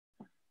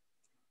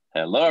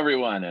Hello,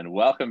 everyone, and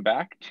welcome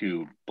back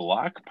to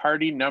Block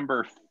Party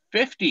number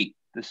 50.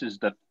 This is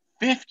the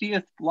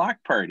 50th Block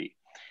Party.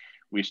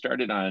 We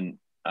started on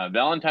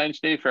Valentine's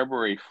Day,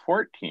 February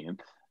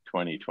 14th,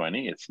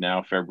 2020. It's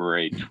now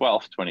February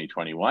 12th,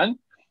 2021.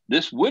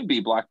 This would be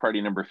Block Party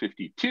number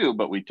 52,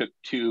 but we took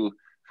 2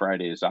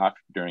 Fridays off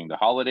during the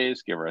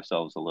holidays, give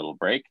ourselves a little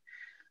break.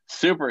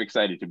 Super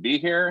excited to be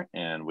here,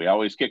 and we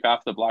always kick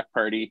off the Block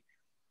Party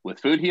with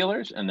food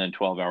healers, and then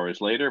 12 hours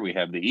later we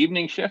have the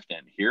evening shift,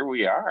 and here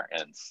we are.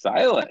 And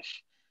Silas,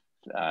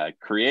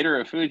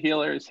 creator of Food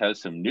Healers,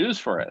 has some news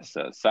for us.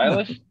 So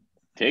Silas,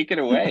 take it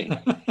away.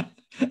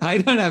 I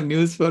don't have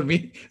news for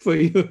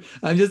you.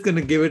 I'm just going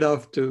to give it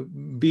off to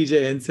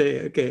BJ and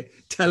say, okay,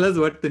 tell us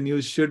what the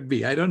news should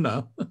be. I don't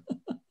know.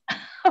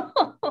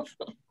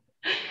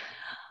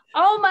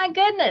 Oh my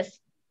goodness.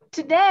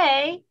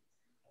 Today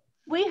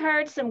we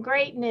heard some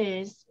great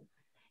news,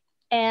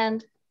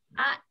 and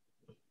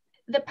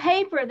the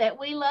paper that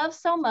we love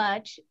so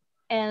much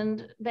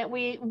and that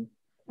we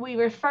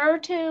refer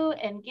to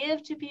and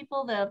give to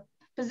people, the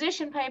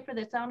position paper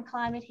that's on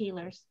Climate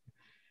Healers.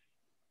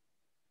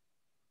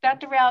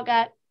 Dr. Rao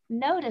got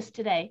notice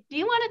today. Do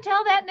you want to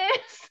tell that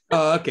news?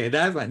 Oh, okay,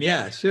 that one.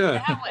 Yeah, sure.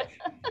 That one.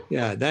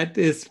 Yeah, that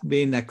is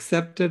being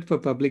accepted for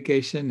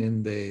publication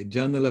in the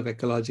Journal of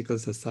Ecological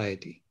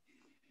Society.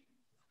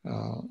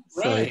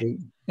 Right.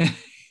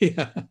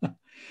 Yeah.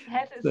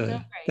 That is so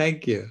great.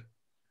 Thank you.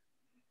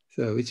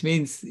 So, which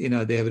means,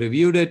 they have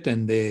reviewed it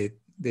and they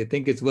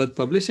think it's worth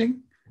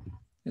publishing,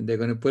 and they're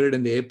going to put it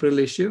in the April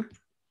issue.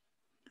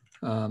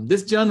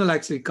 This journal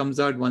actually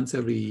comes out once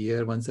every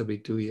year, once every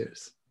 2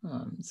 years.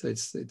 So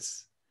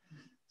it's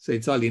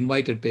all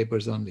invited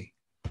papers only.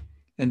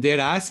 And they had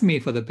asked me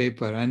for the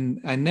paper,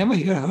 and I never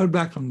heard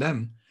back from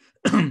them.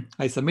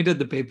 I submitted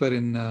the paper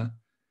in,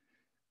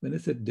 when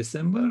is it,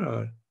 December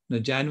or no,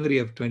 January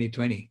of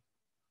 2020.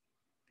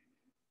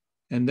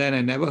 And then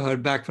I never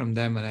heard back from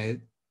them.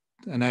 And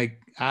I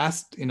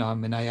asked,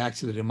 I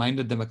actually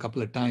reminded them a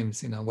couple of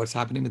times, what's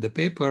happening with the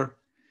paper.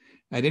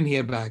 I didn't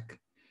hear back.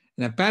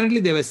 And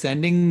apparently they were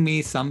sending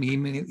me some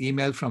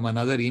email from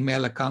another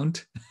email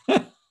account.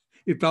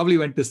 It probably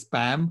went to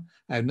spam.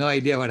 I have no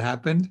idea what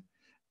happened.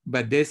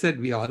 But they said,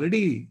 we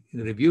already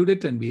reviewed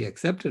it and we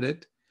accepted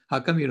it.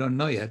 How come you don't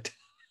know yet?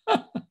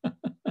 I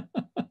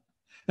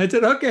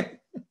said, okay.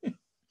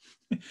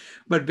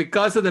 But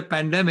because of the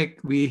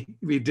pandemic, we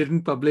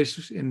didn't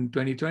publish in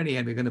 2020,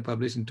 and we're going to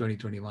publish in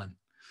 2021.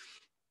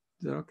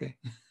 So, okay.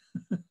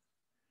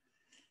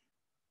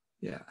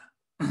 Yeah.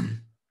 I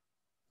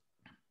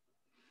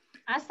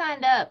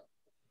signed up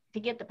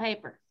to get the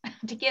paper,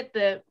 to get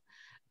I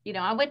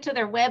went to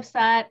their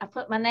website, I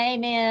put my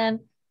name in.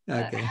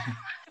 Okay.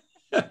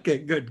 Okay,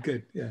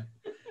 good. Yeah.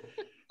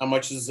 How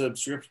much is the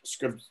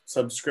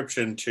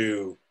subscription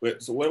to,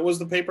 so what was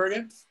the paper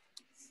again?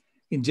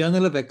 In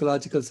Journal of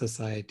Ecological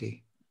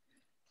Society.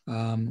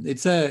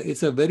 It's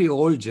a very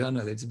old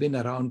journal. It's been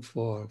around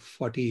for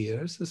 40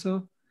 years or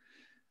so.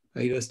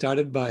 It was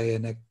started by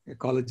an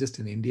ecologist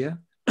in India,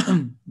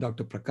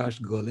 Dr.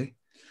 Prakash Gole.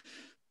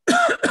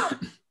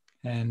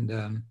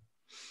 And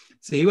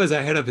so he was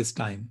ahead of his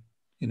time.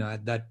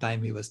 At that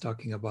time, he was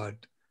talking about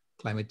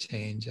climate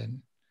change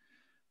and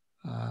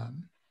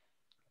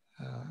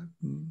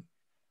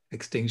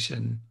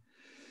extinction.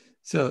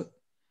 So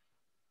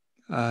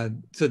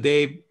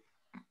they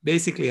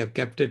basically have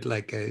kept it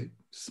like a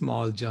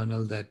small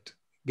journal that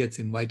gets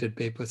invited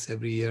papers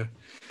every year.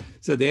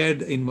 So they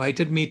had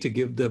invited me to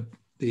give the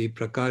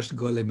Prakash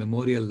Gole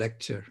Memorial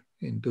Lecture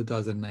in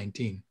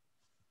 2019,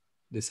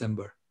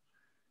 December.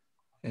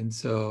 And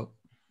so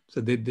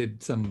they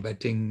did some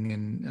vetting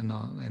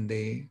and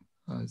they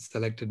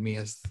selected me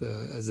as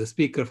the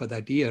speaker for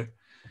that year.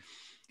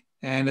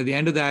 And at the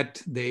end of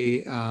that,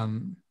 they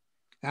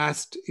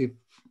asked if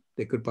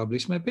they could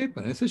publish my paper.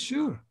 And I said,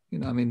 sure.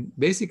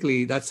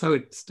 Basically, that's how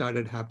it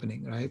started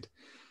happening, right?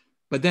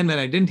 But then when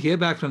I didn't hear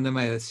back from them,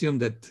 I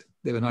assumed that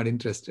they were not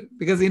interested.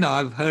 Because,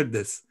 I've heard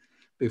this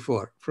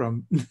before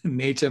from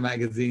Nature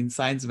magazine,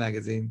 Science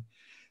magazine.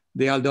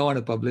 They all don't want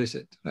to publish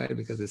it, right?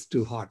 Because it's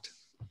too hot,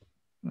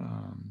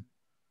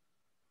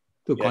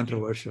 too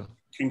controversial.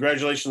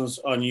 Congratulations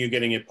on you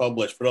getting it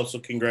published, but also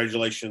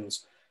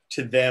congratulations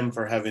to them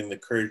for having the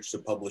courage to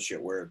publish it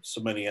where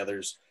so many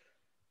others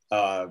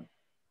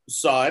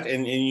saw it.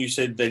 And you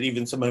said that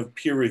even some have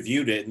peer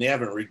reviewed it and they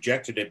haven't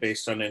rejected it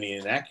based on any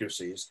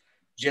inaccuracies,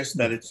 just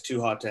that it's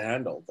too hot to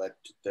handle, that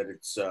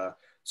it's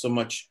so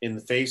much in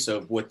the face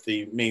of what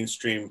the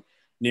mainstream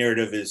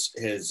narrative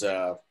has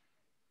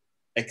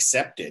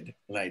accepted.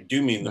 And I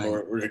do mean the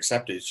word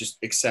accepted. It's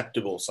just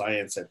acceptable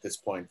science at this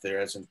point. There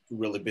hasn't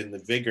really been the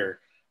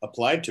vigor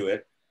applied to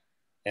it.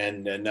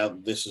 And now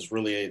this is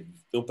really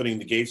opening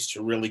the gates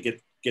to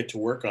really get to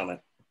work on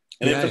it.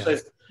 And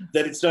emphasize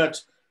that it's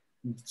not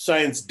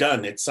science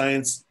done, it's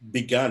science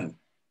begun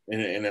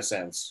in a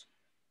sense.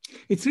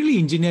 It's really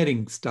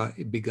engineering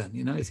begun,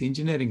 it's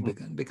engineering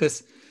begun,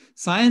 because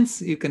science,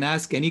 you can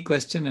ask any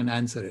question and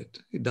answer it.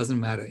 It doesn't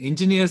matter.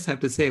 Engineers have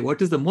to say,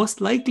 what is the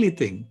most likely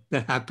thing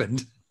that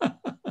happened?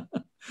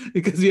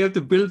 because we have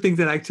to build things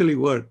that actually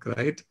work,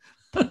 right?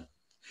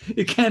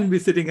 You can't be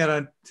sitting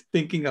around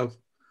thinking of,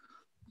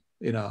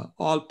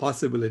 all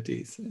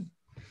possibilities.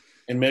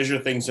 And measure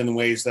things in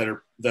ways that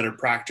are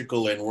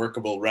practical and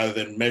workable rather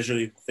than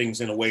measuring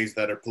things in ways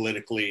that are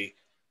politically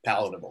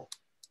palatable.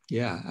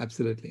 Yeah,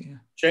 absolutely.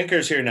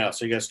 Shankar's here now,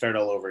 so you got to start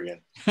all over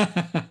again.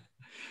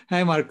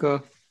 Hi,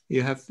 Marco.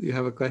 You have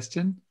a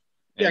question?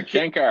 Yeah,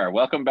 Shankar,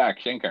 welcome back.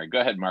 Shankar,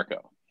 go ahead,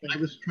 Marco. I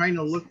was trying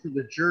to look through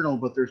the journal,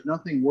 but there's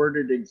nothing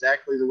worded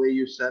exactly the way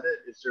you said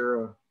it. Is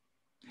there a...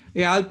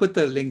 Yeah, I'll put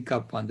the link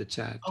up on the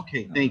chat.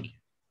 Okay, thank you.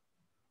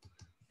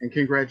 And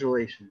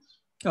congratulations.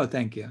 Oh,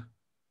 thank you.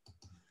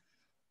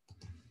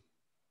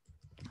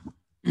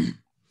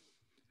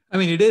 I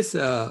mean, it is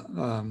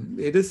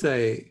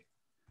a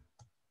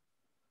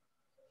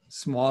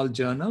small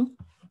journal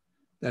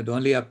that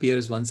only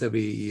appears once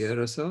every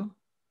year or so,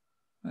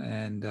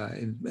 and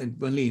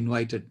only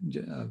invited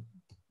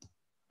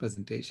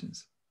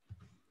presentations.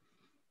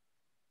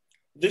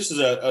 This is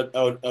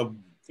a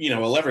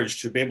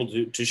leverage to be able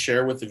to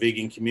share with the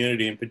vegan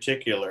community in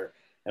particular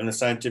and the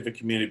scientific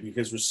community,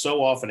 because we're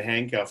so often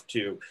handcuffed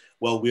to,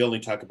 well, we only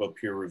talk about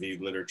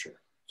peer-reviewed literature.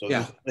 So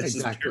yeah, this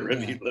exactly, is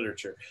peer-reviewed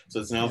literature. So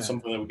it's now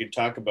something that we can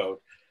talk about.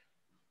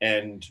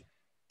 And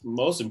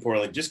most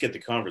importantly, just get the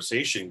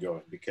conversation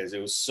going, because it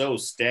was so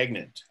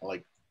stagnant.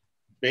 Like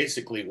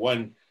basically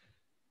one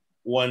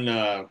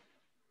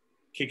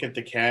kick at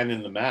the can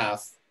in the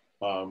math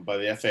by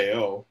the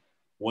FAO,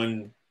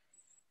 one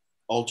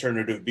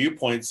alternative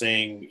viewpoint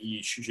saying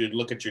you should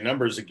look at your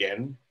numbers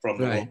again from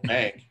the World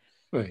Bank.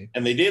 Right.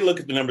 And they did look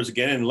at the numbers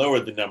again and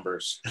lowered the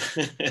numbers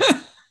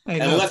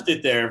and left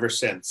it there ever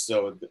since.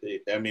 So,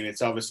 I mean,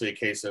 it's obviously a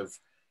case of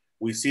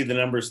we see the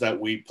numbers that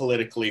we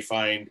politically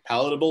find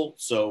palatable,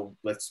 so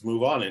let's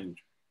move on. And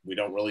we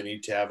don't really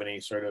need to have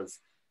any sort of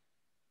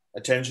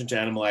attention to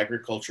animal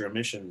agriculture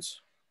emissions.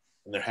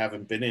 And there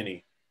haven't been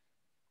any.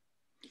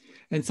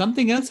 And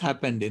something else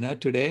happened,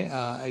 today.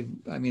 I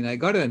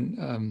got a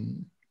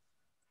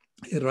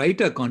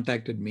writer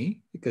contacted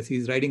me because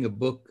he's writing a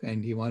book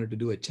and he wanted to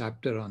do a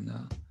chapter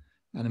on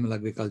animal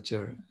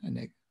agriculture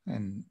and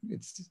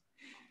its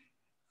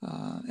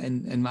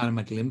and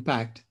environmental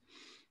impact.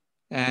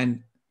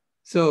 And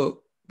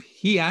so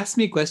he asked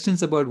me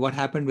questions about what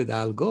happened with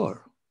Al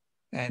Gore.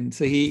 And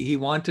so he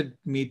wanted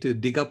me to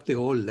dig up the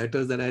old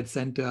letters that I had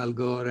sent to Al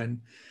Gore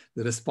and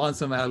the response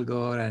from Al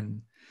Gore.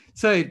 And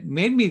so it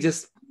made me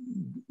just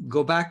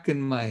go back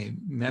in my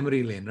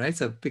memory lane, right?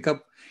 So pick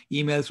up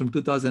emails from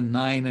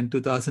 2009 and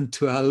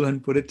 2012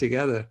 and put it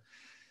together.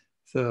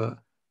 So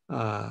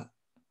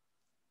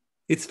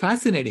it's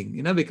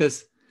fascinating,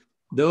 because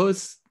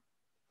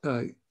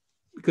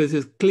because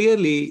it's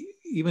clearly,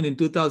 even in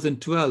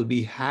 2012,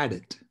 we had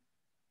it.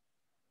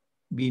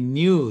 We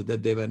knew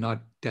that they were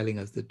not telling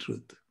us the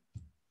truth,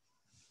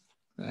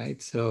 right?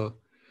 So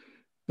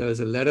there was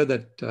a letter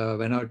that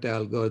went out to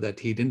Al Gore that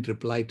he didn't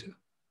reply to.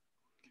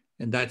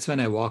 And that's when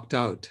I walked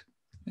out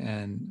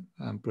and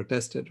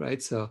protested,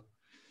 right? So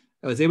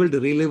I was able to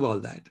relive all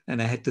that,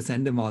 and I had to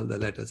send him all the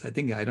letters. I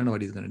don't know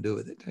what he's going to do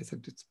with it. I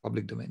said, it's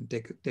public domain.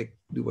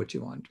 Do what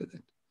you want with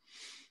it.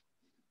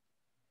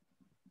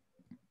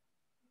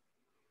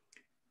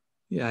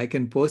 Yeah, I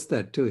can post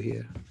that too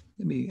here.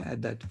 Let me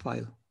add that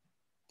file.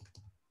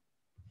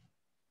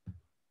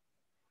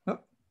 Oh.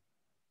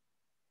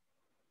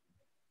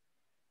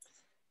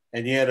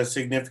 And you had a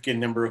significant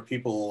number of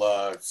people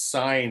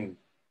sign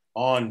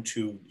on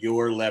to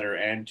your letter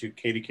and to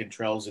Katie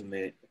Cantrell's in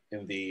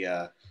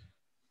the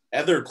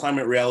other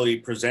climate reality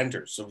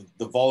presenters. So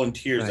the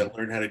volunteers that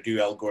learned how to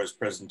do Al Gore's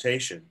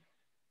presentation,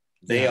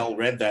 they all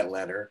read that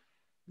letter.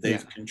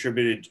 They've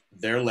contributed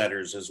their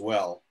letters as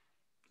well.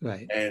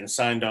 Right. And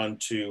signed on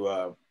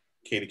to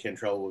Katie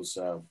Cantrell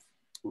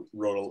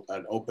wrote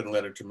an open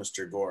letter to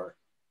Mr. Gore.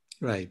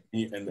 Right.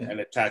 And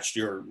attached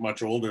your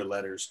much older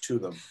letters to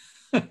them.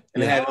 And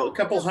they had a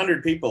couple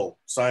hundred people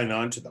sign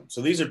on to them.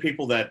 So these are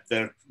people that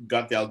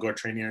got the Al Gore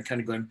training and kind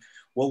of going,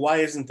 well, why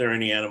isn't there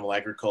any animal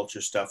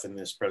agriculture stuff in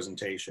this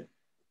presentation?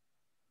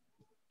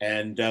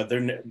 And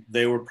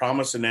they were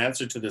promised an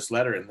answer to this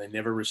letter and they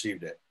never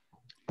received it.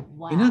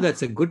 Wow.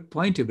 That's a good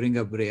point you bring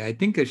up, Ray. I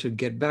think I should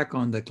get back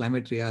on the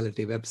Climate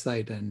Reality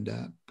website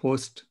and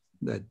post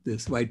that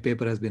this white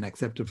paper has been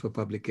accepted for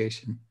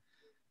publication.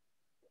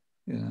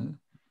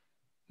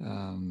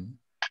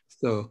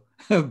 So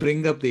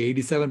bring up the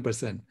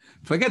 87%.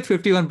 Forget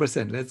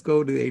 51%. Let's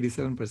go to the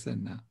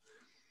 87% now.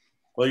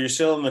 Well, you're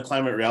still in the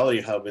Climate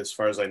Reality Hub, as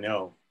far as I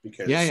know,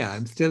 because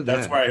I'm still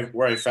there. That's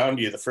where I found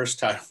you the first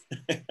time.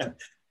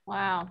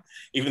 Wow.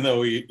 Even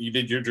though you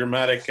did your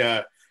dramatic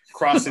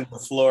crossing the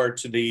floor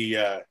to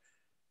the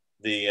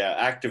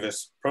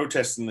activists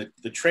protesting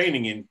the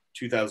training in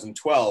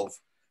 2012,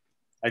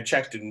 I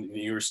checked and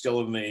you were still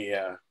in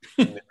the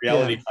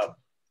Reality Hub,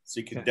 so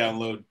you could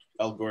download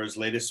Al Gore's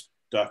latest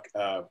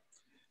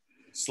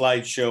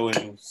slideshow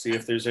and see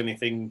if there's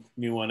anything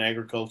new on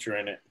agriculture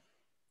in it.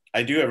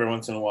 I do every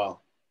once in a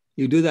while.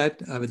 You do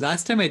that?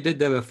 Last time I did,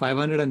 there were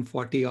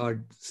 540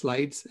 odd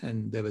slides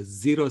and there was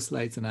 0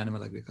 slides on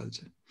animal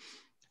agriculture.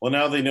 Well,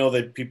 now they know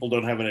that people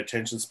don't have an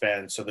attention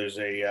span, so there's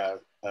a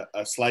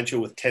slideshow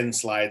with 10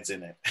 slides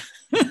in it.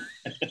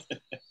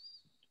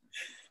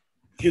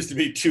 It used to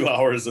be 2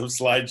 hours of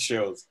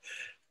slideshows.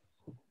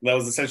 That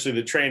was essentially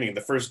the training.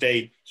 The first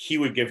day, he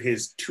would give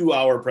his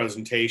 2-hour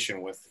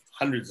presentation with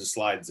hundreds of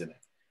slides in it.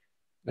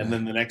 And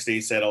then the next day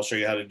he said, I'll show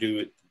you how to do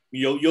it.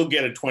 You'll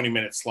get a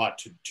 20-minute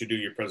slot to do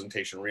your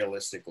presentation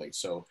realistically.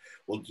 So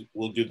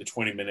we'll do the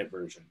 20-minute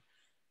version.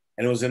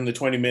 And it was in the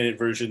 20-minute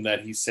version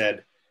that he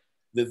said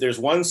that there's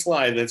one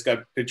slide that's got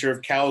a picture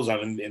of cows on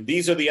it. And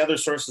these are the other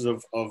sources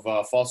of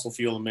fossil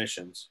fuel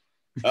emissions,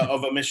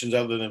 of emissions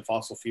other than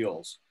fossil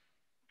fuels.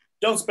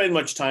 Don't spend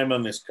much time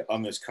on this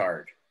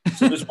card.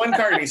 So there's one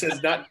card and he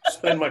says not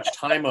spend much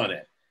time on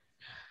it.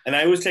 And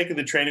I was taking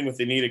the training with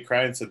Anita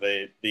Krantz of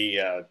the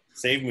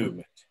SAVE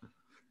movement.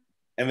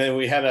 And then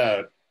we had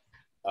a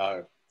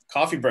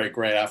coffee break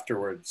right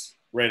afterwards,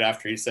 right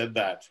after he said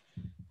that.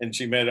 And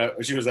she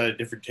was at a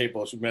different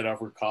table. She met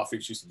over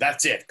coffee. She said,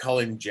 that's it, call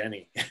in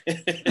Jenny.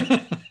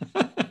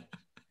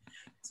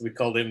 So we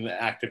called in an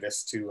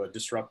activist to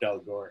disrupt Al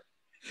Gore.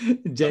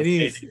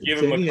 Jenny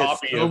give him a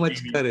copy has so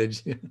much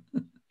courage. She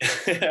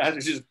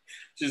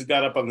just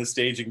got up on the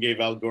stage and gave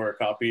Al Gore a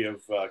copy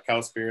of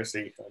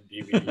Cowspiracy on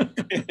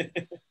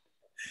DVD.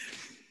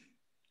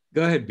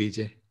 Go ahead,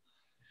 BJ.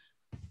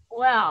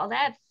 Well,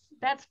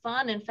 that's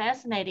fun and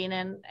fascinating,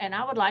 and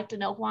I would like to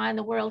know why in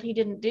the world he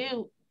didn't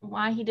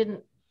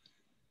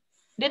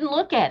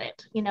look at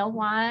it. You know,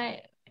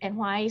 why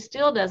he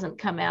still doesn't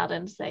come out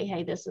and say,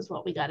 hey, this is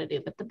what we got to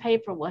do. But the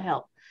paper will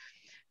help.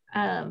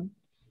 Well,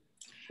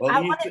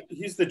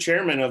 he's the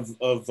chairman of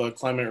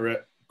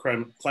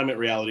Climate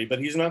Reality, but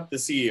he's not the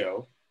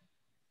CEO.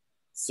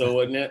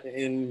 So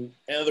in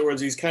other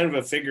words, he's kind of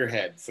a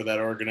figurehead for that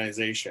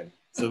organization.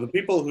 So the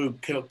people who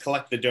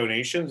collect the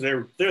donations,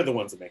 they're the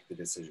ones that make the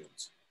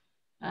decisions.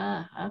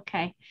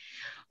 Okay.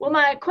 Well,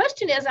 my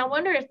question is, I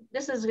wonder if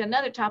this is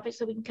another topic,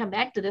 so we can come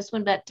back to this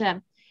one. But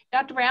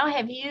Dr. Rao,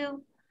 have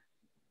you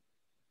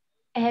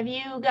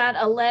got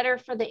a letter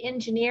for the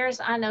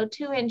engineers? I know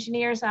 2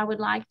 engineers. I would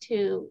like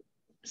to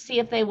see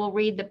if they will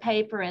read the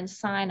paper and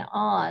sign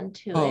on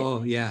to it.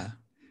 Oh yeah,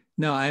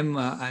 no,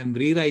 I'm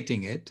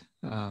rewriting it.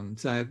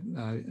 So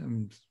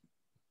I'm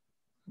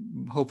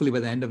hopefully by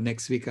the end of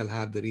next week I'll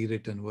have the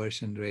rewritten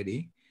version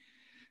ready.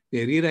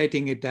 We're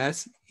rewriting it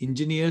as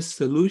engineers'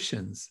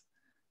 solutions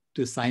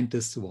to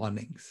scientists'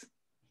 warnings.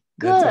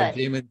 That's what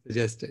Jamin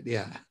suggested.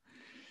 Yeah.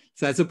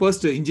 So as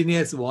opposed to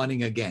engineers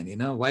warning again, you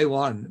know, why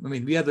warn? I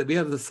mean, we are the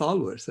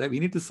solvers, right? We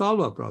need to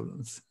solve our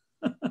problems.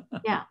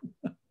 Yeah.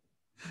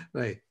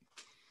 Right.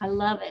 I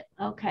love it.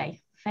 Okay.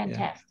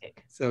 Fantastic.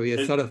 Yeah. So we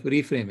are sort of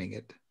reframing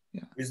it.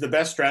 Yeah. Is the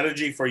best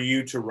strategy for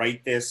you to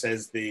write this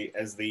as the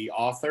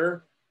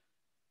author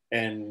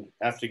and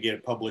after get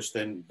it published,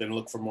 then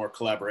look for more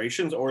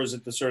collaborations? Or is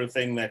it the sort of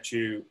thing that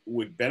you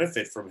would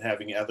benefit from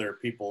having other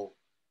people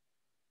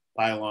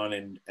pile on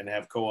and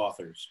have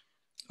co-authors?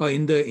 Oh,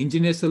 in the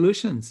engineer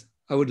solutions,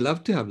 I would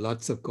love to have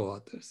lots of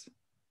co-authors,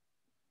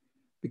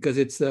 because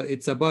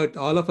it's about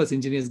all of us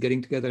engineers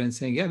getting together and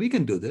saying, yeah, we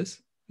can do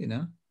this, you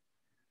know.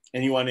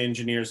 And you want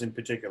engineers in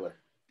particular?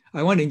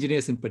 I want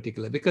engineers in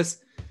particular,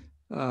 because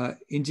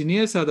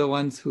engineers are the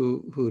ones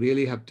who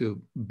really have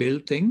to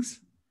build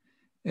things.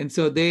 And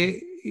so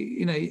they,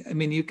 you know, I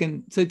mean, you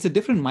can, so it's a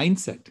different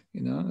mindset,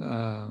 you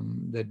know,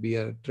 that we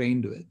are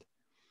trained with.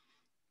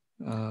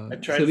 I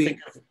try to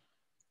think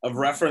of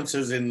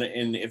references in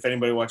if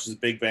anybody watches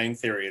Big Bang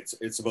Theory,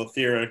 it's about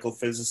theoretical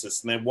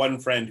physicists, and they have one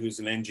friend who's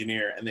an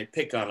engineer and they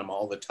pick on him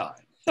all the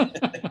time.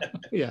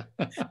 Yeah.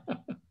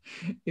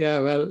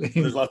 Yeah, well,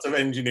 there's lots of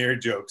engineer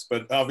jokes,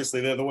 but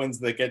obviously they're the ones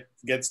that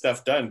get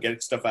stuff done,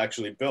 get stuff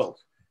actually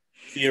built.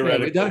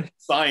 Theoretical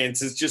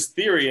science is just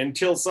theory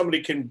until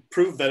somebody can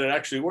prove that it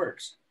actually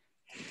works.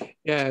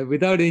 Yeah,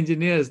 without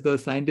engineers,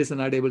 those scientists are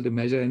not able to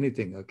measure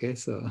anything. Okay,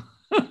 so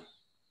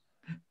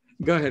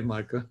go ahead,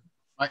 Marco.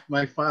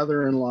 My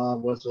father-in-law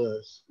was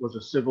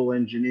a civil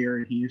engineer,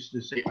 and he used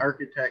to say,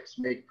 architects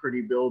make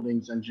pretty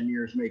buildings,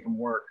 engineers make them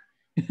work.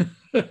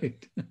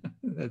 Right,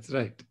 that's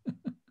right.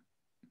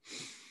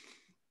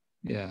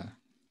 Yeah.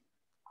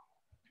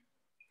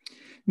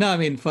 No, I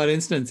mean, for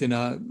instance, you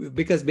know,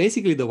 because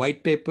basically the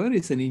white paper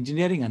is an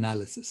engineering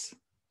analysis.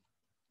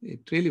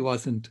 It really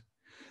wasn't,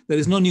 there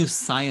is no new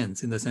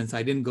science in the sense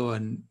I didn't go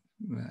and,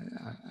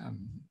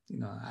 you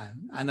know,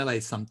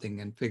 analyze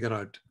something and figure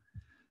out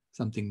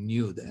something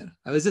new there.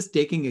 I was just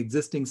taking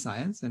existing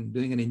science and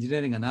doing an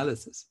engineering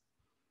analysis.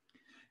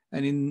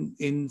 And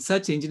in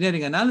such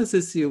engineering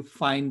analysis, you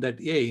find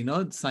that, yeah, you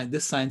know,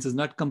 this science is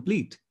not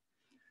complete.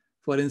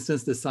 For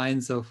instance, the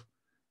science of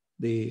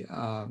the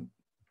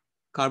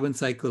carbon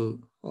cycle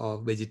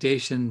of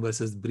vegetation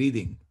versus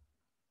breathing.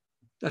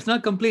 That's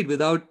not complete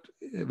without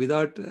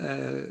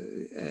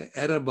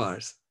error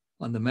bars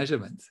on the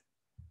measurements.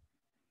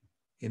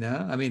 You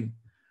know, I mean,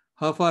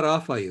 how far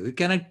off are you?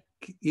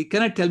 You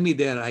cannot tell me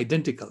they're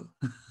identical,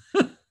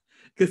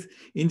 because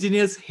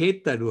engineers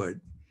hate that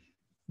word.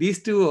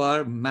 These two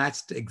are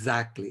matched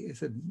exactly. I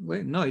said,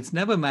 wait, no, it's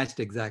never matched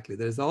exactly.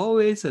 There's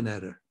always an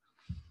error.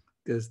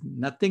 because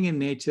nothing in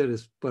nature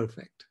is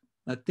perfect.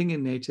 Nothing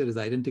in nature is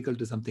identical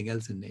to something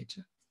else in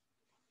nature.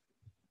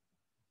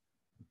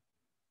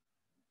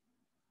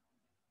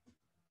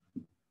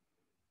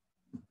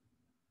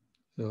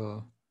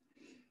 So,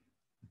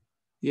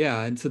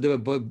 yeah, and so there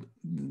were.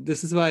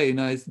 This is why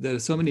there are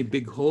so many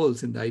big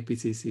holes in the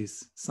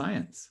IPCC's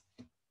science.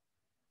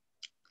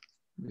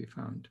 We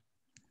found.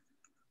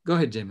 Go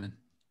ahead, Jamin.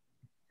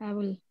 I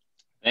will.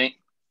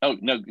 Oh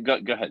no,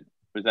 go ahead.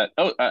 Was that?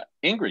 Oh,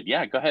 Ingrid.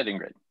 Yeah, go ahead,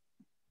 Ingrid.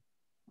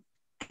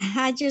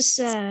 I just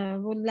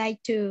would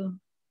like to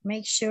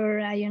make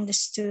sure I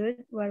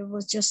understood what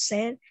was just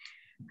said.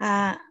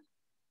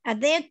 Are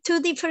there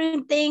two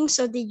different things,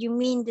 or did you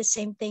mean the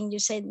same thing? You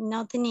said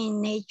nothing in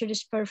nature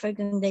is perfect,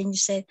 and then you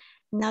said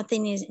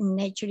nothing in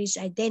nature is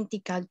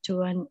identical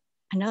to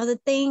another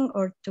thing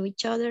or to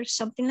each other,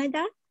 something like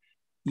that?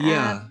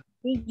 Yeah.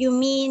 Did you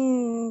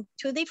mean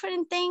two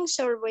different things,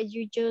 or were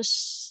you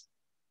just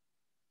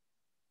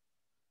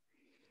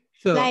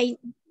like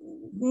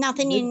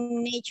nothing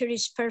in nature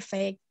is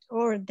perfect?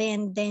 Or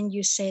then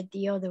you said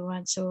the other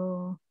one.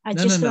 So I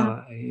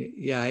no.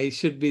 Yeah, I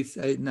should be.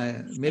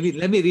 Maybe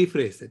let me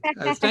rephrase it.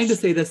 I was trying to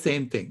say the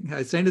same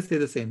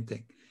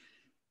thing.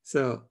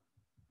 So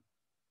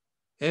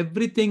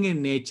everything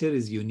in nature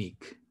is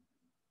unique,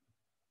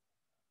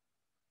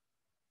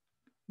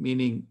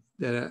 meaning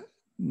there are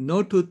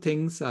no two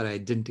things are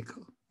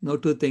identical. No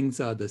two things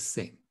are the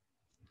same.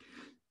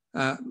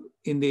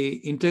 In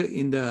the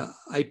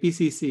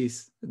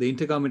IPCC's, the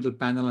Intergovernmental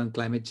Panel on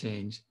Climate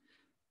Change,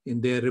 in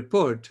their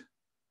report,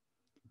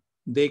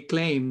 they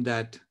claim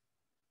that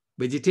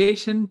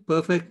vegetation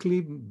perfectly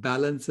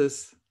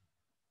balances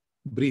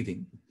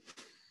breathing.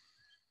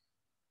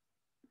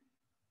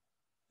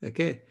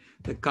 Okay,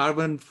 the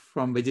carbon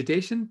from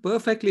vegetation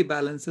perfectly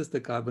balances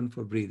the carbon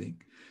for breathing.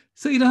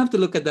 So you don't have to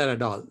look at that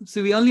at all.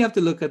 So we only have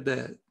to look at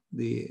the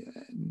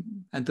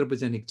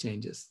anthropogenic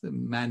changes, the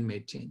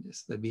man-made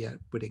changes that we are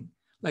putting,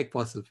 like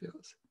fossil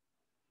fuels.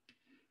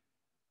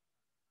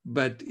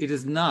 But it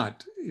is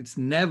not, it's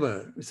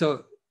never.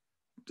 So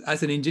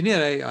as an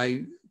engineer,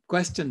 I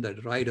questioned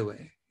that right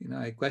away.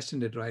 I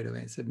questioned it right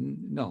away. I said,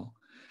 no.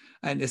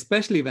 And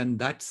especially when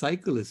that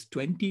cycle is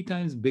 20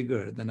 times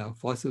bigger than our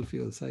fossil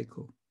fuel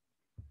cycle.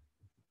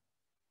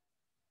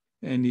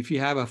 And if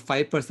you have a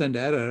 5%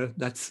 error,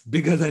 that's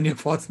bigger than your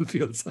fossil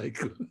fuel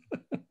cycle.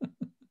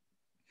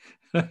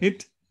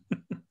 Right?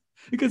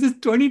 Because it's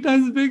 20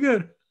 times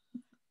bigger.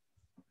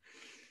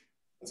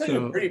 It's like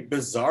a pretty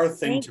bizarre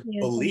thing to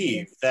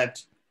believe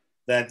that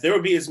there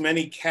would be as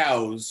many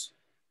cows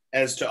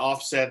as to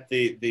offset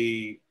and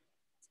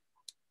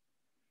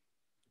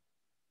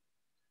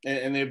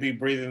they'd be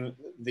breathing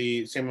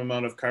the same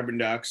amount of carbon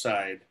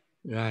dioxide.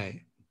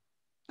 Right.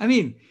 I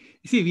mean,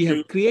 you see, we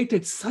have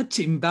created such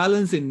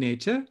imbalance in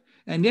nature,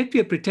 and yet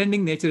we are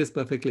pretending nature is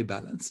perfectly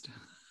balanced.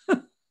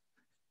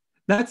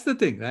 That's the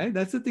thing, right?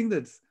 That's the thing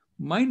that's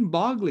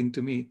mind-boggling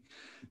to me,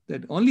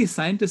 that only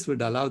scientists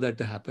would allow that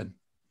to happen.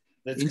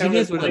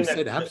 Engineers would have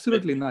said,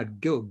 absolutely not.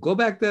 Go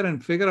back there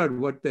and figure out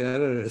what the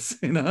error is,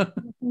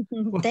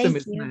 what the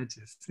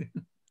mismatch is.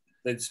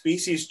 That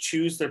species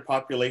choose their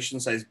population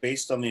size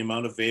based on the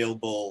amount of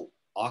available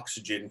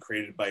oxygen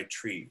created by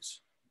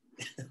trees.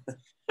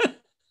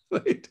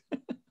 Right.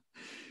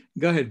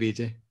 Go ahead,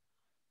 BJ.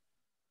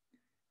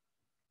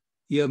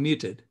 You're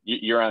muted.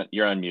 You're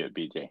on mute,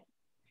 BJ.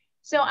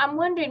 So I'm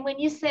wondering, when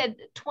you said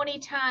 20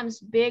 times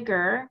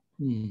bigger,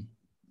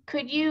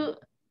 could you,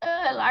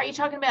 are you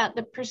talking about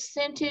the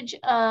percentage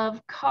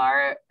of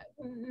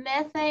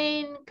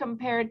methane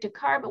compared to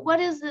carbon?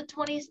 What is the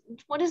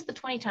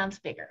 20 times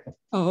bigger?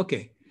 Oh,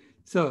 okay.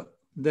 So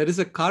there is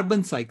a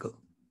carbon cycle.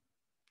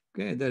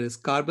 Okay, there is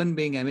carbon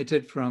being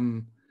emitted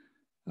from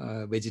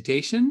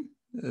vegetation.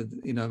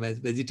 As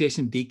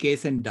vegetation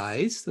decays and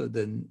dies, so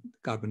then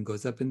carbon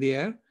goes up in the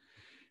air.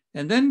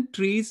 And then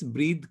trees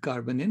breathe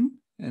carbon in,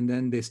 and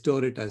then they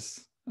store it as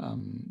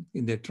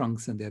in their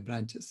trunks and their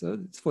branches. So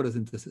it's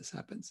photosynthesis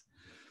happens.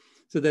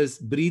 So there's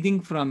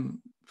breathing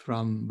from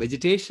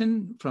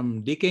vegetation,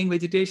 from decaying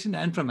vegetation,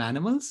 and from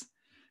animals.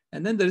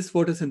 And then there is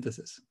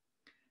photosynthesis.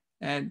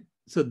 And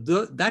so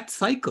that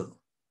cycle,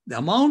 the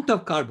amount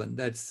of carbon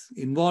that's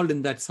involved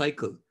in that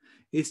cycle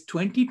is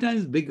 20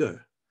 times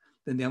bigger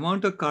than the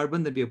amount of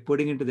carbon that we are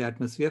putting into the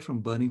atmosphere from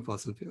burning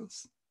fossil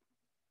fuels.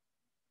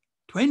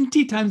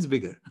 20 times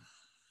bigger.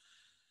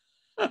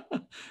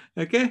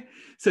 Okay,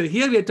 so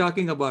here we are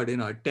talking about 10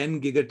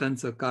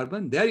 gigatons of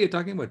carbon. There you're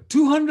talking about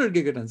 200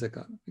 gigatons of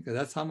carbon, because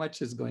that's how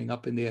much is going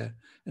up in the air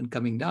and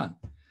coming down.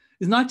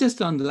 It's not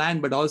just on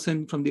land, but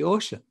also from the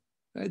ocean.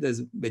 Right? There's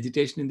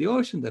vegetation in the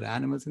ocean. There are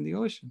animals in the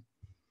ocean.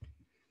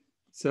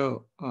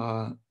 So,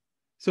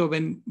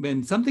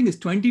 when something is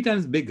 20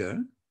 times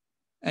bigger,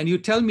 and you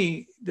tell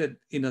me that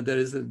there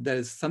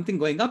is something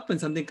going up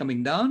and something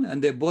coming down,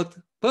 and they're both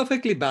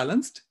perfectly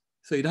balanced,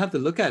 so you don't have to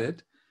look at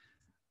it,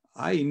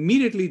 I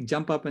immediately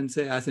jump up and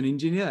say, as an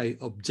engineer, I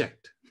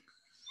object.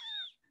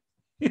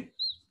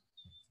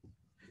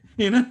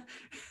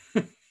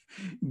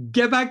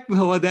 Get back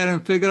over there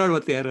and figure out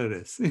what the error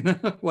is,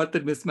 what the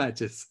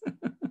mismatch is.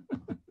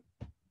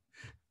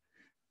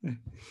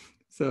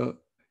 So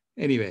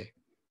anyway,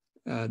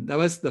 that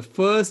was the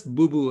first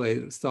boo-boo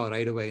I saw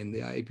right away in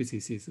the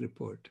IPCC's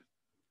report.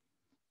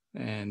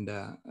 And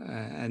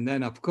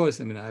then, of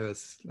course, I mean, I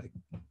was like,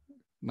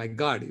 my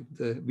God,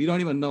 we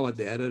don't even know what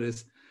the error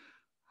is.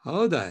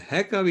 How the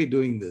heck are we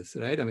doing this,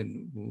 right? I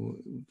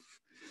mean,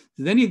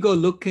 then you go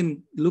look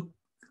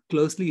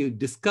closely, you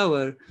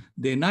discover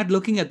they're not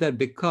looking at that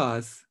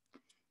because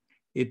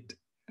it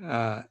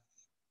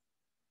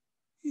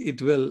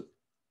will.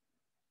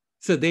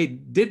 So they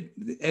did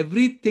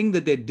everything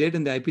that they did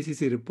in the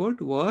IPCC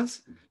report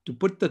was to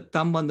put the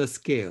thumb on the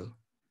scale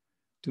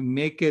to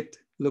make it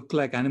look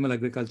like animal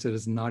agriculture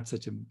is not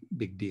such a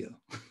big deal.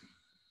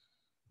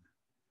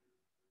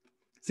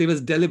 So it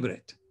was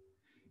deliberate.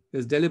 It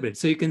was deliberate.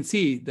 So you can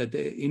see that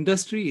the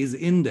industry is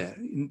in there.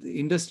 The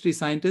industry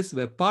scientists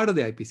were part of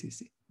the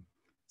IPCC.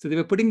 So they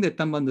were putting their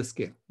thumb on the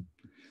scale.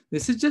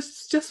 This is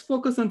just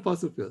focus on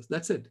fossil fuels.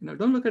 That's it.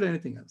 Don't look at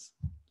anything else.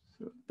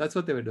 So that's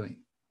what they were doing.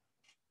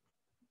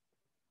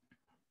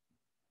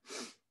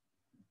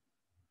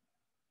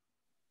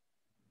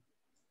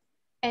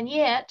 And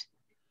yet,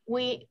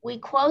 we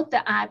quote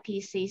the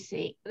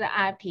IPCC.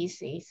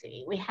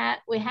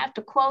 We have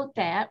to quote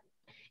that,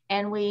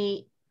 and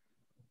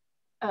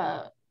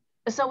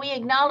so we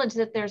acknowledge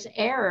that there's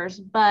errors,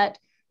 but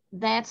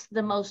that's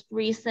the most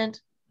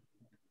recent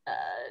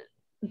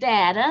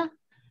data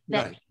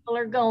that Right. people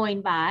are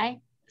going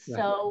by. Right.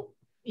 So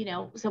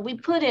so we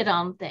put it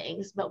on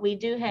things, but we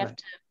do have Right.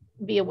 to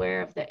be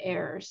aware of the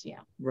errors. Yeah.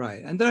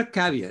 Right. And there are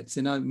caveats,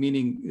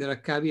 meaning there are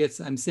caveats.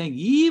 I'm saying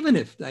even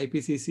if the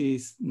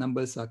IPCC's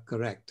numbers are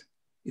correct,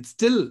 it's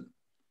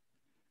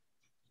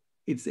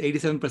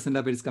 87%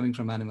 of it is coming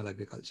from animal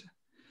agriculture.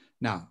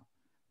 Now,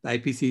 the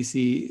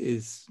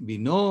IPCC we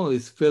know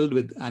is filled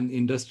with an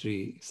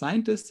industry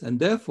scientists, and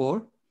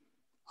therefore,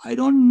 I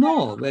don't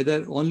know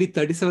whether only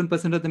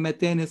 37% of the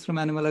methane is from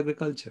animal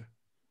agriculture.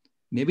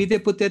 Maybe they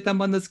put their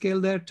thumb on the scale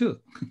there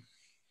too.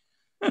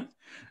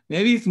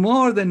 Maybe it's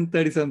more than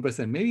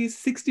 37%. Maybe it's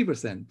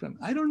 60% from,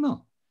 I don't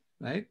know,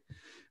 right?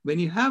 When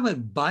you have a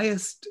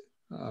biased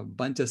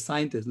bunch of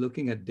scientists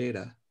looking at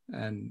data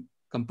and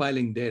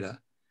compiling data,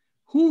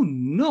 who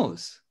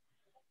knows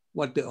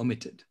what they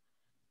omitted?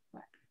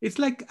 It's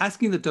like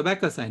asking the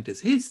tobacco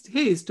scientists,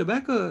 hey, is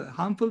tobacco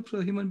harmful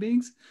for human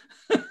beings?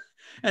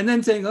 And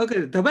then saying, okay,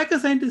 the tobacco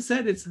scientist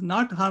said it's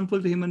not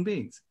harmful to human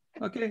beings.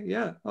 Okay,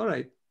 yeah, all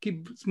right,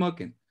 keep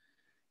smoking.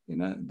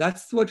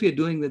 That's what we're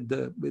doing with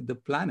the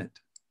planet.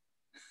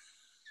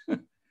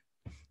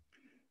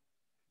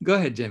 Go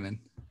ahead, Jamin.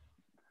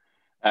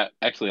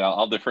 Actually,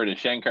 I'll defer to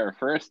Shankar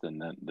first, and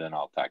then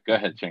I'll talk. Go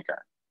ahead,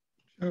 Shankar.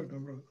 Sure, no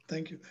problem.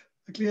 Thank you.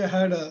 Actually, I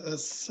had a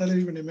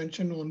salary when you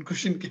mentioned one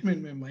question came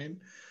in my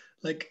mind.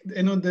 Like,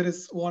 there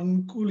is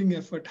one cooling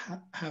effort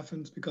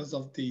happens because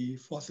of the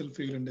fossil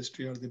fuel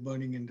industry or the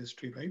burning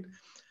industry, right?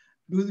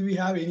 Do we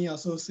have any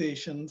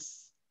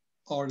associations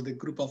or the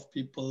group of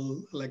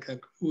people like a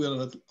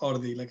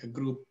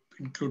group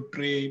include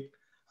trade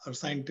or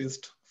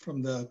scientists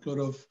from the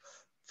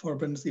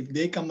chlorofluorocarbons, if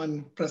they come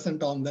and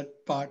present on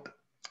that part,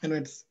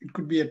 it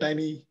could be a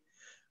tiny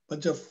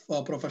bunch of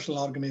professional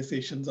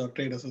organizations or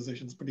trade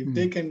associations, but if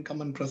they can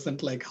come and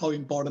present like how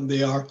important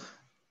they are,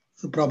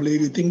 so probably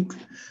you think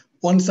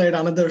one side,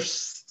 another,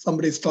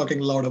 somebody's talking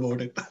loud about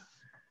it.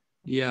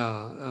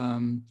 Yeah,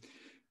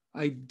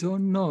 I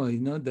don't know,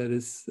 there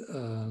is,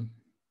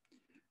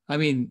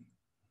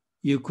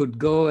 you could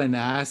go and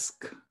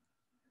ask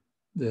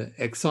the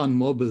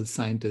ExxonMobil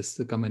scientists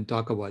to come and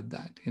talk about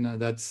that.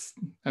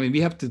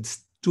 We have to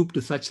stoop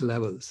to such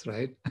levels,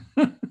 right?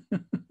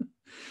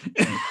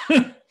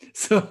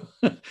 So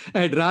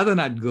I'd rather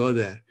not go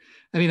there.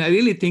 I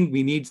really think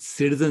we need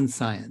citizen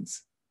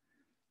science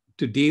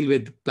to deal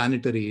with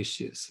planetary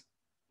issues.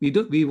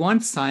 We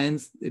want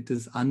science that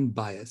is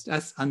unbiased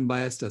as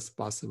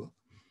possible.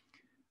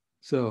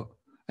 So,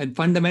 and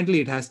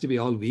fundamentally, it has to be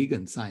all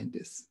vegan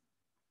scientists.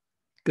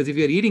 Because if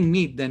you're eating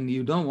meat, then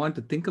you don't want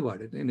to think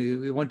about it.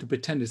 You want to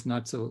pretend it's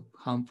not so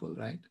harmful,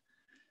 right?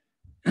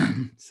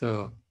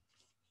 So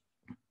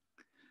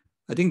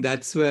I think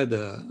that's where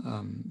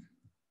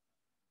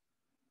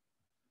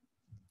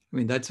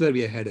that's where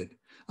we are headed.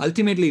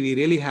 Ultimately, we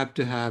really have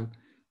to have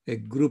a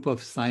group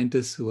of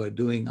scientists who are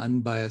doing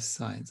unbiased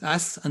science,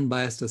 as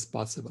unbiased as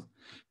possible,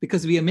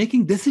 because we are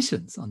making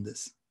decisions on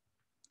this.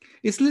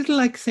 It's a little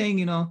like saying,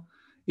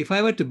 if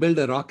I were to build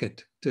a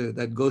rocket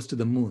that goes to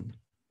the moon,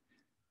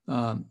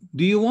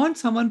 do you want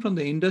someone from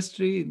the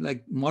industry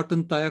like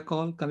Morton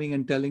Thiokol coming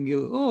and telling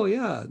you, oh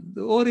yeah,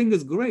 the O-ring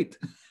is great?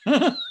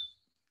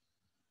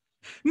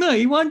 No,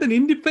 you want an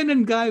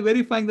independent guy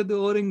verifying that the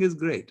O-ring is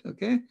great,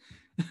 okay?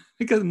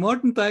 Because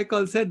Morton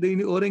Thiokol said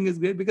the O-ring is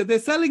great because they're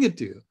selling it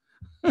to you.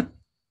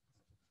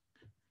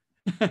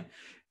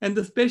 And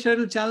the Space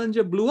Shuttle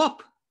Challenger blew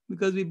up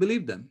because we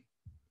believed them.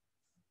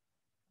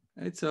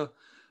 Right? So,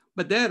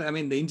 but there,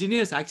 the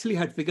engineers actually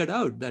had figured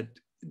out that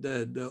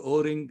the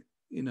O-ring,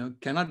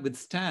 cannot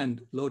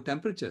withstand low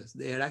temperatures.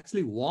 They had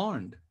actually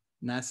warned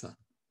NASA.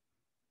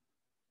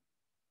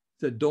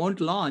 So don't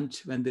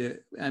launch when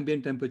the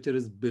ambient temperature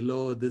is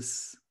below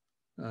this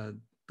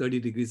 30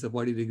 degrees or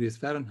 40 degrees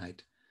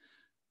Fahrenheit,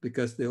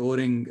 because the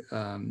O-ring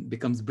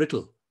becomes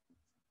brittle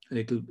and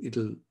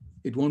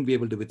it won't be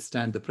able to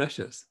withstand the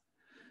pressures.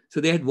 So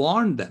they had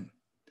warned them,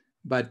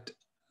 but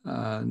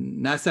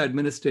NASA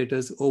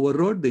administrators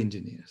overrode the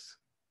engineers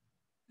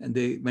and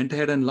they went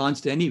ahead and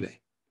launched anyway.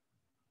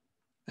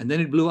 And then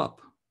it blew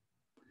up.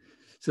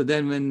 So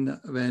then when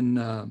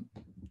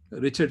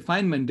Richard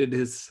Feynman did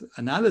his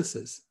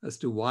analysis as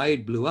to why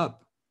it blew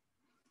up,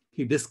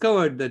 he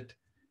discovered that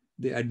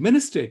the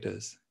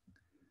administrators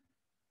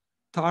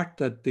thought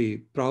that the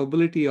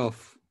probability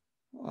of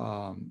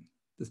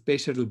the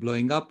space shuttle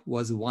blowing up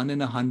was 1 in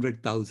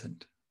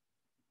 100,000.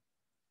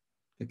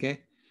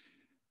 Okay.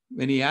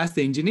 When he asked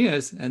the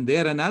engineers, and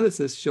their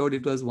analysis showed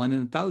it was 1 in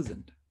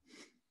 1,000.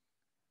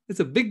 It's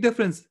a big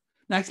difference.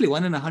 Actually,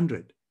 1 in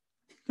 100.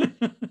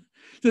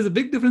 There's a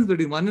big difference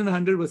between 1 in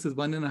 100 versus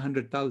 1 in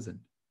 100,000.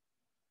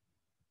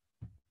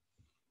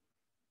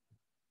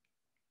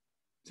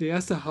 So he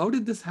asked, so how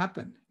did this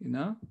happen? You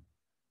know,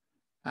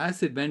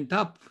 as it went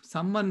up,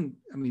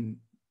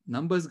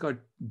 numbers got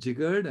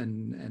jiggered,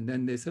 and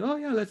then they said, oh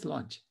yeah, let's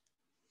launch.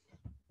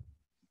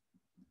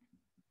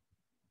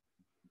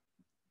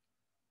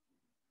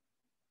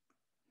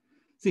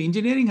 See,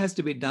 engineering has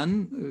to be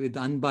done with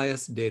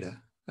unbiased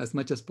data as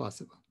much as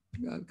possible,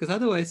 because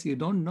otherwise you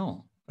don't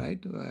know,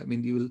 right? I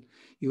mean, you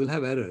will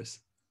have errors.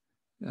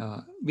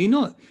 We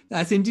know,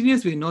 as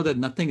engineers, we know that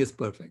nothing is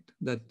perfect,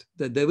 that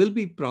there will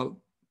be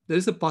there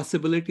is a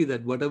possibility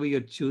that whatever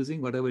you're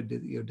choosing, whatever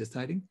you're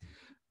deciding,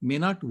 may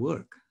not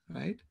work,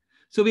 right?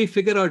 So we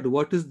figure out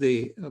what is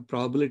the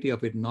probability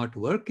of it not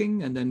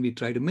working, and then we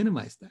try to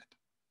minimize that,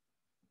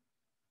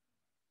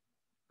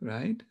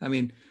 right? I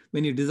mean,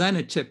 when you design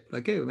a chip,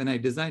 okay, when I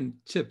design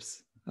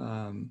chips,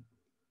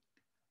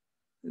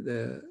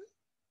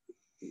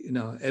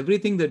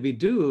 everything that we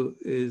do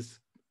is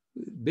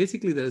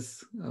basically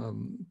there's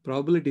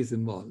probabilities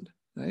involved,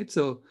 right?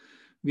 So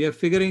we are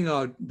figuring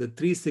out the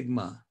 3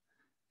 sigma.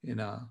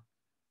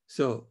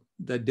 So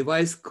the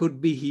device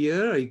could be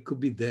here, or it could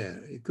be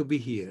there, it could be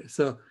here.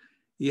 So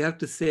you have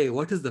to say,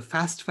 what is the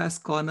fast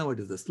corner? What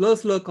is the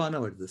slow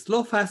corner? What is the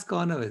slow fast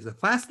corner? What is the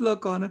fast slow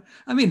corner?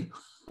 I mean,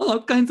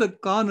 all kinds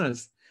of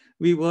corners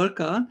we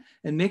work on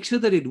and make sure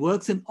that it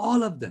works in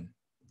all of them.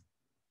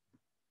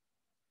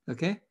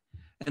 Okay.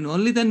 And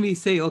only then we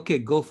say, okay,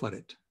 go for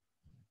it.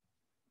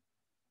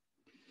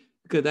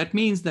 Because that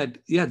means that,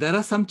 yeah, there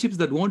are some chips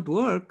that won't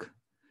work,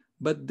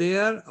 but they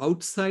are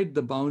outside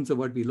the bounds of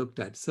what we looked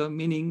at. So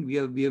meaning we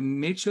have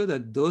made sure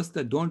that those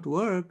that don't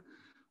work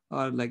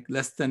are like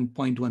less than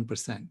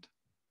 0.1%.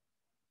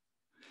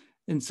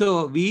 And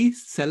so we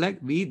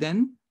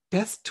then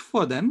test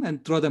for them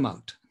and throw them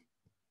out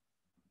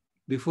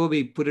before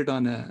we put it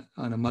on a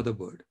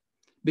motherboard.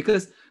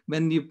 Because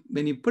when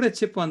you put a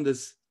chip on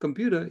this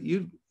computer,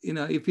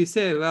 if you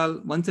say, well,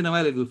 once in a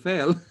while it will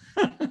fail,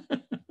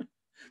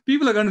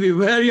 people are going to be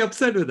very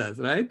upset with us,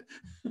 right?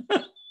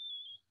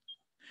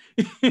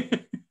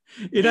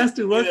 It has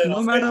to work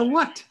no matter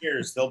what.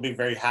 Years, they'll be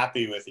very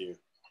happy with you.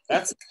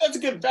 That's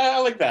good. I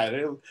like that.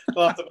 They'll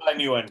have to buy a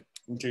new one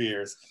in 2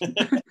 years.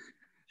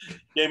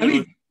 Gaming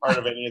was part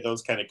of any of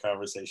those kind of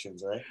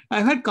conversations, right?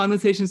 I've had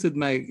conversations with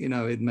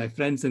my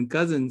friends and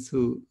cousins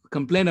who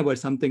complain about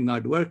something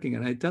not working,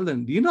 and I tell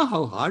them, do you know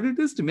how hard it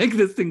is to make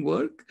this thing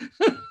work?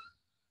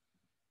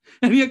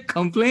 And you're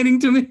complaining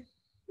to me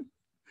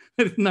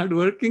that it's not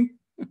working?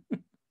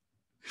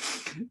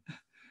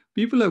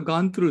 People have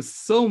gone through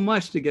so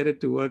much to get it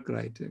to work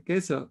right.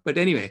 Okay, but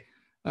anyway,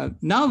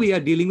 now we are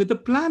dealing with the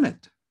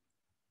planet.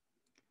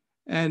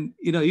 And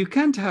you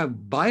can't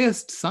have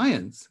biased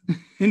science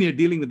when you're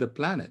dealing with the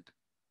planet,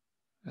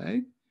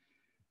 right?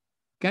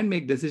 Can't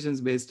make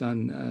decisions based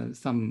on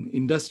some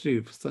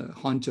industry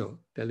honcho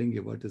telling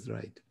you what is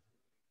right.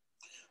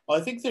 Well,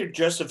 I think their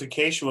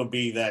justification would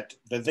be that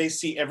they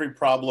see every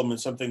problem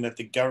as something that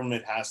the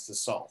government has to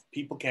solve.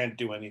 People can't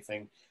do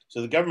anything,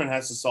 so the government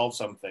has to solve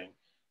something.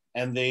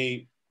 And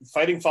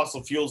fighting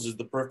fossil fuels is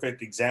the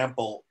perfect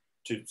example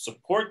to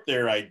support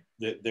their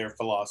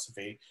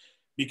philosophy,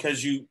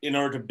 because in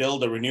order to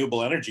build a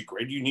renewable energy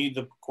grid, you need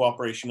the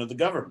cooperation of the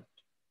government.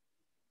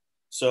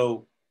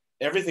 So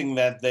everything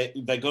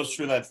that goes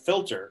through that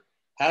filter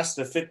has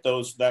to fit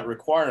that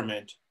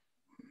requirement,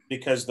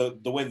 because the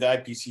way the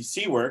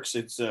IPCC works,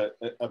 it's a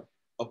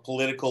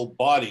political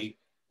body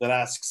that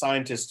asks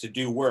scientists to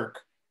do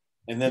work.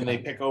 And then they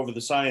pick over the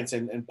science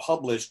and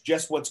publish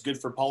just what's good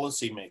for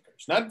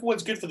policymakers, not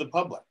what's good for the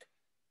public,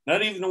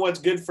 not even what's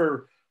good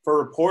for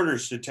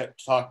reporters to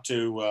talk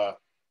to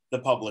the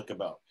public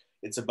about.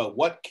 It's about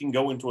what can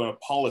go into a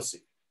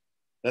policy.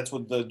 That's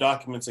what the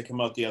documents that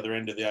come out the other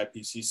end of the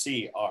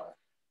IPCC are.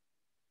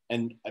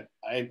 And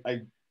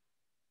I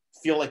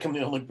feel like I'm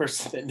the only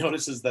person that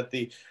notices that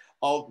the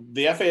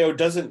FAO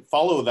doesn't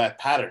follow that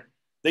pattern.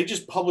 They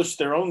just publish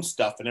their own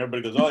stuff, and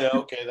everybody goes, "Oh yeah,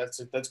 okay,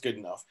 that's good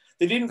enough."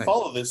 They didn't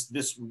follow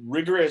this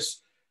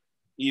rigorous,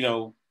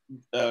 the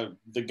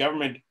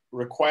government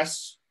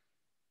requests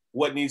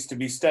what needs to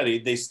be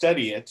studied. They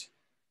study it,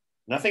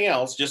 nothing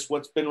else, just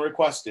what's been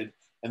requested,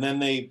 and then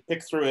they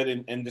pick through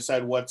it and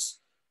decide what's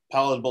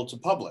palatable to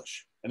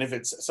publish. And if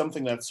it's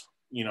something that's,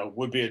 you know,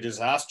 would be a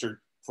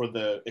disaster for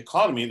the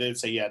economy, they'd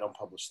say, yeah, don't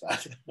publish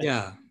that.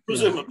 Yeah.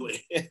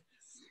 Presumably. Yeah.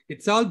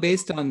 It's all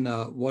based on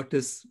what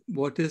is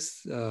good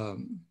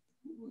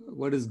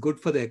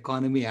for the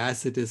economy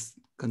as it is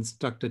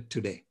constructed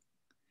today.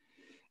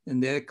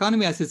 And the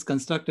economy as it's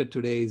constructed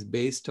today is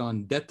based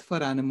on death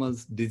for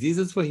animals,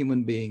 diseases for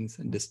human beings,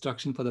 and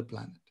destruction for the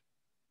planet.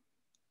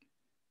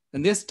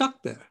 And they're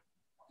stuck there.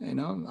 You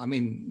know, I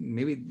mean,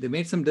 maybe they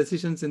made some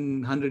decisions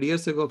in 100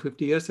 years ago,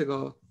 50 years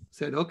ago,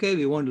 said, okay,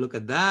 we won't look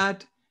at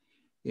that,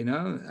 you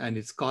know, and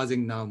it's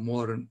causing now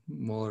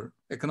more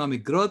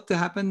economic growth to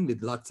happen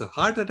with lots of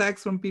heart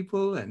attacks from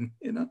people. And,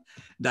 you know,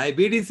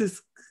 diabetes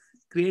is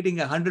creating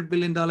a $100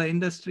 billion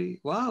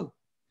industry. Wow.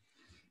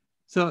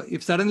 So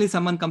if suddenly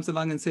someone comes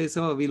along and says,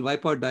 oh, we'll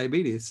wipe out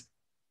diabetes,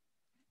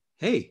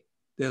 hey,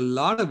 there are a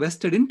lot of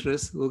vested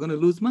interests who are going to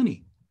lose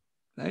money,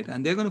 right?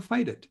 And they're going to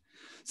fight it.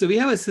 So we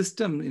have a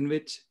system in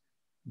which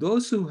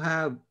those who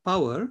have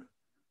power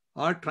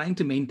are trying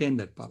to maintain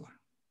that power.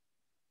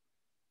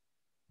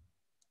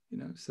 You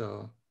know,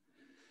 so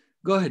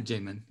go ahead,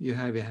 Jamin. You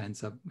have your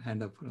hand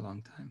up for a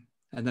long time.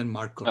 And then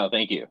Marco. Oh,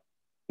 thank you.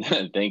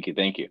 Thank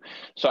you.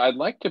 So I'd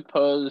like to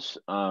pose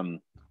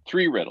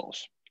 3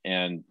 riddles,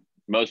 and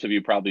most of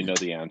you probably know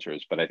the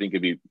answers, but I think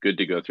it'd be good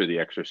to go through the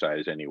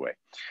exercise anyway.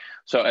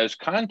 So as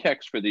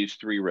context for these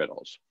 3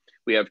 riddles,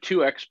 we have 2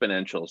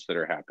 exponentials that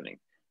are happening: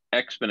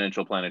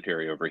 exponential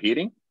planetary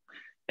overheating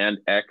and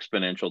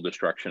exponential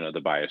destruction of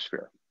the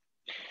biosphere.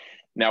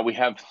 Now we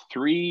have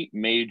 3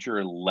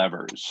 major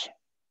levers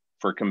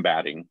for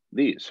combating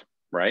these,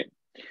 right?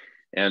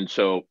 And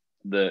so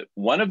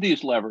one of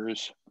these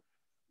levers,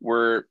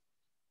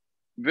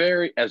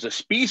 as a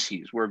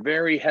species, we're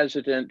very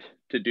hesitant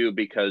to do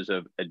because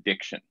of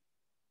addiction,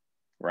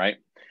 right?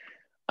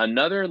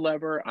 Another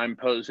lever I'm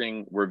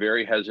posing, we're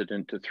very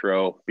hesitant to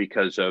throw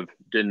because of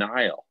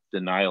denial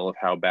of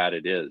how bad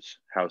it is,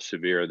 how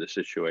severe the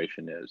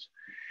situation is.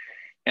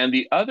 And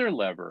the other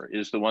lever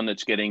is the one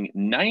that's getting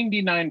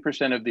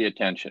 99% of the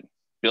attention.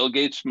 Bill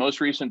Gates' most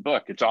recent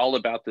book, it's all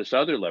about this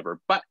other lever,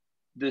 but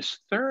this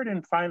third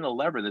and final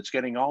lever that's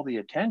getting all the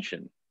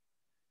attention,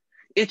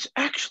 it's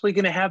actually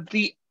going to have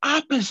the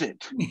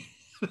opposite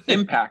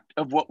impact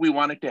of what we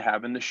want it to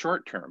have in the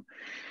short term.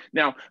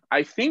 Now,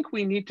 I think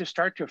we need to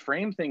start to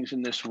frame things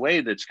in this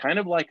way that's kind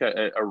of like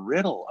a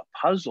riddle, a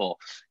puzzle.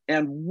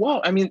 And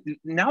whoa, I mean,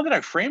 now that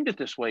I've framed it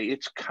this way,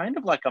 it's kind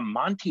of like a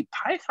Monty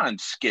Python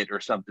skit or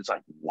something. It's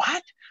like,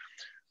 what?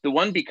 The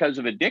one because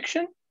of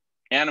addiction?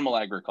 Animal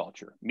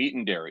agriculture, meat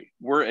and dairy.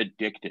 We're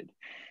addicted.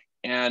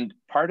 And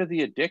part of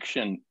the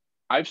addiction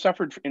I've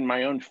suffered in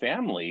my own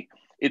family,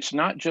 it's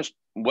not just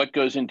what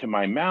goes into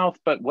my mouth,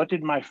 but what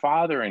did my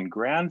father and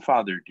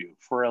grandfather do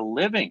for a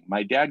living?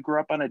 My dad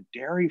grew up on a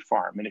dairy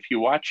farm. And if you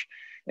watch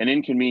An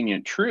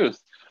Inconvenient Truth,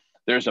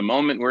 there's a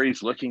moment where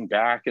he's looking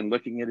back and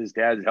looking at his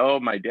dad. Oh,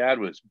 my dad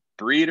was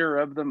breeder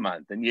of the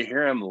month. And you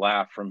hear him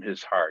laugh from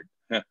his heart.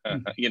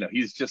 You know,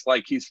 he's just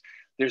like,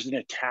 there's an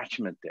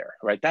attachment there,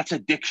 right? That's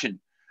addiction,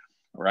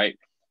 right?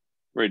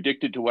 We're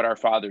addicted to what our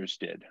fathers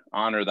did.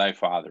 Honor thy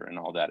father and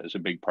all that is a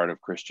big part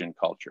of Christian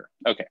culture.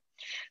 Okay.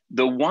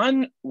 The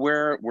one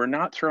where we're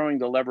not throwing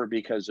the lever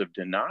because of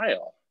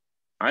denial,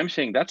 I'm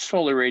saying that's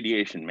solar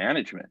radiation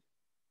management.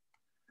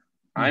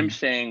 I'm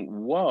saying,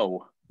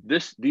 whoa,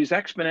 this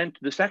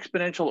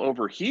exponential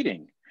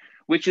overheating,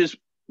 which is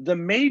the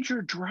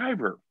major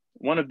driver,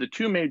 one of the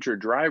 2 major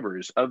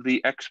drivers of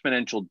the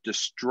exponential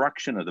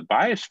destruction of the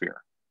biosphere.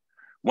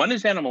 One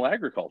is animal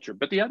agriculture,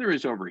 but the other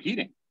is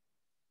overheating.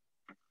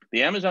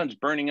 The Amazon's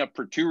burning up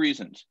for 2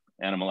 reasons: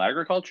 animal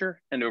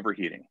agriculture and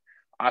overheating.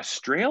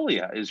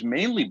 Australia is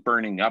mainly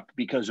burning up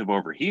because of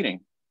overheating,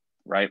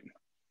 right?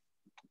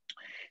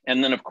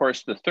 And then of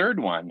course, the third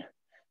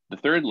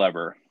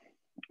lever,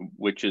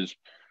 which is,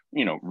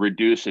 you know,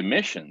 reduce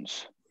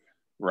emissions,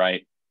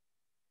 right?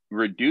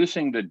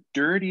 Reducing the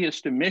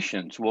dirtiest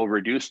emissions will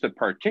reduce the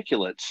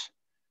particulates,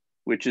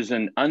 which is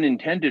an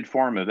unintended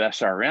form of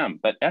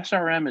SRM, but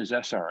SRM is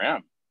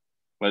SRM,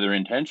 whether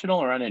intentional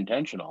or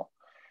unintentional.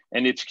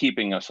 And it's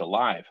keeping us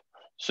alive.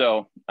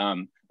 So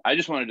I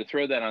just wanted to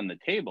throw that on the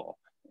table.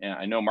 And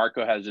I know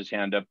Marco has his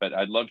hand up, but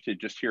I'd love to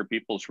just hear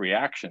people's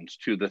reactions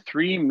to the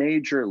 3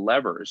 major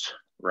levers,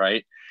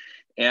 right?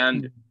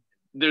 And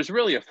there's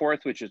really a fourth,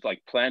 which is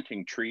like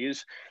planting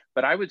trees.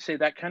 But I would say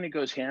that kind of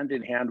goes hand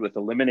in hand with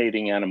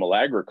eliminating animal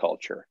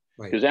agriculture,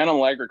 because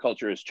animal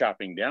agriculture is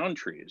chopping down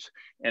trees.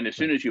 And as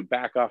soon as you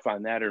back off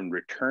on that and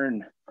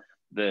return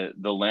the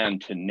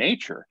land to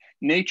nature,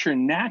 nature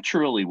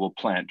naturally will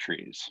plant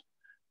trees.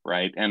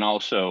 Right. And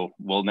also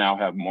we'll now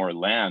have more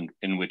land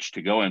in which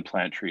to go and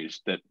plant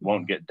trees that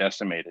won't get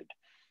decimated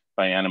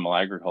by animal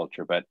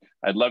agriculture. But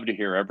I'd love to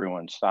hear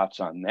everyone's thoughts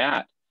on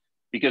that,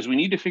 because we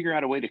need to figure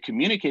out a way to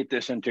communicate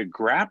this and to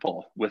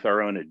grapple with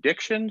our own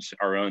addictions,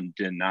 our own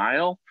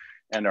denial,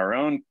 and our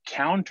own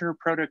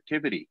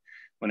counterproductivity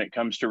when it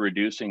comes to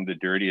reducing the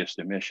dirtiest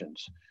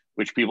emissions,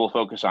 which people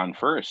focus on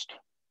first,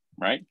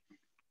 right?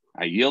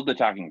 I yield the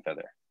talking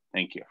feather.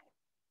 Thank you.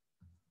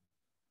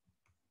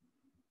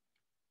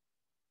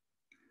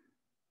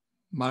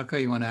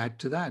 Marka, you want to add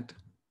to that?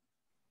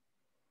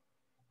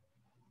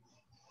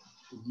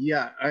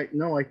 Yeah, I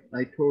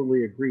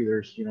totally agree.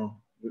 There's,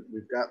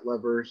 we've got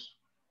levers,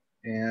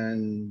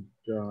 and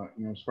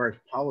as far as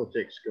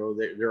politics go,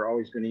 they're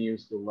always going to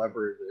use the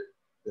lever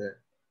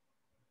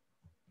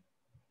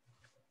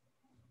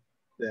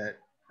that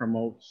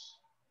promotes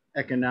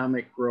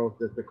economic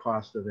growth at the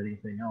cost of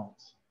anything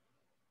else.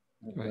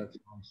 Right. That's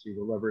obviously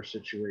the lever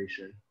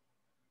situation.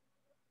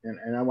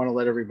 And I want to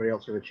let everybody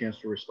else have a chance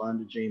to respond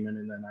to Jamin,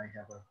 and then I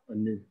have a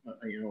new,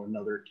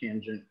 another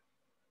tangent.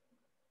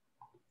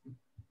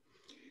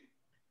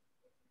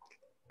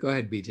 Go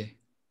ahead, BJ.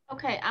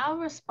 Okay, I'll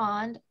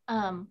respond.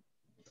 A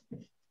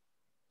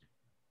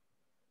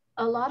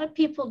lot of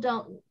people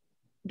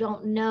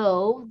don't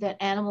know that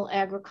animal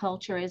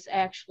agriculture is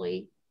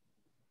actually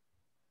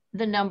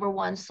the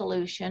 #1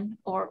 solution,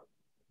 or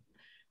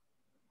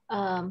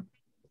and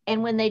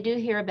when they do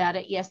hear about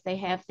it, yes, they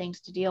have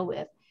things to deal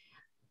with.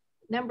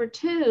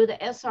 #2, the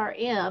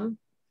SRM,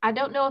 I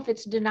don't know if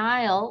it's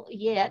denial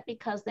yet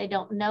because they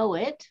don't know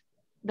it.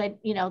 That,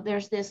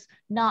 there's this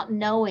not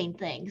knowing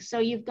thing. So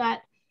you've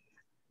got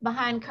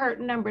behind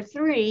curtain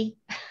 #3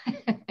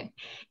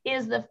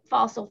 is the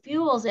fossil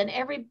fuels, and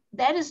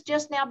that is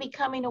just now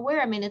becoming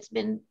aware. I mean, it's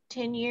been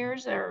 10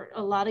 years or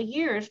a lot of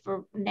years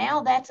for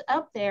now that's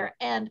up there.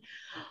 And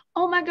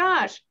oh my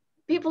gosh,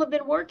 people have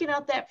been working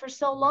on that for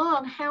so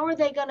long. How are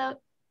they gonna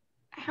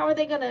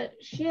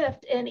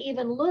shift and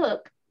even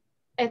look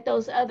at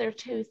those other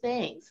two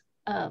things?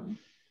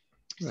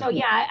 So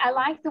yeah, I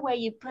like the way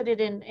you put it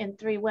in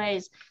 3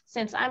 ways.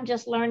 Since I'm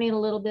just learning a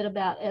little bit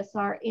about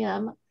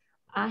SRM,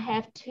 I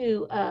have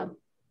to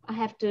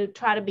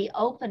try to be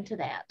open to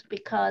that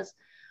because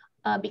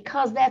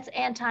that's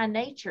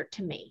anti-nature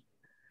to me,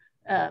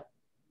 and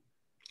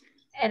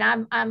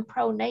I'm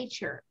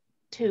pro-nature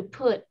to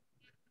put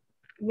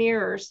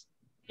mirrors,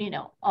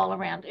 all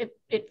around.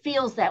 It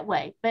feels that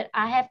way, but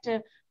I have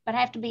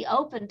to be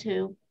open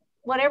to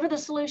whatever the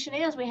solution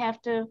is. We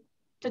have to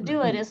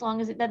do it as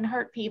long as it doesn't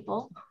hurt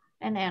people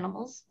and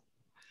animals.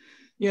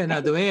 Yeah,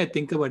 now the way I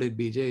think about it,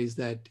 BJ, is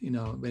that,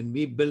 when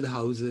we build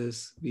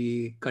houses,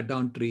 we cut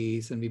down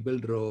trees and we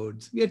build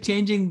roads, we are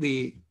changing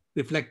the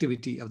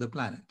reflectivity of the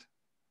planet.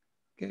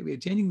 Okay, we are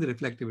changing the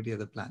reflectivity of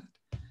the planet.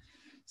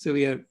 So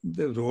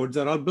the roads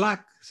are all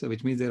black, so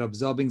which means they're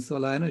absorbing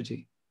solar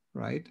energy,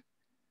 right?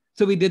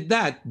 So we did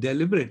that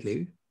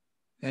deliberately,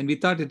 and we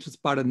thought it was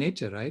part of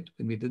nature, right?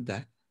 When we did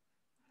that.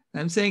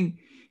 I'm saying,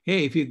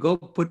 hey, if you go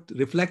put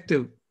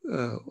reflective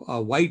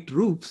white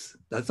roofs,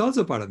 that's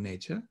also part of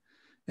nature.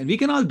 And we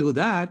can all do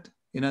that,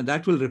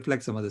 that will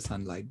reflect some of the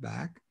sunlight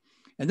back.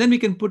 And then we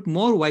can put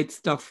more white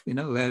stuff,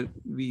 where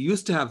we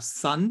used to have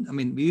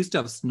we used to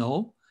have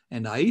snow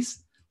and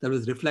ice that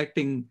was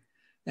reflecting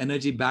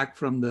energy back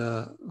from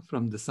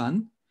the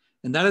sun.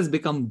 And that has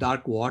become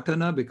dark water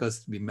now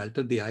because we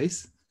melted the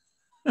ice.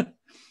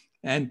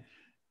 and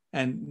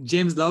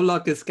James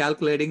Lovelock is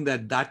calculating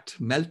that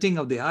melting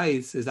of the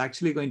ice is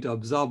actually going to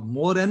absorb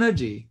more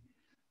energy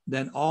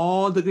than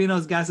all the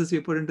greenhouse gases we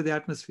put into the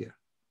atmosphere.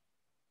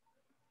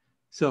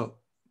 So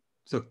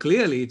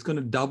clearly it's going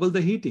to double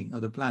the heating of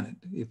the planet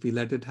if we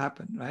let it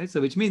happen, right? So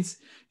which means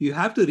you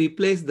have to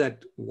replace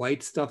that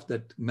white stuff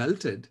that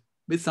melted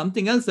with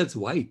something else that's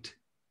white,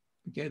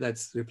 okay?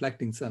 That's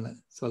reflecting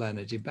solar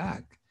energy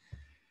back.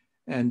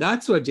 And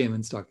that's what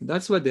Jamin's talking,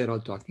 that's what they're all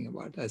talking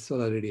about as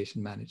solar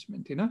radiation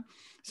management,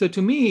 So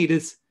to me, it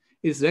is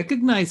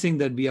recognizing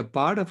that we are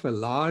part of a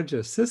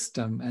larger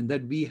system and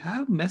that we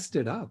have messed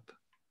it up,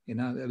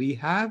 we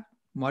have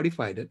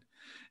modified it.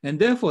 And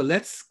therefore,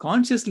 let's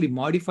consciously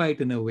modify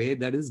it in a way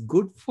that is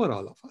good for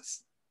all of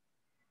us.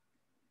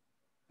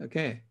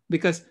 Okay,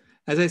 because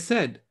as I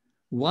said,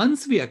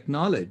 once we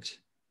acknowledge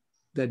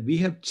that we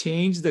have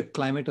changed the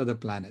climate of the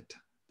planet,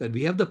 that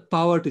we have the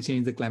power to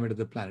change the climate of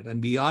the planet,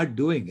 and we are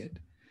doing it,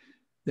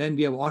 then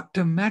we have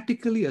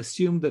automatically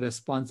assumed the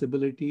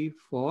responsibility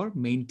for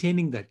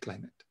maintaining that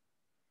climate.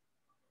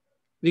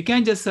 We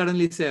can't just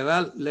suddenly say,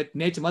 well, let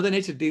Mother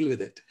Nature deal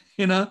with it.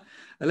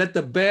 Let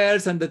the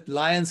bears and the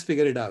lions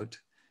figure it out.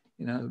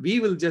 We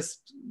will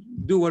just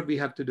do what we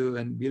have to do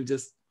and we'll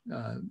just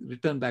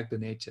return back to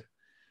nature.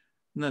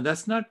 No,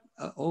 that's not,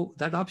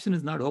 that option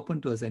is not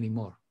open to us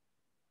anymore.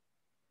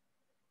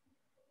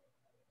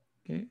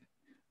 Okay.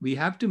 We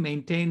have to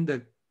maintain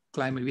the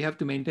climate. We have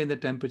to maintain the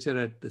temperature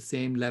at the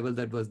same level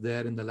that was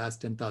there in the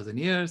last 10,000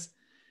 years.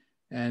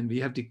 And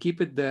we have to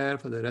keep it there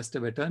for the rest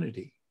of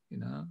eternity.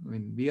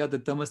 We are the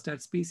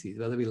thermostat species,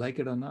 whether we like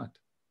it or not.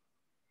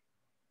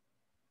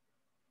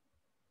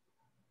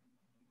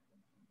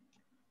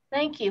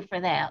 Thank you for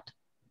that.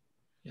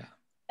 Yeah.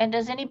 And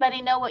does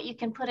anybody know what you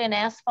can put in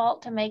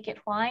asphalt to make it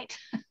white?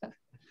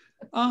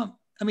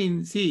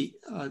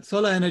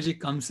 Solar energy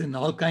comes in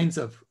all kinds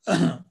of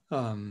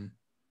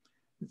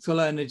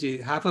solar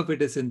energy. Half of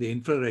it is in the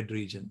infrared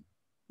region.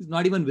 It's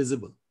not even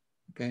visible,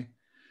 okay?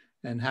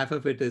 And half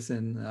of it is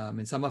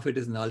some of it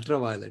is in the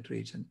ultraviolet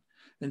region,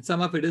 and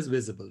some of it is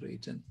visible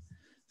region.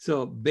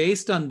 So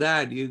based on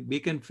that, we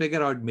can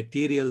figure out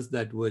materials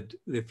that would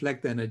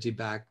reflect the energy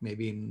back,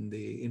 maybe in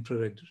the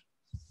infrared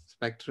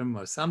spectrum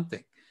or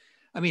something.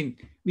 I mean,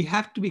 we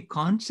have to be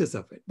conscious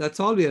of it. That's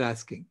all we're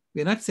asking.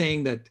 We're not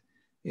saying that,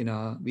 you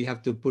know, we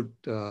have to put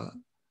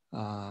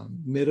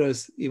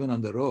mirrors even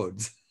on the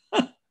roads.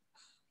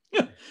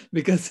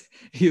 Because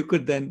you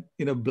could then,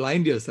 you know,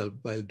 blind yourself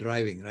while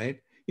driving, right?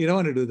 You don't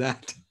want to do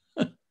that.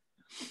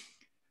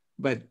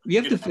 But we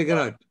have to figure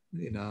out,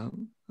 you know,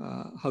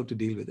 how to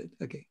deal with it.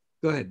 Okay,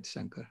 go ahead,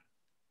 Shankar.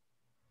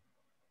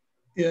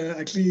 Yeah,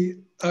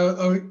 actually,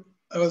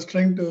 I was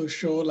trying to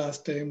show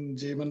last time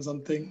Jamin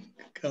something.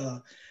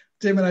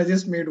 Jamin, I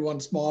just made one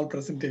small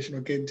presentation.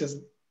 Okay, just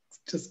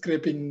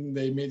scraping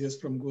the images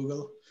from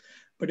Google.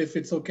 But if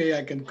it's okay,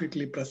 I can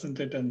quickly present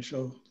it and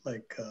show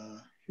like.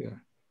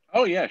 Sure.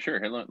 Oh yeah, sure.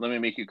 Let me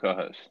make you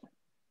co-host.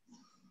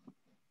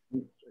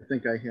 I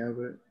think I have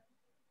it.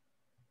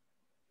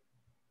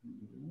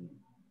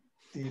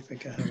 See if I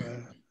can have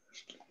a.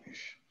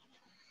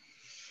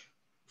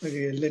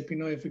 Okay, let me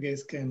know if you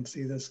guys can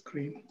see the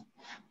screen.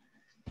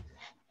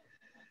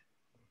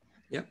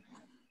 Yep.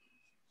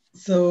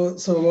 So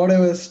what I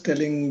was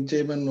telling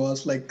Jamin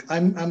was like I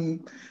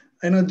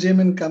know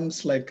Jamin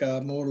comes like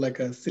more like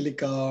a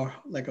silica,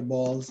 like a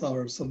balls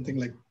or something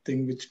like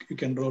thing which you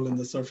can roll in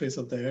the surface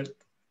of the earth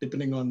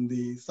depending on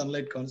the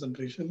sunlight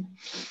concentration.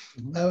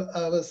 Mm-hmm.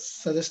 I was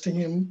suggesting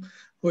him,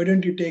 why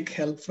don't you take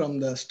help from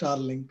the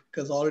Starlink,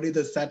 because already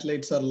the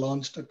satellites are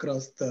launched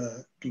across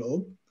the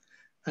globe.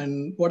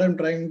 And what I'm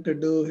trying to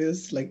do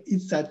is like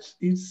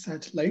each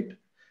satellite,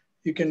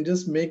 you can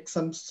just make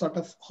some sort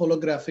of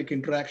holographic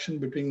interaction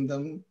between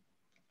them.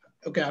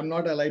 Okay, I'm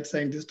not a light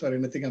scientist or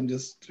anything. I'm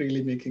just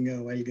really making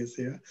a wild guess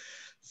here.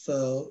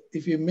 So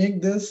if you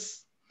make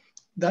this,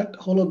 that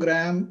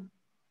hologram,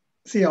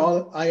 see,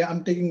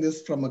 I'm taking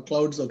this from a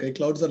clouds, okay?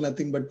 Clouds are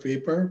nothing but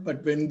vapor,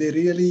 but when they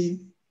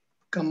really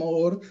come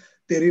over,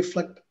 they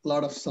reflect a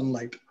lot of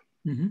sunlight.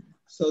 Mm-hmm.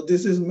 So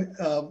this is,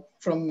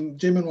 from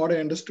Jamin, what I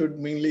understood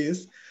mainly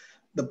is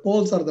the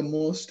poles are the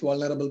most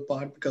vulnerable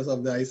part because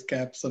of the ice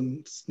caps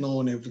and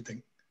snow and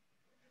everything.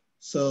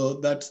 So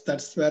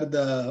that's where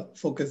the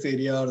focus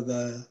area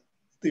or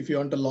if you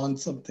want to launch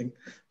something.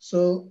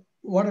 So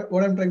what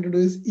I'm trying to do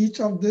is each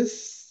of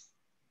this,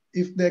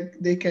 if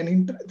they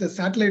can, the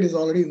satellite is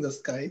already in the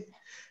sky.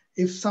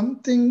 If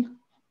something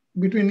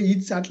between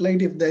each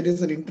satellite, if there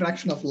is an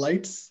interaction of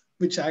lights,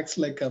 which acts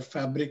like a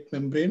fabric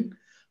membrane,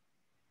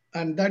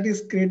 and that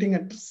is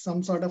creating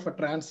some sort of a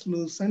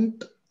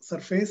translucent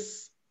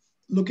surface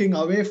looking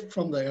away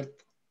from the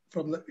earth.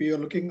 You're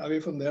looking away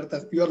from the earth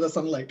as you are the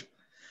sunlight.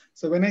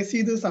 So when I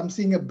see this, I'm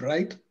seeing a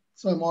bright,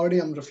 so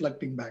I'm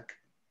reflecting back.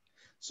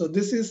 So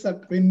this is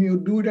that when you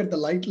do it at the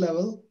light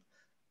level,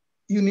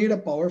 you need a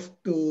power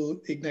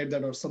to ignite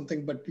that or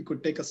something, but you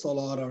could take a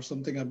solar or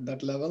something at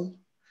that level.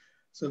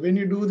 So when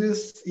you do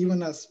this,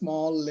 even a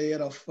small layer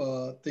of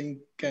thing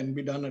can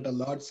be done at a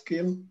large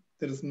scale.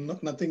 There is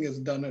nothing is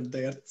done at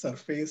the Earth's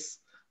surface.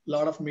 A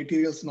lot of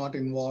materials not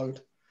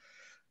involved.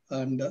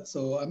 And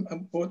so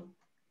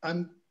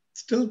I'm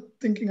still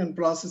thinking and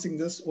processing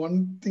this.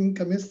 One thing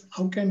is,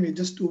 how can we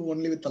just do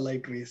only with the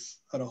light rays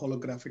or a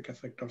holographic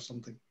effect or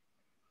something?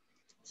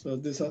 So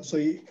this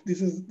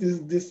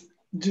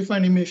GIF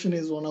animation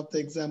is one of the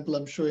example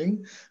I'm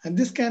showing, and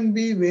this can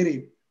be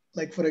varied.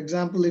 Like for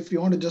example, if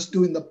you want to just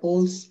do in the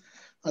poles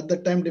at the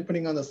time,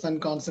 depending on the sun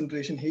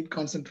concentration, heat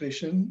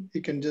concentration,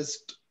 you can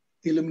just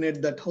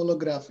illuminate that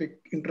holographic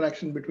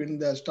interaction between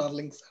the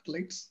Starlink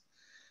satellites.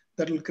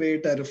 That will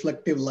create a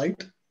reflective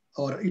light,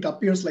 or it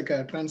appears like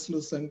a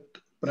translucent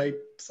bright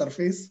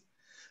surface.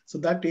 So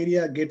that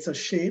area gets a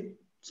shade.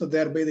 So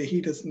thereby the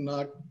heat is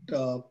not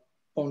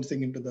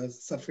bouncing into the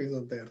surface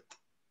of the earth.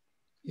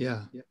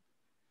 Yeah.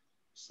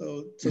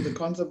 So the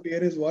concept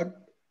here is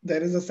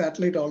there is a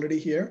satellite already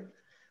here.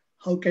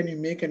 How can you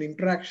make an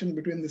interaction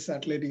between the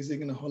satellite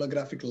using a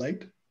holographic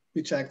light,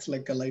 which acts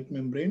like a light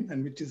membrane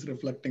and which is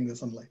reflecting the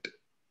sunlight?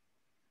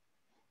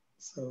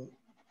 So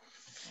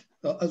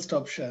I'll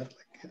stop share.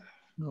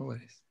 No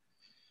worries.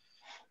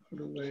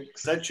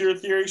 Is that your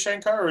theory,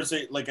 Shankar, or is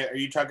it like, are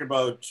you talking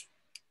about,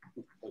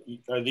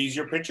 are these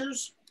your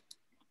pictures?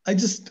 I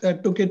just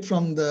took it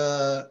from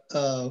the,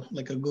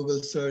 like a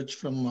Google search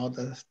from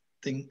other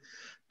thing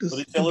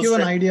to give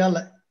an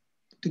idea.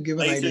 To give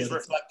an idea. Lasers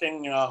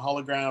reflecting a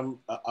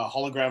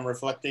hologram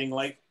reflecting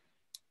light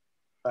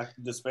back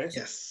into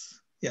space?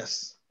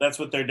 Yes. That's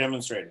what they're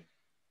demonstrating.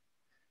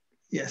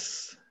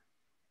 Yes.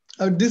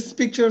 This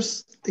picture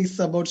is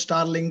about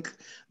Starlink.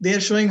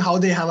 They're showing how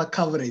they have a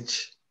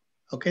coverage.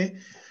 Okay.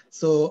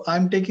 So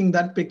I'm taking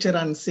that picture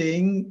and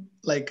saying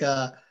like,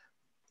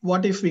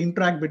 what if we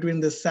interact between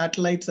the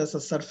satellites as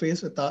a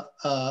surface with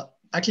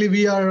actually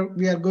we are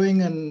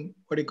going, and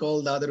what do you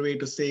call the other way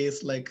to say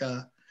is like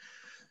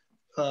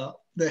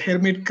the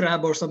hermit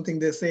crab or something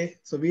they say.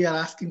 So we are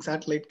asking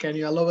satellite, can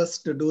you allow us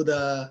to do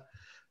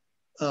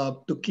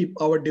to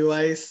keep our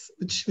device,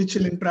 which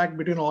will interact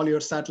between all your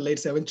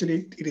satellites.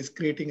 Eventually it is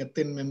creating a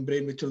thin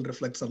membrane which will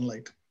reflect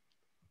sunlight.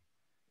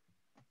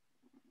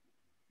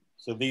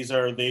 So these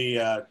are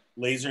the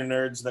laser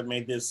nerds that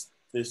made this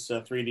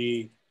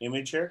 3D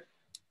image here.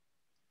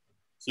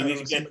 So you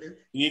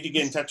need to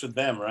get in touch with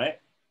them, right?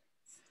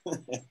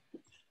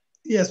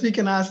 Yes, we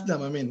can ask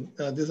them. I mean,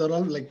 these are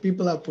all like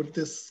people have put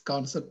this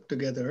concept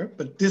together,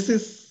 but this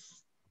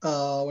is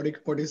what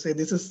do you say?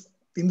 This is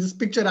in this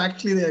picture.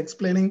 Actually, they're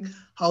explaining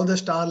how the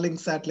Starlink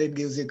satellite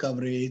gives you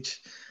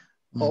coverage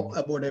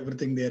about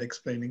everything they're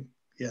explaining.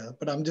 Yeah,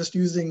 but I'm just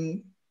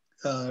using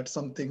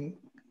something,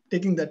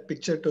 taking that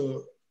picture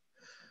to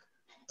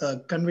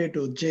convey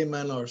to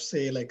J-Man or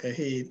say like,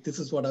 hey, this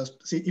is what I was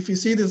see. If you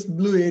see this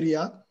blue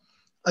area,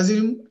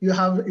 assume you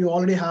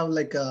already have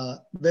like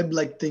a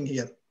web-like thing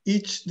here.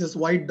 Each this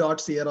white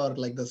dots here are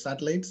like the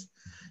satellites.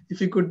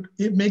 If you could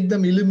make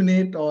them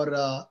illuminate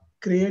or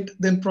create,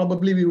 then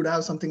probably we would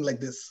have something like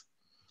this.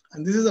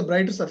 And this is a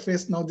brighter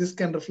surface. Now this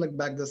can reflect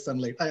back the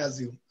sunlight. I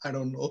assume. I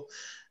don't know.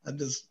 I'm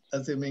just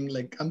assuming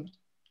like I'm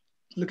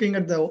looking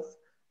at the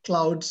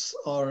clouds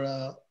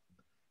or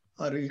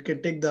you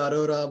can take the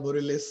aurora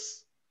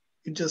borealis.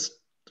 It just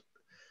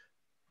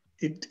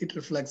it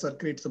reflects or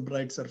creates a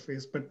bright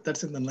surface, but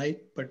that's in the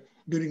night. But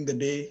during the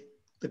day,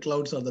 the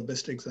clouds are the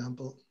best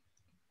example.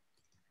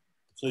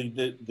 So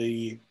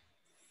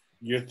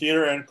your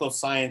theoretical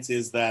science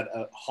is that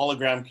a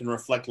hologram can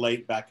reflect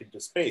light back into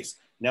space.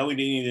 Now we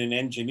need an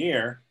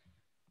engineer.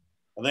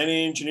 Are there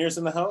any engineers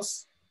in the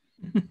house?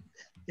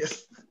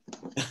 Yes.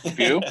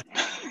 Few.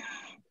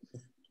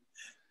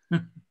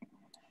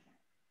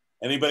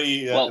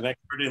 Anybody an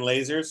expert in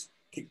lasers?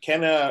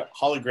 Can a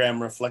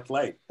hologram reflect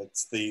light?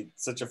 That's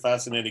such a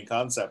fascinating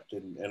concept,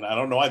 and I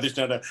don't know why there's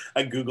not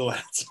a Google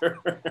answer.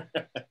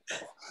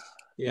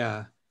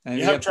 Yeah. And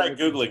you have tried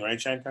Googling,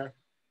 right, Shankar?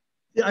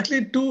 Yeah,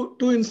 actually, two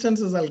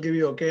instances I'll give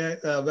you, okay,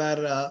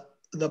 where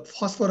the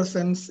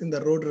phosphorescence in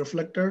the road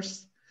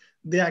reflectors,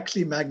 they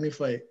actually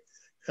magnify.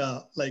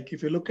 Like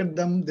if you look at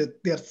them,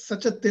 they are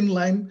such a thin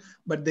line,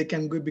 but they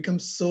can become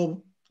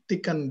so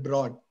thick and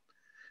broad.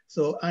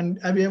 So, and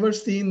have you ever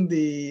seen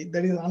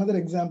that is another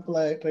example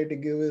I try to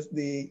give is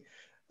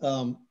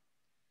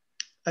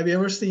have you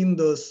ever seen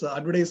those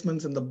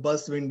advertisements in the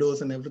bus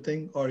windows and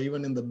everything, or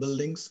even in the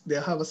buildings? They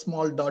have a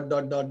small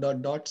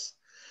dots.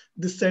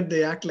 This side,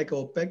 they act like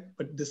opaque,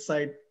 but this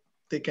side,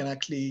 they can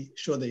actually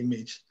show the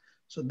image.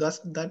 So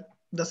that's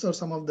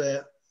some of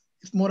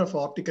it's more of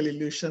an optical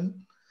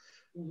illusion,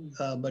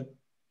 but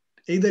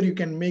either you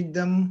can make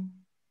them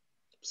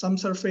some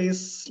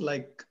surface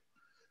like,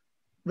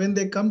 when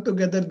they come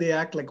together, they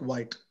act like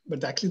white,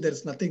 but actually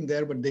there's nothing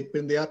there. But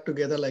when they are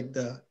together, like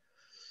the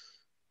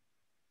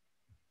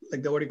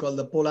what do you call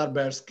the polar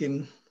bear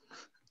skin,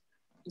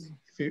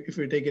 if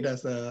you take it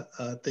as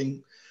a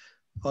thing,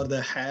 or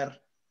the hair,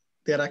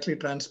 they're actually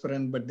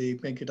transparent, but they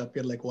make it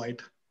appear like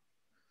white.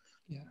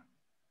 Yeah.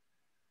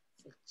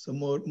 So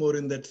more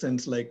in that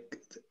sense, like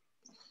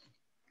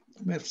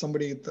if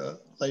somebody with the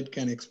light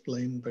can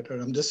explain better.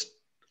 I'm just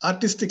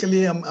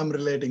artistically, I'm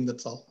relating.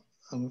 That's all.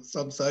 I'm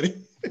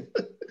sorry.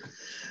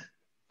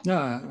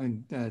 No,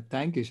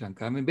 thank you,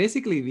 Shankar. I mean,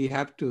 basically, we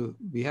have to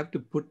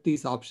put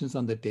these options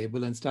on the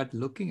table and start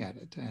looking at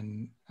it,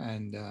 and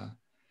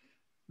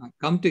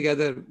come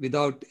together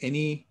without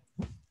any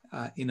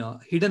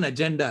hidden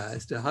agenda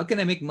as to how can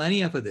I make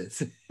money off of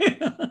this.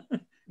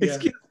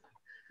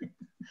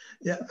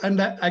 Yeah,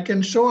 and I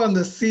can show on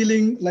the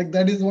ceiling, like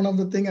that is one of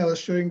the things I was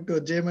showing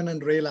to Jamin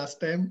and Ray last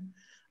time.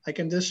 I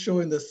can just show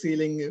in the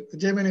ceiling,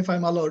 Jamin, if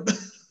I'm allowed.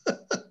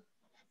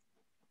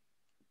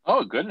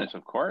 Oh goodness,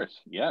 of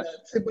course, yes.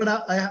 But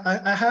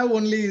I have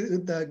only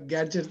the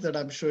gadgets that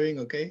I'm showing.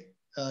 Okay,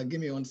 give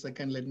me 1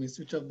 second. Let me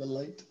switch off the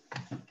light.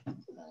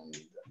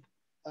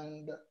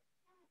 And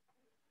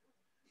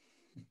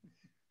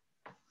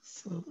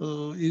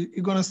so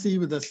you're gonna see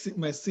with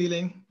my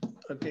ceiling.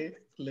 Okay,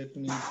 let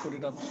me put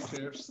it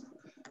upstairs.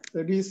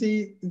 So do you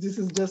see? This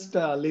is just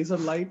a laser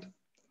light.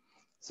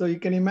 So you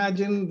can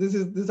imagine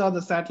these are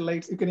the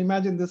satellites. You can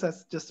imagine this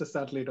as just a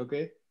satellite.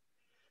 Okay,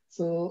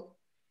 so.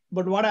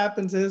 But what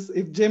happens is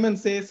if Jamin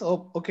says,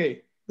 "Oh,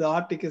 okay, the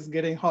Arctic is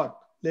getting hot.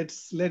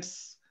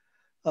 Let's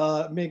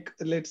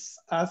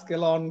ask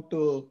Elon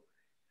to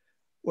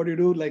what do you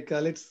do? Like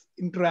let's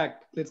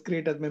interact. Let's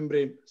create a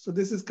membrane." So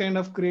this is kind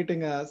of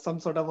creating some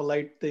sort of a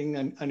light thing,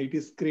 and it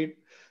is great.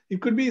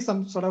 It could be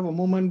some sort of a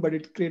movement, but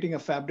it's creating a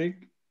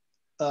fabric.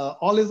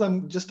 All is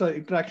just an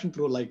interaction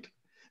through light.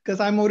 Because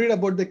I'm worried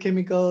about the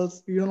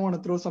chemicals. You don't want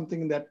to throw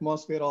something in the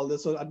atmosphere, all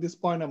this. So at this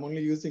point, I'm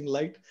only using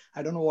light.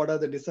 I don't know what are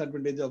the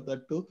disadvantages of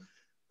that too,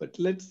 but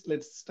let's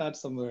start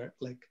somewhere.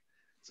 Like,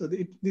 so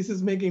this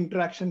is making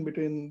interaction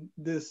between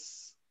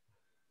this.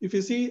 If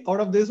you see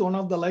out of this, one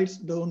of the lights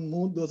don't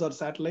move. Those are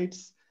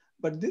satellites,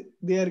 but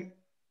they are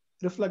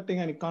reflecting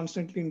and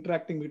constantly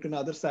interacting between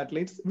other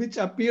satellites, which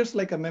appears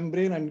like a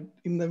membrane. And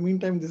in the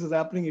meantime, this is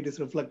happening. It is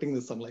reflecting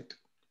the sunlight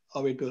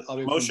away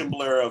motion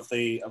blur of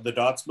the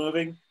dots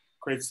moving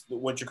creates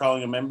what you're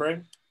calling a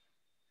membrane?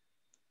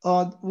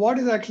 What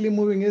is actually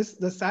moving is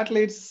the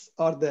satellites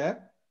are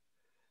there,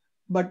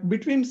 but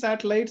between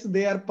satellites,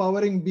 they are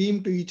powering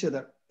beam to each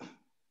other.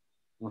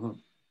 Mm-hmm.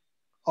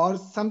 Or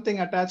something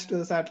attached to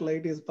the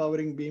satellite is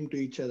powering beam to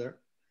each other.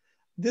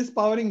 This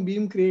powering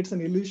beam creates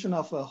an illusion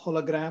of a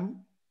hologram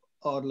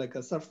or like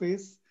a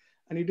surface.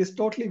 and it is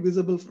totally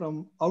visible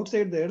from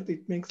outside the Earth.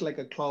 It makes like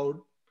a cloud,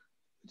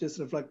 which is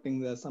reflecting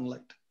the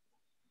sunlight.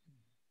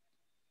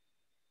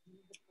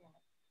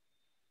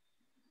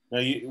 Now,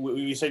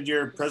 you said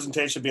your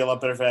presentation would be a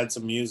lot better if I had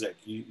some music.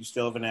 You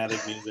still haven't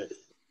added music.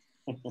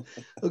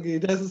 Okay,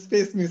 it has a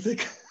space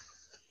music.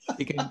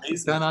 You can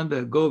turn on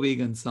the Go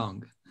Vegan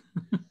song.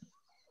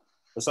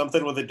 Or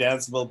something with a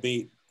danceable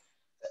beat.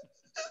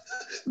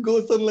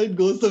 Go sunlight,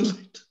 go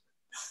sunlight.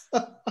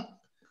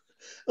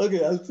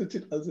 Okay, I'll switch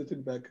it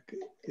back.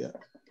 Okay,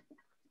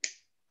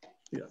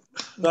 yeah.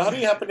 So how do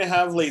you happen to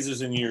have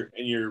lasers in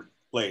your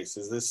place?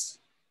 Is this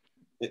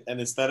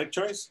an aesthetic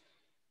choice?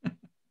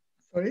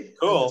 Sorry?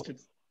 Cool.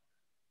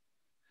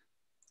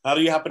 How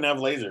do you happen to have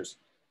lasers?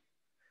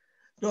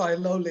 No, I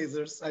love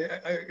lasers.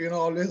 I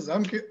always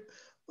I'm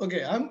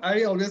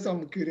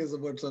curious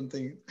about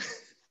something.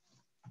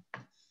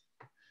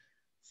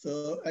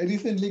 So I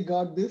recently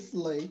got this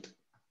light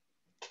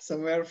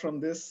somewhere from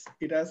this.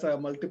 It has a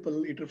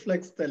multiple. It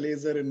reflects the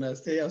laser in a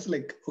say. I was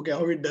like, okay,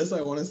 how it does?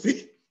 I want to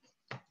see.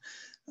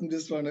 I'm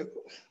just trying to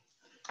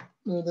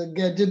the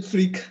gadget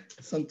freak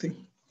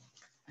something.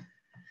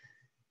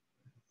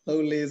 How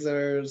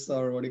lasers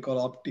or what do you call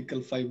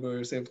optical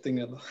fibers, everything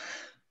else.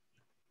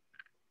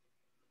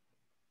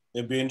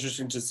 It'd be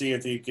interesting to see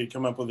if you could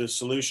come up with a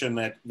solution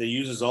that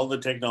uses all the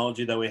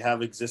technology that we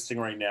have existing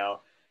right now,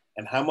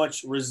 and how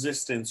much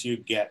resistance you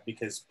get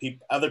because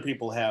other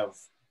people have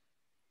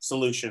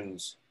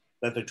solutions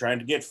that they're trying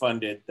to get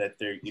funded. That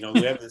they're we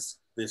have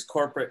this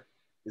corporate,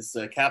 this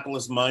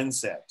capitalist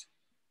mindset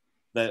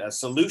that a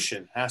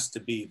solution has to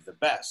be the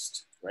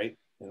best, right,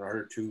 in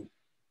order to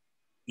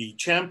be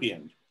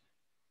championed.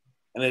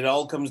 And it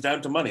all comes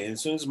down to money. And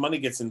as soon as money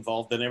gets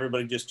involved, then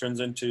everybody just turns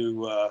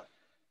into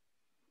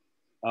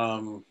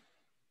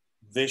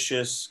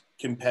vicious,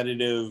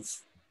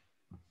 competitive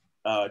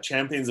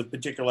champions of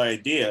particular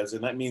ideas.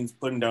 And that means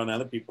putting down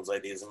other people's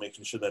ideas and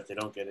making sure that they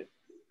don't get it.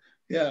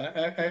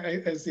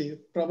 Yeah, I see.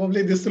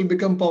 Probably this will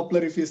become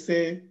popular if you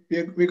say,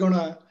 we're going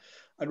to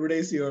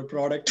advertise your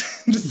product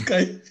in the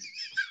sky.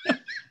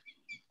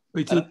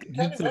 Which will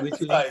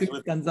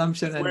increase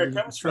consumption and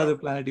destroy the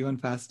planet even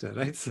faster,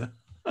 right? So.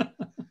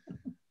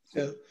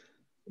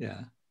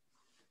 Yeah.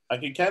 I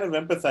can kind of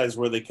empathize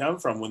where they come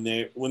from when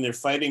they're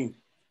fighting.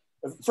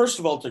 First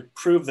of all, to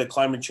prove that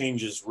climate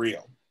change is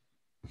real,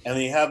 and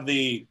they have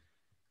the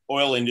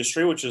oil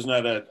industry, which is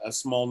not a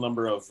small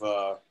number of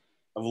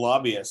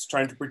lobbyists,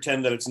 trying to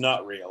pretend that it's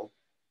not real.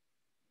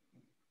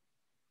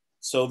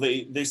 So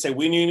they say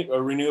we need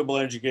a renewable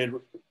energy grid.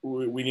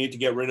 We need to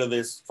get rid of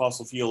this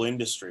fossil fuel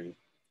industry.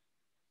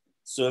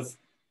 So if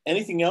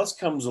anything else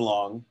comes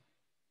along,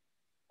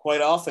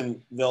 quite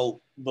often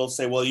they'll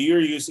say, well,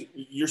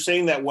 you're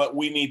saying that what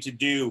we need to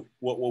do,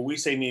 what we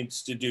say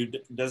needs to do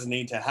doesn't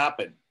need to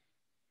happen,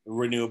 a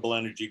renewable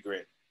energy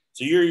grid.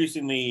 So you're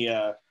using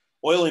the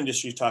oil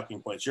industry's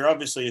talking points. You're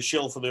obviously a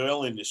shill for the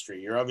oil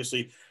industry. You're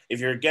obviously, if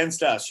you're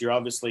against us, you're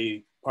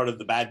obviously part of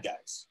the bad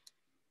guys.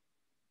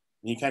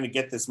 And you kind of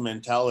get this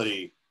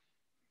mentality.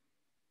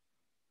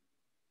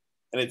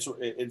 And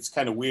it's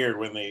kind of weird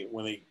when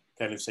they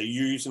kind of say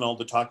you're using all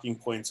the talking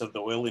points of the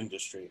oil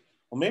industry.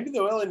 Well, maybe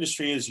the oil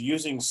industry is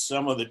using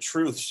some of the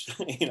truths,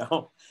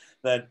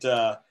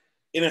 that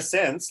in a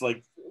sense,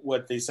 like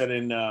what they said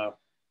in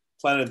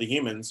Planet of the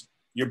Humans,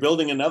 you're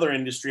building another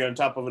industry on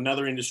top of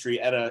another industry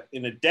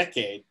in a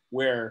decade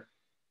where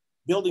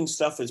building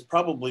stuff is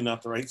probably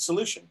not the right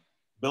solution.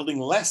 Building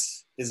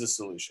less is a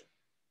solution.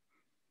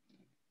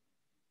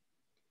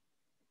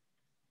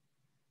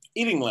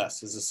 Eating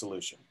less is a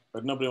solution,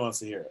 but nobody wants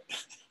to hear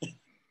it.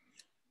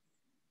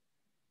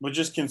 But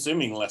just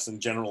consuming less in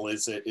general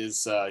is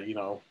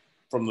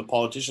from the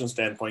politician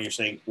standpoint, you're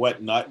saying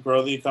what, not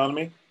grow the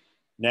economy?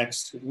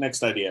 Next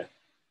idea.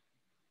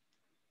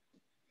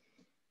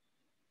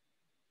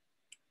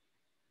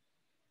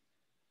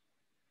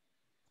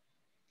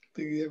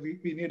 We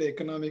need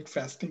economic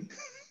fasting.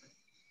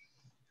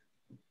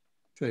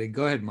 Sorry,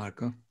 go ahead,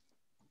 Marco.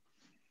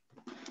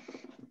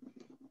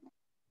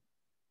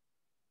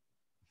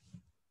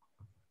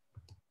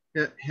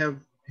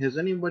 Has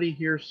anybody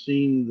here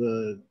seen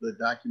the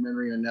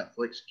documentary on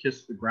Netflix,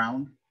 Kiss the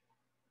Ground?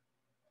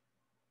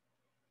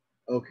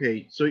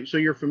 Okay, so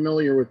you're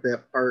familiar with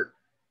that part.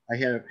 I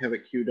have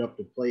it queued up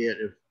to play it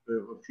if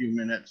a few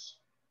minutes.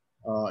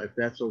 If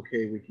that's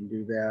okay, we can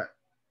do that.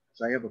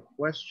 So I have a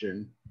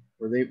question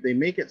where they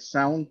make it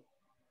sound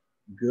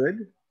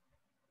good.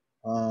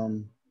 So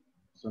I'm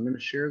going to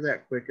share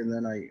that quick, and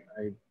then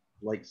I'd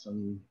like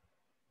some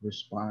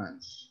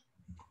response.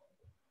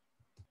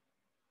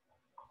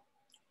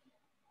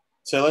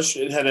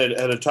 Sailesh had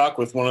a talk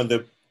with one of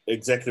the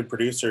executive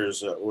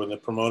producers or the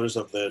promoters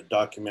of the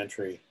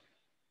documentary.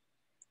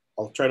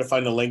 I'll try to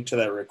find a link to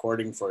that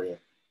recording for you.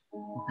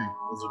 Okay.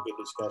 It was a good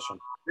discussion.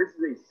 This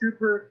is a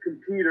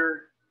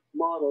supercomputer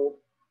model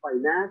by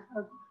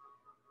NASA.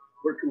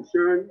 We're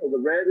concerned of the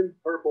red and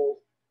purple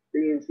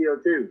being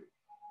CO2.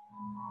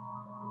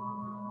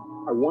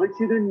 I want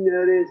you to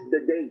notice the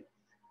dates.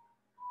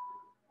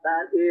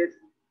 That is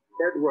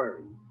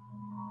February,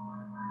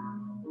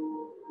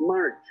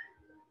 March,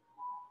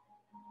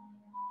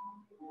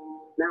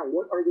 Now,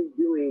 what are we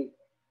doing?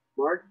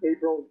 March,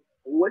 April.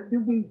 What do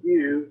we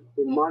do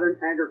in modern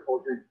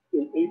agriculture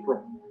in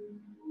April?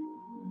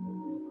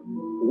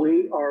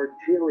 We are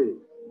tilling.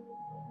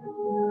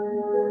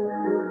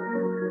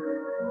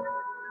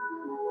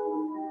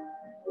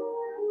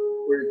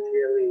 We're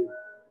tilling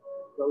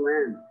the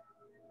land.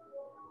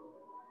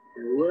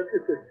 And look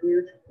at the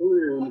huge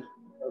plumes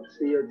of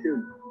CO2.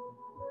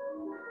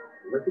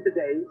 Look at the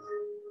days.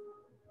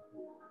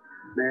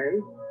 May.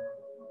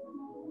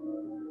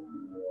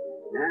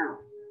 Now,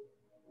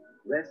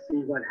 let's see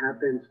what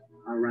happens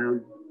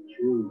around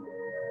June.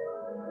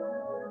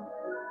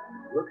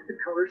 Look at the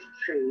colors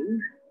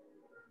change.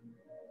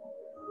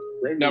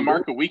 Now,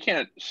 Marco, we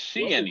can't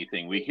see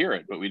anything. We hear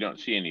it, but we don't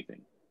see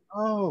anything.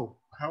 Oh,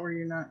 how are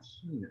you not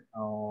seeing it?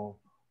 Oh,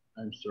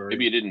 I'm sorry.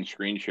 Maybe you didn't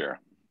screen share.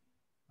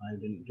 I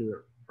didn't do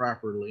it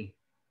properly.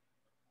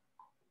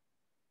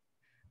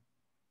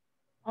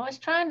 I was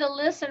trying to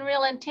listen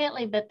real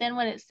intently, but then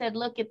when it said,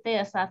 look at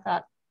this, I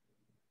thought.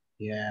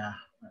 Yeah.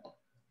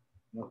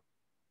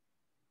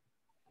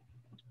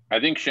 I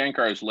think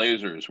Shankar's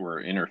lasers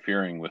were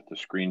interfering with the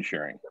screen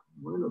sharing.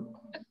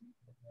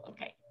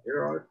 Okay.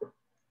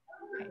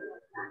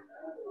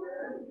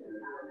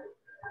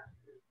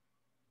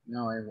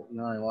 No,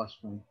 I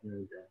lost my, here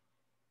we go.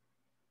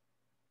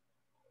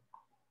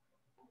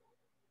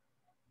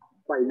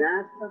 By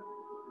NASA,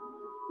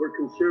 we're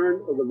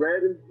concerned with the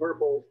red and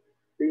purple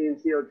being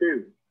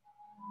CO2.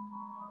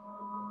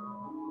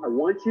 I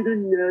want you to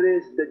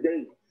notice the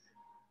dates.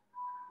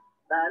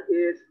 That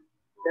is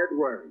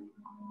February,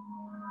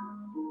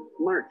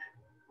 March.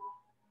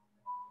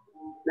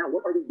 Now,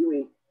 what are we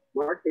doing?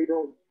 March,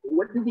 April.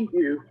 What do we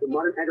do for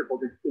modern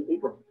agriculture in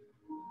April?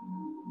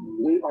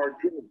 We are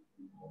tilling.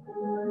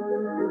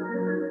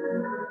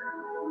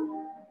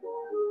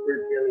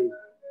 We're tilling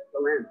the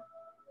land.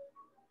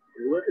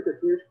 And look at the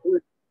huge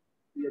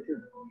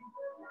pollution.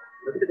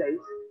 Look at the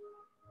days.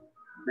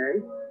 May.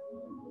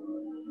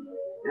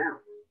 Now,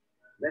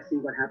 let's see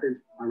what happens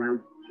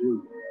around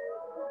June.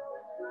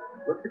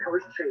 Look at the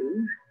colors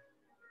change.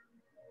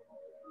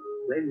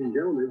 Ladies and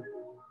gentlemen,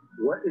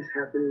 what is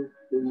happening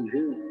in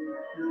June?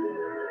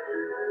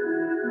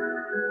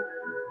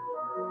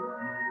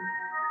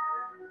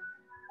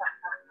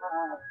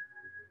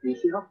 Do you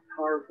see how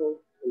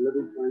powerful the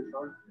living plants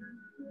are?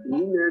 Can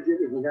you imagine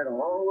if we had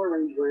all our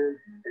rangeland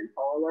and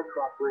all our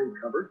cropland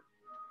covered?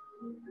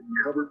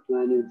 A covered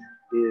planet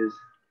is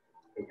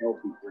a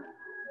healthy planet.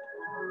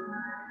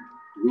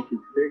 We can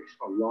fix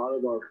a lot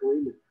of our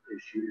climate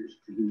issues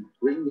to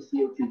bring the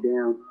CO2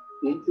 down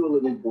into a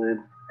living plant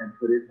and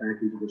put it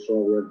back into the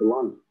soil where it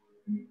belongs.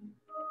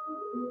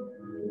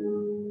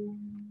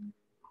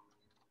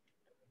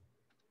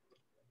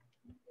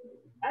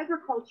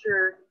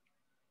 Agriculture.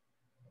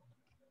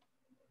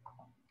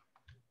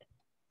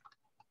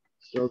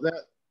 So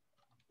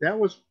that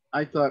was,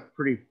 I thought,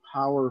 pretty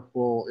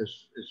powerful as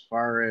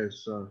far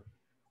as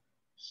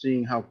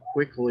seeing how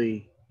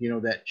quickly, you know,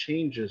 that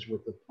changes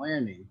with the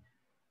planning.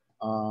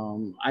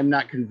 I'm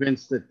not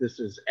convinced that this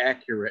is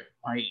accurate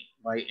by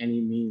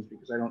any means,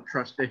 because I don't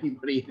trust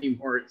anybody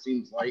anymore. It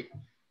seems like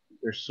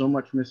there's so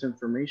much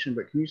misinformation,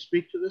 but can you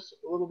speak to this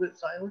a little bit,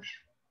 Silas?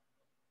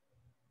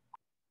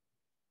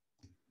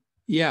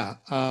 Yeah,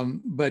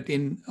 but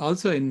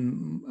also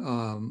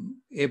in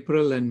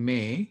April and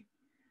May,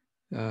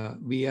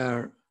 we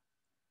are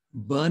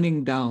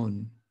burning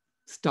down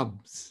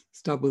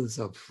stubbles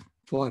of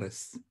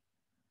forests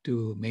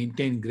to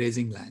maintain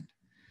grazing land.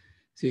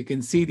 So you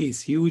can see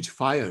these huge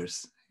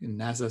fires in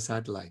NASA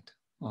satellite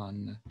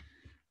on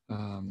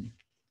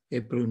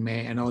April,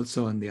 May, and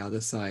also on the other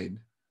side,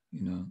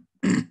 you know,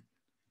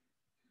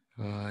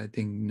 I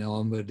think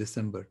November,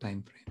 December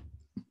timeframe.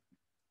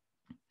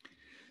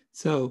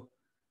 So,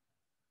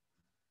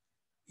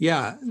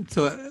 yeah,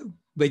 so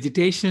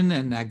vegetation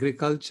and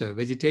agriculture,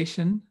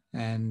 vegetation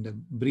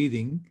and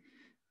breathing,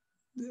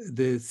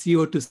 the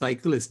CO2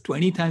 cycle is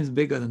 20 times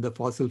bigger than the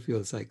fossil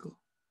fuel cycle,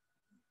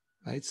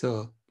 right?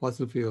 So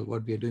fossil fuel,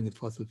 what we are doing with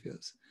fossil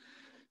fuels.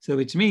 So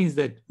which means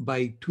that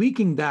by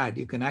tweaking that,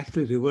 you can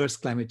actually reverse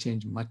climate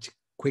change much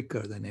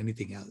quicker than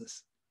anything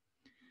else.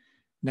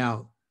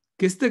 Now,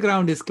 Kiss the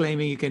Ground is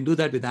claiming you can do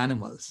that with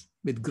animals,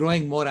 with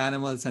growing more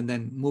animals and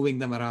then moving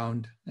them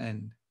around,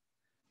 and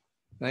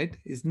right?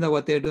 Isn't that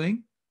what they're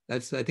doing?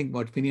 That's, I think,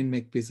 what Finian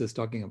Makepeace is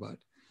talking about.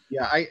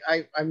 Yeah,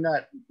 I'm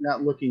not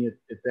looking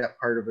at that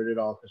part of it at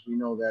all, because we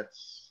know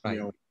that's right. You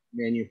know,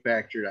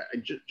 manufactured.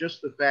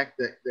 Just the fact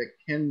that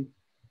can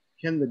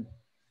the,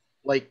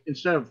 like,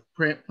 instead of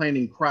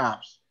planting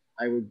crops,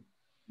 I would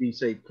be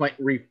say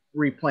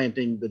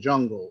replanting the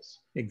jungles.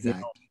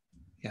 Exactly.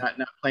 You know, yeah.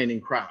 Not planting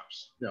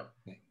crops. No.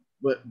 Okay.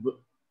 But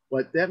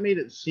that made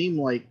it seem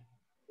like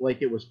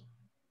it was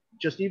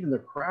just even the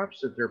crops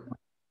that they're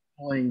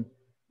pulling,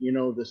 you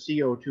know, the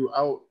CO2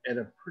 out at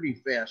a pretty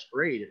fast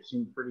rate. It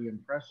seemed pretty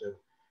impressive.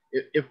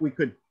 If we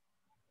could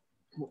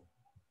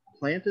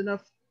plant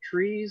enough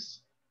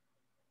trees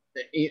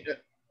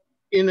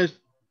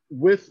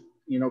with,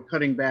 you know,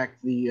 cutting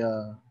back the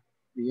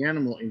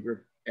animal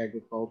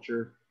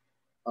agriculture,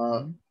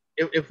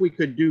 if we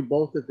could do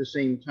both at the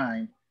same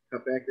time,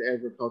 cut back to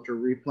agriculture,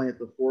 replant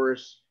the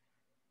forests,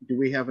 do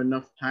we have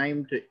enough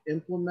time to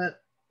implement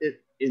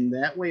it in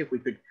that way? If we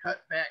could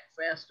cut back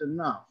fast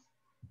enough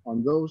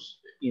on those,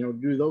 you know,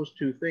 do those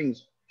two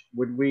things,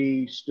 would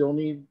we still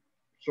need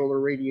solar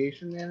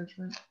radiation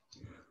management?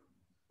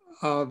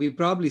 We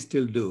probably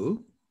still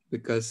do,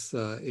 because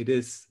it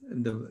is,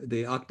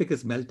 the Arctic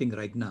is melting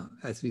right now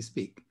as we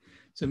speak.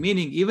 So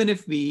meaning, even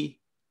if we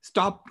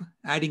stop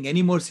adding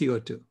any more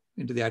CO2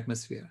 into the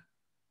atmosphere,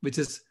 which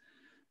is,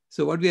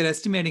 so what we are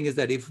estimating is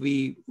that if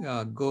we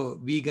go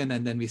vegan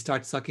and then we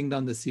start sucking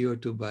down the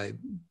CO2 by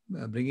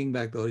bringing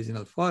back the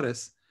original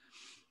forests,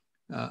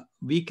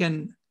 we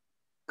can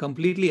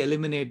completely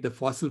eliminate the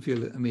fossil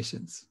fuel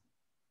emissions.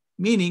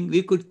 Meaning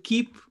we could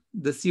keep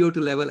the CO2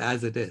 level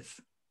as it is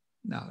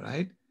now,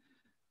 right?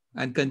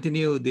 And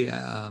continue the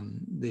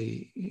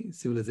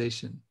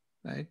civilization,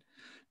 right?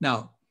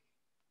 Now,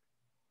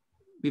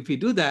 if we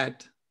do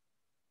that,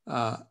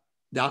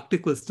 the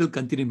Arctic will still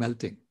continue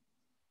melting,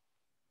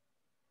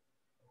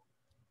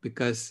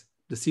 because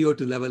the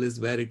CO2 level is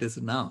where it is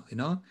now. You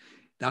know,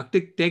 the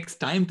Arctic takes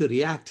time to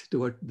react to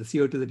what the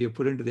CO2 that you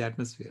put into the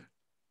atmosphere.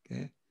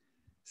 Okay,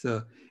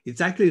 so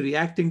it's actually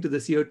reacting to the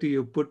CO2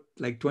 you put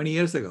like 20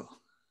 years ago,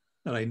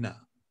 right now.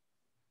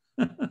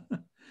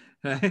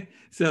 Right?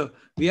 So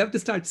we have to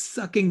start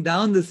sucking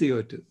down the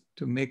CO2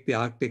 to make the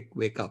Arctic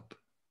wake up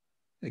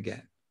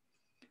again.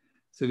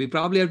 So we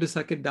probably have to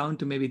suck it down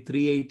to maybe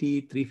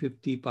 380,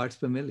 350 parts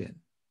per million,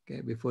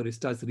 okay, before it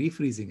starts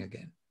refreezing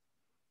again.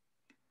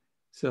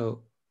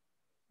 So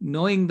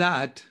knowing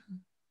that,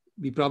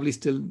 we probably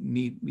still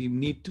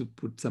need to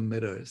put some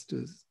mirrors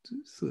to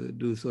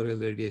do solar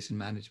radiation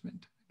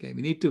management. Okay,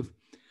 we need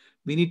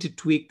to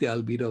tweak the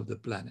albedo of the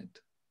planet.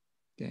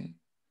 Okay,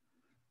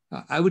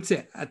 I would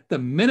say at the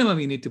minimum,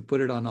 you need to put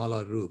it on all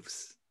our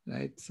roofs,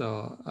 right?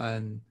 So,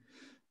 and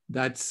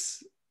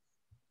that's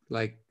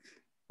like,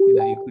 you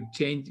know,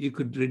 you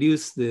could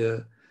reduce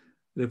the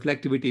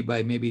reflectivity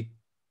by maybe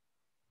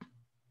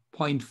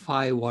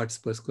 0.5 watts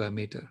per square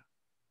meter.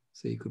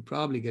 So you could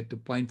probably get to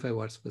 0.5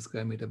 watts per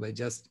square meter by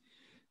just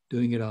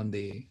doing it on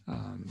the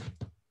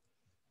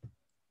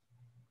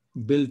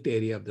built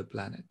area of the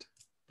planet.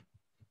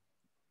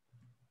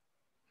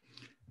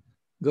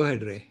 Go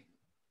ahead, Ray.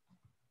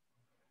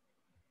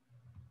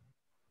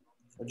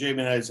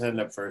 Jamie had his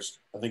hand up first.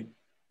 I think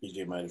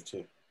BJ might have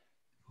too.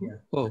 Yeah.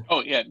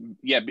 Oh yeah.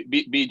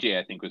 BJ,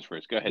 I think, was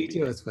first. Go ahead.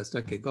 BJ was first.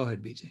 Okay, go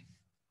ahead, BJ.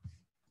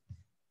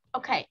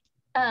 Okay.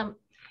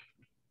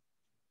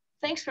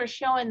 Thanks for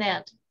showing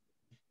that,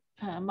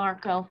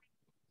 Marco.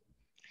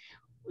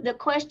 The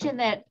question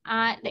that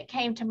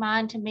came to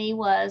mind to me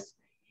was,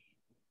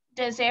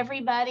 does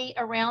everybody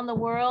around the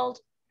world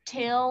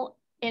till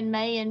in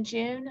May and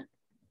June?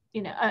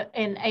 You know,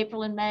 in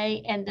April and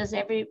May, and does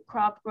every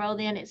crop grow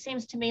then? It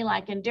seems to me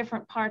like in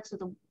different parts of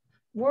the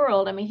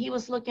world. I mean, he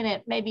was looking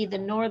at maybe the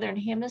northern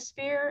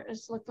hemisphere. It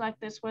looked like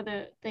that's where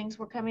the things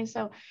were coming.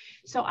 So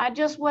I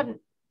just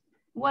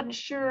wasn't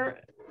sure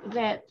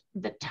that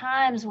the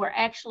times were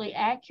actually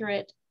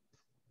accurate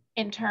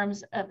in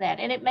terms of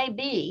that, and it may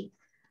be,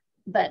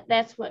 but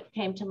that's what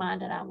came to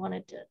mind, and I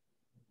wanted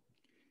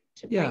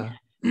to bring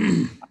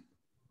yeah.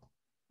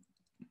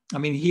 I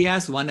mean, he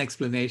has one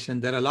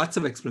explanation. There are lots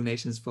of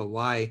explanations for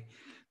why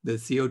the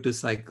CO2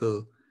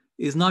 cycle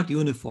is not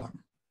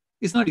uniform.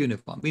 It's not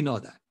uniform. We know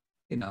that,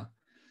 you know.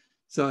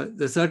 So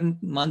the certain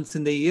months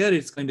in the year,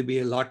 it's going to be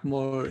a lot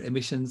more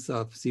emissions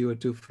of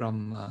CO2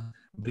 from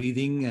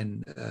breathing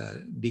and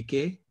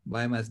decay,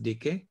 biomass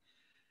decay,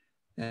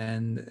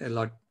 and a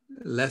lot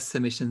less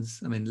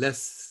emissions, I mean,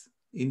 less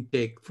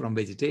intake from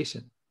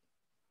vegetation.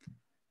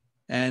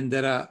 And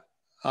there are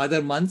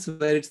other months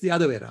where it's the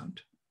other way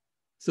around.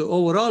 So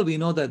overall, we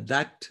know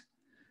that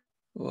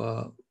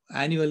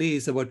annually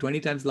is about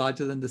 20 times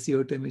larger than the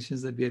CO2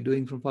 emissions that we are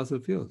doing from fossil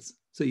fuels.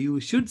 So you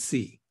should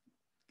see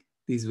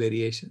these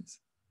variations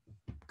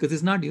because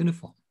it's not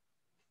uniform,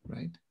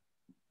 right?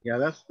 Yeah,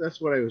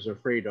 that's what I was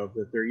afraid of,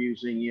 that they're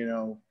using, you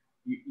know,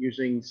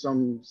 using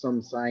some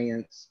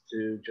science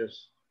to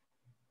just,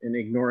 and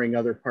ignoring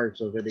other parts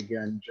of it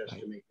again, just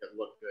to make it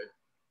look good.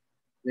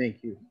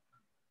 Thank you.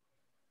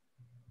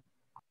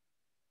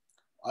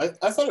 I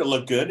thought it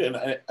looked good,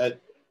 and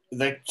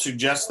that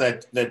suggests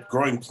that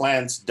growing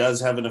plants does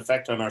have an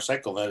effect on our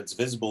cycle, that it's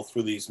visible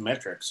through these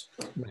metrics.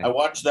 Right. I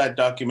watched that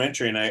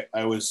documentary and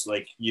I was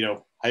like, you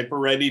know, hyper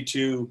ready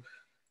to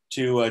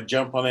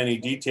jump on any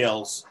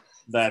details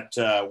that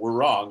were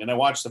wrong. And I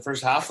watched the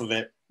first half of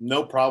it,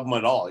 no problem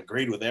at all. I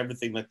agreed with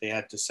everything that they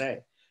had to say.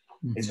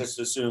 Mm-hmm. It's just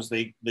as soon as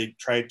they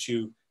tried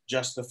to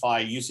justify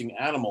using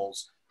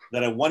animals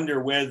that I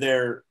wonder where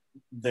their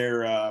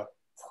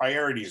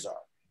priorities are.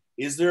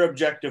 Is their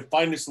objective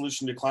find a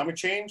solution to climate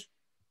change,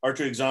 or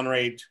to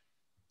exonerate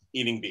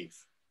eating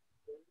beef?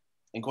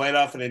 And quite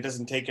often it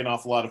doesn't take an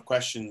awful lot of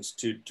questions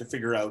to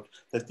figure out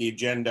that the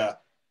agenda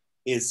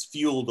is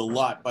fueled a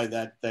lot by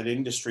that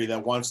industry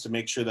that wants to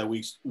make sure that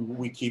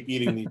we keep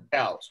eating these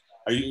cows.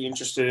 Are you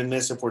interested in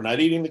this if we're not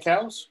eating the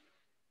cows?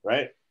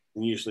 Right?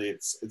 And usually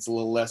it's a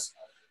little less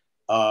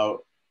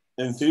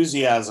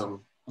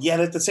enthusiasm. Yet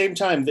at the same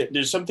time,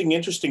 there's something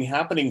interesting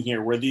happening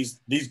here where these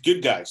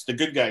good guys,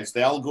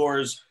 the Al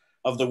Gores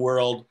of the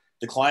world,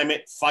 the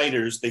climate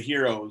fighters, the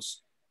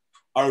heroes,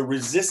 are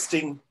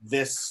resisting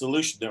this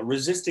solution. They're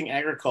resisting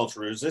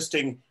agriculture,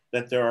 resisting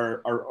that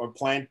there are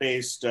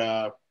plant-based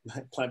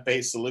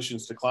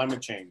solutions to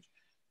climate change,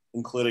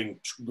 including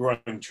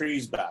growing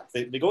trees back.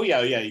 They go,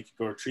 yeah, you can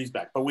grow trees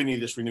back, but we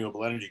need this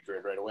renewable energy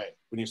grid right away.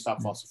 We need to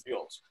stop fossil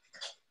fuels.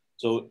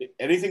 So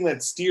anything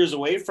that steers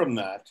away from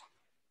that,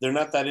 they're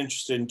not that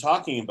interested in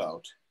talking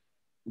about.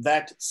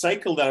 That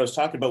cycle that I was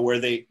talking about where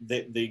the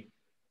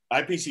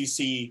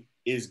IPCC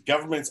is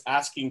governments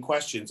asking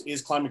questions,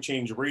 is climate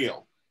change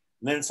real?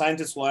 And then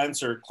scientists will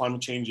answer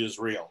climate change is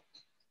real.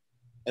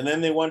 And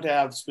then they want to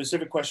have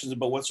specific questions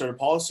about what sort of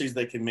policies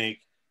they can make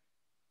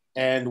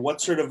and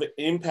what sort of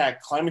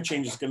impact climate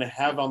change is going to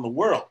have on the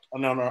world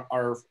and on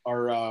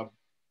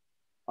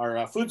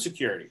our food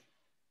security.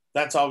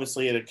 That's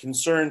obviously a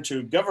concern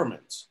to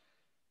governments.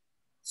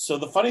 So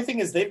the funny thing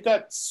is they've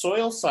got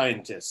soil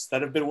scientists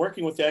that have been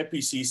working with the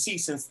IPCC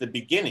since the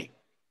beginning,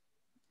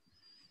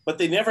 but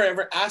they never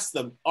ever asked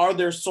them, are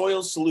there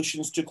soil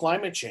solutions to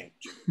climate change?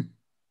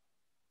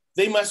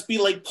 They must be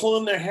like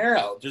pulling their hair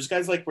out. There's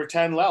guys like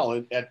Bertan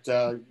Lal at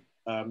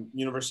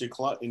University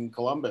in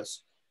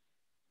Columbus.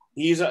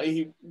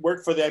 He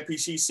worked for the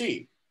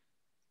IPCC.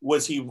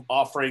 Was he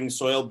offering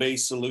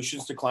soil-based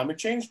solutions to climate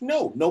change?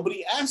 No,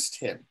 nobody asked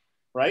him,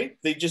 right?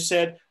 They just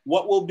said,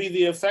 what will be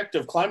the effect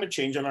of climate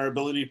change on our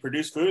ability to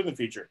produce food in the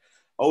future?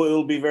 Oh, it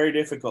will be very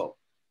difficult.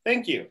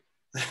 Thank you.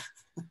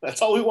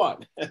 That's all we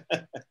want.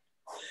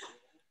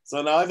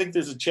 So now I think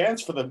there's a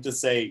chance for them to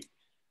say,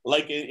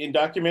 like in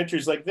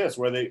documentaries like this,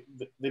 where they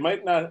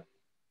might not,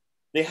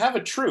 they have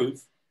a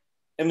truth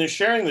and they're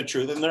sharing the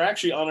truth and they're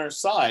actually on our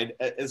side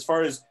as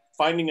far as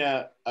finding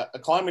a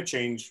climate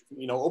change,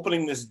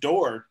 opening this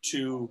door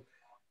to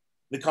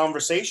the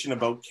conversation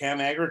about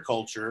can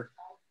agriculture,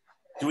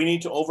 do we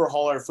need to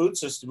overhaul our food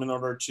system in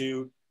order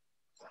to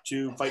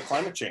fight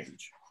climate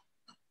change?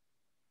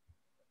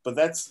 But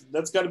that's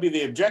got to be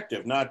the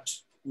objective, not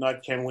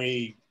can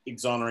we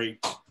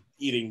exonerate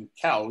eating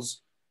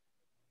cows,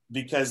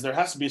 because there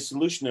has to be a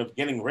solution of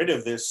getting rid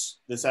of this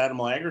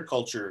animal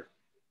agriculture.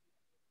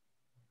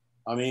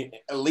 I mean,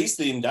 at least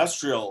the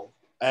industrial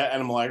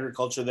animal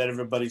agriculture that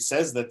everybody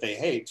says that they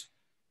hate.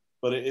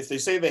 But if they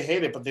say they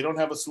hate it, but they don't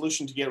have a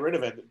solution to get rid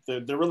of it,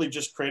 they're really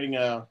just creating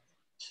a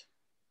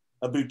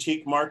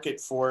boutique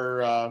market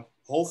for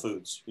Whole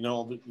Foods.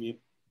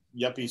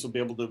 Yuppies will be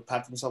able to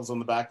pat themselves on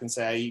the back and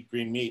say, I eat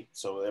green meat,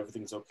 so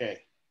everything's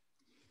okay.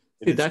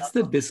 See, that's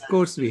the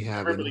discourse we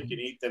have. Everybody can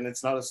eat, then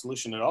it's not a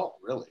solution at all,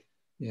 really.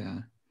 Yeah.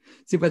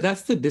 See, but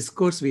that's the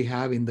discourse we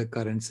have in the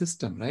current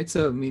system, right?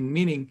 So,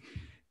 meaning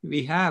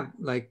we have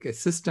like a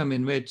system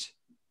in which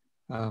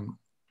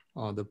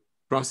the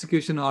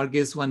prosecution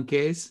argues one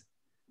case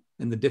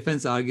and the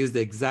defense argues the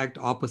exact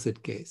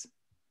opposite case.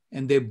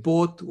 And they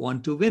both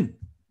want to win,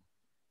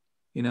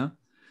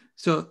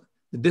 So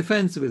the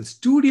defense will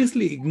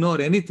studiously ignore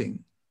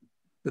anything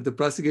that the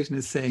prosecution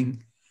is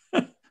saying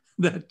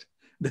that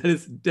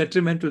is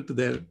detrimental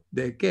to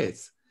their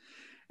case.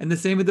 And the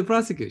same with the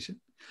prosecution.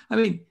 I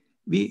mean,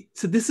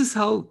 so this is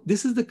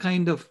the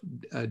kind of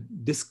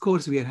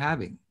discourse we are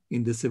having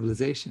in this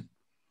civilization.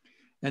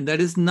 And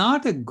that is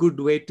not a good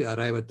way to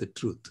arrive at the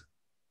truth.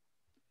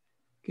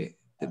 Okay.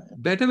 The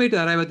better way to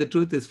arrive at the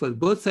truth is for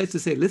both sides to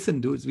say, listen,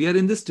 dudes, we are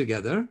in this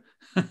together.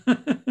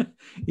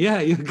 Yeah,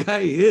 your guy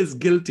is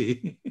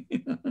guilty.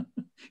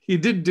 He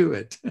did do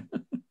it.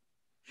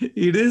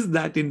 It is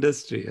that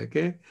industry,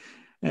 okay?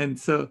 And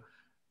so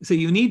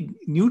you need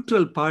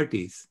neutral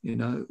parties,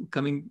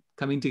 coming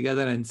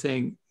together and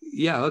saying,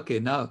 yeah, okay,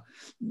 now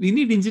we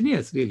need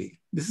engineers, really.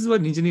 This is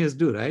what engineers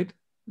do, right?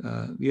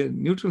 We are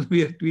neutral.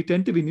 We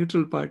tend to be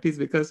neutral parties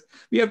because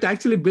we have to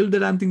actually build the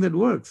damn thing that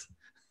works.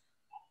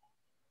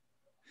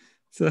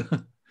 So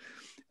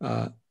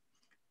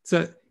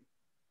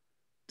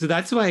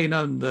that's why,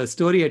 the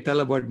story I tell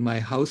about my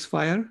house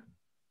fire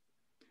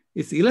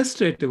is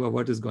illustrative of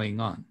what is going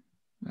on,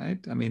 right?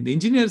 I mean, the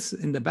engineers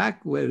in the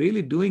back were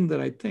really doing the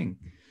right thing.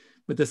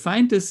 But the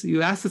scientists,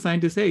 you ask the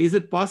scientist, hey, is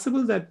it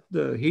possible that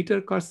the heater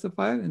caused the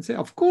fire? And say,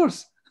 of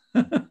course.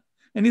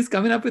 And he's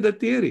coming up with a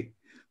theory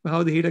for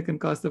how the heater can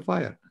cause the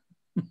fire.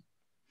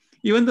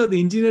 Even though the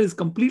engineer is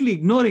completely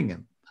ignoring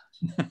him,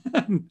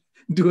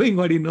 doing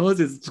what he knows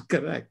is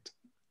correct.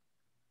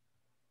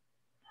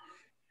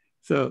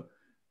 So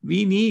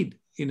we need,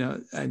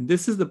 and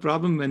this is the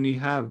problem when we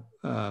have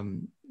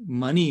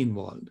money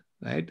involved,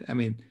 right? I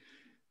mean,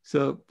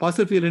 so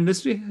fossil fuel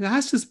industry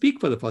has to speak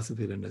for the fossil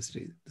fuel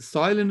industry. The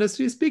soil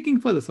industry is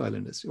speaking for the soil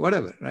industry,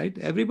 whatever, right?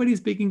 Everybody is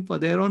speaking for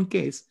their own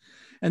case,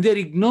 and they're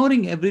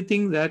ignoring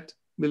everything that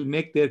will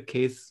make their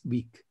case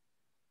weak.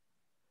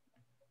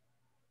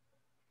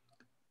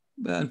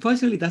 But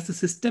unfortunately, that's the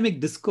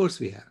systemic discourse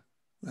we have,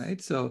 right?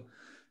 So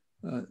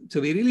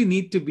we really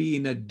need to be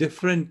in a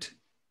different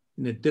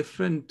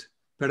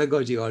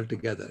pedagogy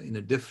altogether, in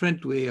a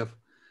different way of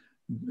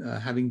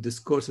having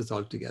discourses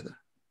altogether,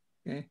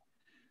 okay?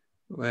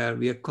 where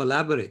we are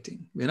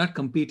collaborating. We're not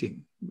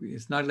competing.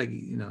 It's not like,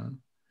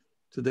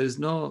 so there is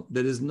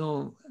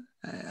no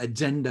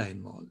agenda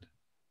involved.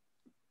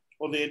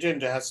 Well, the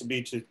agenda has to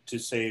be to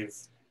save,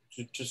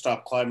 to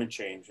stop climate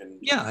change. And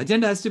yeah,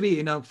 agenda has to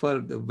be, for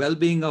the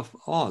well-being of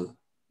all,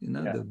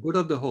 the good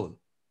of the whole.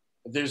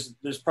 There's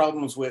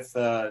problems with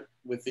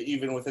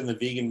even within the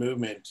vegan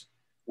movement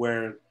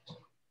where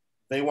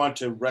they want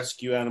to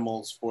rescue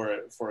animals for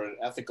an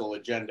ethical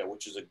agenda,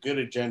 which is a good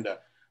agenda,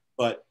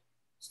 but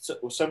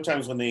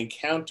sometimes when they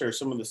encounter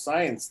some of the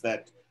science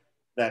that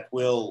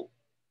will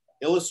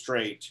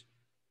illustrate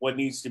what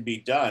needs to be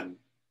done.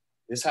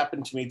 This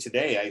happened to me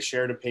today. I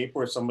shared a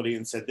paper with somebody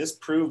and said, this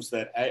proves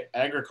that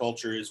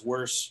agriculture is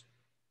worse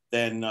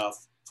than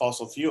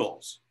fossil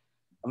fuels.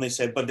 And they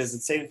said, but does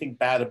it say anything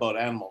bad about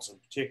animals in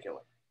particular?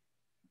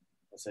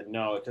 I said,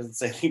 no, it doesn't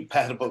say anything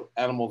bad about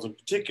animals in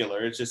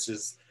particular. It just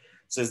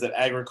says that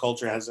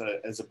agriculture has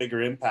a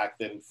bigger impact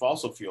than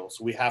fossil fuels.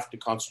 So we have to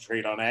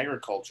concentrate on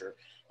agriculture.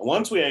 And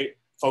once we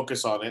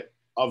focus on it,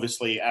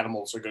 obviously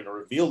animals are going to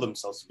reveal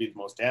themselves to be the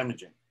most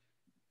damaging.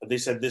 But they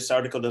said this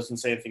article doesn't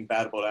say anything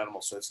bad about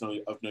animals, so it's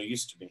of no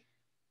use to me.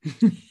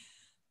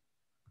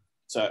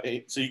 So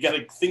you got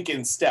to think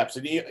in steps.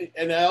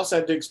 And I also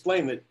had to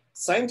explain that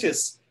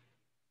scientists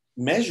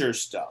measure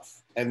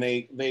stuff and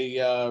they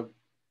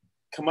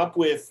come up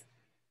with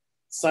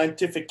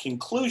scientific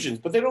conclusions,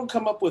 but they don't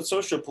come up with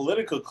social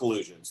political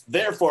conclusions.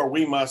 Therefore,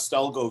 we must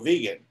all go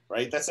vegan,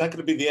 right? That's not going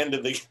to be the end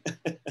of the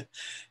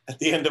at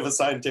the end of a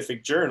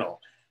scientific journal.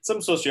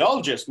 Some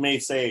sociologists may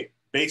say,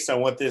 based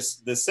on what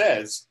this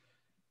says,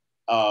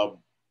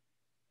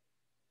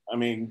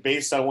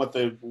 based on what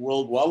the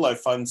World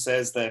Wildlife Fund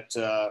says,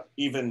 that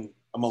even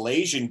a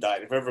Malaysian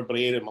diet, if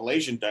everybody ate a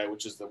Malaysian diet,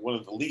 which is one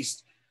of the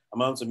least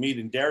amounts of meat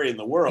and dairy in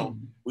the world,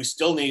 we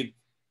still need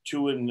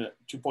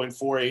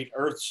 2.48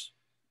 Earths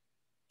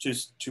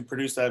to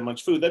produce that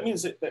much food. That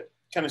means that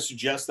kind of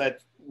suggests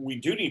that we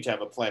do need to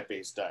have a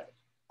plant-based diet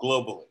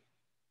globally.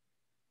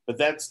 But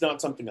that's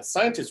not something a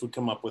scientist would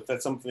come up with.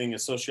 That's something a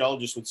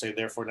sociologist would say,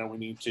 therefore, now we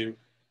need to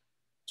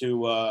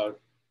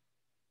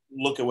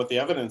look at what the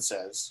evidence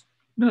says.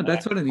 No,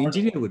 that's what an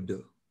engineer would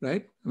do,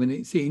 right? I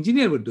mean, see,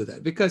 engineer would do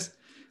that because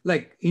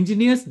like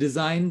engineers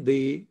design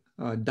the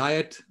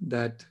diet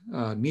that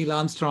Neil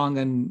Armstrong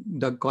and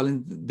Doug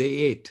Collins, they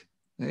ate,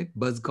 right?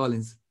 Buzz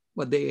Collins,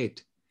 what they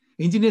ate.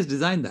 Engineers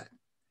designed that.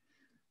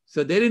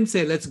 So they didn't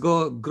say, let's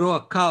go grow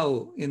a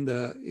cow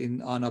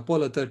on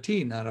Apollo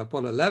 13 or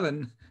Apollo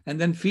 11 and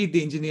then feed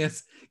the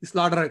engineers,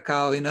 slaughter a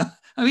cow,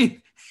 I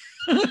mean,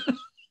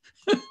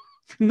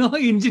 no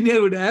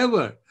engineer would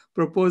ever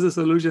propose a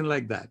solution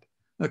like that,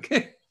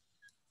 okay?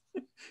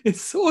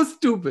 It's so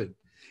stupid,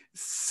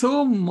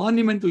 so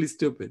monumentally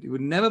stupid. You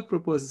would never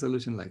propose a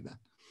solution like that.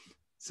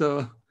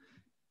 So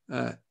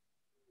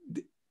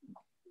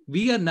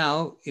we are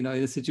now, in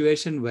a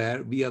situation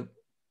where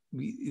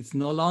it's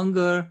no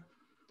longer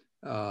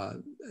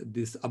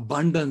this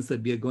abundance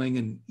that we are going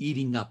and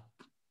eating up,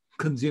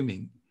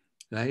 consuming,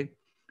 right?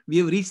 We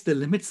have reached the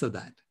limits of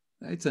that,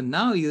 right? So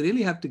now you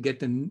really have to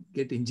get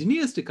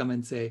engineers to come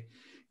and say,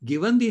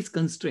 given these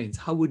constraints,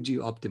 how would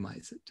you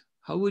optimize it?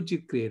 How would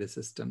you create a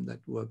system that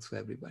works for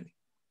everybody?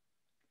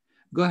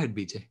 Go ahead,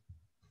 BJ.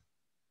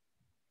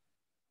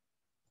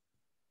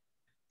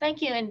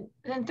 Thank you,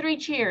 and 3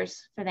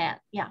 cheers for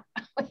that. Yeah,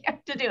 we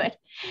have to do it.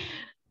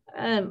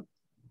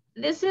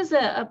 This is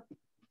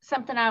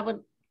something I would,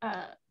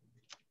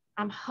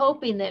 I'm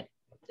hoping that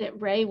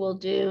Ray will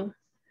do,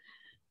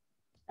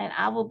 and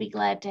I will be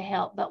glad to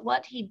help. But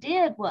what he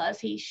did was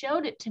he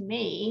showed it to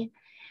me.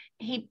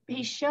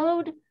 He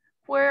showed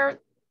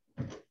where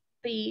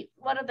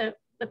what are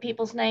the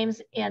people's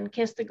names in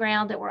Kiss the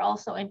Ground that were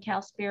also in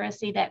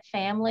Cowspiracy, that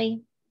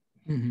family.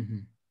 Mm-hmm.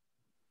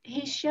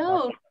 He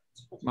showed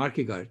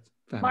Markegard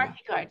family.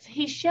 Markegards.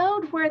 He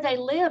showed where they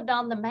lived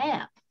on the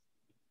map,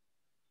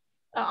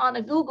 on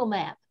a Google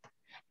map.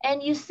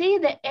 And you see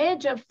the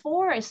edge of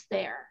forest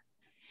there.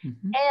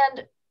 Mm-hmm.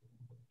 And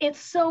it's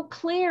so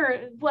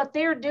clear what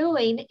they're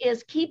doing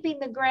is keeping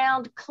the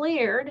ground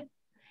cleared.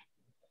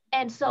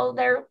 And so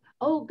they're,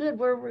 oh, good,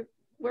 we're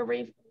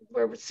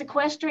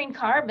sequestering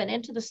carbon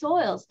into the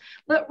soils.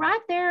 But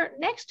right there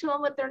next to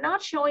them, what they're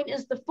not showing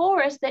is the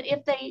forest that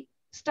if they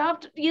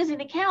stopped using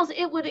the cows,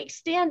 it would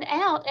extend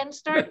out and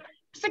start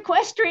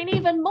sequestering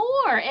even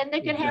more. And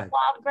they could have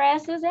wild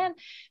grasses. And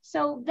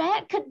so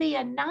that could be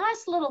a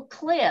nice little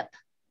clip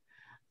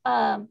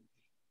that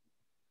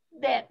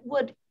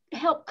would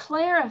help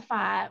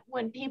clarify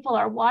when people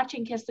are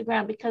watching Kiss the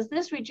Ground, because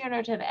this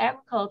regenerative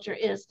agriculture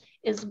is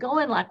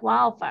going like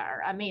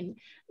wildfire. I mean,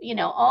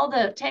 all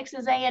the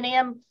Texas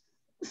A&M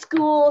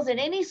schools and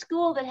any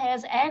school that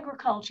has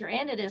agriculture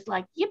in it is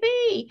like,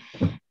 yippee.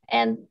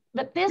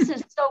 But this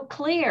is so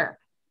clear.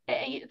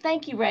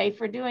 Thank you, Ray,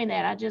 for doing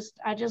that.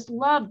 I just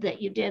love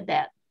that you did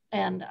that.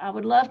 And I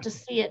would love to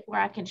see it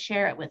where I can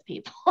share it with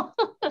people.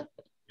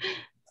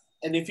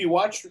 And if you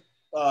watch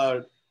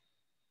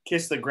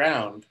Kiss the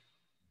Ground,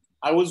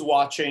 I was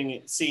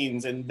watching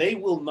scenes and they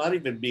will not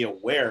even be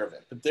aware of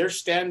it, but they're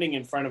standing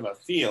in front of a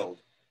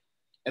field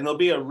and there'll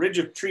be a ridge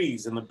of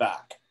trees in the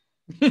back.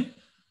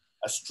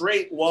 A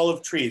straight wall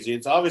of trees.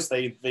 It's obvious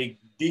they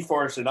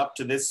deforested up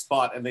to this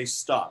spot and they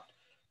stopped.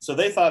 So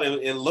they thought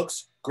it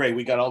looks great.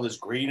 We got all this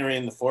greenery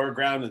in the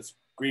foreground, this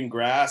green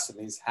grass and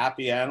these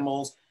happy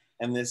animals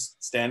and this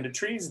stand of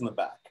trees in the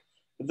back.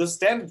 But the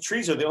stand of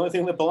trees are the only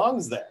thing that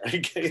belongs there.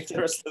 Okay? The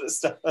rest of the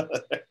stuff.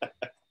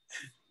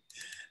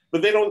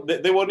 But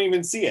they won't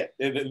even see it.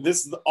 And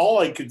this is all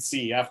I could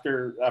see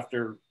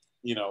after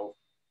you know,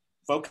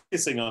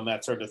 focusing on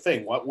that sort of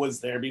thing. What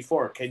was there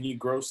before? Can you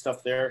grow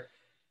stuff there?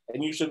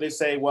 And usually they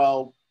say,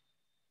 well,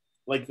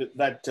 like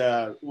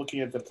looking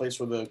at the place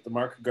where the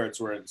market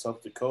guards were in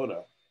South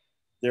Dakota,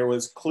 there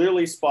was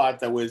clearly a spot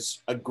that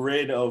was a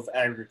grid of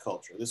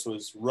agriculture. This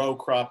was row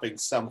cropping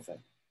something.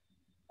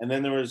 And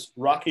then there was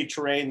rocky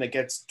terrain that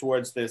gets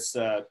towards this,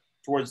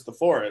 towards the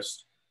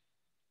forest.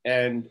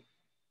 And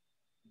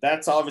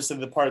that's obviously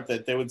the part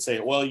that they would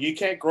say, well, you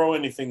can't grow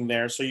anything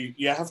there, so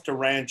you have to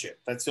ranch it.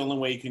 That's the only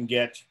way you can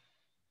get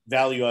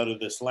value out of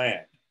this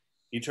land.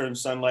 You turn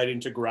sunlight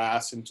into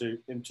grass,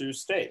 into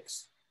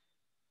stakes,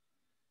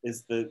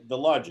 is the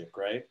logic,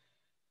 right?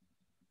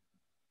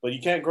 But you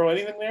can't grow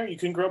anything there? You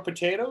can grow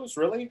potatoes,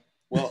 really?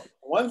 Well,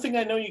 one thing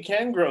I know you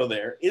can grow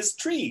there is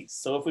trees.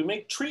 So if we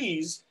make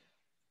trees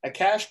a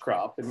cash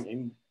crop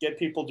and get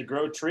people to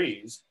grow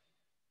trees,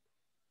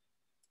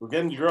 we're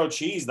getting to grow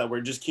cheese that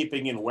we're just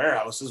keeping in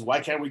warehouses.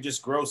 Why can't we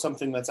just grow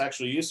something that's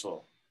actually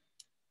useful?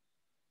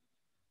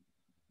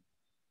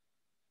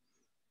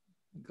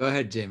 Go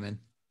ahead, Jamin.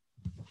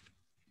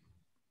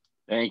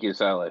 Thank you,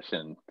 Silas,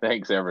 and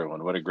thanks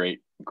everyone. What a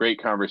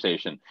great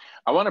conversation.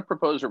 I want to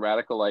propose a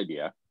radical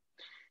idea,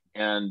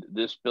 and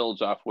this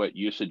builds off what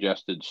you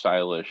suggested,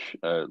 Silas,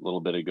 a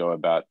little bit ago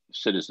about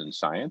citizen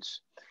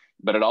science,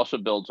 but it also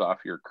builds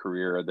off your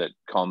career that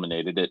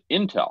culminated at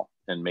Intel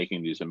and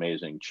making these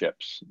amazing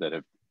chips that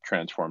have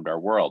transformed our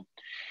world.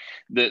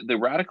 The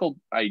radical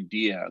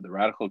idea, the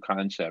radical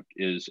concept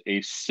is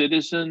a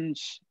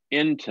citizen's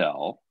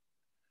Intel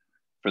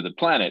for the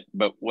planet.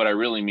 But what I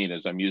really mean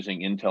is I'm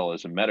using Intel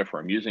as a metaphor.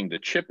 I'm using the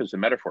chip as a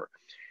metaphor.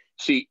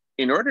 See,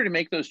 in order to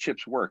make those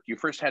chips work, you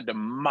first had to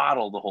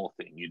model the whole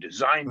thing. You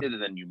designed it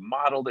and then you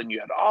modeled, and you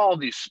had all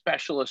these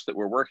specialists that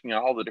were working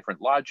on all the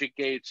different logic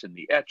gates and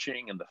the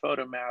etching and the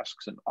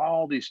photomasks and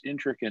all these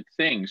intricate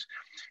things.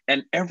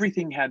 And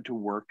everything had to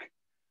work,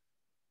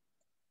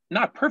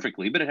 not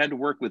perfectly, but it had to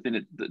work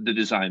within the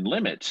design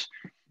limits.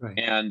 Right.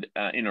 And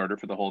in order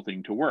for the whole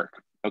thing to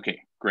work.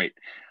 Okay, great.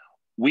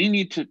 We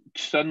need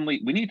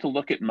to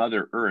look at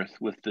Mother Earth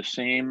with the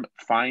same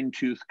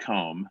fine-tooth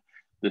comb,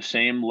 the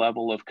same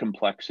level of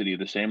complexity,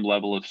 the same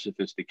level of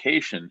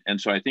sophistication. And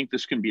so I think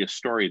this can be a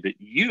story that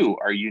you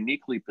are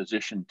uniquely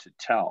positioned to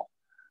tell,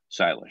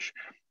 Silas.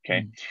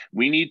 Okay.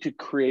 We need to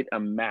create a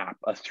map,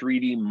 a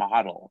 3D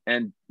model,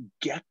 and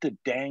get the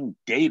dang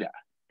data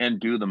and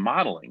do the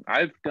modeling.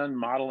 I've done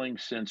modeling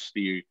since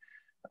the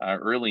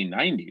early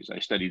 90s. I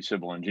studied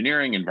civil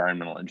engineering,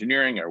 environmental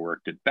engineering. I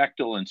worked at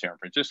Bechtel in San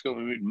Francisco.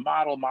 We would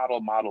model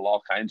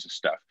all kinds of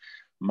stuff.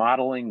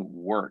 Modeling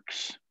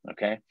works,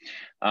 okay?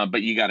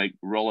 But you got to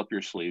roll up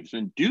your sleeves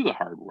and do the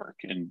hard work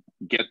and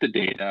get the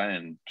data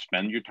and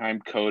spend your time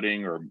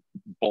coding or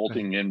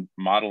bolting in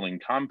modeling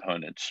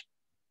components.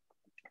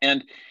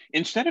 And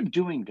instead of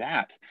doing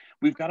that,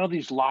 we've got all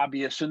these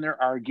lobbyists and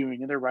they're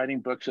arguing and they're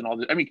writing books and all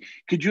this. I mean,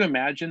 could you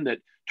imagine that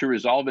to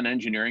resolve an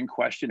engineering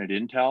question at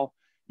Intel,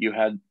 you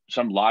had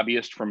some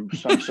lobbyist from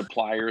some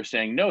supplier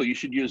saying, no, you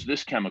should use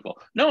this chemical.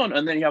 No,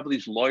 and then you have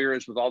these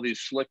lawyers with all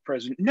these slick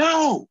presidents.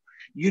 No,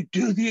 you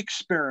do the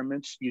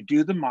experiments, you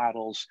do the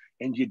models,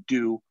 and you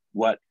do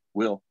what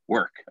will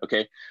work,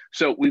 okay?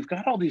 So we've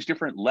got all these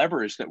different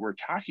levers that we're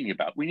talking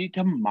about. We need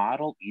to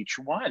model each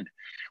one.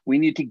 We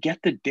need to get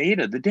the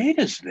data. The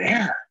data's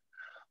there.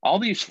 All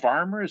these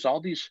farmers,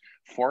 all these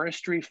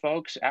forestry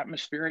folks,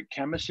 atmospheric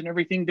chemists and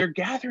everything, they're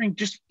gathering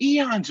just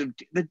eons of,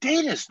 the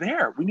data's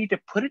there. We need to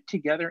put it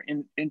together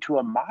into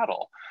a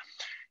model.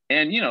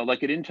 And, you know,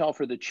 like at Intel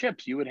for the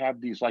chips, you would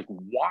have these like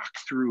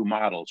walkthrough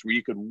models where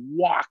you could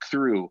walk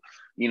through,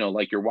 you know,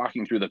 like you're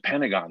walking through the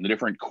Pentagon, the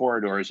different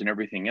corridors and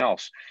everything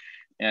else,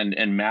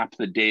 and map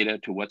the data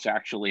to what's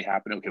actually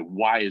happening. Okay,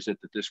 why is it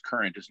that this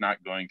current is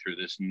not going through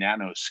this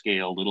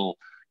nanoscale little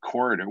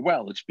corridor?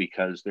 Well, it's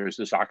because there's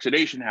this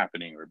oxidation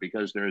happening, or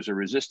because there's a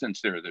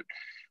resistance there that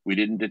we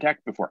didn't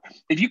detect before.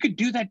 If you could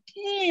do that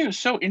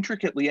so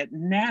intricately at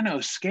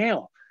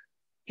nanoscale,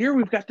 here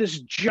we've got this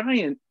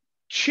giant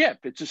chip.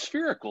 It's a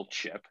spherical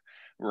chip,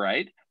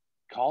 right?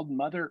 Called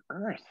Mother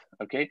Earth,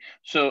 okay?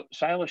 So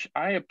Silas,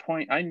 I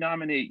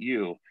nominate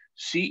you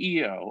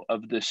CEO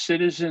of the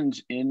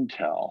Citizens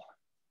Intel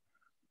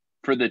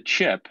for the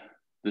chip,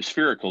 the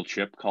spherical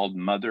chip called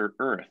Mother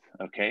Earth,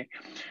 okay?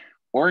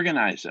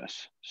 Organize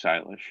us,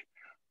 Silas.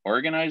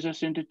 Organize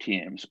us into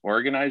teams.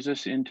 Organize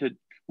us into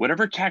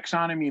whatever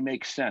taxonomy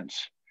makes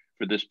sense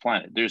for this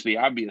planet. There's the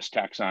obvious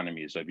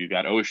taxonomies of, you've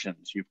got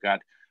oceans, you've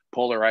got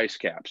polar ice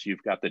caps,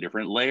 you've got the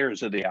different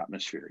layers of the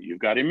atmosphere, you've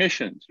got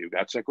emissions, you've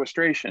got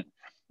sequestration,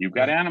 you've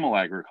got animal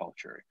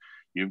agriculture,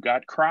 you've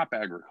got crop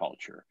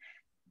agriculture,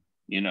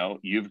 You know,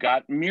 you've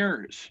got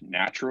mirrors,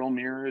 natural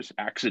mirrors,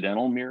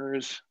 accidental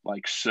mirrors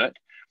like soot,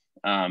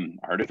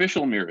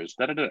 artificial mirrors,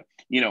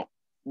 You know,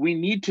 we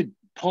need to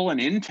pull an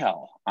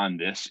Intel on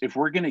this if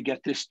we're going to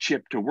get this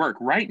chip to work.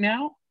 Right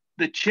now,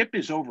 the chip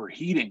is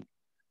overheating,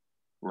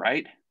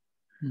 right?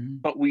 Mm-hmm.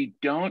 But we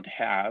don't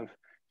have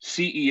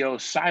CEO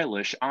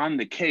Silish on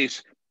the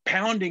case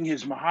pounding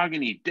his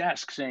mahogany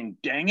desk saying,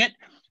 dang it,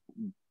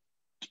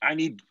 I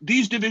need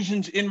these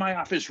divisions in my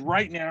office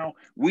right now.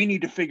 We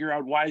need to figure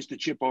out why is the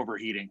chip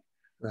overheating,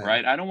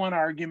 right? I don't want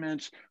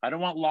arguments. I don't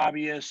want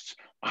lobbyists.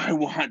 I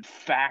want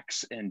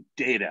facts and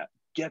data.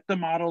 Get the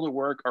model to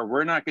work or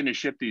we're not going to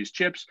ship these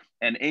chips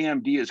and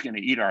AMD is going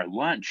to eat our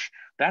lunch.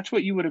 That's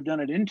what you would have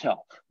done at Intel.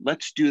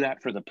 Let's do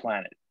that for the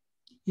planet.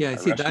 Yeah,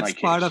 see, that's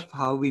part of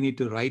how we need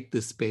to write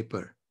this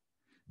paper.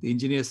 The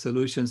engineer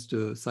solutions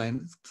to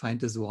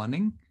scientists'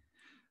 warning.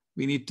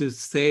 We need to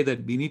say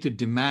that we need to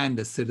demand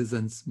a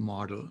citizens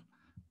model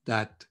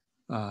that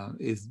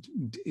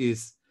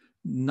is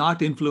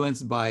not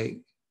influenced by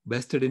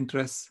vested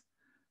interests,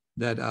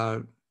 that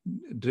are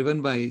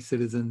driven by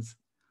citizens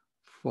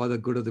for the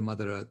good of the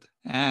Mother Earth,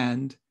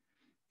 and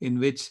in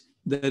which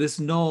there is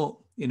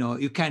no,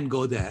 you can't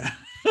go there.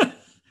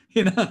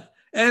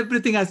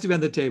 Everything has to be on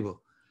the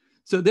table.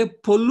 So they're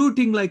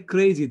polluting like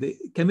crazy. The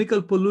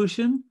chemical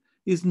pollution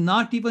is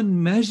not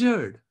even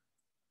measured.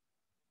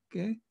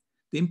 Okay.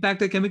 The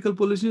impact of chemical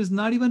pollution is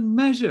not even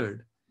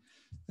measured.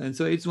 And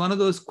so it's one of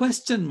those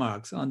question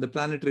marks on the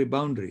planetary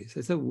boundaries.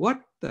 I said,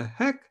 what the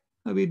heck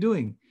are we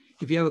doing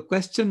if you have a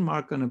question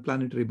mark on a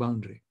planetary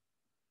boundary?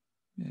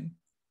 Okay.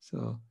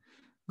 So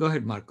go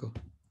ahead, Marco.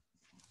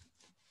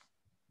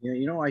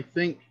 Yeah, I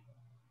think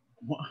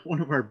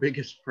one of our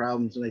biggest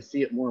problems, and I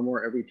see it more and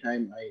more every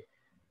time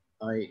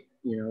we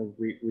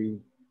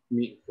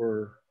meet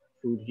for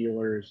food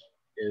healers,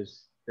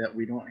 is that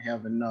we don't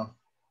have enough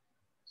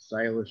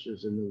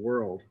Silishes in the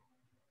world.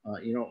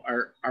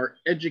 Our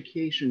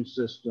education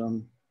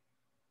system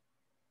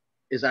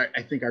is, I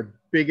think, our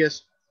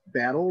biggest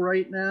battle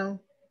right now.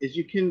 Is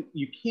you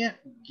can't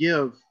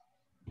give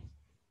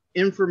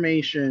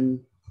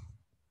information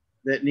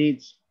that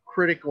needs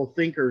critical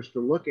thinkers to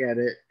look at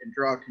it and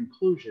draw a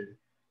conclusion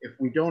if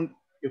we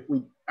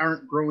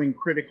aren't growing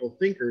critical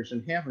thinkers,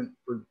 and haven't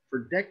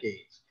for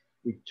decades.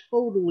 We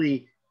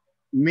totally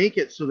make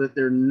it so that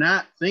they're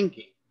not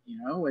thinking,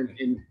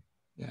 and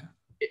yeah.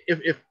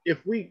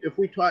 If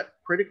we taught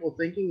critical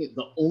thinking,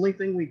 the only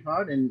thing we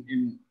taught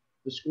in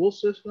the school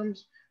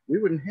systems, we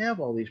wouldn't have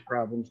all these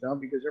problems now,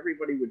 because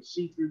everybody would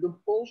see through the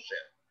bullshit.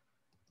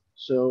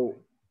 So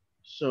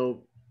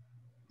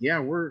yeah,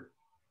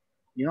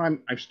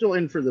 I'm still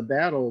in for the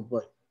battle,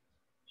 but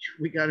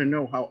we got to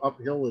know how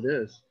uphill it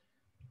is,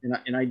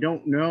 and I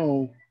don't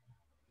know.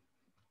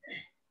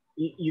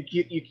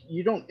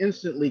 You don't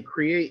instantly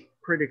create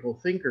critical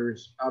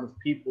thinkers out of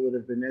people that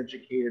have been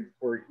educated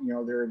for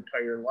their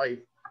entire life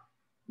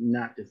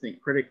not to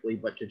think critically,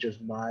 but to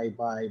just buy.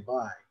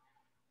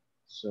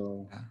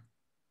 So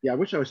yeah, I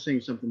wish I was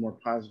saying something more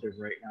positive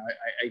right now.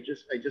 I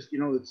just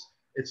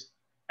it's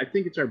I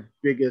think it's our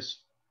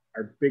biggest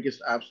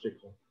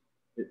obstacle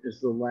is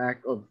the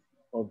lack of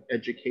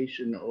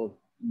education of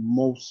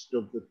most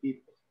of the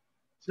people.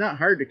 It's not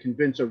hard to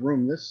convince a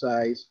room this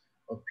size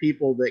of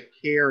people that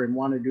care and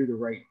want to do the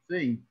right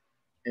thing,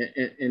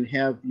 and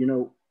have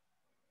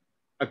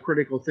a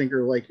critical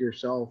thinker like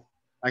yourself.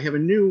 I have a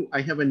new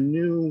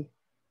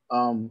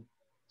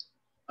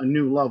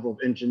level of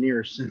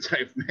engineers since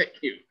I've met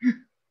you.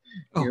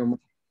 Oh.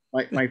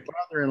 My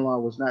father-in-law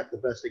was not the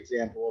best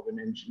example of an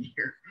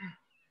engineer.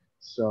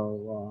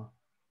 So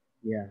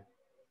yeah,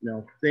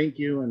 no, thank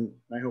you, and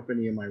I hope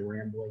any of my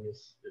rambling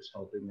is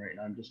helping right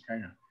now. I'm just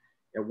kind of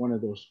at one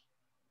of those.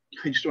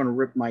 I just want to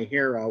rip my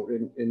hair out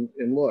and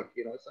look,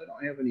 so I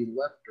don't have any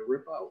left to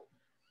rip out.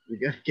 We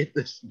got to get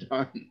this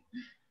done.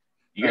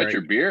 You got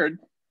your beard.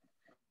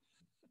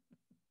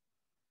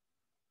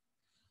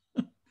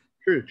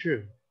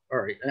 True. All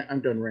right,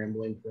 I'm done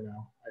rambling for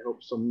now. I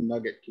hope some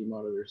nugget came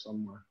out of there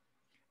somewhere.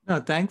 No,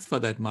 thanks for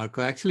that,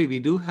 Marco. Actually, we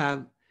do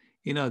have,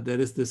 there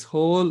is this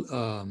whole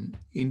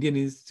Indian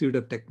Institute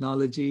of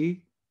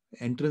Technology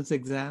entrance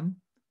exam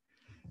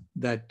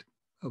that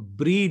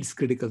breeds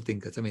critical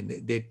thinkers. I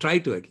mean, they try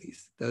to, at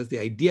least. That was the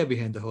idea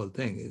behind the whole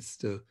thing, is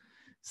to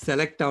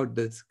select out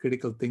these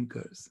critical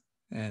thinkers.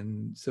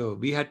 And so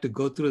we had to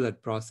go through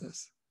that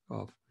process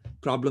of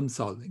problem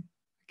solving.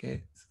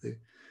 Okay.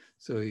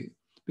 So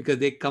because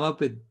they come up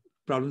with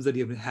problems that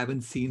you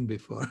haven't seen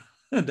before.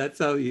 That's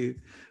how you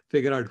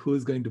figure out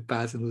who's going to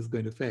pass and who's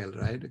going to fail,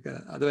 right?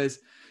 Because otherwise,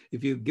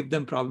 if you give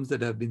them problems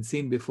that have been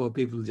seen before,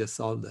 people just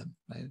solve them,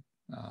 right?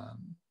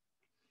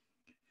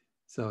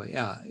 So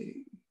yeah,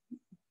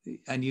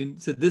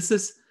 and so this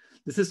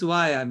is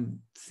why I'm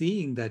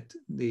seeing that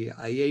the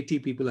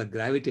IIT people are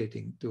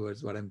gravitating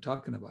towards what I'm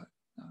talking about.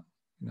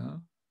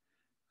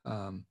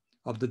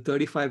 Of the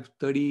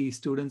 30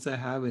 students I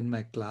have in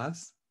my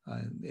class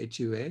in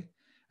HUA,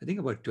 I think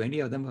about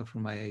 20 of them are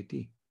from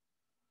IIT.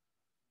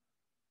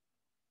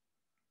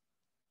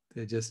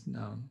 They're just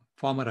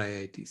former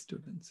IIT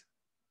students.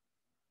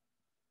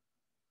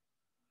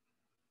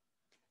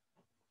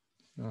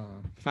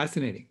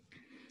 Fascinating.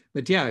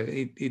 But yeah,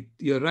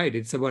 you're right.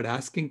 It's about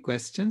asking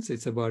questions.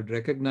 It's about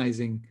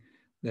recognizing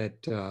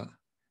that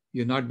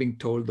you're not being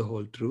told the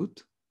whole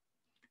truth.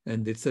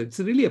 And it's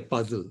really a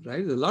puzzle,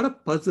 right? There's a lot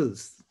of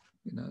puzzles,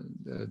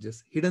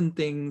 just hidden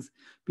things.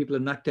 People are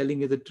not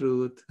telling you the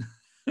truth.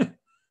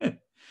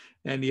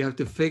 And you have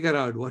to figure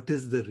out what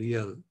is the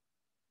real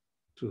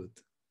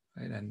truth,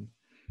 right? And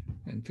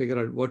figure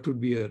out what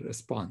would be your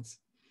response.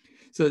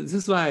 So this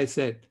is why I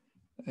said,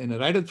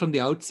 right from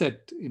the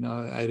outset,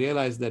 I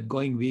realized that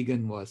going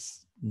vegan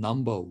was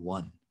number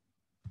one.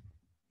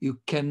 You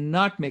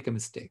cannot make a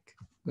mistake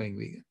going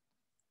vegan,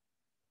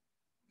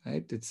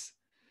 right?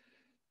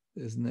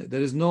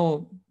 There is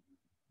no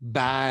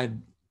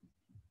bad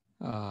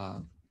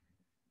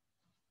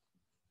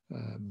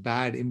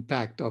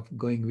impact of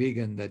going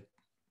vegan that,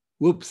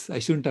 whoops, I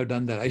shouldn't have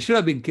done that. I should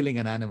have been killing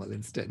an animal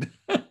instead.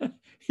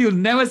 You'll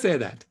never say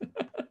that.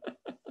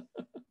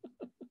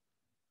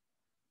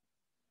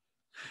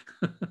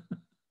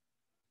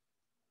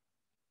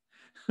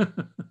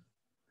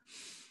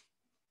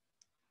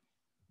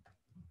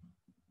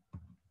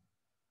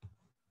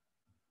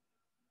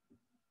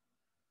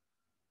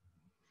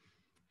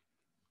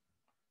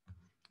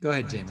 Go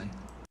ahead, Jamin.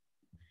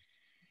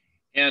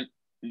 And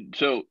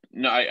so,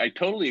 no, I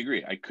totally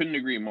agree. I couldn't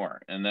agree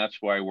more. And that's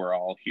why we're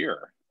all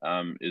here,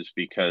 is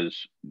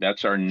because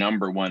that's our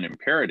number one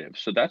imperative.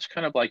 So that's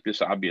kind of like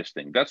this obvious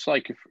thing. That's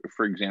like, if,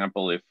 for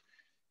example, if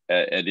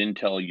at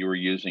Intel you were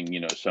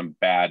using, some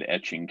bad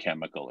etching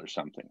chemical or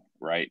something,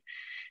 right?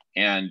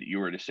 And you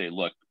were to say,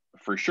 look,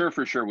 for sure,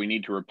 we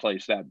need to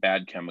replace that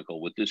bad chemical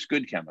with this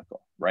good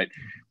chemical, right?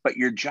 But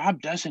your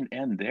job doesn't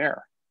end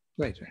there.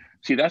 Right.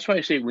 See, that's why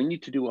I say we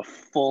need to do a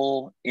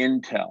full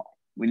Intel.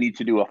 We need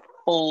to do a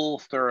full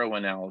thorough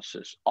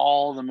analysis,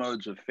 all the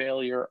modes of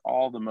failure,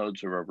 all the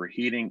modes of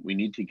overheating. We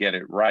need to get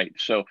it right.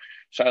 So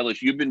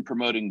Silas, you've been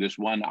promoting this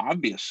one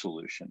obvious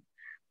solution,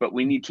 but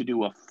we need to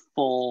do a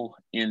full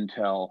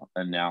Intel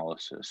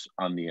analysis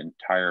on the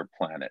entire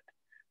planet,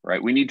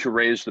 right? We need to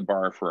raise the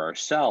bar for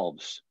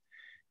ourselves.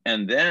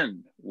 And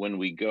then when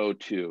we go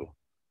to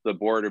the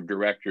board of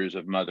directors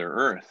of Mother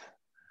Earth,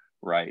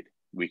 right,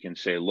 we can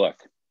say, look,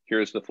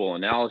 here's the full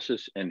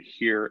analysis, and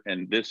here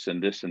and this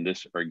and this and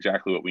this are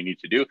exactly what we need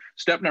to do.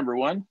 Step number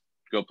one,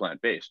 go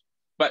plant-based,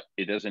 but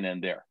it doesn't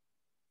end there.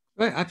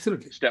 Right,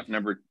 absolutely. Step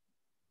number,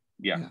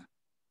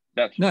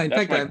 that's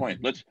my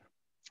point.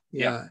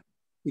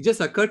 It just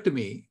occurred to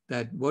me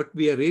that what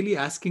we are really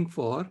asking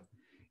for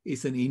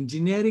is an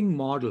engineering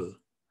model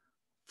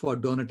for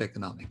donut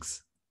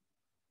economics.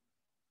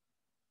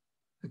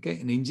 Okay,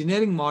 an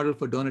engineering model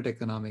for donut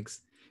economics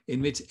in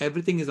which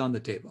everything is on the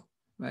table.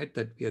 Right,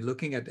 that we are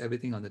looking at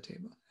everything on the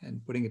table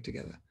and putting it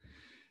together.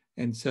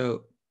 And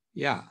so,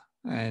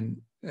 and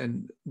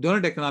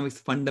donut economics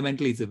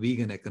fundamentally is a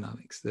vegan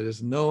economics. There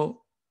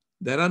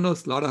are no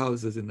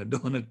slaughterhouses in the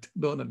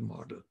donut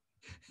model.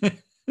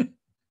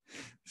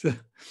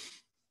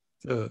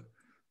 So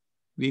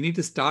we need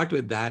to start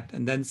with that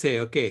and then say,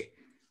 okay,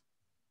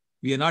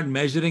 we are not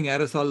measuring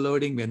aerosol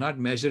loading. We're not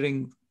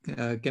measuring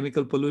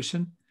chemical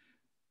pollution.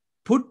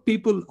 Put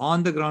people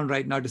on the ground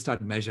right now to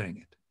start measuring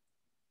it.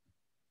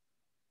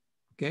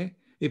 Okay.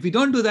 If we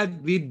don't do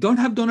that, we don't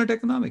have donut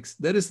economics.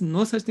 There is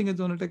no such thing as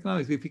donut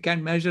economics if we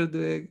can't measure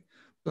the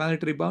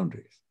planetary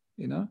boundaries,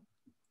 Well,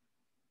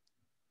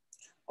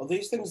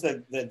 these things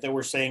that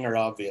we're saying are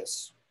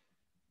obvious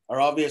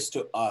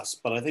to us,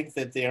 but I think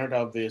that they aren't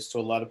obvious to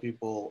a lot of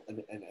people,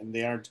 and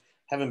they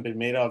haven't been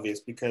made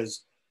obvious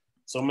because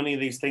so many of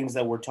these things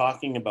that we're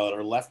talking about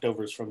are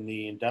leftovers from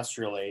the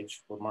industrial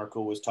age, where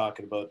Marco was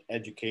talking about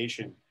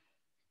education.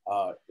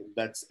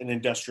 That's an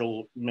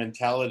industrial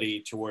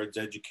mentality towards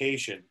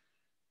education.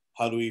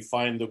 How do we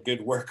find the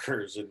good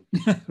workers? And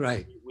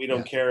right. We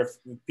don't care if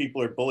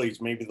people are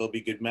bullies. Maybe they'll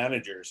be good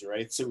managers,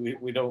 right? So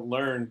we don't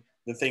learn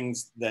the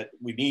things that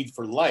we need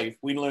for life.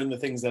 We learn the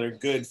things that are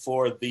good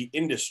for the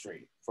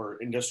industry, for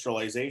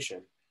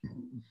industrialization.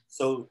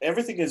 So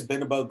everything has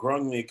been about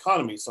growing the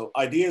economy. So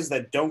ideas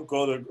that don't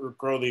grow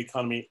the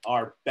economy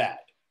are bad,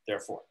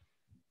 therefore.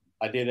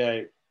 I did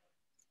a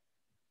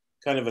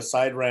kind of a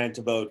side rant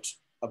about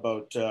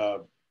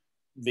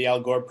the Al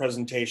Gore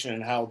presentation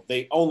and how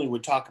they only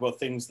would talk about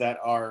things that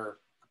are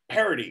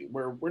parity.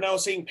 We're now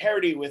seeing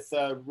parity with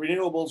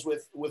renewables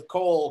with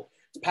coal.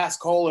 It's past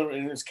coal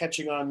and it's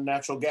catching on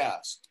natural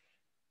gas.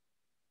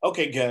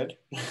 Okay, good.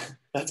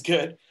 That's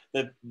good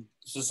that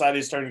society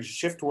is starting to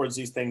shift towards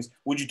these things.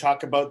 Would you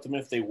talk about them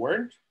if they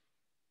weren't?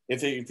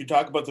 If you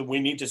talk about them, we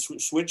need to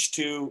switch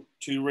to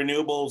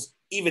renewables,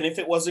 even if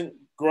it wasn't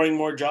growing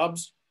more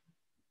jobs.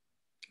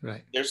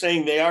 Right. They're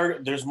saying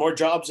there's more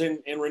jobs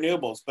in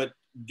renewables, but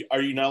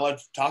are you not allowed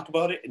to talk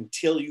about it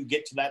until you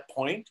get to that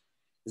point?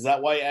 Is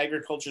that why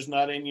agriculture is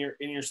not in your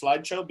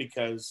slideshow?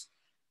 Because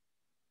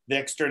the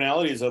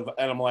externalities of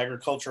animal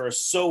agriculture are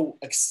so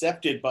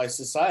accepted by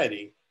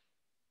society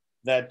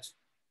that,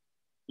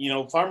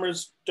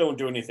 farmers don't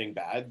do anything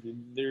bad.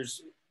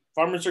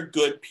 Farmers are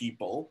good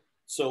people,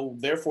 so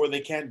therefore they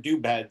can't do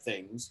bad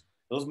things.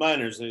 Those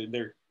miners,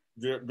 they're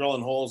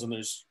drilling holes and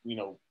there's, you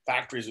know,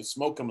 factories with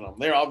smoke coming on.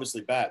 They're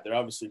obviously bad. They're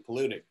obviously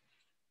polluting.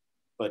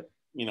 But,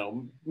 you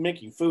know,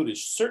 making food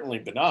is certainly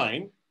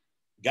benign.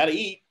 You got to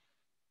eat.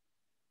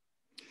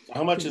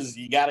 How much is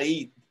you got to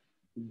eat?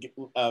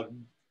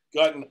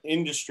 Got an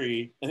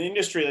industry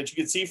that you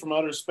can see from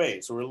outer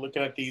space. So we're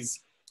looking at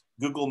these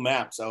Google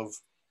maps of,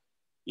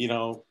 you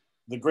know,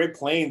 the Great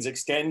Plains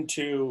extend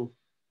to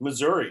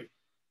Missouri.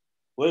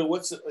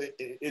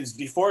 It's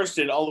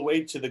deforested all the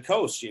way to the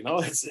coast. You know,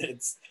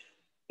 it's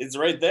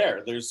right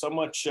there. There's so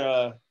much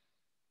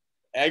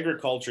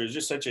agriculture is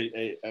just such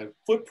a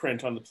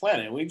footprint on the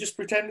planet. We just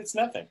pretend it's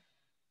nothing.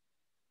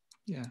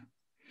 Yeah.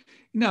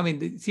 You know, I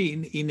mean, see,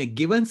 in a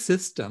given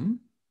system,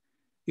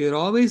 you're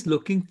always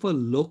looking for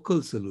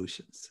local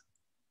solutions.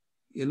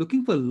 You're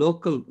looking for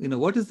local, you know,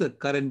 what is the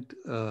current,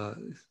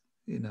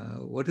 you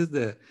know, what is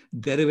the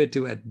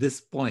derivative at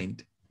this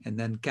point? And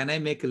then can I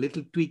make a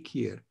little tweak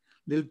here,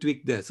 little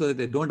tweak there so that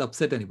they don't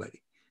upset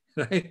anybody,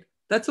 right?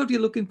 That's what you're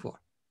looking for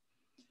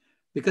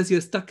because you're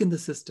stuck in the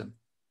system.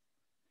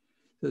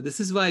 So this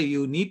is why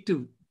you need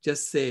to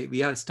just say,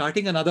 we are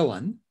starting another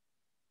one,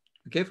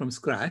 okay, from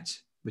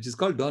scratch, which is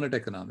called donut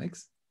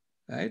economics,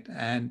 right?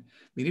 And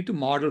we need to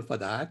model for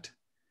that.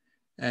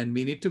 And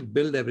we need to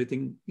build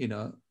everything, you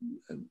know,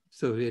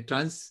 so we're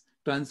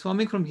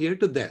transforming from here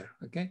to there,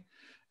 okay?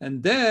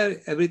 And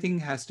there, everything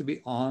has to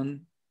be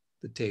on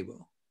the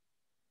table.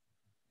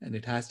 And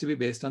it has to be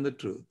based on the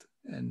truth.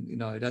 And, you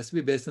know, it has to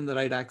be based on the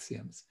right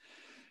axioms.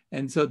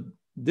 And so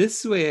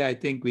this way, I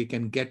think we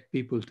can get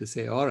people to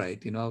say, all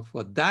right, you know,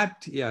 for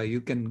that, yeah,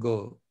 you can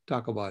go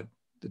talk about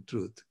the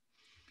truth.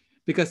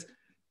 Because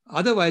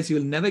otherwise,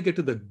 you'll never get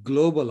to the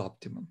global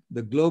optimum,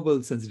 the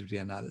global sensitivity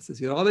analysis.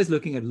 You're always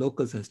looking at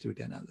local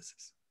sensitivity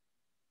analysis,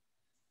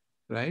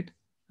 right?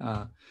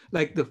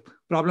 Like the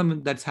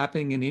problem that's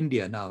happening in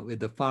India now with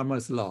the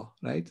farmers' law,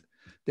 right?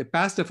 They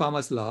passed a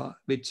farmers' law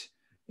which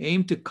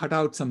aimed to cut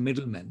out some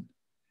middlemen.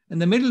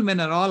 And the middlemen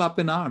are all up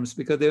in arms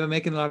because they were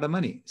making a lot of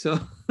money. So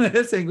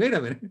they're saying, wait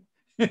a minute,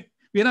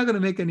 we're not going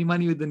to make any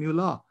money with the new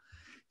law.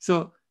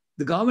 So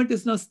the government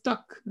is now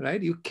stuck,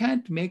 right? You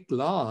can't make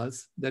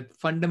laws that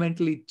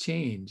fundamentally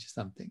change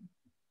something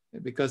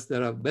because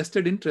there are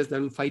vested interests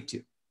that will fight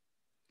you.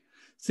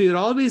 So you're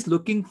always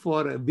looking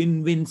for a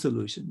win-win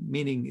solution,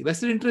 meaning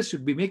vested interests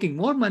should be making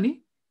more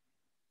money,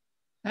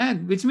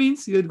 and which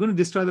means you're going to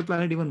destroy the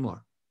planet even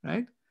more,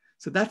 right?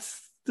 So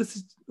that's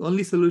the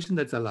only solution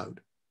that's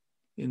allowed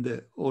in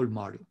the old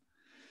model.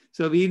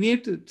 So we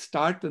need to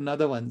start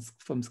another one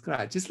from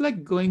scratch. It's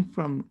like going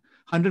from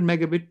 100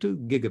 megabit to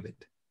gigabit.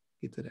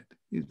 Ethernet.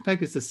 In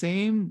fact, it's the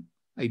same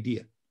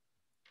idea.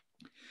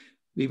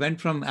 We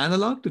went from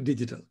analog to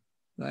digital,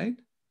 right?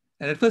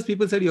 And at first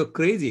people said, you're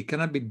crazy, it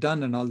cannot be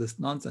done and all this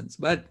nonsense.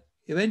 But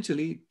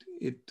eventually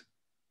it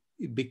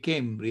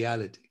became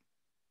reality,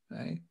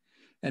 right?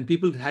 And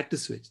people had to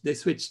switch. They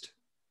switched.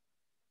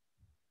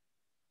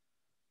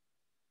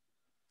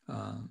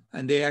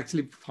 And they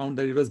actually found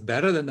that it was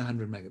better than the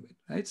 100 megabit,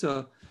 right?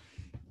 So,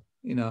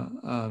 you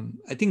know,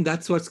 I think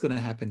that's what's going to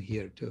happen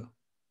here too.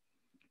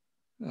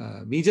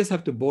 We just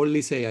have to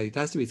boldly say it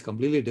has to be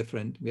completely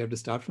different. We have to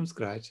start from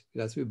scratch.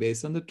 It has to be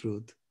based on the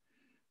truth.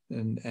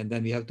 And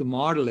then we have to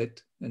model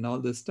it and all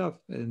this stuff.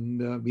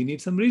 And we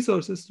need some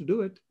resources to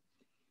do it.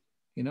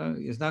 You know,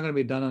 it's not going to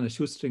be done on a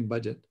shoestring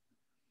budget.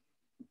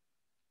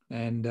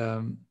 And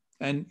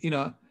you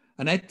know,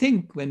 and I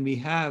think when we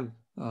have,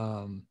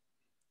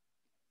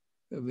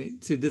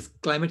 see this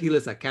Climate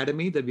Healers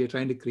Academy that we are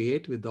trying to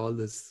create with all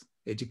this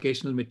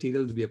educational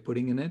materials we are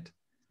putting in it,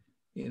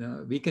 you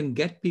know, we can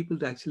get people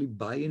to actually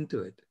buy into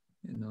it,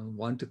 you know,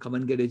 want to come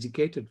and get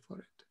educated for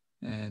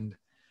it. And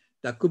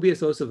that could be a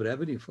source of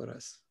revenue for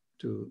us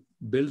to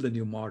build the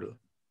new model,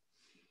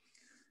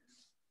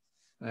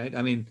 right?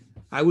 I mean,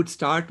 I would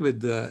start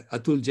with the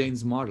Atul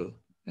Jain's model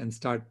and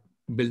start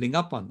building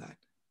up on that.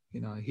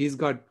 You know, he's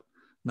got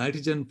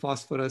nitrogen,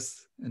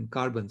 phosphorus, and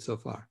carbon so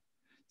far.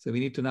 So we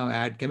need to now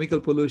add chemical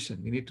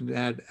pollution. We need to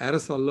add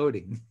aerosol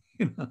loading,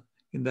 you know,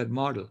 in that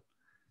model.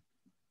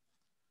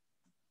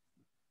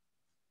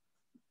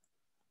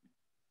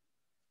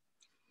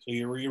 So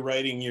you're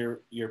rewriting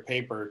your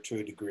paper to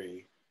a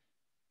degree.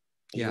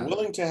 Yeah. You're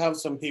willing to have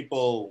some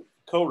people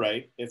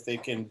co-write if they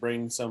can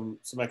bring some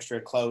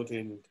extra clout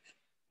and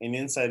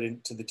insight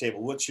into the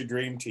table. What's your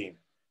dream team?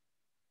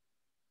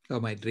 Oh,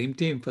 my dream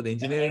team for the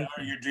engineering.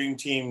 Are your dream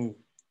team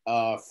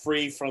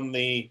free from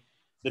the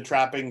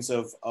trappings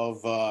of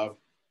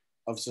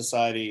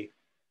society?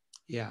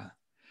 Yeah.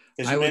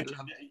 Because you mentioned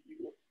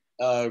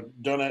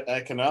donut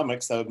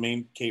economics, that would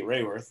mean Kate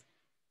Raworth.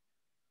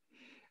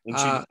 And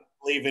she doesn't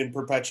believe in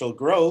perpetual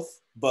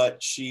growth,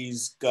 but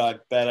she's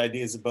got bad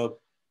ideas about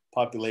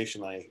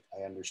population, I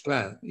understand.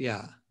 Well,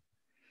 yeah.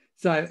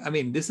 So, I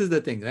mean, this is the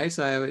thing, right?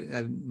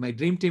 So my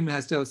dream team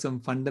has to have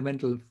some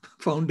fundamental,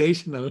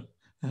 foundational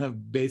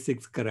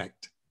basics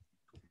correct,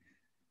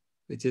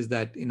 which is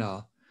that, you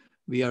know,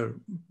 we are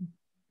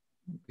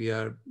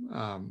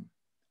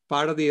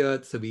part of the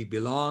earth, so we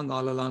belong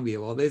all along. We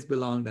have always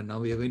belonged, and now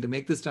we are going to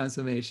make this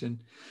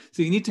transformation.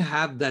 So you need to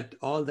have that,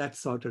 all that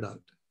sorted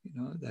out.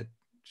 That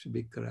should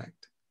be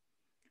correct.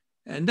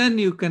 And then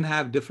you can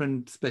have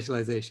different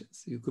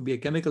specializations. You could be a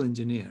chemical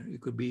engineer. You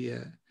could be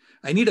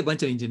I need a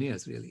bunch of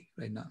engineers really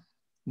right now,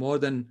 more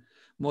than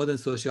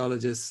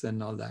sociologists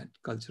and all that,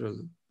 cultural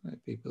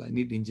people. I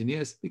need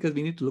engineers because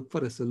we need to look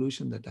for a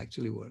solution that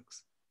actually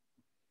works.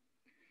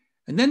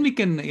 And then we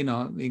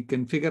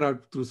can figure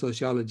out through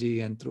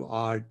sociology and through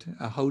art,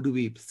 how do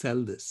we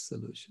sell this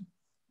solution,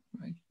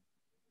 right?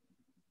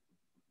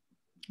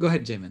 Go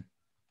ahead, Jamin.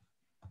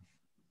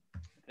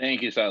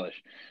 Thank you,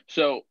 Sailesh.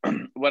 So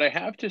what I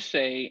have to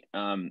say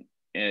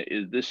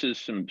is this is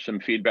some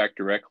feedback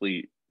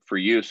directly for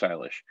you,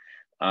 Sailesh,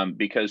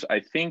 because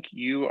I think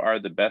you are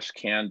the best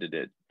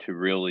candidate to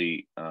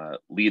really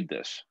lead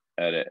this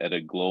at a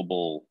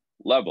global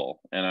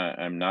level. And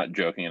I'm not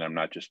joking, and I'm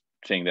not just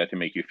saying that to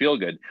make you feel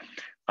good.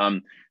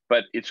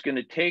 But it's going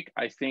to take,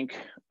 I think,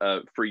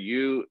 for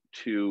you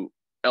to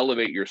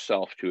elevate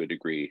yourself to a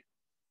degree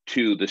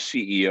to the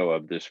CEO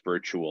of this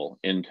virtual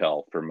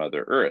Intel for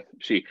Mother Earth.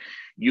 See,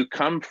 you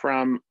come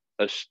from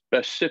a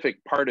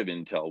specific part of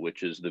Intel,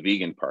 which is the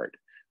vegan part,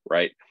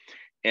 right?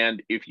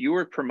 And if you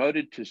were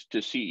promoted to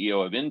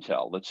CEO of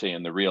Intel, let's say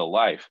in the real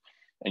life,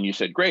 and you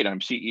said, great, I'm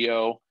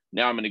CEO,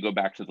 now I'm going to go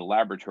back to the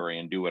laboratory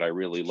and do what I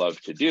really love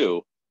to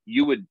do,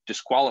 you would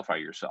disqualify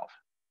yourself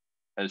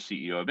as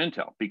CEO of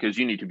Intel, because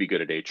you need to be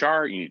good at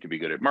HR, you need to be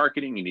good at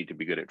marketing, you need to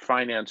be good at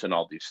finance and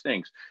all these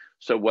things.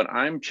 So what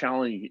I'm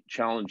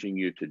challenging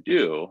you to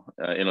do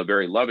in a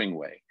very loving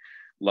way,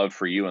 love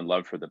for you and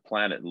love for the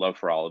planet and love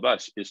for all of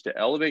us, is to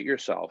elevate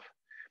yourself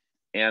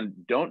and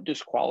don't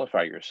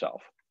disqualify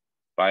yourself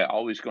by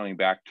always going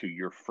back to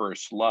your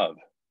first love,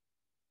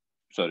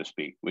 so to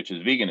speak, which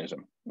is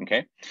veganism,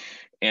 okay?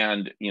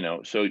 And,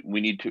 so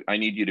I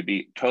need you to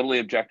be totally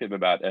objective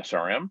about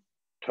SRM,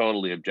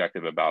 totally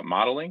objective about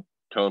modeling,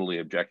 totally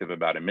objective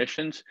about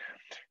emissions.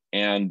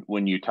 And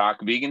when you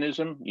talk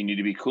veganism, you need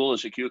to be cool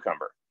as a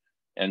cucumber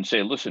and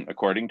say, listen,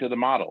 according to the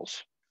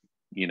models,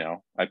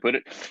 I put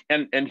it,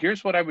 and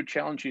here's what I would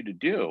challenge you to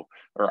do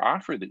or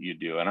offer that you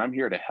do, and I'm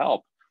here to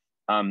help,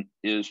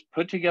 is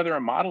put together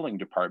a modeling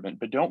department,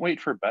 but don't wait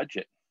for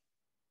budget,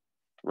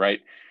 right?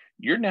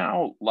 You're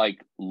now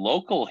like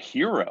local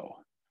hero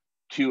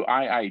to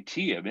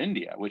IIT of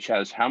India, which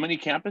has how many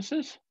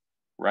campuses,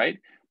 right?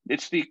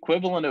 It's the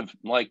equivalent of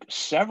like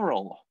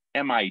several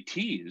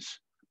MITs,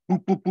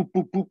 boop, boop, boop,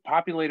 boop, boop,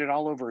 populated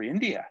all over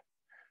India,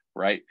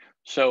 right?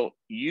 So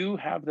you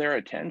have their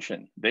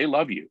attention. They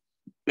love you.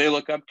 They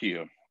look up to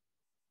you.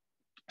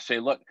 Say,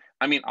 look,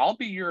 I'll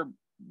be your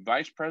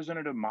vice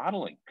president of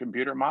modeling,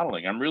 computer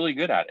modeling. I'm really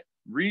good at it,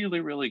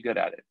 really, really good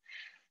at it.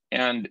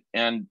 And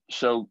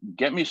so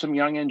get me some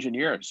young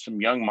engineers,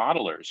 some young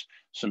modelers,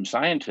 some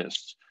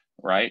scientists,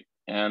 right?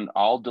 And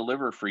I'll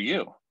deliver for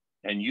you.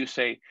 And you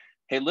say,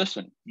 hey,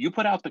 listen, you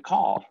put out the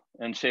call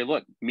and say,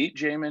 look, meet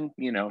Jamin,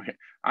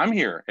 I'm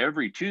here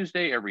every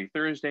Tuesday, every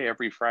Thursday,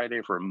 every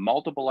Friday for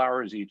multiple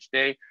hours each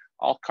day.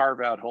 I'll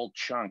carve out whole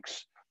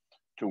chunks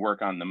to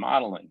work on the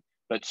modeling,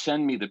 but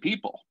send me the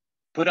people.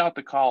 Put out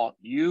the call.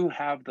 You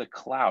have the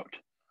clout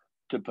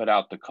to put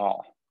out the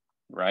call,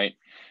 right?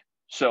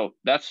 So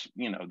that's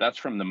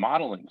from the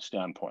modeling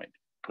standpoint.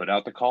 Put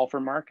out the call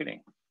for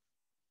marketing,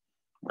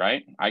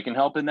 right? I can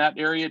help in that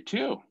area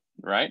too,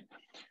 right?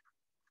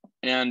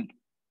 And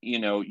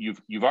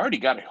you've already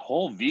got a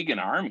whole vegan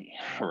army,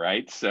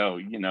 right? So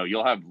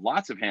you'll have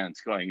lots of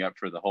hands going up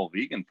for the whole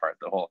vegan part,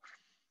 the whole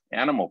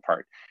animal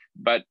part.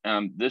 But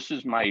this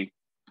is my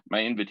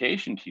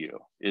invitation to you,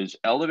 is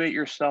elevate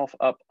yourself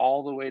up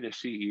all the way to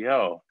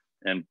CEO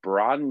and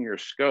broaden your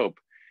scope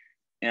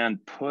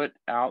and put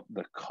out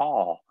the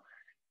call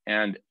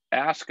and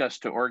ask us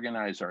to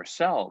organize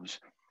ourselves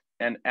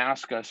and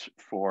ask us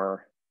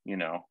for,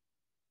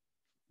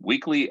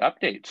 weekly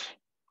updates.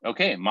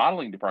 Okay,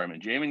 modeling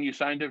department. Jamin, you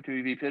signed up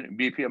to be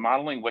VP of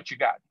modeling. What you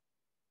got?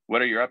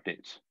 What are your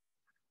updates?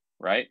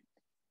 Right?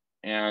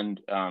 And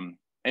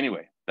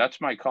anyway,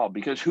 that's my call,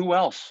 because who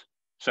else,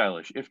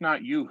 Sailesh, if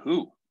not you,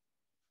 who?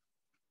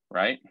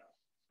 Right?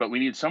 But we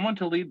need someone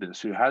to lead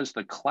this who has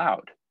the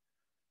clout.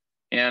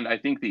 And I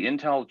think the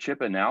Intel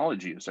chip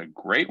analogy is a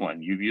great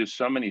one. You've used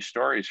so many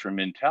stories from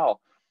Intel.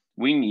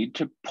 We need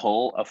to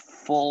pull a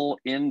full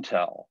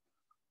Intel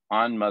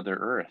on Mother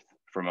Earth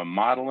from a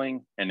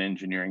modeling and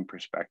engineering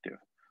perspective.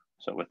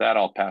 So with that,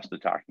 I'll pass the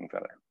talking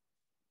feather.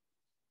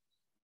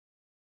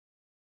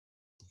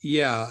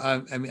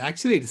 Yeah,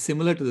 actually, it's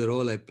similar to the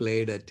role I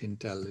played at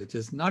Intel, which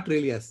is not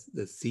really as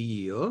the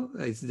CEO,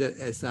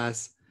 it's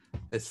as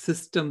a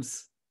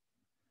systems,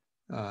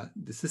 the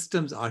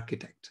systems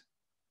architect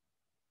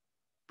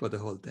for the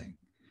whole thing.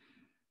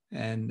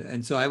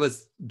 And so I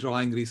was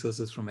drawing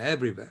resources from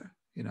everywhere,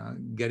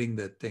 getting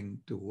the thing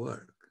to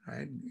work,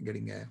 right?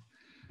 Getting a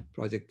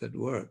project that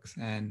works.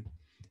 And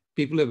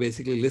people are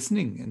basically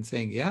listening and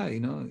saying, yeah,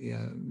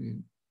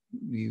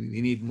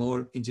 we need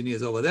more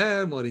engineers over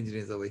there, more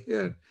engineers over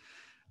here.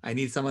 I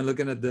need someone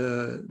looking at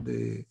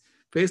the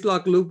phase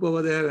lock loop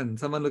over there and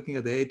someone looking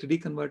at the A to D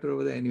converter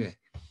over there. Anyway,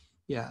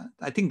 yeah,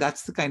 I think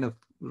that's the kind of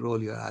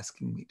role you're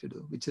asking me to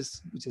do, which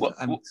is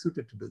I'm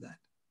suited to do that.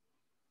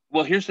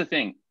 Well, here's the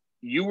thing.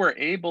 You were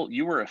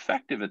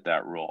effective at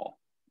that role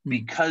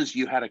because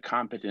you had a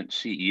competent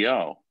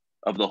CEO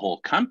of the whole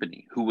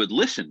company who would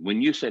listen.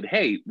 When you said,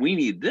 hey, we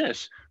need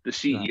this, the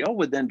CEO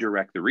would then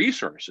direct the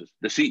resources.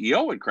 The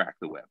CEO would crack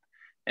the whip,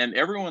 and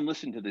everyone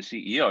listened to the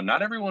CEO.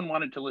 Not everyone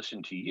wanted to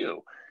listen to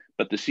you,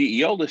 but the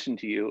CEO listened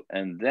to you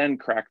and then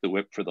cracked the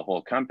whip for the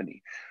whole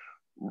company.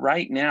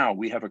 Right now,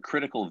 we have a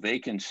critical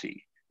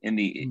vacancy in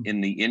the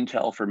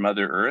Intel for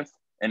Mother Earth,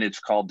 and it's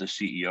called the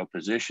CEO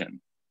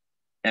position.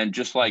 And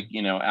just like,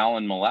 you know,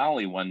 Alan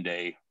Mulally one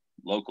day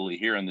locally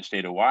here in the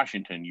state of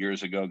Washington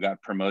years ago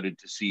got promoted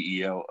to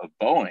CEO of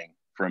Boeing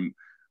from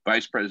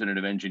vice president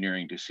of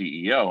engineering to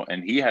CEO,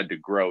 and he had to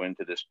grow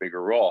into this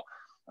bigger role.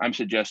 I'm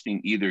suggesting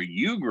either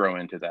you grow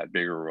into that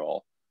bigger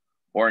role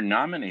or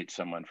nominate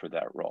someone for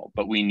that role.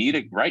 But we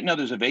need right now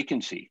there's a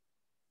vacancy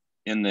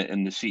in the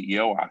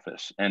CEO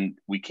office, and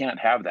we can't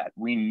have that.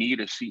 We need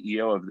a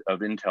CEO of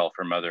Intel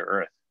for Mother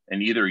Earth,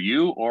 and either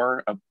you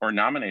or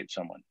nominate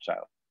someone,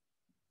 Silas.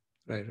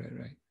 Right.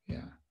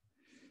 Yeah.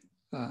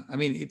 I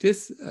mean, it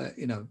is,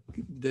 you know,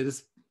 there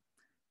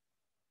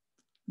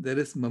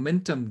is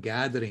momentum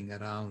gathering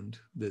around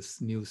this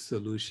new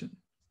solution,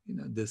 you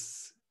know,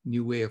 this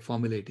new way of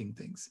formulating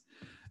things.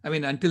 I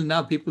mean, until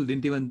now, people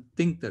didn't even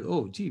think that,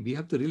 oh, gee, we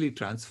have to really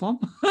transform.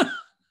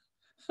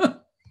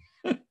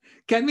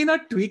 Can we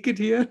not tweak it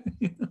here?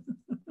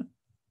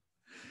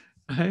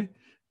 Right?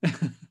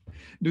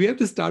 Do we have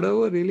to start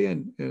over really?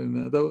 And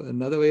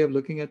another way of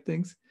looking at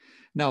things?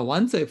 Now,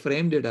 once I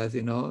framed it as,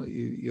 you know,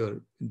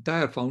 your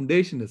entire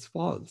foundation is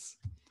false,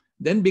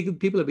 then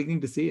people are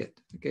beginning to see it.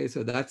 Okay,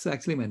 so that's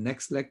actually my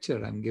next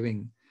lecture I'm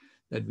giving,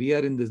 that we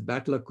are in this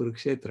battle of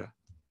Kurukshetra,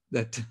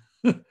 that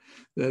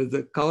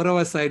the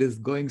Kaurava side is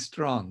going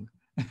strong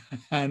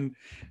and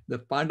the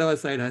Pandava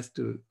side has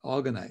to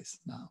organize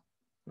now,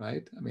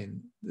 right? I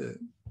mean,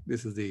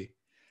 this is the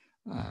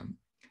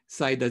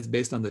side that's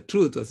based on the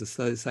truth versus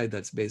the side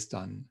that's based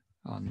on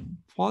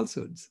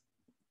falsehoods.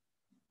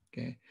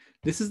 Okay,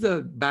 this is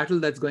the battle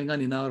that's going on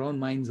in our own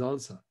minds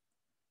also.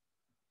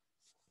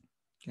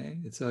 Okay,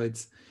 so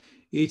it's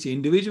each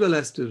individual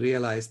has to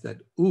realize that,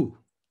 ooh,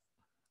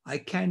 I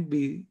can't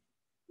be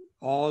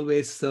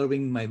always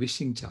serving my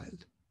wishing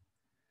child.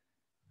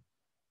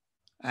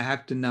 I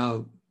have to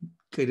now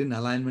get in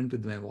alignment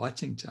with my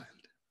watching child.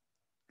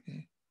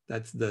 Okay,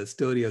 that's the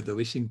story of the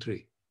wishing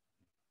tree.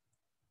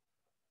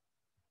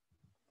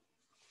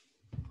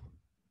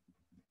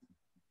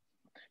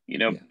 You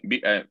know,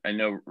 I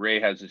know Ray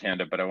has his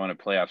hand up, but I want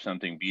to play off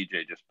something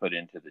BJ just put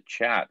into the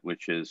chat,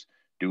 which is,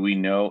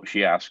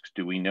 she asks,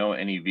 do we know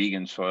any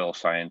vegan soil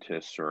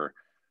scientists or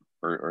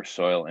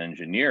soil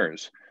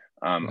engineers?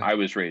 I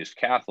was raised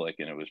Catholic,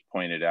 and it was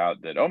pointed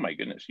out that, oh my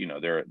goodness, you know,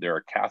 there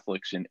are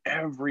Catholics in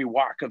every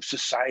walk of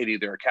society.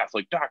 There are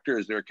Catholic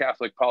doctors, there are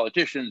Catholic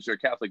politicians, there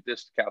are Catholic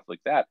this, Catholic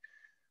that.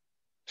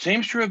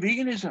 Same's true of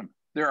veganism.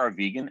 There are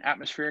vegan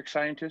atmospheric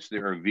scientists,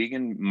 there are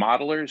vegan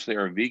modelers,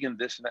 there are vegan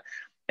this and that.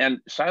 And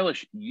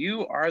Silas,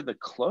 you are the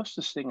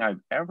closest thing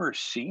I've ever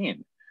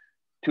seen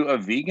to a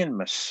vegan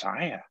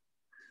messiah,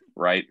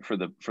 right? For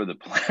the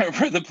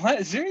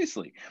planet,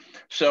 seriously.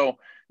 So,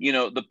 you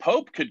know, the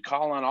Pope could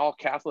call on all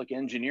Catholic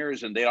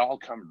engineers and they all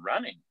come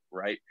running,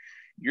 right?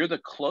 You're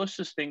the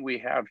closest thing we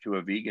have to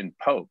a vegan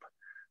Pope,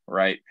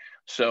 right?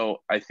 So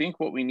I think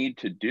what we need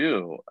to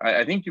do,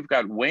 I think you've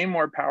got way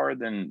more power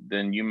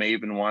than you may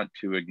even want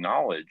to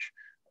acknowledge,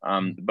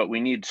 but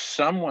we need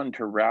someone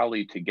to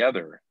rally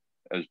together.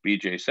 As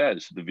BJ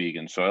says, the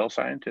vegan soil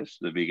scientists,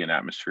 the vegan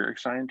atmospheric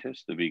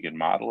scientists, the vegan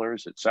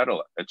modelers, et cetera,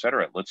 et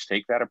cetera. Let's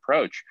take that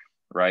approach,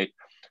 right?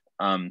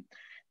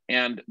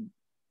 And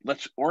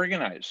let's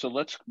organize. So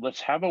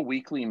let's have a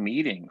weekly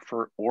meeting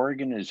for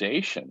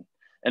organization.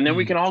 And then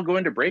we can all go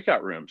into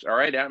breakout rooms. All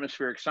right,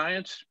 atmospheric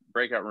science,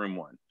 breakout room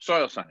 1.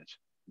 Soil science,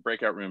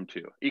 breakout room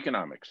 2.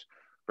 Economics,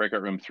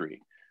 breakout room 3.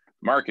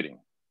 Marketing,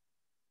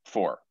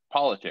 4.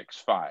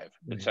 Politics, 5,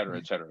 et cetera,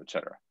 et cetera, et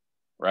cetera.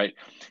 Right?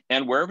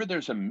 And wherever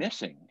there's a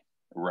missing,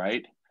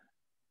 right,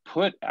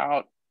 put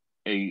out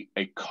a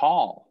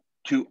call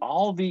to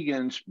all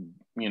vegans,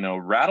 you know,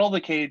 rattle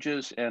the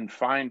cages and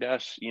find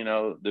us, you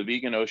know, the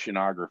vegan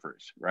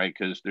oceanographers, right?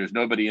 Because there's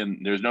nobody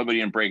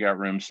in breakout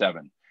room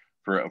 7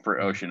 for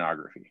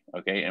oceanography,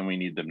 okay? And we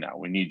need them now.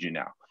 We need you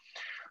now.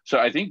 So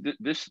I think that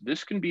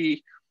this can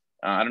be,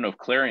 I don't know if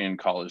clarion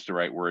call is the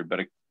right word,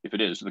 but if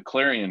it is, the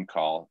clarion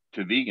call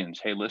to vegans,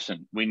 hey,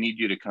 listen, we need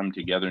you to come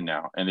together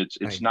now. And it's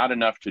right. Not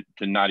enough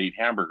to not eat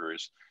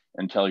hamburgers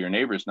and tell your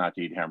neighbors not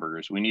to eat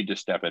hamburgers. We need to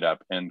step it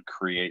up and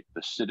create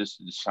the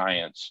citizen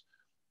science,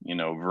 you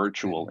know,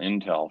 virtual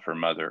Intel for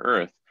Mother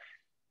Earth.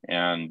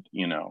 And,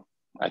 you know,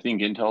 I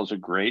think Intel is a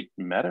great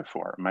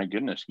metaphor. My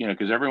goodness, you know,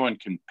 because everyone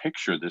can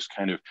picture this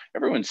kind of,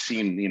 everyone's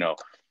seen, you know,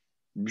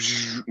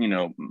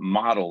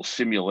 model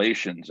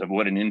simulations of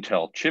what an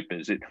Intel chip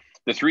is.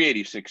 The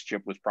 386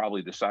 chip was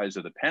probably the size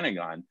of the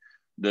Pentagon.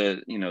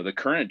 The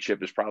current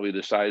chip is probably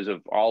the size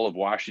of all of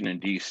Washington,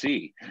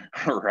 D.C.,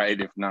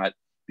 right? If not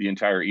the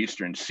entire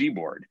eastern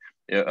seaboard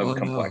of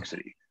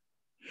complexity.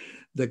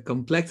 No. The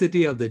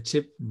complexity of the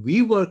chip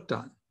we worked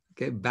on,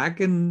 Okay, back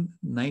in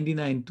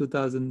 99,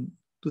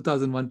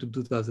 2001 to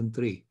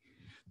 2003,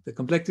 the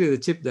complexity of the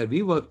chip that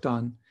we worked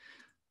on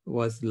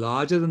was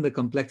larger than the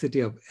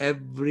complexity of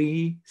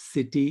every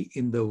city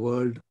in the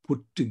world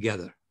put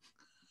together.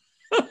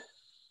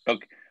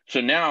 Okay,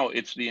 so now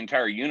it's the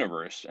entire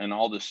universe and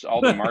all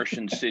the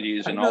Martian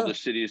cities and all the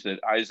cities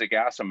that Isaac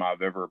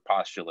Asimov ever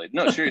postulated.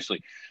 No,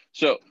 seriously.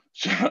 So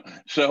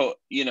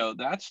you know,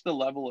 that's the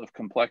level of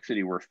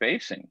complexity we're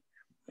facing,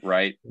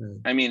 right?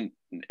 I mean,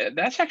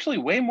 that's actually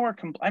way more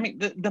I mean,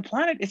 the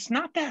planet, it's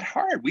not that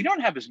hard. We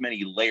don't have as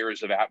many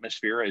layers of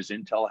atmosphere as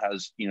Intel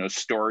has, you know,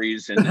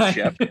 stories in the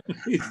chip.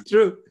 It's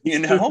true. You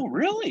know,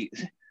 really,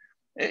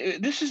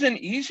 this is an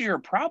easier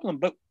problem,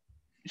 but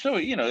so,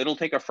 you know, it'll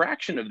take a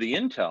fraction of the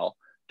Intel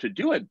to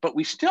do it, but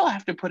we still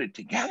have to put it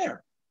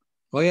together.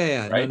 Oh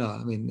yeah. Right? No.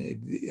 I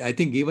mean, I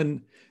think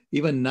even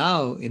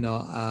now, you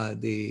know,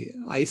 the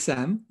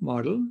ISAM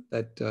model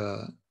that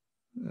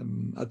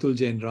Atul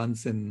Jain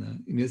runs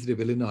in University of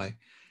Illinois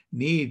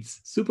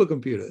needs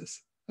supercomputers.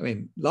 I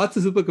mean, lots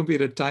of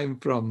supercomputer time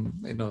from,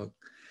 you know,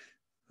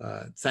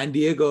 San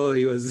Diego.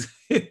 He was,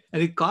 and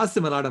it cost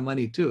him a lot of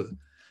money too.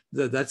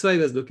 So that's why he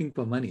was looking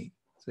for money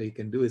so he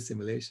can do his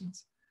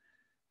simulations.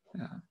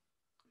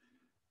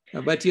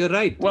 Yeah. But you're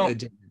right. Well,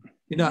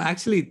 you know,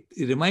 actually,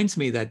 it reminds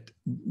me that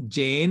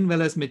Jane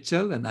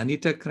Wells-Mitchell and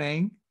Anita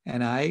Krang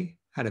and I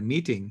had a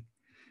meeting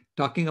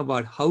talking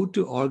about how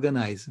to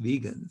organize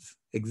vegans,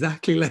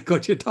 exactly like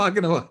what you're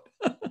talking about.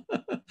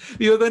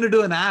 We were going to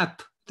do an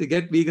app to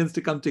get vegans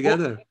to come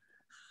together.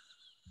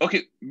 Well,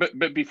 okay,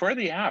 but before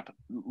the app,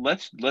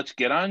 let's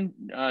get on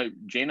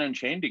Jane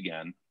Unchained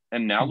again,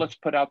 and now let's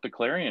put out the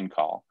clarion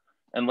call,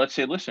 and let's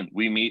say, listen,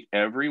 we meet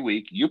every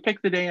week. You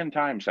pick the day and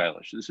time,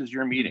 Silas. This is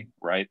your meeting,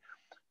 right?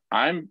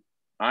 I'm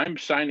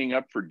signing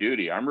up for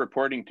duty. I'm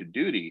reporting to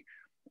duty,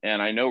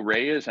 and I know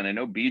Ray is, and I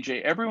know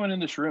BJ. Everyone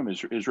in this room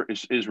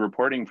is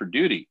reporting for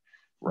duty,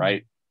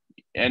 right?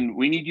 And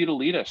we need you to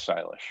lead us,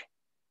 Silas.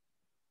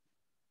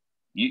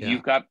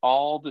 You've got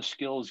all the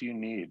skills you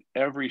need,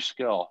 every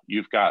skill.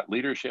 You've got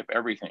leadership,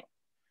 everything,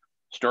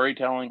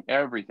 storytelling,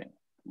 everything.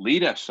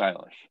 Lead us,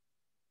 Silas.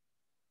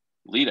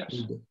 Lead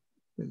us.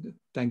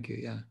 Thank you.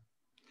 Yeah.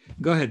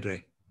 Go ahead,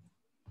 Ray.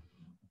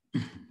 I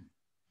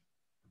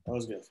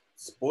was going to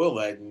spoil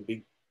that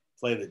and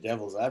play the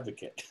devil's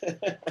advocate.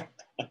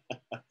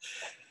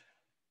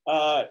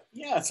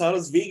 Yeah, so how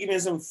does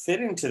veganism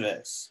fit into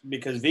this?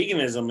 Because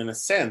veganism, in a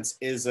sense,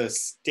 is a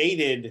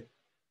stated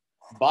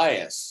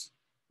bias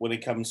when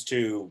it comes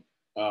to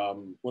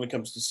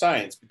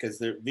science, because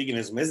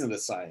veganism isn't a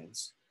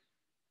science.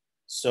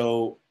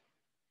 So,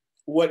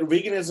 what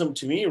veganism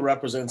to me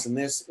represents in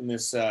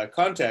this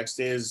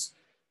context is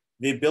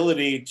the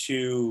ability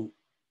to,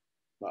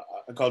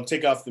 I call it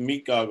take off the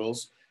meat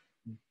goggles,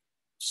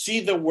 see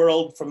the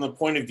world from the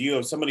point of view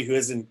of somebody who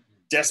isn't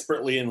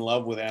desperately in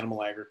love with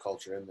animal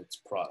agriculture and its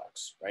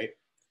products, right?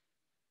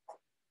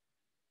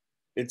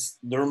 It's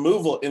the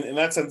removal, in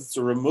that sense, it's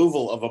a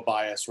removal of a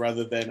bias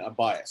rather than a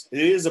bias. It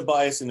is a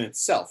bias in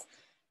itself.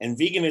 And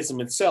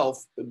veganism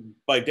itself,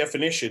 by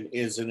definition,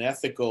 is an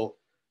ethical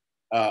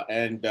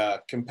and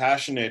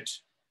compassionate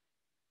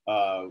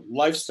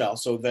lifestyle.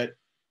 So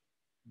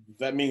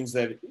that means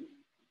that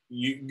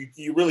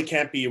you really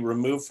can't be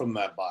removed from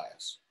that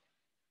bias.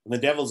 And the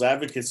devil's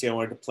advocacy I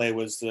wanted to play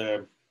was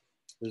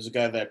there's a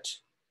guy that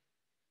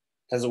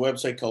has a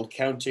website called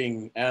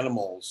Counting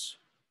Animals.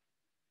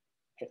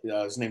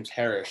 His name's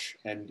Harish,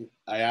 and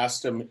I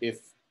asked him if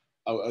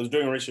I was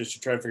doing research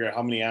to try to figure out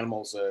how many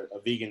animals a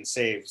vegan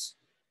saves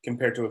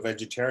compared to a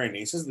vegetarian. And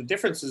he says the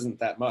difference isn't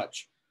that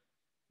much,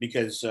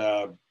 because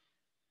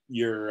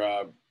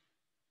you're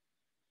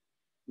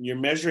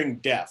measuring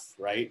death,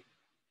 right?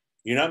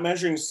 You're not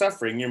measuring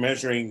suffering. You're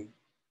measuring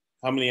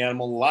how many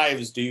animal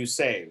lives do you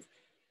save.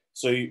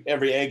 So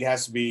every egg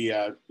has to be,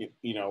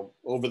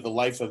 over the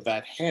life of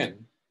that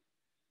hen,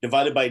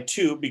 divided by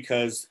 2,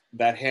 because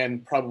that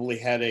hen probably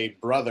had a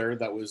brother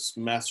that was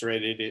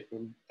macerated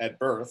at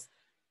birth.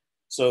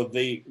 So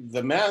the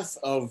math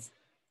of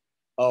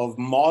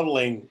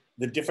modeling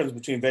the difference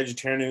between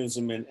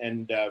vegetarianism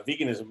and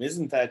veganism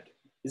isn't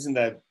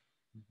that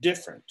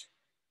different.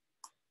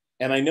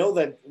 And I know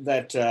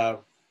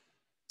that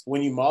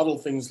when you model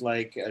things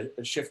like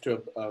a shift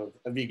to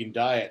a vegan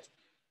diet,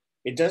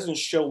 it doesn't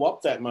show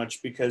up that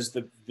much, because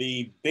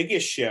the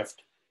biggest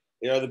shift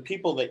are the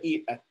people that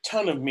eat a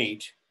ton of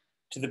meat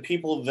to the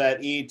people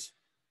that eat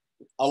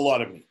a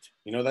lot of meat.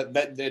 You know,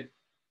 that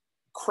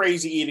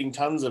crazy eating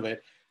tons of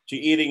it to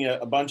eating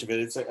a bunch of it.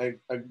 It's a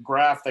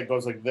graph that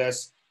goes like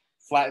this,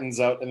 flattens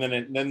out, and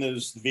then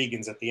there's the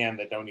vegans at the end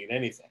that don't eat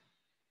anything.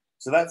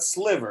 So that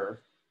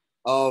sliver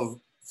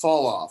of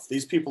fall off,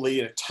 these people that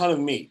eat a ton of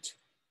meat,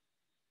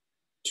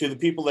 to the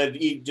people that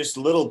eat just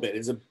a little bit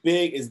is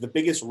the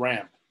biggest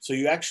ramp. So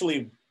you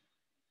actually,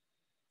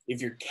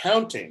 if you're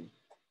counting,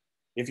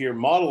 if you're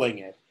modeling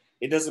it,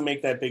 it doesn't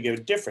make that big of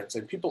a difference.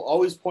 And people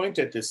always point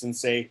at this and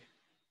say,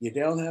 you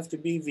don't have to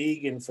be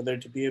vegan for there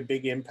to be a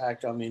big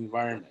impact on the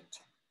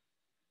environment.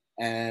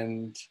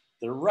 And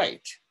they're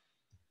right.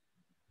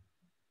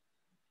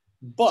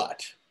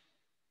 But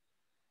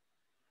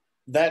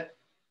that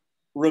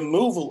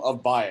removal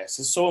of bias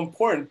is so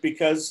important,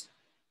 because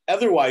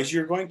otherwise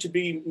you're going to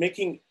be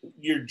making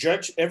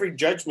every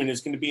judgment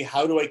is going to be,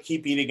 how do I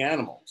keep eating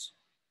animals,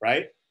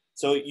 right?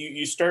 So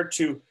you start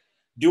to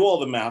do all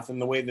the math in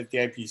the way that the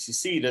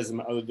IPCC does,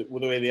 the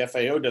way the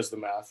FAO does the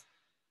math,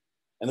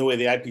 and the way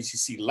the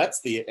IPCC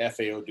lets the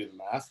FAO do the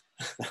math.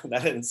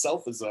 That in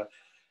itself is a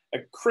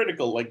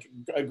critical, like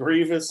a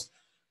grievous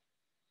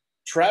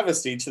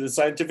travesty to the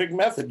scientific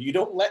method. You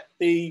don't let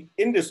the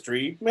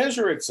industry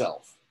measure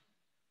itself.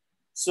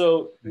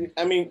 So,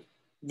 I mean,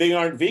 they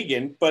aren't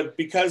vegan, but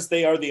because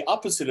they are the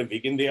opposite of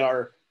vegan, they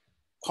are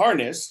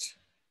carnist.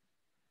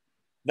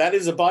 That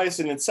is a bias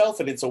in itself,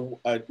 and it's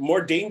a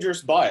more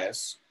dangerous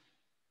bias,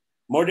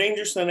 more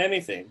dangerous than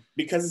anything,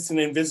 because it's an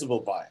invisible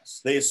bias.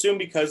 They assume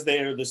because they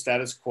are the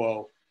status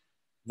quo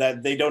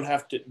that they don't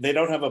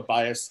have a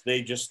bias,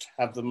 they just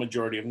have the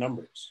majority of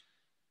numbers.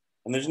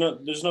 And there's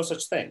no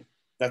such thing.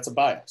 That's a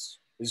bias.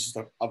 It's just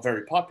a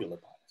very popular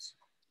bias.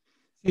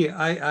 Yeah,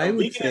 I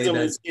would say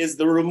that is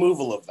the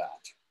removal of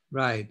that.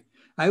 Right.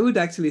 I would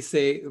actually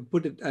say,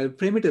 I'll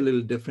frame it a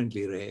little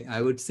differently, Ray. I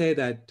would say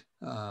that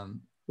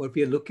what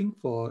we are looking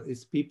for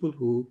is people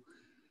who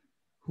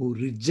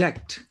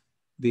reject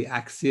the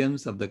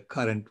axioms of the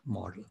current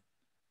model.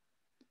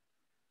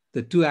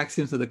 The two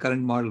axioms of the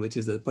current model, which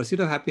is the pursuit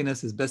of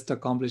happiness is best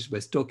accomplished by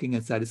stoking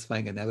and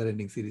satisfying a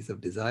never-ending series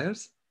of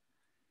desires.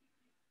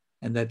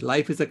 And that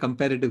life is a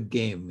competitive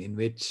game in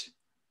which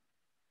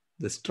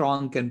the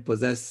strong can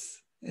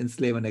possess,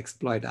 enslave, and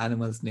exploit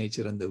animals,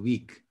 nature, and the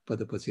weak for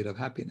the pursuit of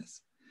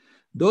happiness.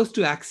 Those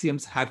two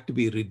axioms have to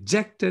be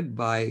rejected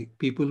by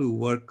people who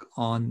work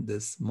on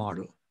this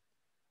model,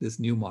 this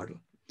new model.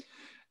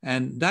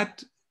 And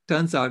that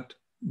turns out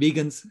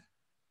veganism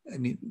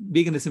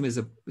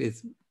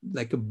is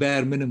like a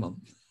bare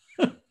minimum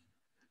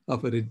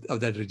of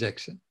that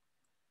rejection,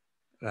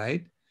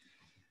 right?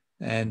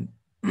 And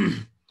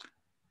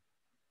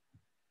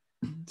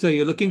so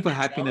you're looking for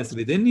happiness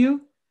within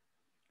you,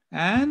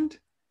 and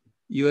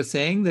you are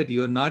saying that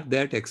you are not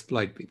there to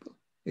exploit people,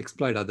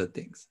 exploit other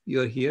things.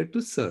 You are here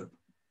to serve,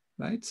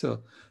 right?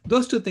 So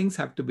those two things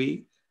have to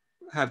be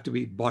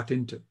bought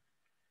into.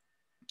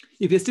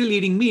 If you're still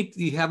eating meat,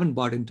 you haven't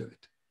bought into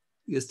it.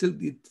 You still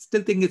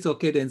think it's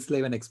okay to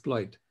enslave and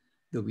exploit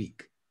the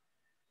weak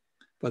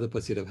for the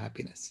pursuit of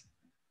happiness.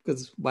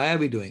 Because why are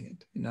we doing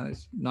it?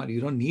 It's not,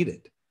 you don't need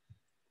it.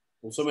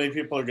 Well, so many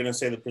people are going to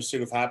say the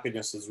pursuit of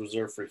happiness is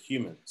reserved for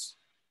humans.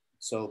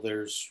 So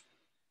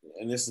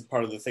and this is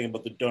part of the thing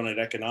about the donut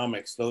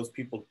economics, those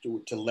people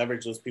to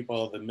leverage those people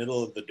out of the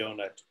middle of the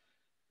donut.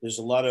 There's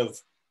a lot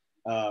of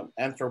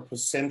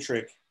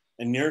anthropocentric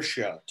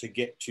inertia to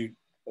get to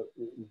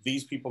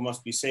these people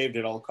must be saved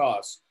at all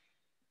costs.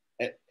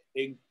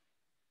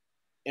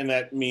 And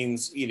that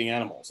means eating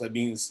animals. That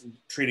means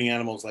treating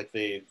animals like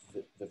they're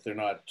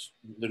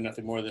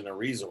nothing more than a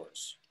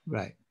resource.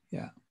 Right.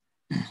 Yeah.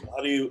 So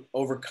how do you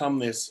overcome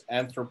this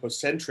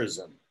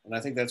anthropocentrism? And I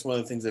think that's one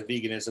of the things that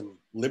veganism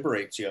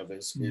liberates you of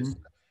is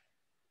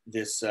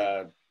this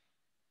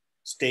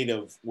state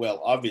of,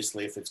 well,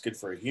 obviously, if it's good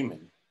for a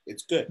human,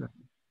 it's good, right.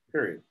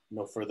 Period.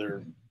 No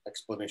further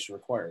explanation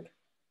required.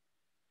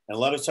 And a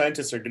lot of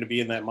scientists are going to be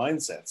in that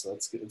mindset. So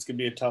it's going to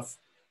be a tough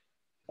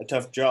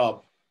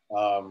job.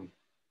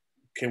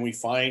 Can we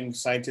find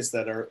scientists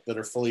that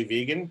are fully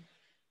vegan?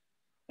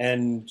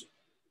 And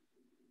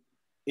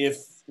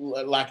if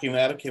lacking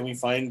that, can we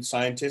find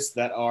scientists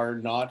that are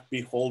not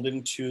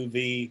beholden to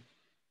the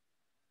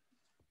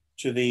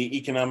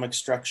economic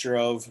structure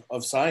of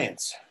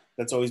science?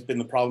 That's always been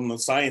the problem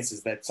with science,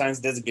 is that science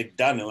doesn't get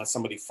done unless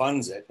somebody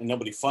funds it, and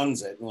nobody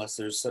funds it unless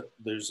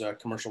there's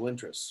commercial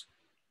interests.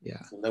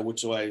 Yeah. So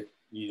which is why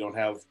you don't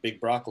have big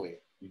broccoli.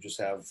 You just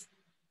have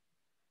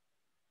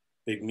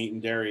big meat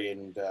and dairy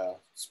and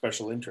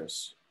special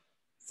interests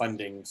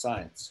funding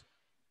science.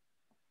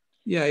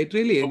 Yeah, it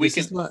really,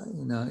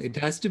 it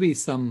has to be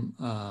some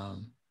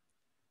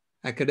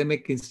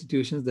academic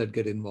institutions that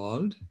get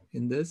involved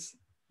in this,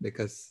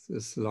 because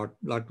there's a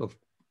lot of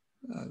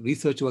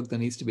research work that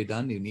needs to be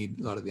done. You need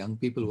a lot of young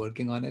people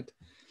working on it.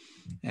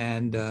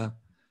 And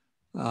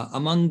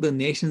among the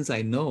nations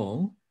I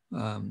know,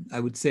 I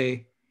would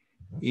say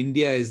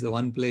India is the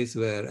one place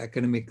where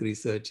academic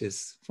research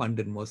is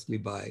funded mostly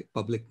by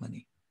public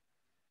money.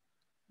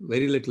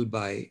 Very little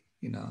by,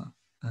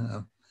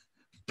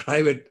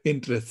 private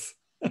interests,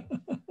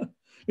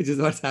 which is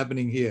what's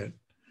happening here,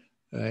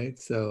 right?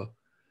 So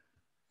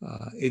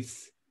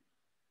it's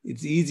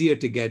easier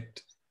to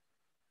get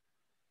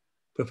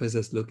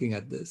professors looking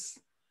at this,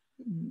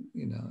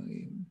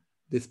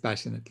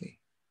 dispassionately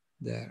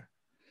there.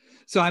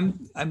 So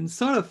I'm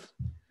sort of,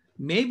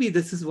 maybe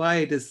this is why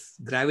it is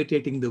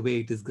gravitating the way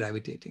it is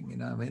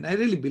gravitating. I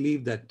really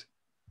believe that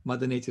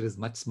Mother Nature is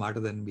much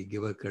smarter than we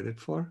give her credit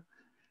for,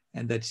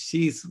 and that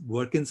she's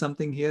working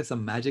something here,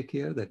 some magic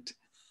here that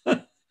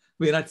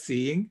we're not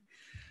seeing,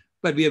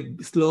 but we are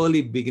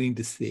slowly beginning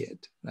to see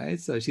it, right?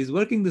 So she's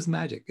working this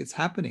magic. It's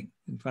happening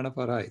in front of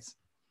our eyes.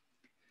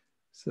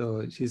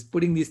 So she's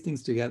putting these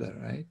things together,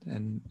 right?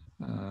 And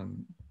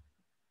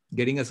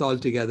getting us all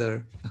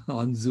together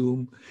on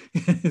Zoom,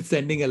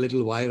 sending a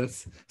little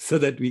virus so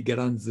that we get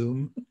on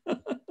Zoom.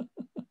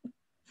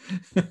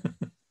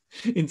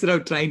 Instead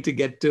of trying to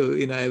get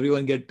to,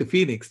 everyone get to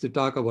Phoenix to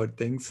talk about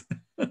things.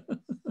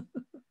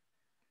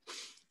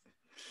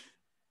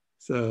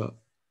 So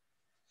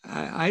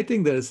I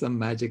think there is some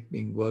magic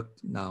being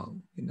worked now,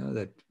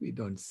 that we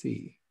don't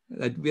see,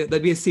 that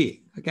we are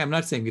seeing. Okay, I'm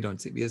not saying we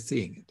don't see, we are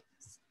seeing it.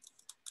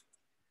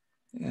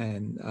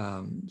 And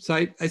so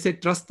I say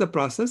trust the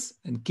process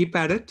and keep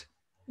at it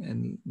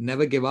and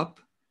never give up,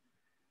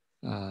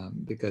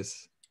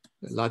 because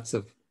there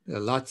are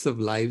lots of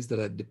lives that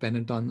are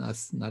dependent on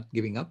us not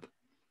giving up.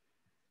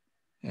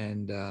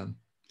 And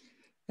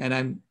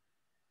I'm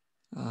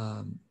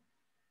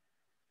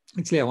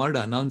actually, I wanted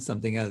to announce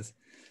something else.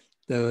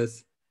 There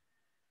was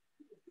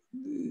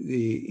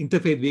the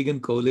Interfaith Vegan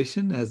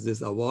Coalition has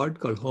this award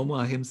called Homo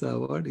Ahimsa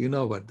Award. You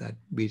know about that,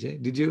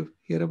 BJ? Did you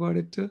hear about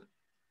it too?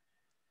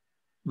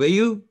 Were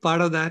you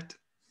part of that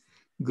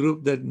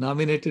group that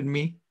nominated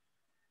me?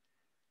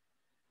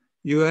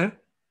 You were?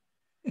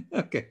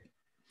 Okay.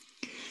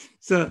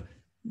 So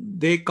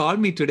they called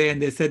me today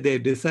and they said they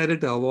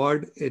decided to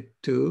award it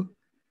to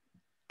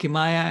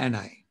Kimaya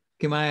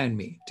and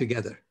me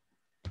together.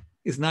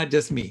 It's not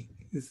just me,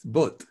 it's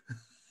both.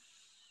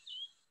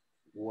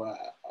 Wow.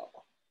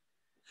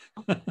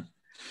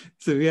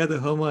 So we are the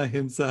Homo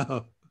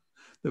Ahimsa,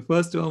 the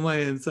first Homo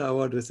Ahimsa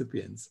Award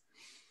recipients.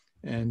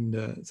 And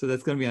so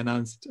that's going to be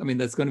announced. I mean,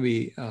 that's going to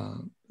be,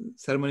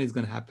 ceremony is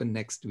going to happen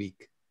next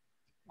week.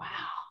 Wow.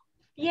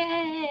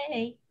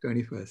 Yay.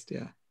 21st,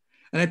 yeah.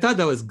 And I thought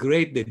that was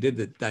great they did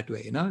it that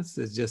way, It's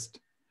just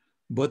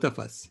both of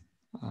us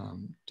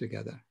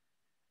together.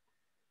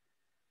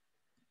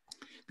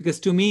 Because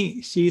to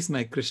me, she's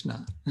my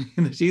Krishna.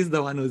 She's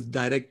the one who's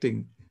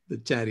directing the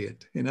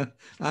chariot,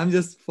 I'm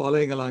just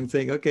following along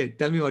saying, okay,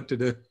 tell me what to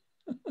do.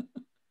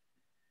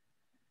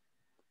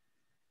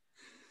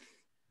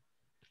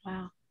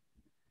 Wow.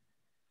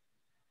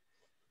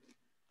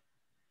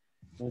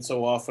 And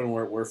so often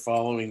we're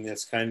following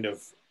this kind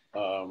of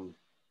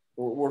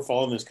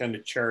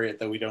chariot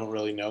that we don't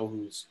really know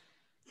who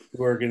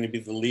are going to be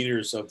the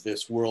leaders of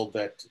this world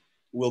that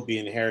will be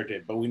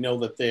inherited. But we know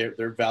that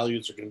their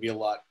values are going to be a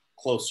lot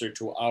closer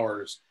to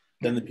ours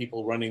than the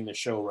people running the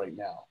show right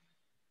now.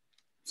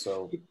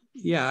 So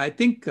yeah, I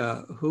think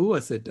who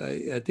was it?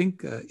 I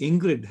think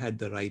Ingrid had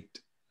the right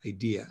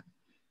idea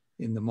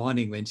in the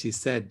morning when she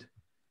said,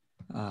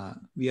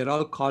 we are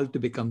all called to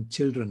become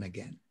children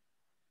again,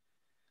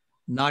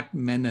 not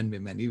men and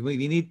women.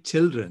 We need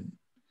children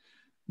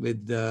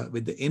with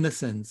the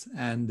innocence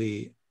and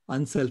the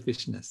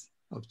unselfishness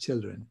of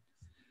children,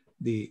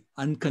 the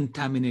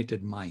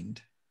uncontaminated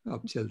mind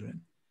of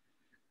children,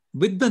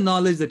 with the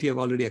knowledge that you have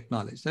already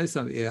acknowledged,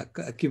 so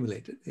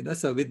accumulated.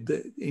 So with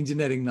the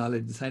engineering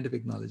knowledge, the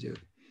scientific knowledge, you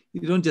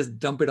don't just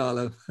dump it all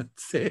out and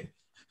say,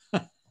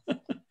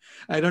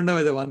 I don't know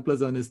whether 1 +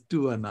 1 is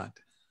 2 or not.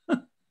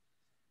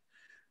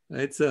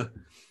 Right? So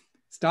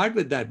start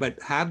with that,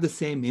 but have the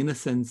same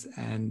innocence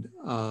and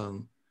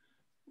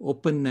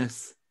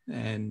openness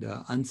and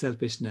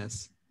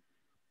unselfishness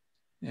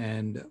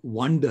and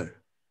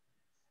wonder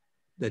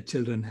that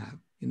children have,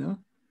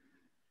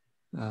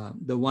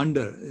 the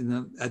wonder,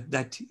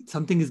 that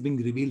something is being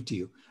revealed to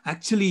you.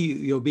 Actually,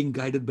 you're being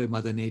guided by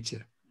Mother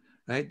Nature,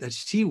 right? That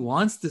she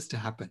wants this to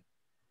happen.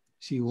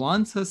 She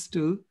wants us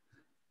to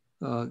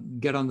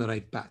get on the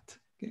right path.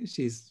 Okay?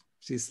 She's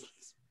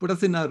put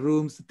us in our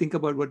rooms to think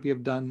about what we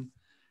have done.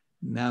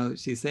 Now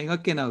she's saying,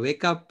 okay, now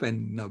wake up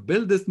and now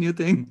build this new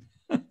thing.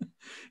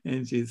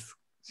 And she's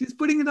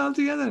putting it all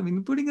together. I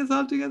mean, putting us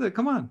all together.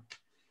 Come on.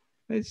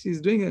 Right?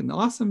 She's doing an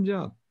awesome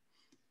job.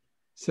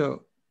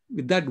 So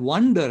with that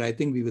wonder, I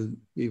think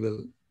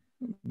we'll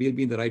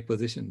be in the right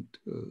position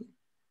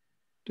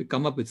to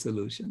come up with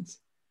solutions.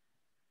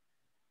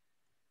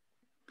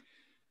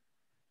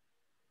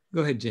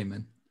 Go ahead,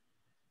 Jamin.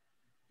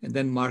 And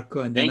then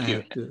Marco, and then I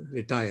have to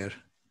retire.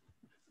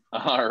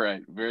 All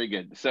right, very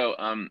good. So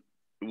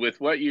with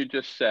what you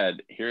just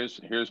said,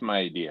 here's my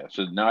idea.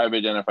 So now I've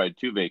identified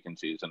 2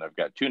 vacancies and I've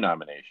got 2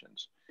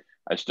 nominations.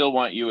 I still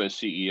want you as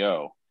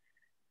CEO.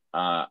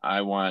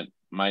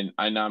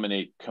 I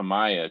nominate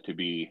Kimaya to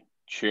be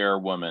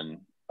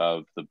chairwoman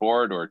of the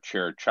board or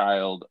chair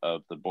child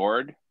of the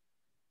board.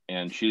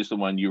 And she's the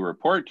one you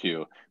report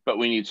to, but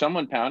we need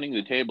someone pounding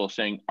the table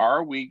saying,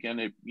 are we going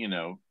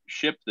to,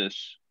 ship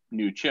this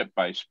new chip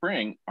by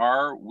spring?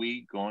 Are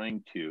we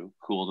going to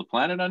cool the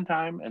planet on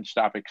time and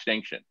stop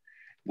extinction?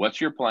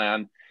 What's your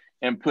plan?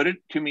 And put it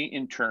to me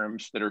in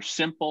terms that are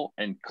simple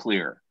and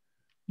clear.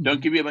 Mm-hmm.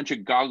 Don't give me a bunch of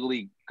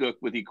gobbledygook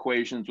with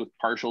equations with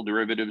partial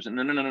derivatives.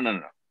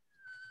 No.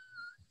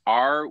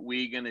 Are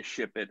we going to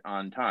ship it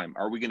on time?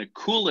 Are we going to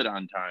cool it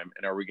on time?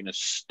 And are we going to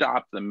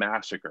stop the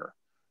massacre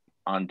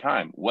on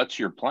time? What's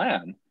your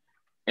plan?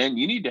 And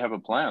you need to have a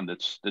plan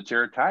that's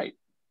airtight,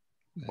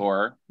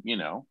 or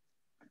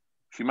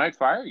she might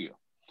fire you.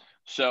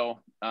 So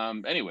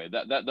anyway,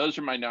 those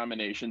are my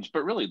nominations.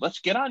 But really, let's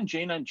get on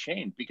Jane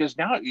Unchained, because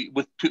now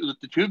with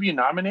the 2 of you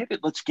nominated,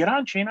 let's get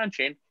on Jane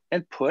Unchained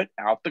and put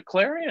out the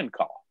clarion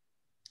call.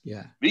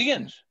 Yeah.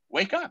 Vegans,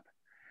 wake up.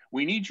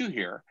 We need you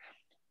here.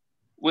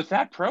 With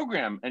that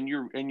program and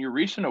your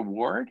recent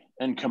award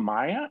and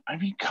Kamaya, I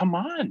mean, come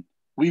on.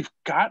 We've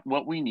got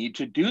what we need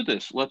to do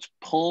this. Let's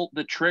pull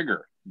the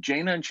trigger.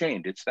 Jane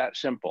Unchained, it's that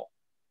simple.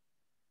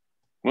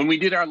 When we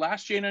did our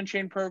last Jane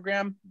Unchained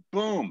program,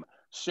 boom,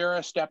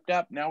 Sarah stepped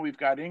up. Now we've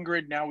got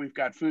Ingrid. Now we've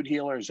got Food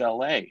Healers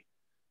LA.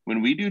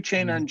 When we do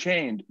Jane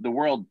Unchained, the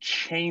world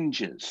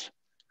changes.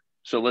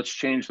 So let's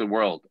change the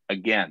world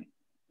again.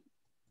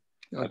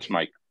 Okay. That's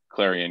my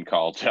clarion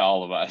call to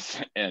all of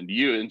us, and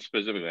you and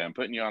specifically. I'm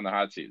putting you on the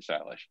hot seat,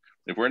 Salish.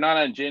 If we're not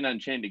on Jane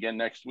Unchained again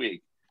next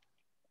week,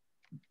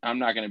 I'm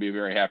not going to be a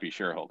very happy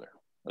shareholder.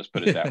 Let's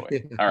put it that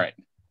way. All right.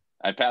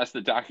 I passed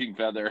the talking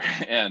feather,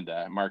 and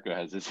Marco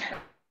has his hand.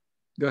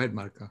 Go ahead,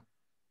 Marco.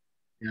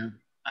 Yeah,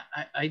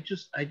 I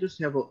just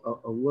have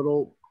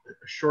a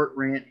short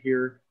rant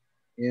here,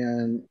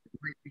 and it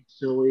might be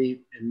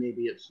silly, and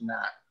maybe it's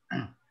not.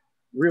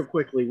 Real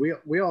quickly,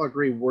 we all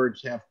agree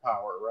words have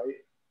power, right?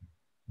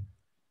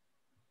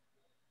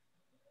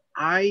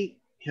 I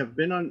have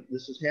been on,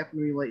 this has happened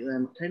to me lately,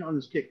 I'm kind of on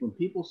this kick when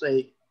people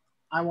say,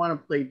 I want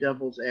to play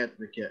devil's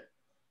advocate.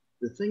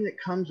 The thing that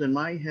comes in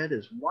my head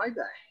is, why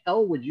the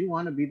hell would you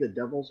want to be the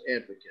devil's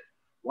advocate?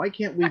 Why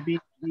can't we be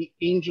the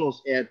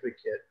angel's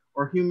advocate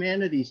or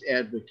humanity's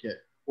advocate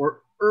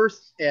or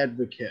Earth's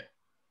advocate?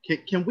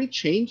 Can we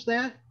change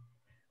that?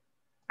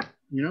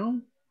 You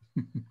know,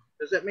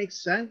 does that make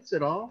sense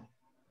at all?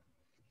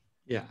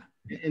 Yeah.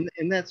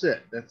 And that's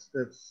it. That's.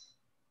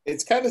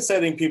 It's kind of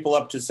setting people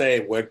up to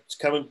say what's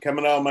coming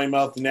out of my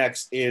mouth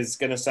next is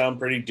going to sound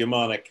pretty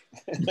demonic.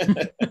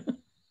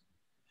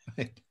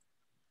 Right.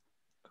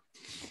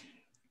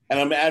 And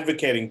I'm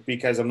advocating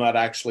because I'm not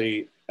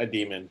actually a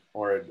demon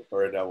or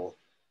a devil.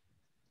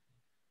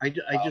 I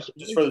just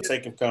for the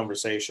sake of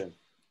conversation.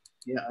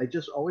 Yeah, I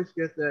just always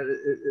get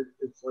that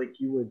it's like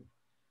you would.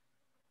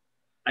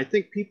 I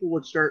think people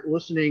would start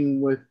listening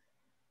with,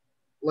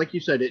 like you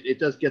said, it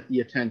does get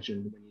the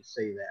attention when you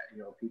say that.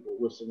 You know, people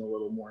listen a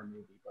little more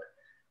maybe, but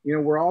you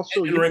know, we're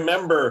also. And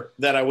remember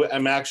that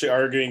I'm actually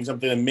arguing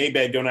something that maybe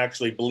I don't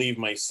actually believe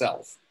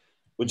myself,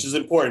 which is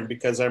important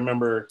because I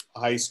remember a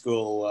high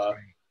school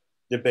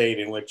debate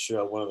in which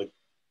one of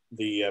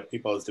the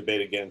people I was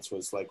debating against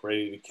was like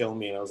ready to kill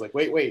me, and I was like,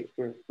 wait,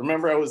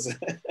 remember I was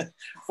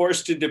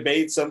forced to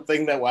debate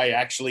something that I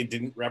actually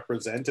didn't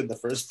represent in the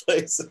first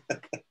place.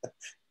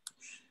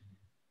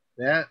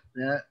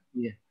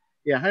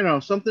 Yeah, I don't know,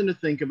 something to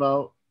think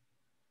about.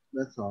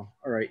 That's all.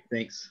 All right,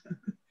 thanks.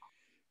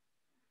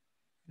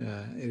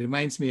 It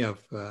reminds me of,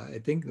 I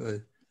think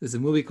there's a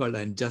movie called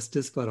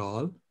Justice for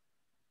All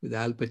with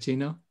Al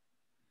Pacino.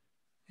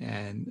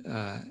 And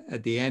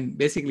at the end,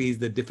 basically he's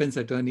the defense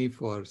attorney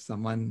for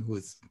someone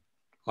who's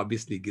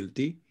obviously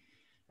guilty.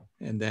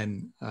 And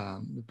then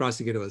the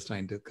prosecutor was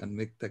trying to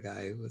convict the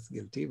guy who was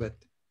guilty.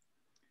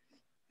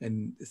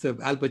 And so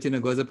Al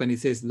Pacino goes up and he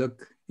says,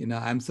 look, you know,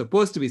 I'm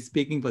supposed to be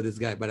speaking for this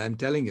guy, but I'm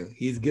telling you,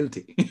 he's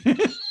guilty.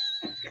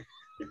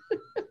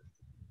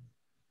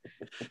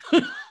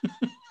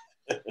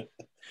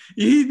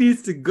 He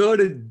needs to go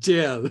to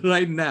jail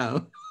right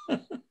now.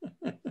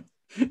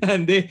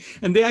 And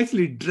they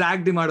actually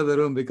dragged him out of the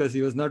room because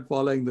he was not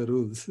following the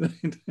rules.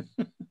 Right?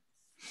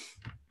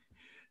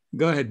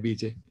 Go ahead,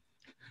 BJ.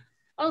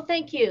 Oh,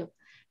 thank you.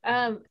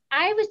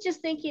 I was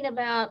just thinking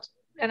about,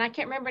 and I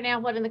can't remember now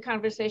what in the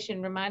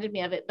conversation reminded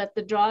me of it, but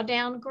the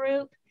drawdown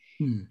group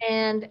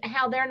and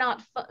how they're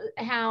not,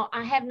 how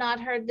I have not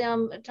heard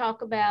them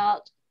talk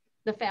about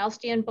the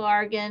Faustian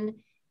bargain.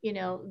 You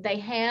know, they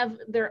have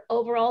their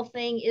overall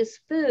thing is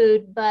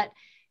food, but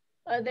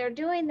they're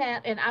doing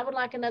that. And I would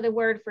like another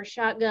word for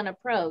shotgun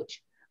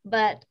approach,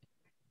 but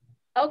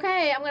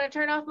okay, I'm going to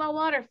turn off my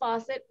water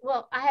faucet.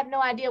 Well, I have no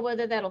idea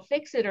whether that'll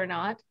fix it or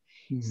not.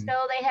 So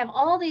they have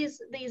all these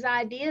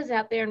ideas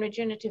out there, and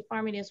regenerative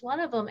farming is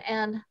one of them.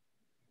 And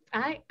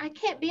I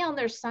can't be on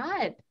their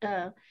side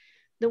the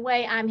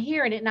way I'm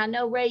hearing it. And I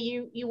know, Ray,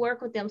 you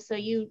work with them, so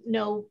you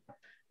know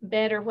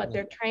better what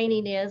their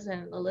training is,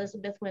 and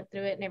Elizabeth went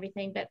through it and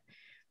everything. But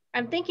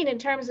I'm thinking in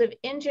terms of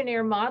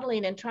engineer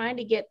modeling and trying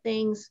to get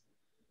things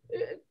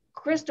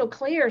crystal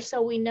clear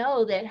so we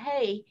know that,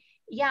 hey,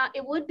 yeah,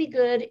 it would be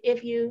good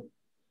if you,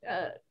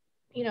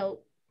 you know,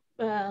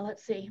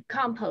 let's see,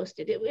 compost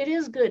it. It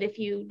is good if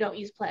you don't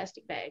use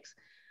plastic bags,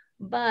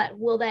 but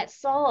will that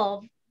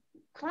solve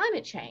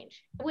climate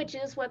change, which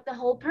is what the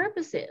whole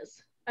purpose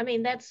is? I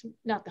mean, that's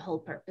not the whole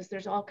purpose.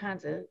 There's all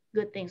kinds of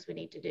good things we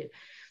need to do.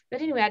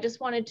 But anyway, I just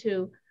wanted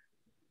to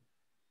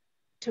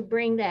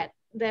bring that.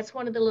 That's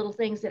one of the little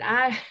things that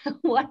I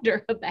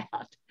wonder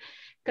about,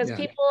 because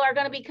people are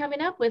going to be coming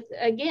up with,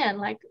 again,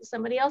 like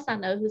somebody else I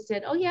know who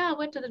said, oh yeah, I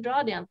went to the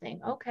drawdown thing.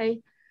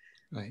 Okay.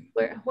 Right.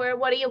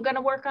 What are you going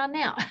to work on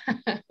now?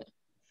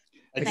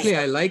 Actually,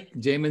 I like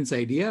Jamin's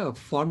idea of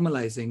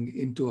formalizing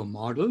into a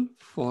model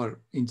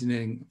for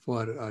engineering,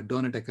 for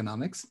donut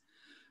economics.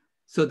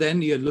 So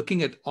then you're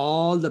looking at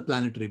all the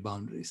planetary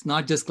boundaries,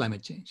 not just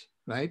climate change,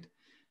 right?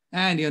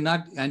 And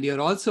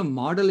you're also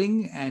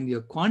modeling and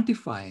you're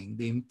quantifying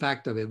the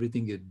impact of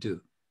everything you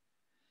do.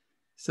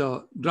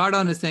 So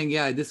drawdown is saying,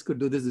 yeah, this could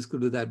do this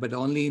could do that, but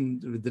only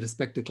with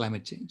respect to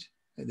climate change.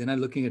 They're not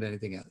looking at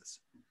anything else.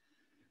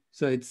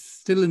 So it's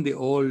still in the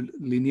old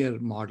linear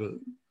model,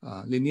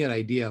 linear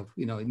idea of,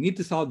 you need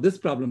to solve this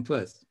problem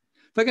first.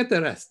 Forget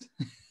the rest.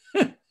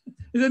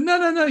 He said,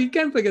 no, you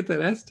can't forget the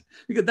rest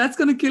because that's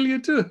going to kill you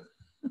too.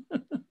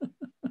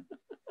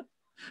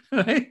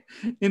 Right?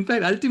 In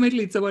fact,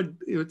 ultimately,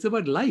 it's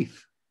about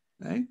life,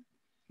 right?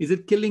 Is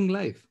it killing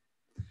life?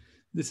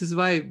 This is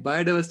why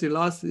biodiversity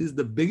loss is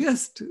the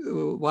biggest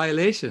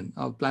violation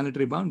of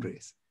planetary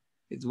boundaries.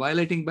 It's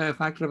violating by a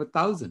factor of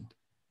 1,000,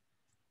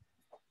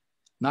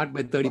 not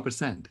by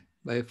 30%,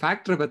 by a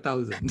factor of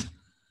 1,000.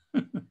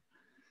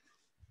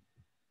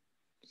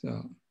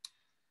 So,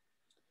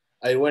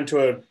 I went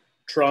to a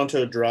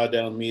Toronto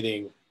drawdown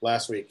meeting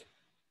last week,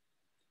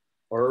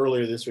 or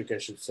earlier this week, I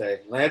should say.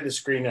 And I had the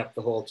screen up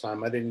the whole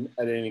time. I didn't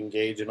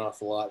engage an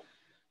awful lot,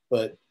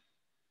 but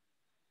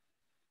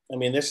I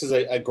mean, this is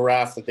a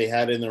graph that they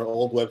had in their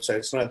old website.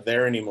 It's not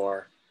there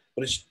anymore,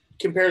 but it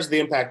compares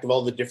the impact of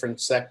all the different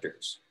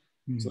sectors.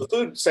 So the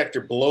food sector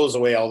blows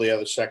away all the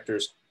other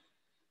sectors,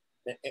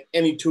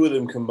 any two of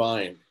them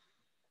combined.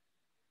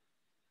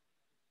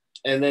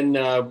 And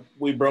then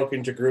we broke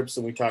into groups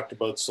and we talked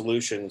about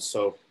solutions.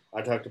 So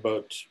I talked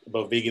about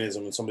veganism,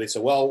 and somebody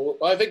said, well,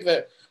 I think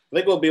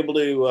we'll be able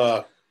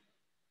to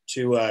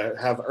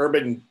have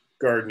urban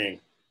gardening.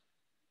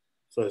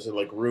 So I said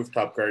like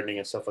rooftop gardening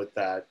and stuff like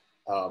that.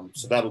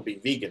 So that'll be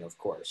vegan, of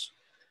course.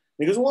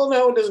 And he goes, well,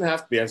 no, it doesn't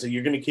have to be. I said,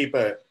 you're going to keep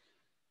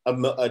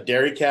a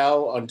dairy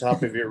cow on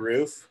top of your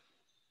roof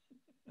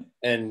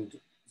and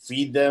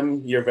feed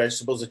them your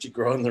vegetables that you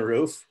grow on the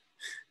roof?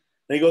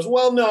 And he goes,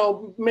 well,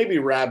 no, maybe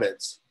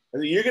rabbits. I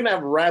said, you're going to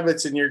have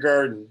rabbits in your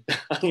garden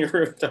on your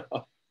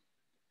rooftop.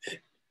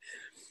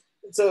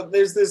 So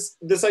there's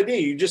this idea.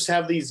 You just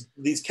have these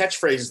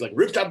catchphrases like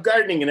rooftop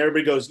gardening, and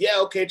everybody goes, yeah,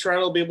 okay,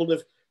 Toronto will be able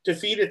to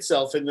feed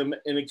itself in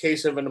the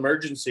case of an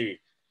emergency.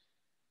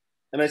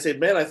 And I said,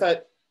 man, I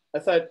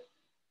thought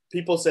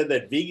people said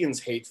that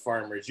vegans hate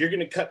farmers. You're going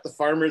to cut the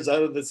farmers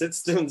out of the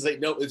system and say,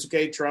 no, it's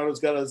okay. Toronto's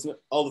got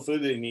all the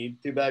food they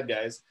need. Too bad,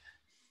 guys.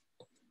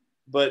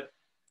 But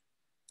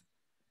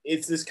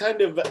it's this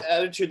kind of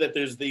attitude that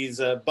there's these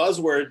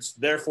buzzwords.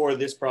 Therefore,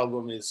 this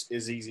problem is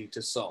easy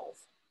to solve.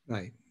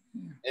 Right.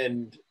 Yeah.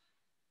 And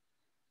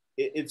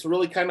it's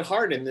really kind of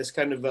hard in this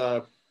kind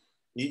of,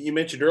 you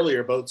mentioned earlier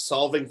about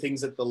solving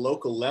things at the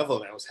local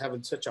level. And I was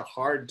having such a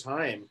hard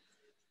time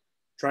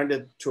trying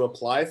to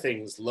apply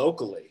things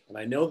locally. And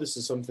I know this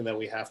is something that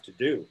we have to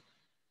do.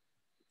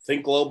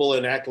 Think global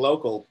and act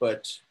local,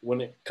 but when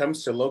it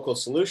comes to local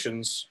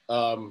solutions,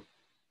 the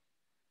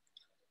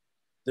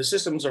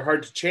systems are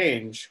hard to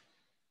change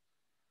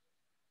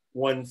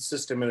one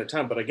system at a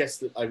time. But I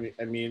guess,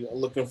 I mean,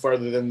 looking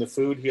farther than the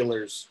food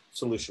healers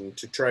solution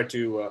to try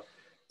to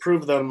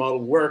prove the model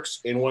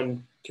works in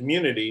one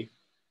community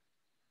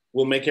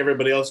will make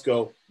everybody else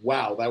go,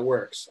 wow, that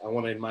works. I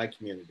want it in my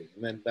community.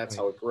 And then that's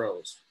how it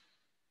grows.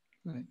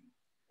 Right.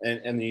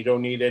 And you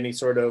don't need any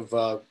sort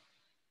of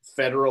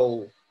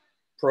federal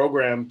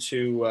program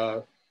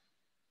to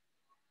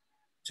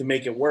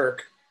make it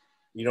work.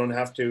 You don't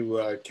have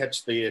to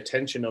catch the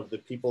attention of the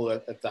people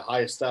at the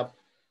highest up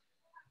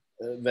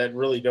that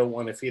really don't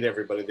want to feed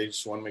everybody. They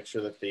just want to make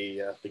sure that they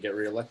get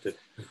reelected.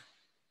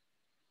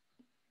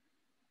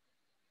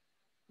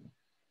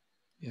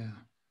 Yeah.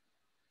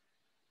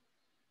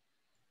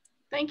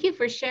 Thank you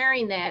for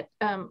sharing that.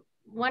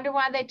 Wonder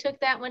why they took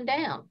that one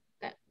down.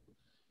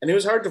 And it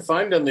was hard to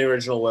find on the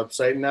original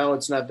website. Now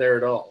it's not there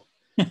at all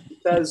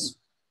because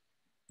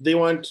they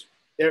want,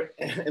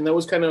 and that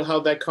was kind of how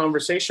that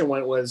conversation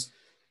went, was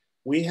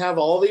we have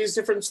all these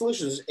different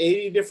solutions,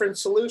 80 different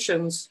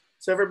solutions.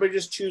 So everybody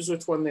just choose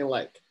which one they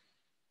like.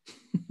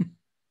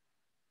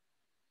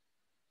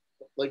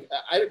 Like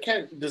I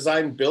can't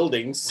design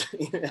buildings.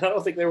 I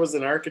don't think there was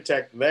an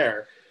architect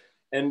there.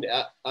 And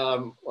I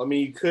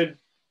mean, you could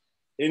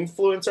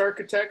influence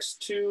architects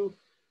to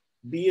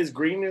be as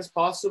green as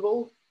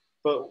possible.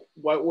 But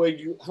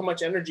how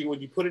much energy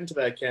would you put into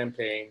that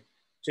campaign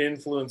to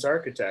influence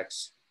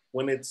architects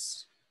when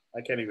it's, I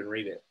can't even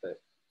read it,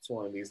 but it's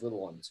one of these little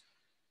ones.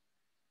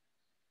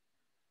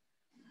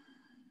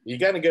 You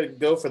got to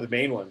go for the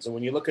main ones. And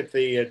when you look at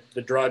the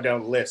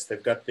drawdown list,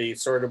 they've got the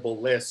sortable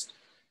list.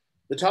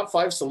 The top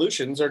 5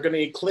 solutions are going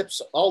to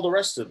eclipse all the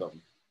rest of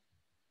them.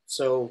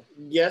 So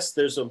yes,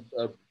 there's a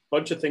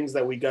bunch of things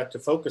that we got to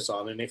focus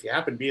on. And if you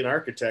happen to be an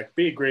architect,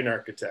 be a green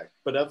architect.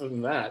 But other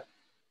than that,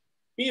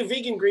 be a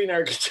vegan green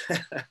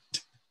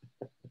architect.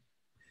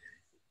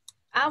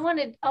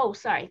 Oh,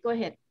 sorry, go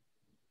ahead.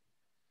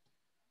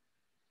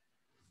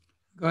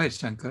 Go ahead,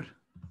 Shankar.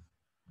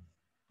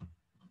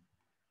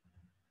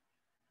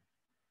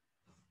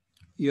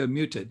 You're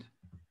muted.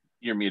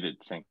 You're muted,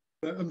 Shankar.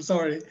 I'm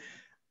sorry.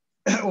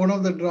 One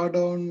of the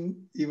drawdown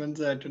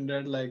events I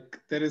attended, like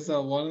there is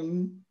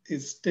one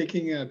is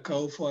taking a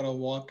cow for a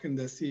walk in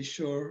the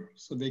seashore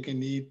so they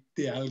can eat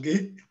the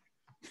algae.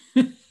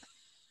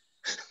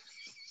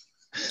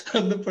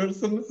 And the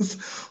person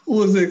who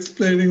was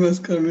explaining was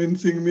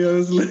convincing me. I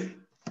was like,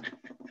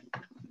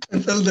 I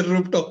felt the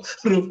rooftop,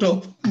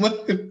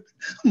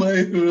 my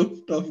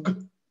rooftop.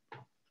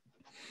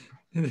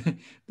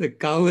 The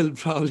cow will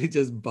probably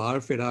just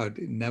barf it out.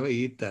 It never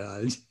eat that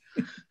algae.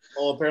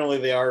 Well, apparently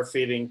they are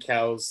feeding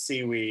cows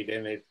seaweed,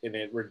 and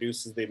it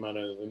reduces the amount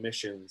of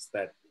emissions.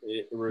 That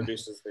it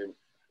reduces the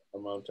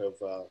amount of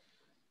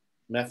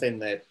methane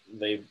that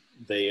they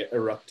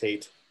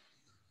eructate.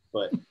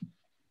 But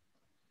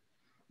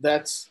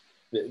that's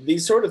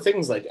these sort of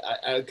things. Like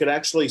I could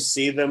actually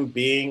see them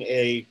being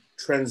a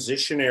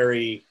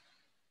transitionary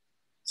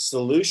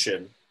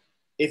solution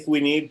if we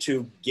need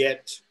to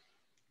get,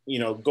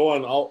 go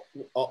on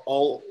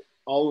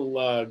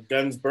all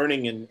guns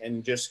burning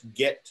and just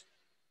get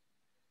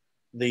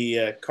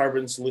the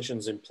carbon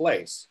solutions in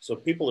place. So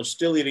people are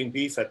still eating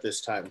beef at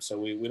this time. So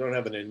we don't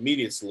have an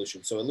immediate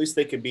solution. So at least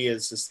they could be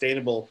as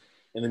sustainable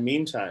in the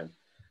meantime.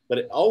 But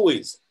it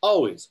always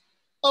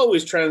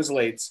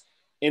translates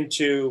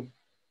into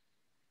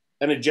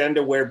an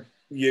agenda where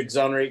you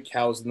exonerate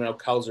cows and now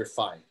cows are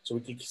fine. So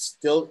we can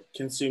still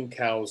consume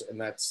cows,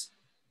 and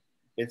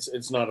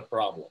it's not a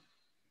problem.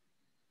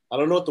 I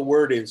don't know what the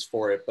word is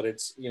for it, but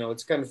it's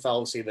kind of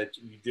fallacy that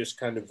you just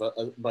kind of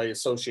by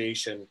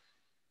association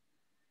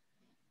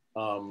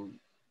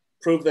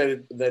prove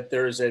that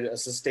there is a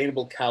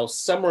sustainable cow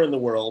somewhere in the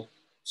world.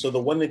 So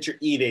the one that you're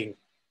eating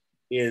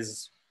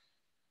is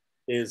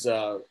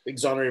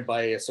exonerated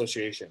by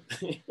association,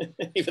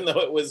 even though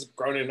it was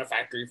grown in a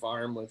factory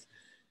farm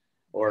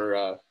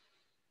or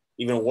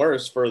even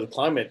worse for the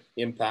climate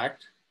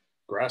impact,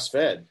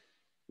 grass-fed,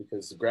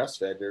 because the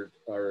grass-fed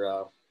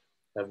are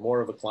have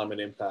more of a climate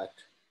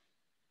impact.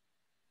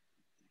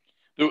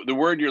 The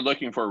word you're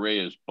looking for, Ray,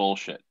 is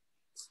bullshit.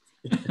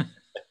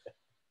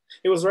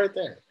 It was right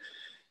there.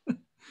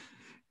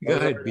 Go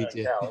ahead,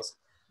 BJ.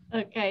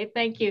 Okay,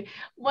 thank you.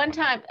 One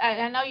time,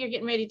 I know you're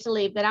getting ready to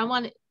leave, but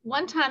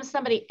one time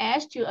somebody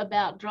asked you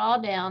about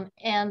drawdown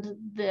and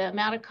the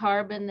amount of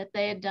carbon that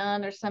they had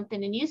done or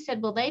something, and you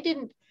said, well, they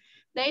didn't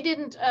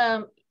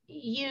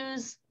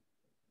use,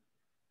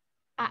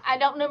 I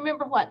don't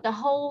remember what, the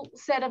whole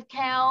set of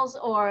cows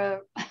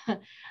or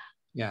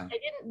yeah.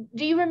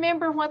 Do you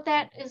remember what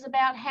that is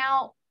about?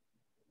 How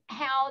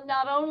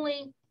not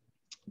only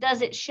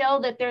does it show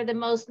that they're the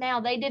most now,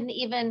 they didn't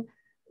even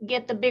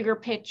get the bigger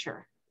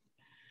picture.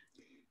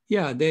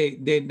 Yeah,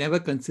 they never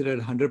considered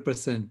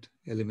 100%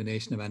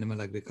 elimination of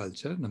animal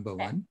agriculture, number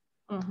one.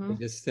 Mm-hmm. They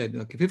just said,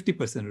 okay,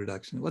 50%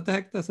 reduction. What the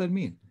heck does that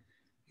mean?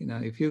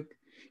 If you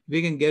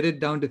can get it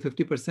down to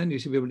 50%, you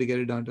should be able to get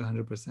it down to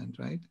 100%,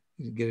 right?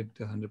 You should get it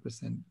to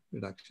 100%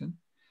 reduction.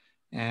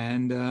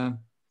 And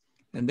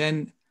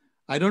then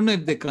I don't know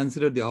if they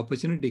consider the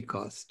opportunity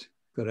cost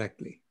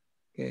correctly.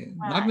 Okay,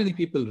 right. Not many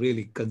people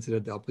really consider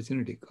the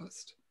opportunity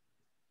cost.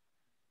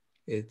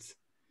 It's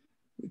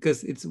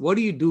because it's what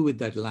do you do with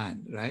that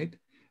land, right?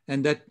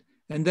 And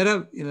there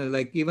are,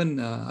 like even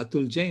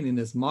Atul Jain in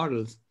his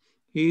models,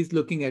 he's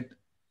looking at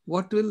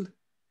what will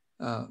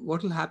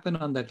happen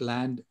on that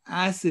land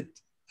as it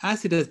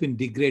has been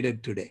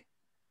degraded today.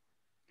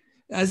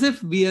 As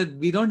if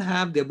we don't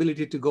have the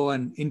ability to go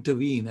and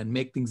intervene and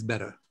make things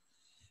better.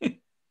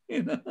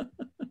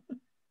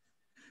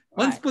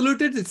 Once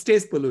polluted, it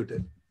stays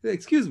polluted.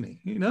 Excuse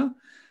me,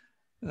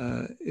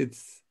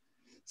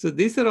 so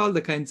these are all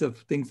the kinds of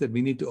things that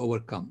we need to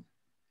overcome,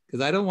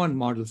 because I don't want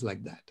models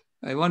like that.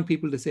 I want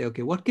people to say,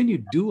 okay, what can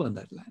you do on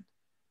that land?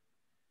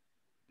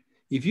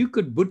 If you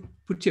could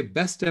put your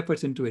best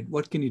efforts into it,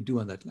 what can you do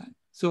on that land?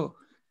 So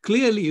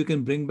clearly you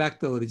can bring back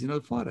the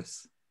original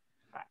forests,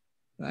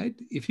 right?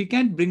 If you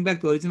can't bring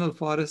back the original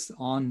forests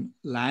on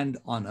land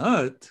on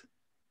Earth,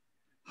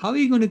 how are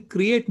you going to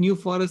create new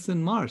forests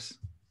in Mars?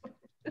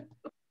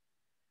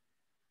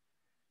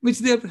 Which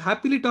they're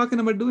happily talking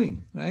about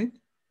doing, right?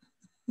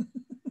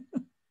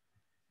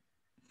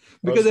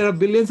 Because there are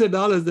billions of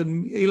dollars that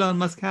Elon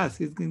Musk has.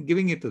 He's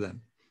giving it to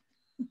them.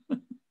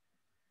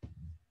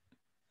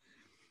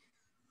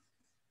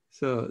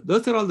 So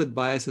those are all the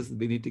biases that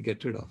we need to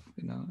get rid of,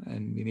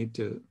 and we need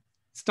to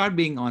start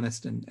being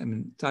honest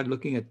and start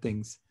looking at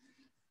things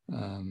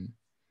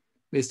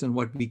based on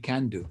what we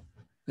can do.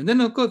 And then,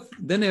 of course,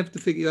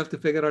 you have to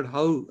figure out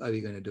how are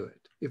we going to do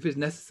it. If it's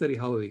necessary,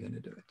 how are we going to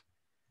do it?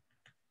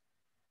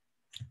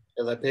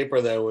 Yeah, that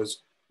paper that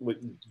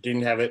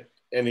didn't have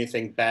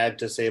anything bad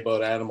to say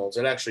about animals.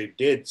 It actually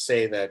did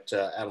say that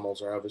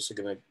animals are obviously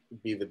going to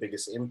be the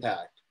biggest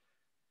impact.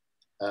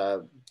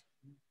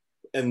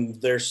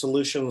 And their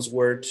solutions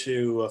were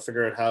to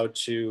figure out how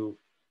to,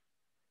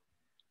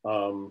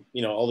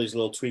 all these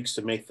little tweaks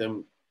to make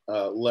them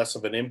less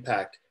of an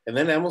impact. And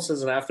then almost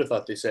as an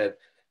afterthought, they said,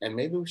 and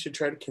maybe we should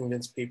try to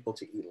convince people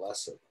to eat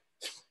less of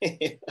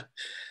them.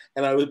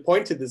 And I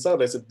pointed this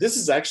out. I said, this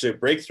is actually a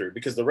breakthrough,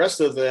 because the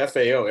rest of the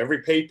FAO,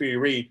 every paper you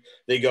read,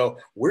 they go,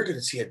 we're going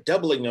to see a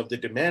doubling of the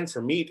demand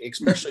for meat,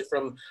 especially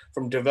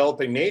from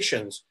developing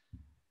nations.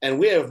 And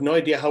we have no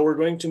idea how we're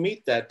going to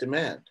meet that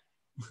demand.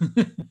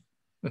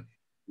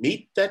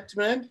 meet that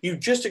demand? You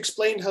just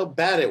explained how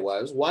bad it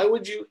was. Why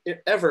would you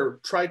ever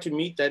try to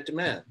meet that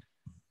demand?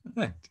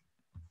 Right.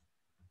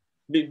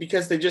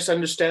 Because they just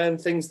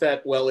understand things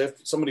that, well, if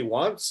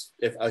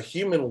a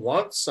human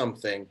wants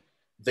something,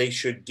 they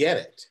should get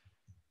it,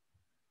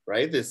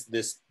 right?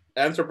 This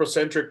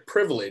anthropocentric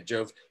privilege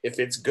of, if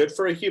it's good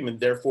for a human,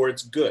 therefore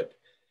it's good.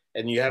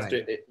 And you have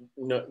to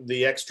know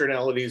the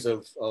externalities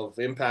of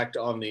impact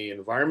on the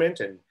environment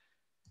and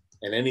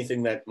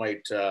anything that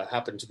might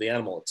happen to the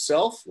animal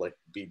itself, like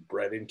be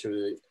bred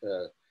into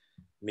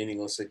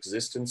meaningless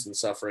existence and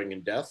suffering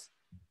and death.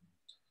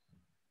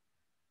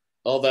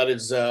 All that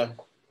is, I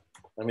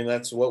mean,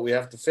 that's what we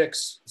have to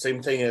fix.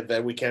 Same thing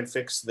that we can't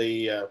fix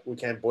we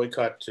can't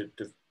boycott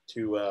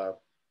to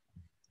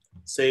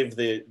save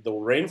the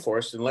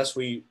rainforest unless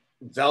we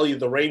value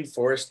the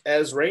rainforest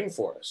as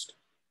rainforest.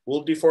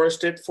 We'll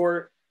deforest it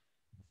for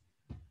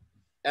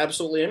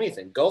absolutely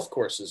anything, golf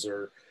courses,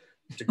 or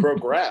to grow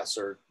grass,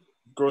 or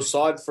grow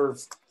sod for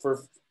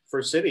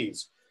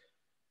cities.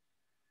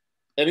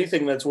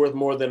 Anything that's worth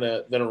more than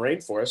a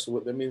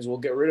rainforest, that means we'll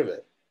get rid of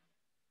it.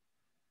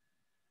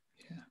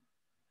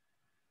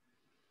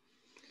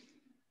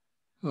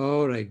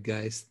 All right,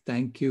 guys.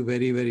 Thank you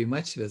very, very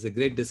much. It was a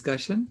great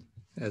discussion,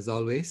 as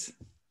always.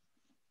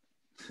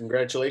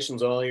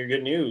 Congratulations on all your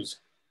good news.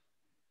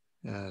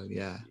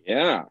 Yeah.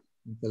 Yeah.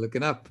 They're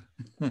looking up.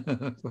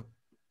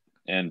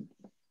 And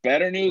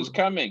better news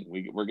coming.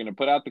 We're going to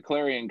put out the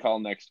clarion call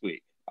next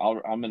week.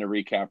 I'm going to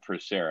recap for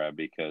Sarah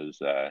because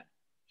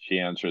she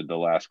answered the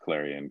last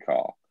clarion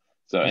call.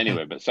 So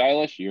anyway, but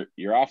Silas,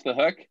 you're off the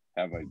hook.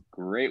 Have a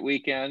great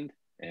weekend,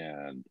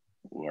 and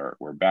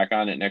we're back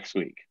on it next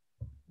week.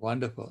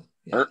 Wonderful.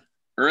 Yeah.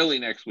 Early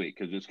next week,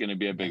 because it's going to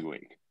be a big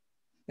week.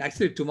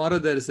 Actually, tomorrow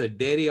there is a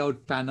dairy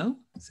out panel.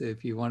 So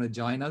if you want to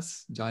join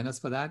us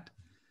for that.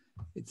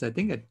 It's, I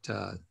think, at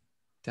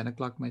 10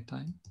 o'clock my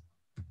time.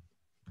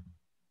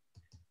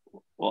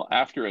 Well,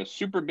 after a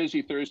super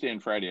busy Thursday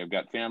and Friday, I've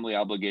got family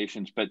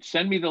obligations, but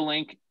send me the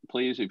link,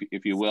 please,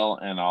 if you will,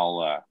 and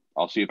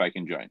I'll see if I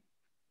can join.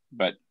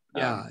 But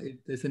yeah,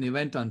 there's an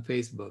event on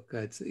Facebook.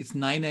 It's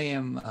 9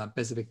 a.m.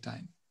 Pacific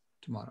time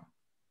tomorrow.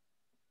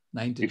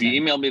 9 to 10. If you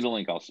email me the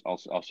link, I'll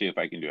see if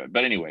I can do it.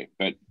 But anyway,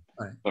 but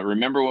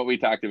remember what we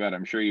talked about.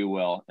 I'm sure you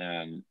will.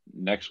 And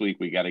next week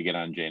we got to get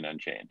on Jane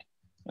Unchained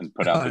and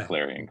put out the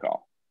clarion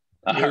call.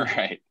 All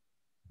right.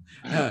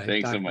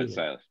 Thanks so much,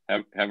 Silas.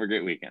 Have a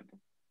great weekend.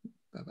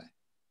 Bye-bye.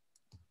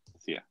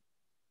 See ya.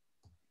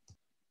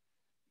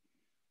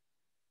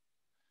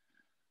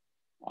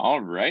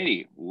 All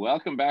righty.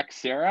 Welcome back,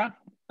 Sarah.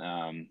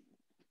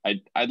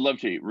 I'd love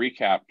to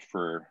recap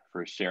for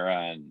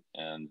Sarah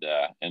and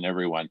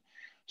everyone.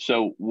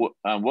 So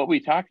what we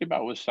talked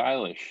about with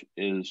Silas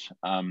is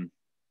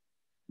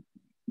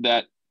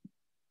that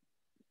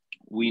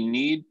we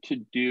need to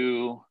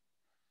do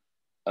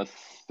a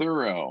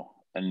thorough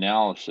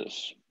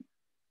analysis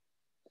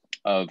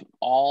of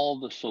all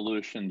the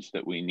solutions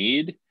that we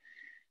need,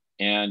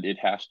 and it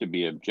has to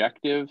be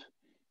objective,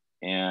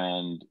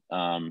 and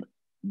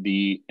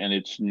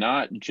it's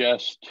not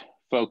just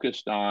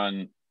focused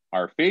on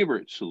our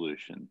favorite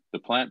solution, the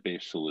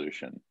plant-based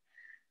solution,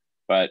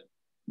 but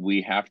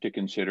we have to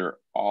consider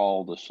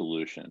all the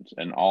solutions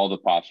and all the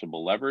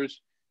possible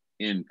levers,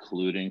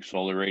 including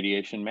solar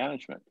radiation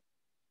management,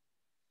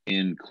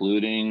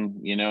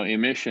 including,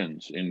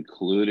 emissions,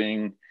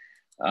 including,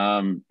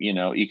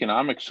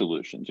 economic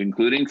solutions,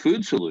 including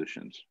food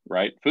solutions,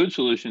 right? Food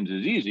solutions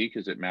is easy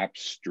because it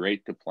maps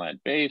straight to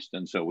plant-based.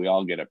 And so we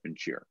all get up and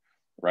cheer,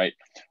 right?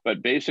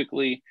 But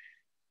basically,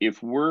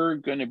 if we're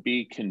going to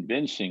be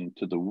convincing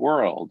to the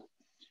world,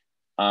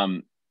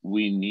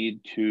 we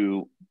need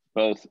to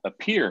both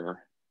appear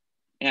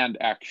and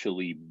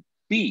actually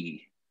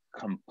be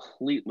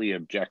completely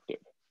objective.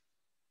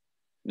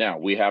 Now,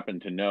 we happen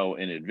to know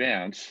in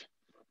advance,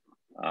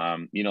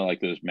 like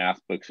those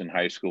math books in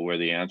high school where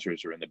the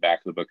answers are in the back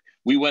of the book.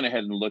 We went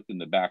ahead and looked in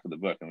the back of the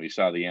book and we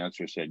saw the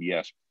answer said,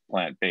 yes,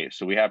 plant-based.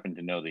 So we happen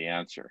to know the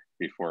answer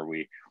before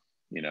we,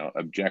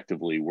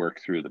 objectively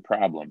work through the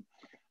problem.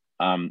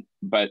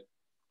 But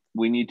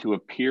we need to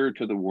appear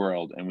to the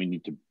world and we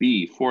need to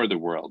be for the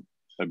world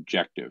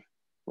objective,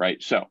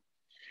 right? So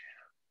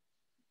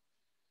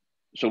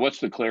what's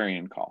the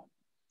clarion call?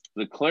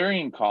 The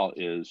clarion call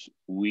is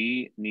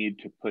we need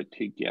to put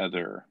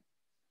together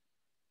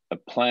a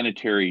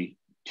planetary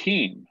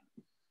team.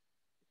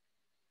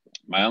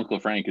 My Uncle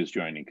Frank is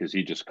joining because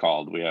he just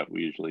called. We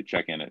usually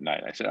check in at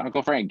night. I said,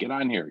 Uncle Frank, get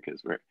on here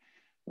because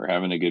we're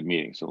having a good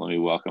meeting. So let me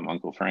welcome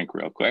Uncle Frank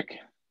real quick.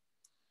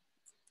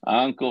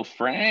 Uncle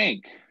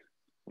Frank.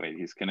 Wait,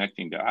 he's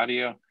connecting to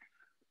audio.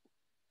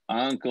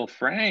 Uncle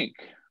Frank,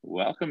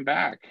 welcome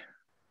back.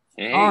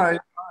 Hey. All right,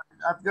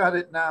 I've got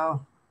it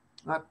now.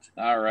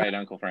 All right,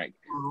 Uncle Frank.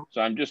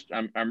 So I'm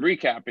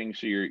recapping.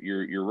 So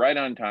you're right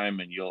on time,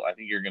 and I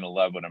think you're going to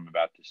love what I'm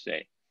about to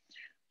say.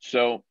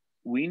 So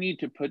we need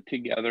to put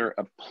together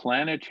a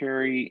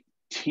planetary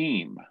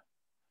team,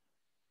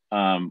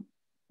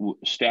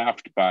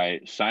 staffed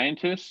by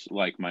scientists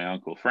like my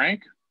Uncle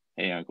Frank.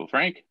 Hey, Uncle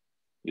Frank.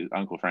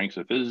 Uncle Frank's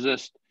a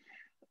physicist.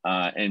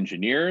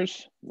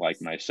 engineers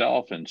like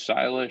myself and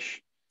Silas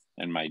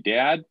and my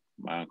dad,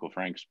 my Uncle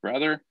Frank's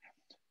brother,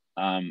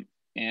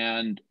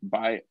 and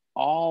by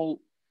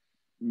all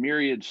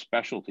myriad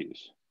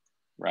specialties,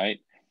 right?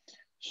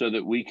 So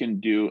that we can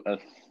do a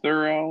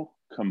thorough,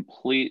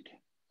 complete,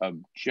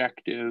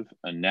 objective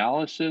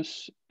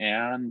analysis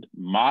and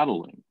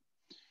modeling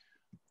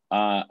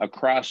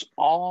across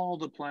all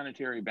the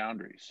planetary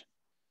boundaries,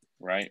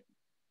 right?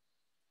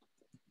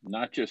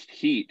 Not just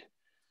heat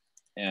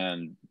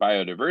and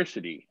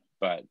biodiversity,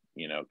 but,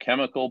 you know,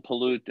 chemical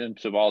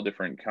pollutants of all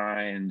different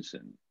kinds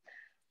and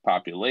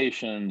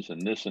populations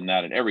and this and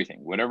that and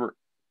everything, whatever,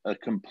 a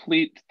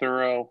complete,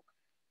 thorough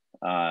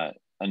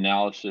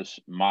analysis,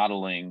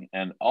 modeling,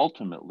 and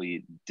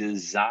ultimately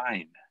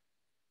design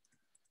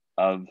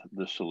of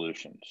the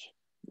solutions,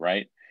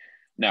 right?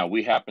 Now,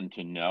 we happen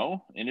to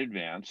know in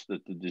advance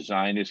that the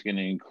design is going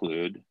to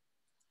include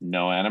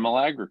no animal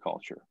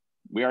agriculture.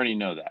 We already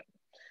know that.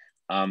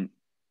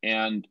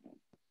 And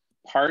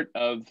part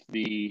of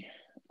the,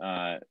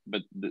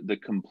 but the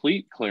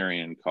complete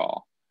clarion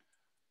call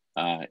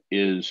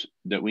is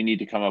that we need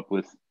to come up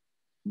with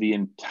the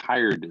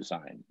entire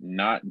design,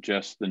 not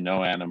just the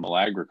no animal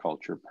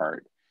agriculture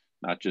part,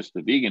 not just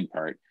the vegan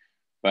part,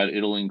 but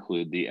it'll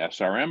include the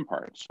SRM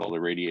part, solar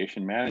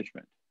radiation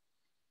management.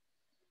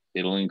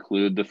 It'll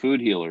include the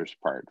food healers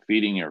part,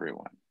 feeding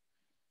everyone.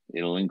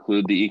 It'll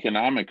include the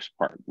economics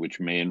part, which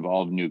may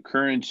involve new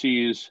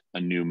currencies,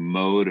 a new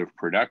mode of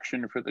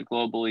production for the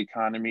global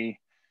economy,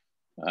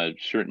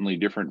 certainly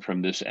different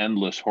from this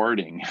endless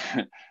hoarding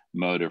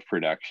mode of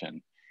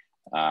production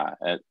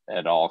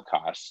at all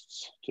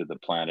costs to the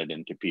planet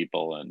and to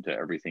people and to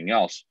everything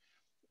else.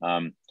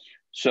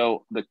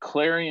 So the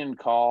clarion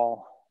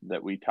call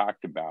that we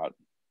talked about,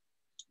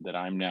 that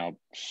I'm now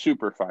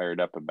super fired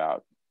up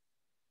about,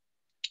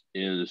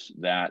 is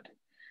that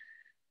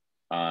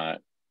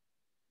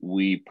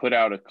we put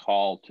out a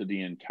call to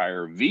the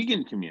entire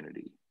vegan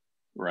community,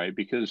 right?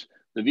 Because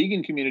the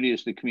vegan community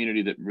is the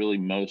community that really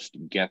most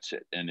gets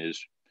it and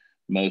is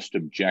most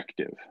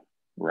objective,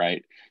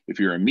 right? If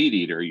you're a meat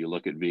eater, you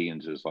look at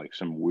vegans as like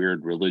some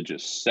weird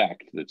religious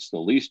sect that's the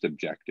least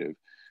objective.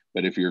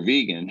 But if you're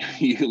vegan,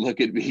 you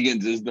look at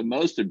vegans as the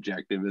most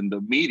objective, and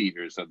the meat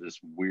eaters are this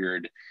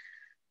weird,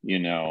 you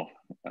know,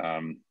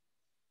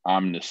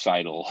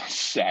 omnicidal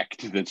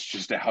sect that's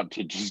just out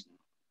to just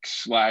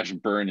slash,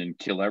 burn, and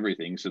kill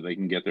everything so they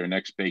can get their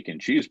next bacon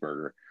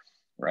cheeseburger,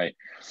 right?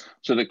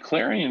 So the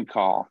clarion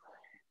call,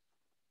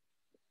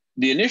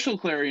 the initial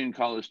clarion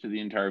call is to the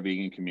entire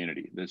vegan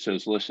community that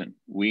says, listen,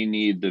 we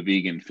need the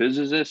vegan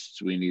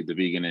physicists, we need the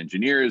vegan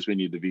engineers, we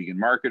need the vegan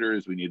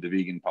marketers, we need the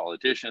vegan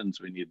politicians,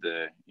 we need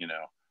the, you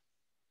know,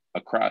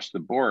 across the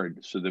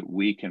board, so that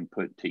we can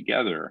put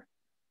together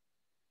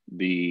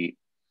the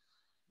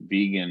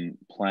vegan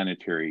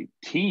planetary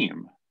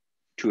team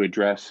to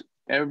address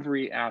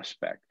every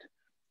aspect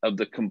of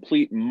the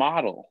complete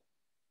model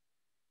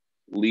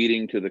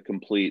leading to the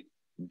complete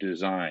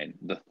design,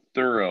 the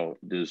thorough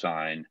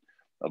design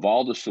of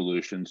all the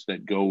solutions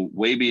that go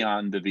way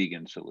beyond the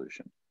vegan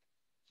solution.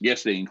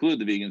 Yes, they include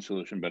the vegan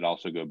solution, but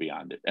also go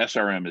beyond it.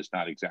 SRM is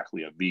not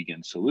exactly a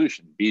vegan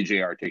solution.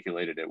 BJ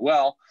articulated it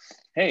well.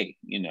 Hey,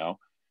 you know,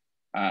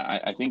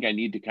 I think I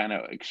need to kind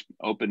of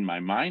open my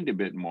mind a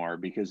bit more,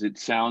 because it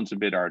sounds a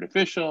bit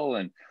artificial,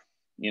 and,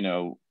 you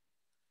know,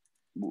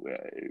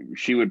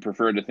 she would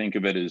prefer to think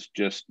of it as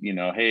just, you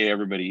know, hey,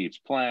 everybody eats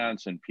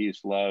plants and peace,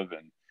 love,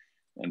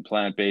 and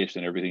plant-based,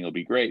 and everything will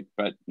be great.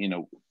 But, you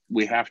know,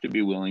 we have to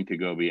be willing to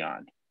go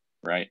beyond,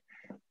 right?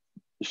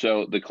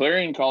 So the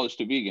clarion call is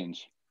to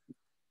vegans,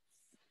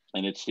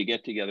 and it's to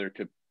get together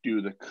to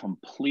do the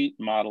complete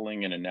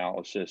modeling and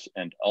analysis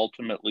and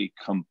ultimately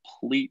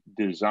complete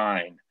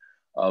design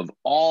of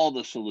all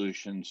the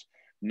solutions,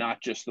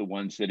 not just the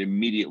ones that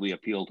immediately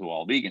appeal to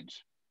all vegans.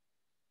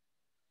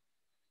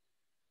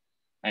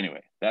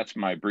 Anyway, that's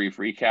my brief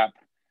recap,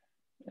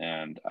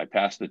 and I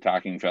pass the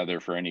talking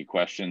feather for any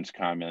questions,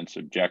 comments,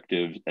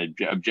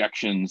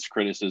 objections,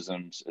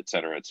 criticisms, et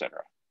cetera, et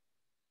cetera.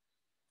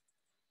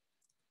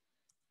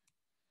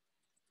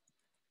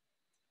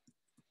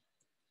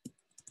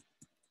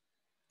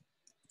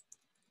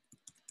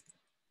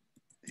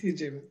 Hey,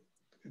 Jamin,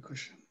 a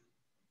question.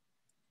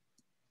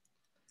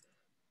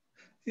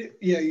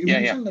 Yeah, you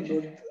mentioned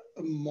about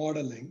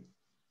modeling.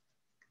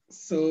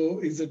 So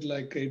is it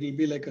like, it'll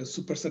be like a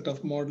superset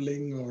of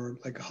modeling, or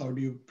like how do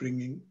you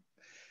bring in,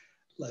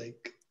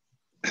 like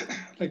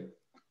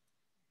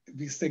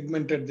we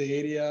segmented the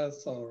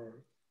areas, or?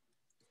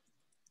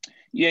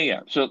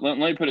 Yeah. So let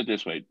me put it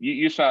this way.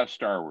 You saw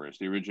Star Wars,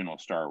 the original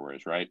Star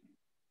Wars, right?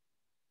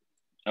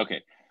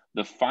 Okay.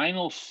 The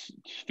final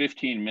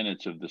 15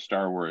 minutes of the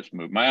Star Wars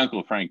movie, my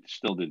Uncle Frank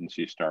still didn't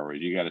see Star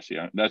Wars. You got to see,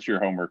 that's your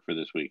homework for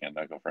this weekend,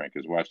 Uncle Frank,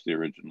 is watch the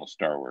original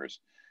Star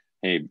Wars.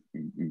 Hey,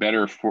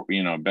 better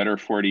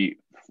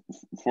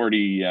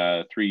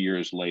 43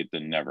 years late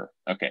than never.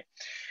 Okay.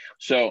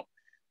 So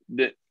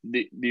the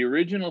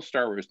original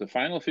Star Wars, the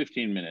final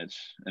 15 minutes,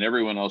 and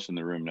everyone else in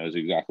the room knows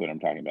exactly what I'm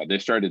talking about. They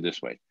started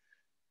this way.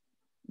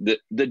 The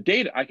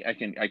data,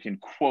 I can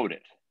quote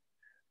it.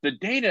 the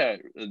data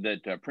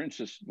that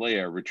Princess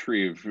Leia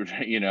retrieved,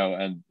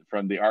 and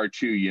from the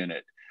R2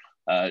 unit,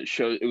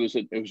 showed it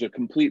was a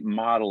complete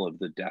model of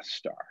the Death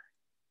Star,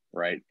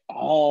 right?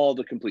 All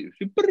the complete,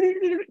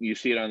 you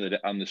see it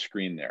on the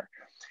screen there,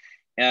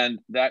 and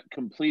that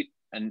complete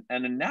an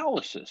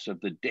analysis of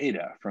the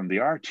data from the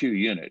R2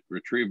 unit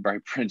retrieved by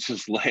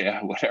Princess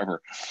Leia,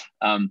 whatever,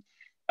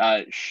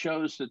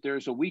 shows that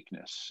there's a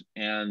weakness,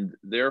 and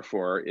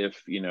therefore,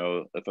 if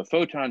a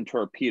photon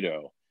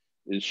torpedo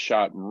is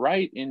shot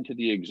right into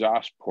the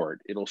exhaust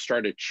port, it'll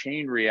start a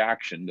chain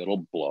reaction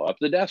that'll blow up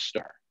the Death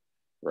Star,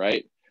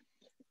 right?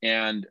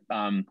 And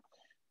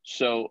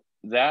so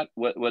that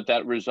what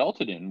that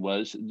resulted in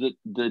was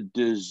the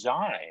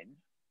design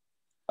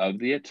of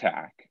the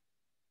attack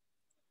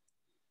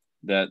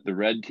that the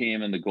red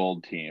team and the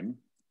gold team,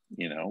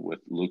 with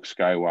Luke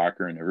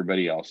Skywalker and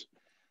everybody else,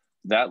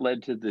 that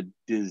led to the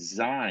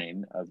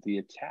design of the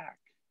attack.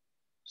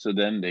 So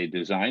then they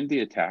designed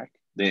the attack,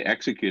 they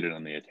executed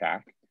on the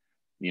attack.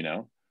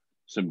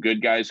 Some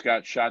good guys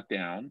got shot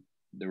down.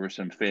 There were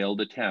some failed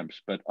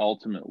attempts, but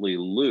ultimately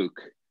Luke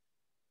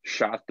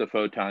shot the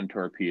photon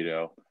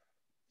torpedo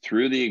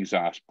through the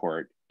exhaust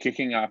port,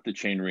 kicking off the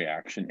chain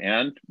reaction,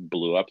 and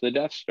blew up the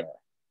Death Star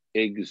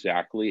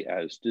exactly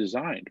as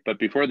designed. But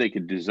before they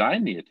could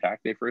design the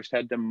attack, they first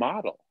had to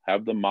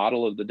have the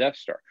model of the Death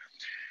Star.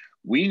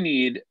 We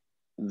need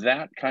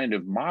that kind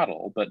of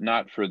model, but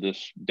not for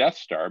this Death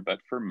Star, but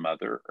for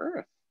Mother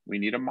Earth. We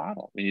need a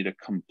model. We need a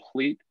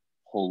complete,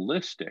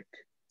 holistic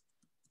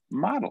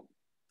model.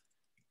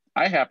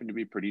 I happen to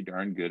be pretty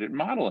darn good at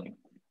modeling,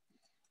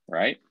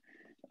 right?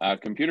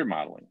 Computer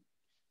modeling.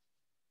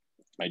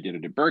 I did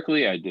it at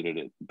Berkeley, I did it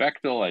at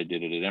Bechtel, I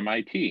did it at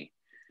MIT.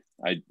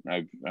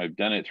 I've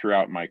done it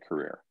throughout my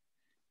career.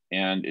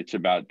 And it's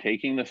about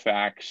taking the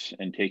facts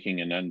and taking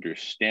an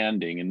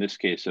understanding, in this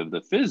case of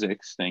the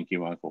physics, thank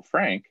you, Uncle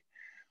Frank.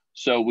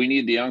 So we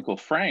need the Uncle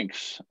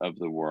Franks of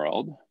the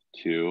world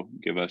to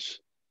give us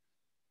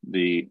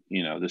the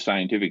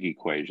scientific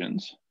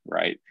equations,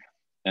 right?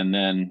 And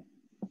then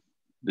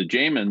the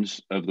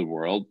Jamans of the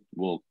world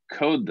will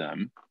code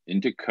them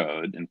into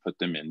code and put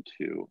them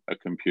into a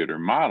computer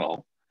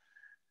model.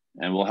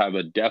 And we'll have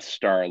a Death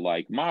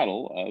Star-like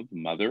model of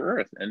Mother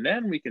Earth. And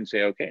then we can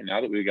say, okay,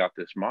 now that we got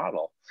this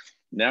model,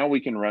 now we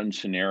can run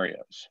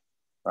scenarios,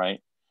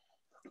 right?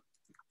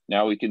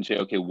 Now we can say,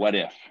 okay, what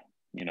if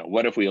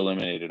we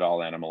eliminated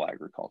all animal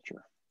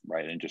agriculture,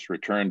 right? And just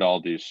returned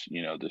all these,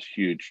 this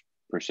huge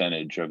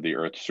percentage of the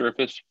Earth's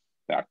surface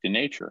back to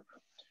nature?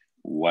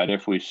 What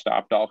if we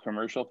stopped all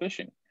commercial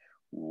fishing?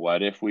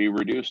 What if we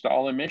reduced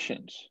all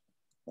emissions,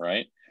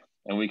 right?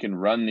 And we can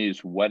run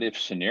these what if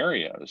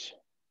scenarios.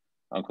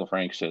 Uncle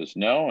Frank says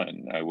no,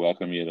 and I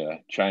welcome you to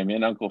chime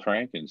in, Uncle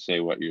Frank, and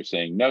say what you're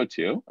saying no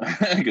to,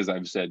 because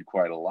I've said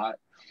quite a lot.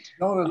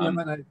 Don't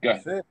eliminate the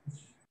fish.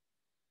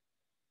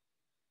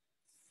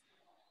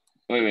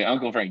 Wait,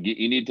 Uncle Frank,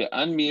 you need to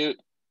unmute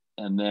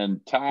and then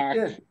talk.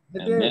 It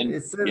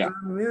says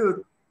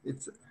unmute.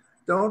 It's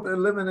don't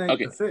eliminate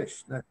the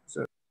fish.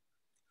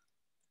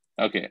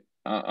 Okay,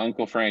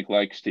 Uncle Frank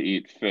likes to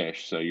eat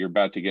fish, so you're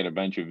about to get a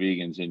bunch of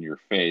vegans in your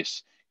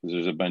face, because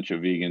there's a bunch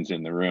of vegans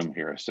in the room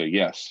here. So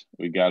yes,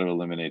 we got to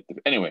eliminate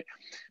anyway.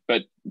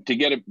 But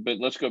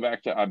let's go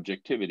back to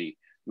objectivity.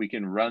 We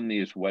can run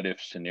these what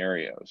if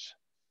scenarios,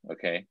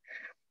 okay,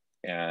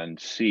 and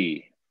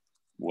see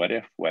what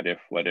if,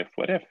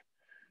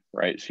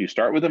 right? So you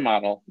start with a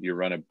model, you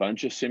run a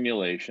bunch of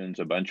simulations,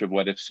 a bunch of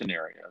what if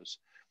scenarios,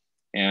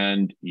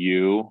 and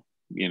you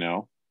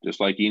just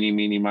like eeny,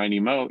 meeny, miny,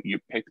 mo, you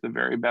pick the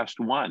very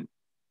best one,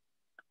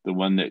 the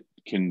one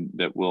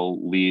that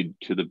will lead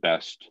to the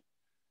best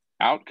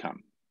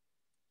outcome,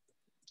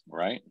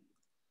 right?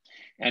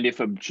 And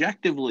if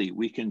objectively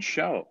we can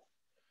show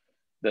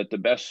that the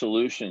best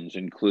solutions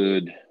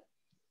include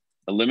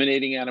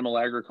eliminating animal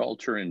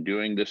agriculture and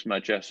doing this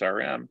much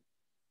SRM,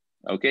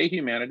 okay,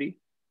 humanity,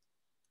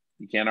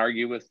 you can't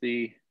argue with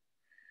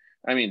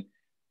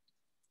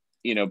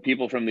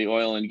people from the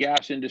oil and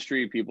gas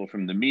industry, people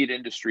from the meat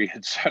industry,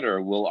 et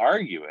cetera, will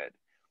argue it.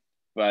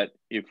 But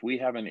if we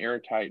have an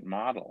airtight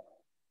model,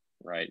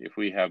 right? If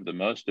we have the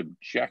most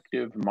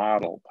objective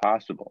model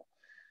possible,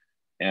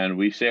 and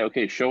we say,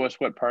 okay, show us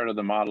what part of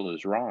the model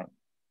is wrong,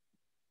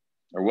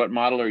 or what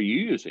model are you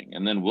using?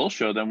 And then we'll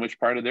show them which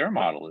part of their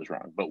model is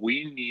wrong. But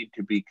we need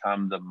to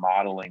become the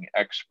modeling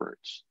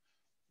experts,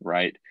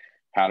 right?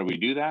 How do we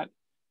do that?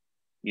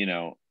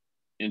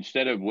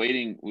 Instead of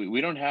waiting, we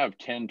don't have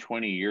 10,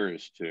 20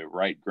 years to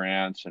write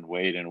grants and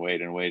wait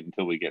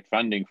until we get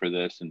funding for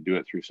this and do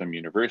it through some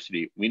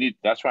university.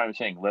 That's why I'm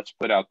saying, let's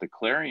put out the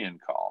clarion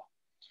call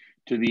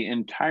to the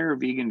entire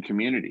vegan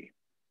community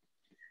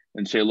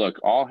and say, look,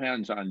 all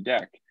hands on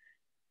deck,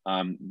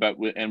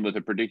 with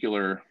a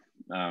particular,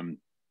 I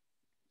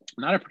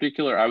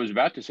was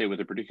about to say with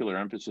a particular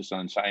emphasis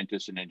on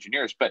scientists and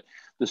engineers, but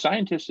the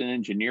scientists and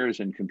engineers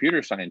and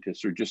computer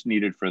scientists are just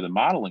needed for the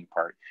modeling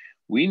part.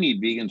 We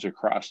need vegans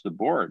across the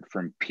board,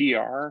 from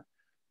PR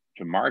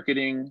to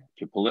marketing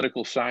to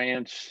political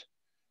science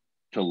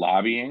to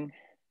lobbying,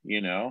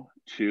 you know,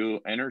 to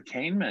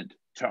entertainment,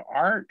 to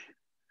art,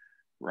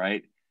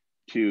 right?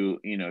 To,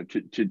 you know,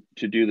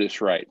 to do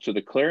this right. So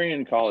the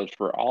clarion call is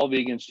for all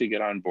vegans to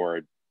get on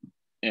board,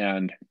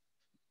 and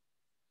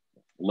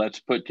let's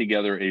put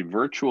together a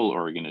virtual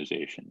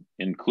organization,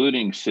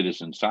 including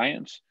citizen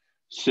science,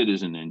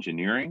 citizen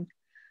engineering,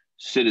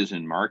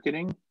 citizen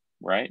marketing,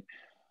 right?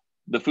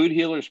 The food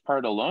healers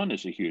part alone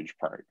is a huge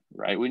part,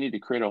 right? We need to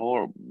create a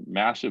whole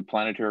massive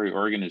planetary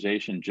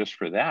organization just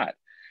for that,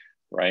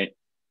 right?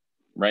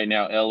 Right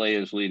now, LA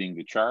is leading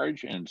the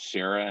charge, and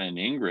Sarah and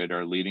Ingrid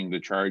are leading the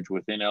charge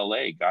within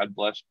LA. God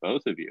bless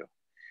both of you.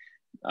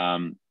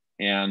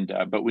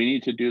 But we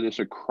need to do this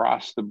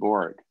across the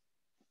board.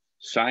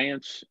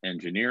 Science,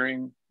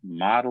 engineering,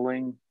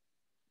 modeling,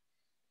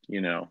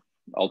 you know,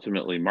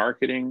 ultimately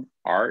marketing,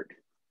 art,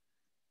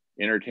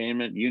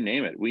 entertainment, you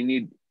name it. We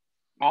need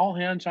all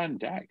hands on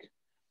deck.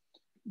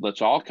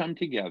 Let's all come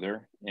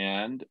together,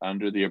 and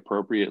under the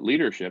appropriate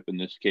leadership, in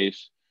this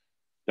case,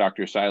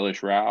 Dr.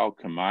 Sailesh Rao,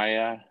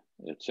 Kamaya,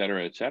 et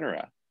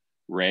cetera,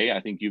 Ray,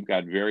 I think you've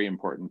got very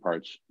important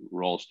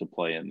roles to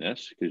play in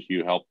this, because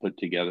you helped put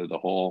together the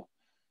whole,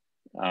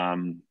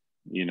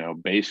 you know,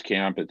 base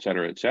camp, et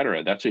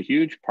cetera. That's a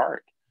huge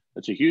part.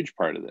 That's a huge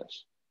part of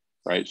this,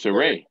 right? So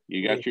Ray,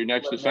 you got your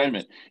next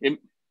assignment.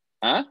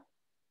 Huh?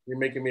 You're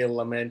making me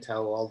lament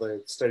how all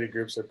the study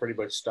groups are pretty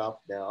much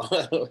stopped now,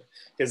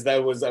 because I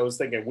was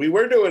thinking we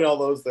were doing all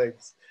those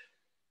things.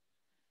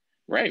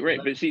 Right.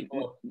 But see,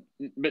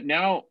 but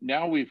now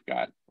we've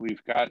got.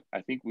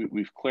 I think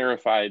we've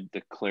clarified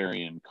the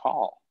clarion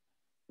call.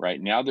 Right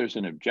now, there's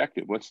an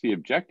objective. What's the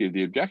objective?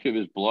 The objective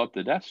is blow up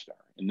the Death Star.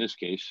 In this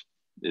case,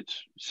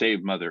 it's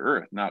save Mother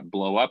Earth, not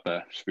blow up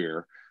a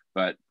sphere,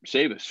 but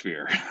save a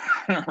sphere,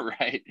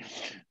 right?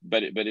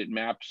 But it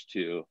maps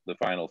to the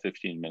final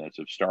 15 minutes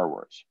of Star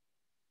Wars,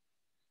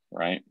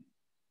 right?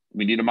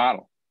 We need a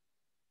model,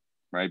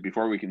 right?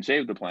 Before we can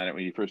save the planet,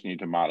 we first need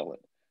to model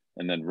it,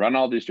 and then run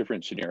all these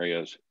different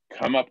scenarios,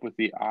 come up with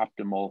the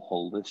optimal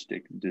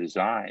holistic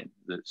design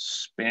that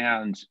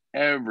spans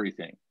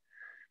everything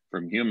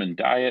from human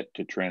diet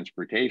to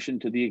transportation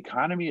to the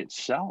economy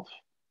itself,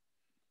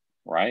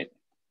 right?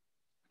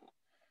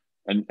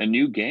 A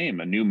new game,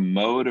 a new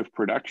mode of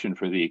production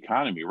for the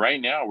economy. Right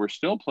now, we're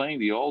still playing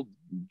the old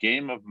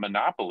game of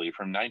Monopoly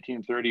from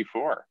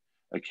 1934.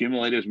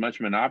 Accumulate as much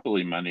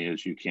Monopoly money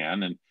as you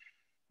can, and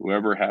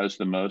whoever has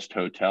the most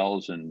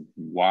hotels and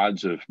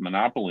wads of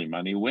Monopoly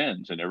money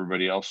wins, and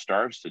everybody else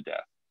starves to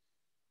death.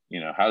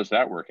 You know, how's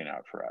that working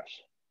out for us?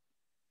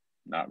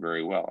 Not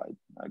very well,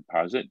 I'd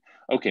posit.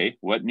 Okay,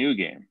 what new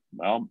game?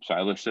 Well,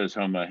 Silas says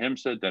Homo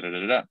Ahimsa,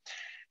 da-da-da-da.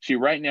 See,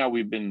 right now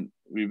we've been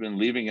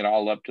leaving it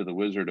all up to the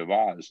Wizard of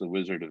Oz, the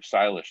Wizard of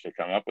Silas, to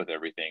come up with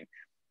everything.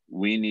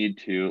 We need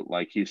to,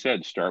 like he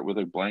said, start with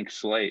a blank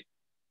slate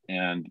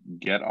and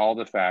get all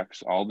the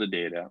facts, all the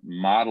data,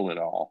 model it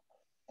all,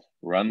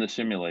 run the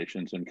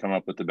simulations, and come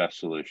up with the best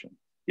solution.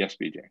 Yes,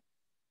 BJ.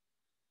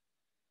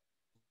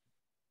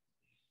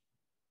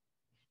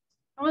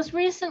 I was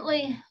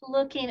recently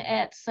looking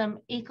at some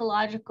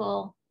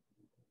ecological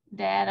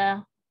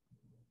data.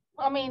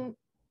 I mean,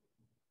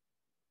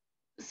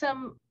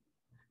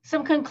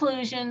 some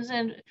conclusions,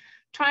 and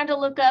trying to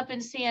look up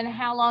and seeing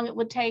how long it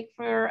would take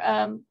for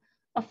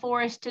a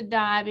forest to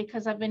die,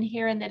 because I've been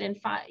hearing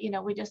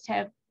that we just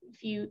have,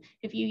 if you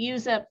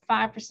use up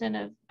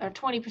 5% of or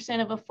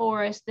 20% of a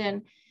forest,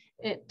 then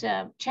it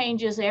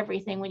changes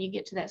everything when you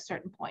get to that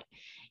certain point.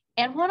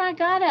 And what I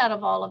got out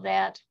of all of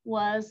that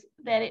was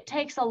that it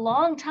takes a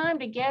long time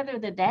to gather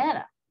the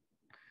data.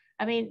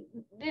 I mean,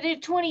 they did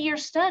a 20-year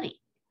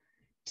study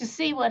to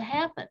see what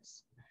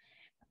happens.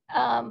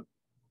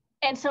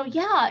 And so,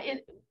 yeah,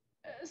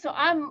 so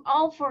I'm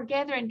all for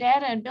gathering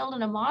data and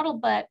building a model,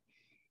 but,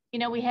 you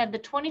know, we have the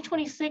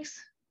 2026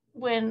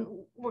 when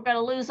we're going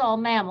to lose all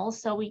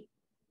mammals. So we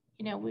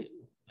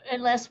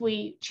unless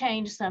we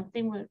change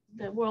something, with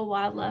the World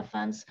Wildlife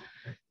Fund's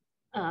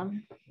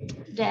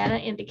data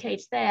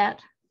indicates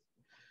that.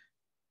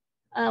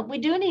 We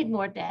do need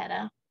more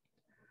data,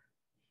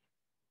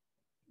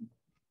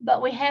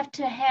 but we have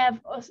to have,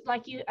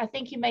 like I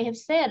think you may have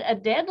said, a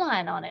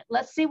deadline on it.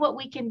 Let's see what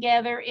we can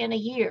gather in a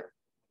year.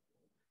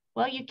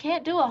 Well, you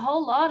can't do a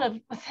whole lot of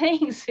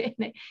things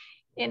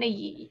in a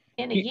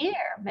year,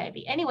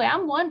 maybe. Anyway,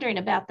 I'm wondering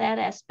about that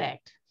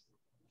aspect.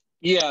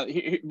 Yeah,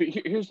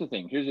 here's the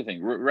thing.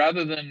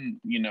 Rather than,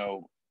 you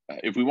know,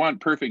 if we want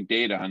perfect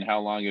data on how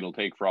long it'll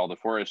take for all the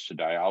forests to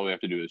die, all we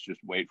have to do is just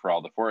wait for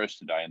all the forests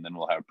to die, and then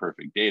we'll have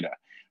perfect data,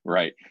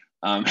 right?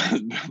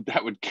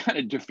 That would kind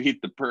of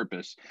defeat the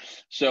purpose.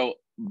 So,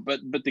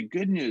 but the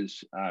good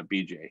news,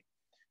 BJ,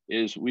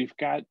 is we've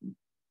got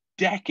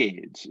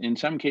decades, in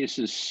some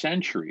cases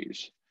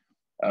centuries,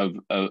 of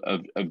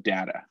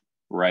data,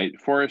 right?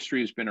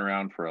 Forestry has been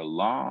around for a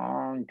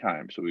long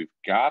time, so we've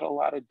got a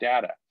lot of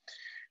data.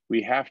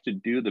 We have to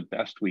do the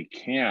best we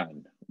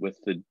can with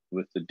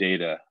the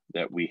data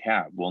that we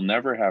have. We'll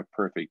never have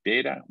perfect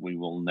data. We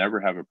will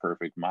never have a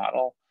perfect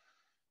model.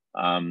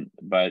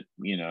 But,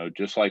 you know,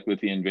 just like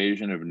with the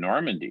invasion of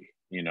Normandy,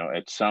 You know,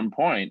 at some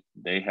point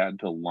they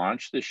had to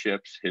launch the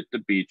ships, hit the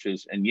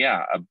beaches, and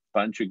yeah, a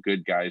bunch of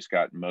good guys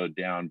got mowed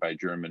down by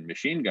German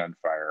machine gun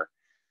fire,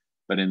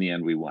 but in the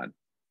end we won,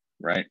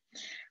 right?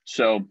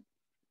 So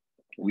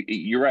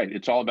you're right,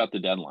 it's all about the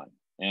deadline,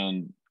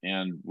 and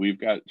we've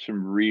got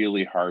some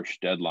really harsh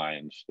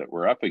deadlines that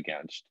we're up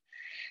against.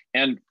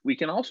 And we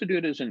can also do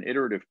it as an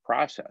iterative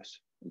process.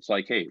 It's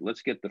like, hey,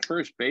 let's get the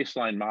first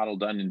baseline model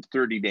done in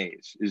 30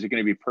 days. Is it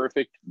going to be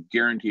perfect?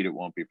 Guaranteed it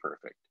won't be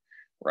perfect,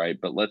 right?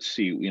 But let's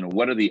see, you know,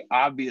 what are the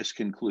obvious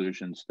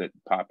conclusions that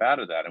pop out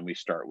of that? And we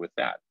start with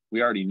that.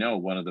 We already know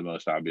one of the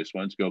most obvious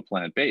ones, go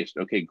plant-based.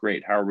 Okay,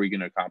 great. How are we going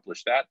to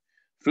accomplish that?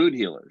 Food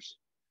healers,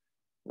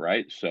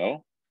 right?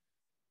 So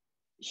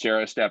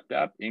Sarah stepped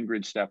up,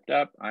 Ingrid stepped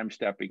up, I'm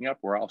stepping up,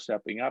 we're all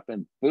stepping up,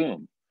 and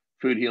boom,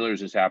 Food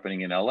Healers is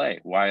happening in LA.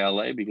 Why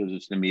LA? Because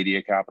it's the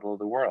media capital of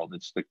the world.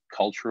 It's the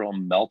cultural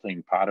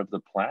melting pot of the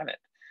planet.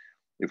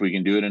 If we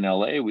can do it in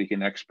LA, we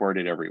can export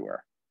it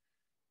everywhere,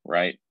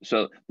 right?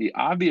 So the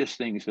obvious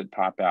things that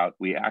pop out,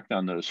 we act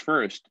on those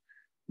first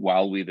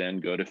while we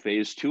then go to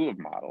phase 2 of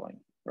modeling,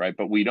 right?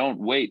 But we don't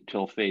wait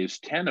till phase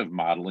 10 of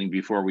modeling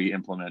before we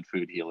implement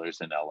Food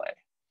Healers in LA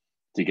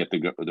to get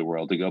the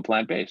world to go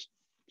plant-based.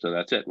 So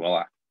that's it,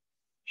 voila.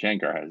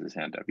 Shankar has his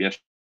hand up, yes.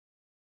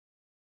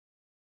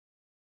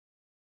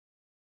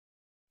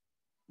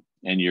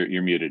 And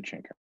you're muted,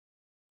 Shankar.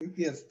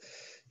 Yes,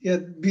 yeah,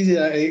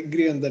 BJ, I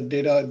agree on the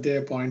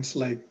data points,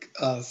 like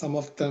some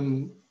of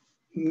them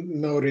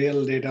no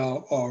real data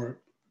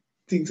or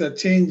things are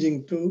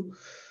changing too.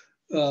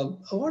 I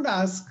want to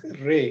ask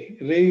Ray.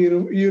 Ray,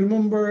 you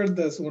remember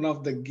this one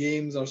of the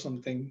games or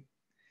something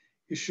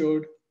you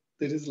showed?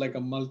 There is like a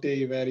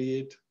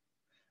multivariate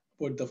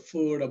about the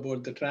food,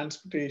 about the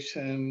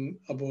transportation,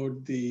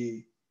 about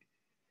the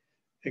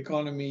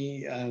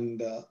economy,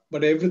 and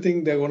but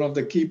everything. That one of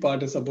the key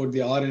part is about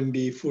the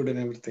R&D, food, and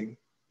everything.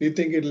 Do you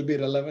think it'll be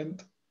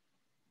relevant?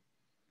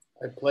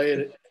 I play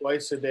it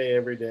twice a day,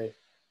 every day.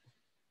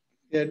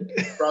 Yeah.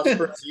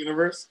 Prosperous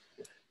Universe.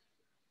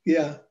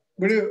 Yeah,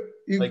 but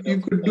you Like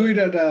could do it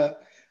at a.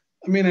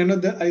 I mean, I know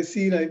that I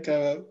see like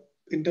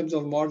in terms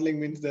of modeling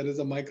means there is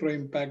a micro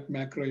impact,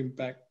 macro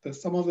impact.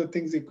 There's some of the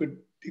things you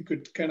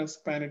could kind of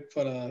span it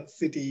for a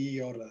city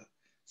or a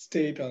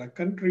state or a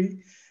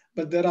country,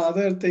 but there are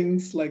other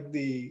things like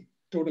the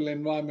total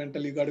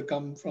environmental. You got to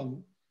come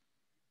from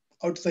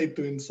outside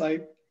to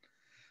inside.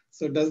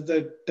 So does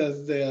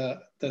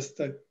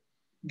the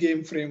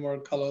game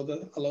framework allows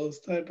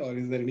that, or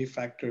is there any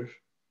factor?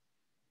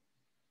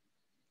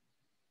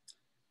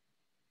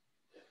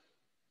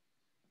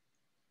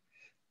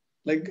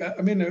 Like,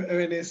 I mean,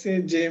 when I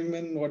say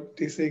Jamin, what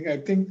he's saying, I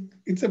think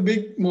it's a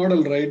big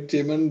model, right,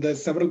 Jamin?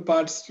 There's several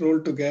parts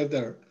rolled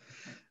together,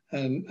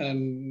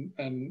 and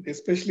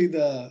especially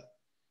the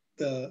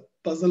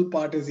puzzle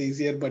part is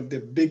easier, but the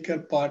bigger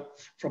part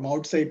from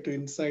outside to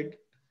inside,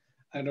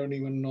 I don't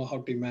even know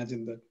how to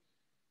imagine that.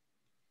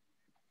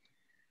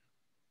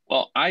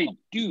 Well, I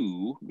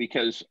do,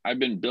 because I've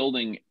been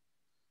building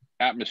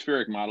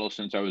atmospheric models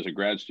since I was a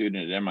grad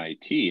student at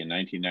MIT in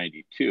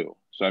 1992.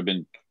 So I've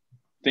been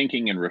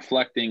thinking and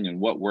reflecting and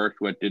what worked,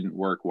 what didn't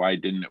work, why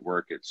didn't it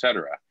work,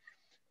 etc.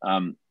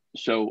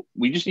 So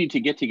we just need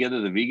to get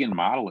together the vegan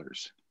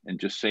modelers and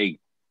just say,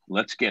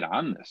 let's get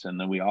on this. And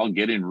then we all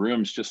get in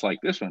rooms just like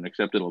this one,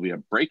 except it'll be a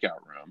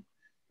breakout room.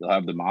 You'll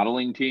have the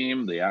modeling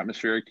team, the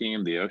atmospheric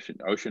team, the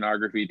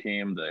oceanography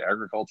team, the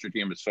agriculture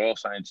team, the soil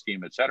science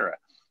team, etc.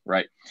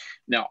 Right?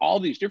 Now, all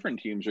these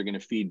different teams are going to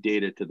feed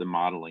data to the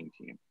modeling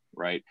team,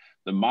 right?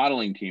 The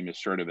modeling team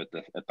is sort of at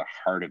the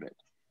heart of it.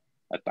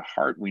 At the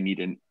heart, we need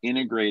an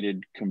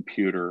integrated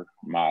computer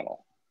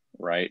model,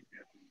 right?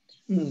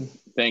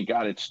 Thank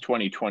God it's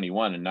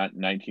 2021 and not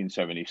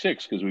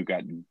 1976, because we've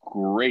got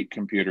great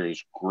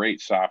computers,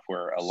 great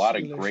software, a lot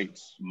of great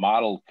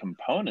model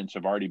components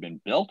have already been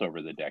built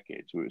over the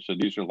decades. So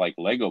these are like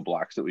Lego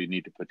blocks that we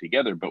need to put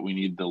together, but we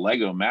need the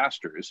Lego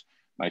masters,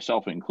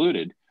 myself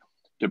included,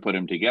 to put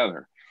them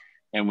together.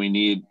 And we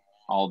need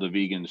all the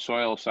vegan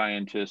soil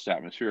scientists,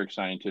 atmospheric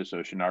scientists,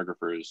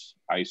 oceanographers,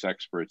 ice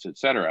experts,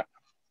 etc.,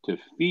 to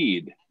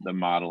feed the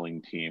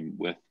modeling team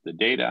with the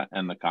data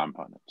and the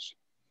components.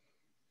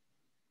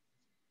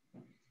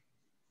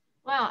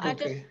 Wow,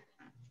 okay.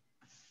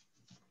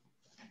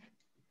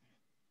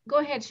 Go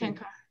ahead,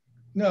 Shankar.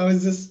 No, I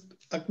was just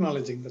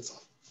acknowledging, that's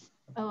all.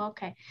 Oh,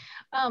 okay.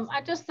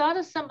 I just thought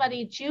of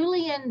somebody,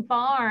 Julia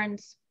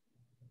Barnes,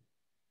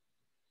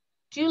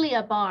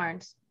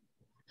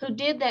 who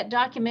did that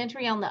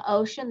documentary on the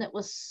ocean that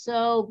was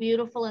so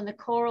beautiful in the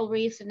coral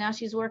reefs, and now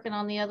she's working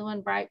on the other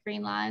one, Bright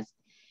Green Lies.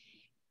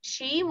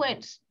 She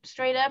went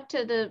straight up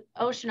to the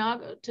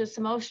to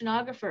some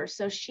oceanographers.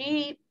 So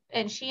she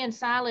and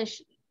Silas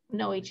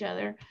know each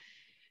other.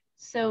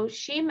 So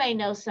she may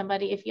know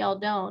somebody if y'all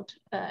don't,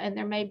 and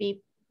there may be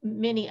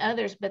many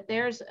others, but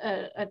there's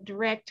a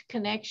direct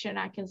connection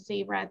I can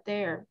see right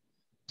there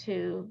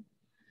to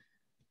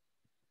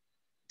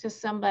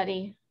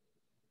somebody.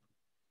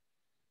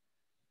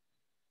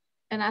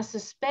 And I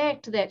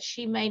suspect that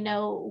she may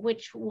know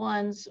which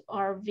ones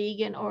are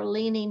vegan or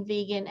leaning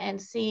vegan and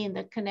seeing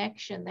the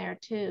connection there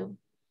too.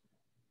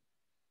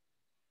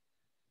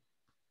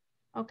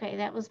 Okay,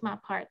 that was my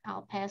part.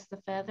 I'll pass the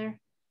feather.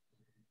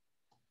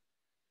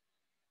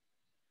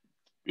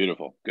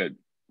 Beautiful. Good.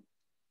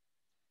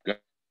 Good.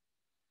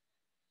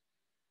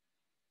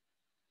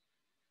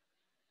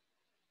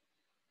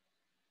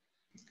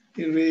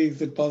 Ray,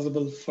 is it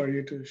possible for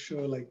you to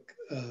show, like,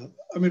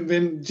 I mean,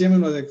 when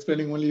Jamin was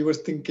explaining, only your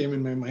thing came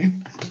in my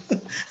mind.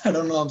 I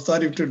don't know, I'm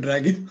sorry to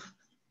drag you.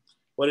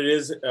 What it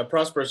is,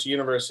 Prosperous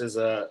Universe is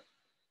a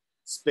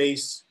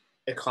space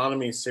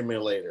economy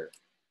simulator.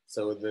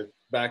 So the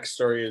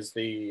backstory is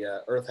the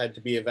Earth had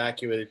to be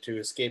evacuated to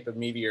escape a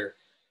meteor,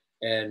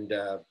 and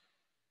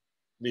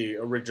the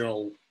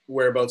original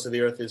whereabouts of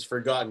the Earth is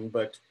forgotten,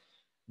 but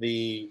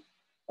the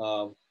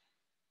a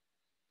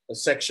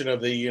section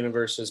of the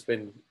universe has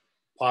been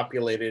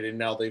populated, and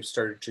now they've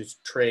started to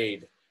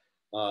trade,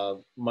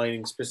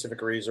 mining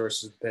specific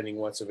resources depending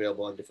what's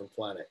available on different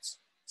planets.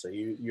 So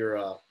you're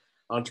a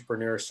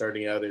entrepreneur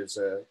starting out as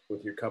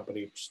with your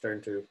company,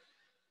 starting to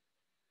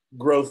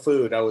grow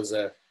food. I was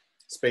a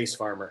space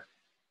farmer,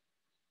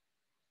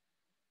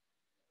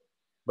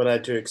 but I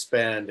had to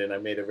expand, and I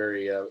made a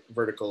very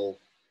vertical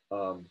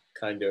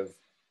kind of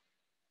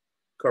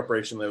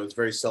corporation that was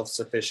very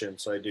self-sufficient.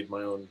 So I did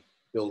my own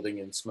building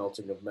and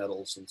smelting of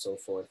metals and so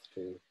forth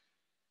to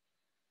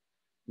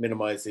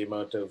minimize the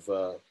amount of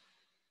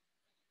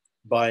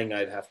buying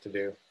I'd have to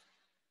do.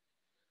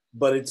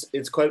 But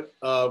it's quite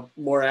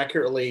more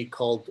accurately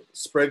called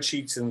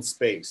Spreadsheets in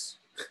Space.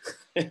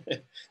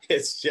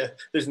 It's just,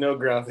 there's no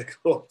graphic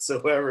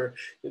whatsoever.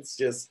 It's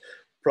just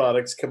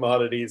products,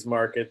 commodities,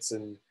 markets,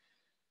 and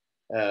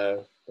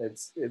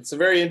it's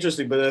very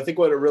interesting. But I think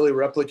what it really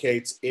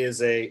replicates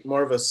is a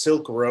more of a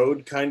Silk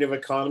Road kind of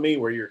economy,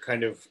 where you're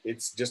kind of,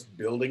 it's just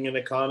building an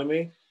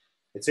economy.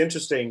 It's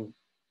interesting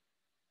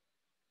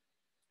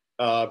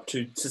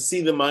to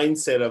see the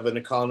mindset of an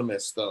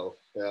economist, though.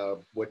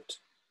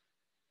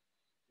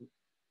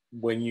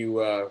 When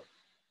you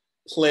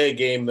play a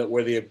game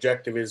where the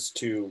objective is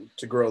to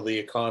grow the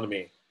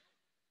economy,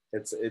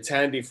 it's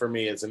handy for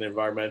me as an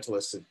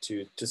environmentalist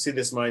to see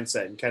this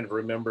mindset and kind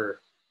of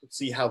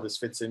see how this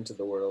fits into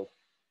the world.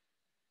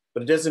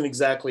 But it doesn't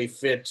exactly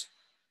fit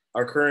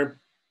our current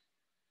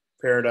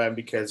paradigm,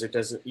 because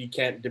you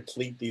can't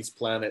deplete these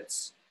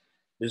planets.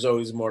 There's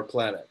always more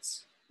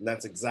planets. And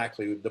that's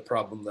exactly the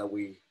problem that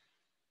we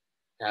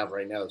have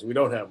right now, is we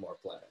don't have more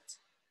planets.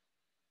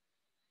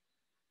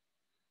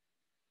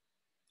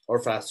 Or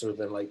faster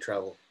than light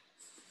travel.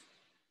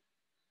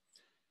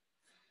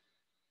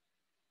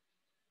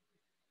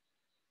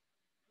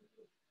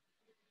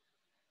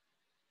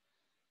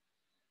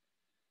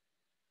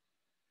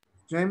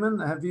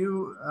 Jamin, have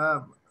you,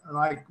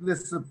 like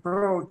this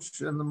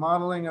approach and the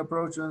modeling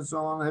approach and so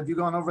on, have you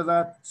gone over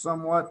that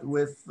somewhat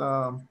with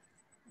Guy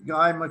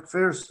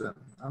McPherson?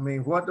 I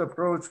mean, what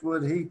approach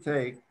would he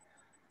take,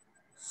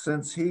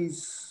 since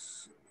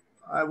he's,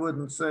 I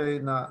wouldn't say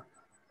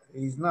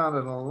he's not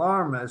an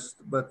alarmist,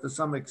 but to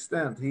some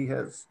extent he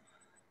has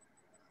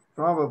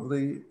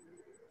probably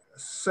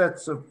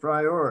sets of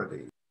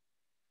priorities.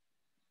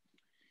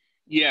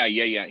 Yeah.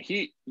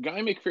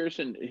 Guy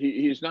McPherson,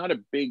 he's not a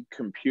big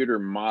computer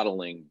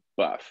modeling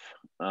buff,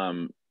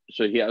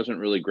 so he hasn't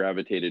really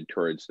gravitated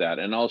towards that.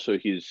 And also,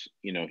 he's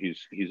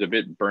a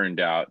bit burned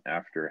out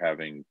after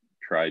having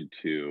tried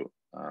to,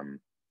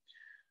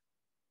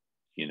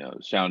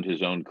 sound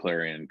his own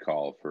clarion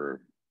call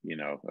for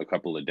a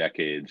couple of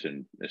decades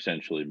and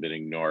essentially been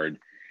ignored.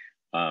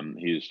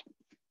 He's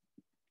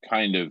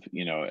kind of,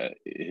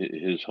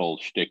 his whole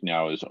shtick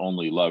now is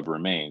only love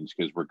remains,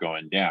 because we're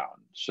going down.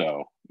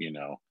 So,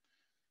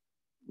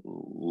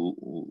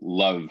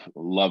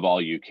 love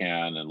all you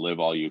can and live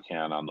all you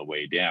can on the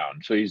way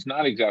down. So he's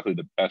not exactly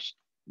the best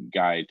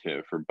guy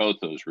for both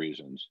those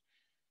reasons.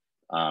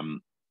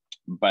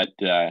 But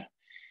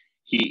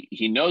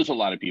he knows a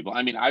lot of people.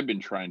 I mean, I've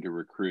been trying to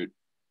recruit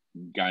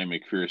Guy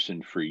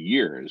McPherson for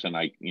years, and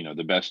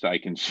the best I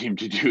can seem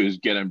to do is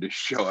get him to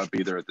show up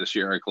either at the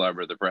Sierra Club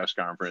or the press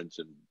conference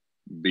and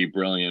be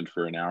brilliant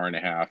for an hour and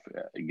a half,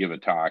 give a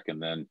talk,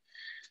 and then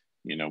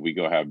we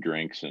go have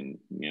drinks, and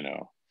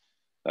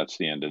that's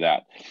the end of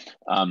that.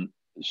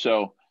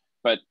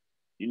 But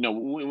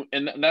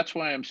and that's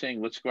why I'm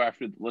saying let's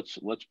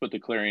put the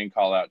clarion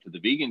call out to the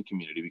vegan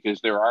community,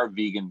 because there are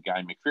vegan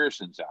Guy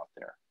McPhersons out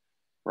there,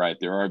 right?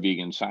 There are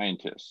vegan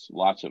scientists,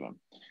 lots of them.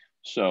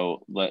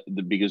 So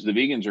because the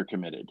vegans are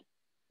committed,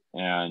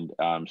 and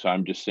so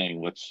I'm just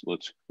saying let's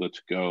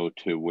go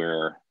to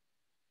where,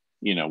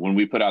 when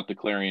we put out the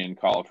clarion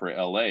call for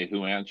LA,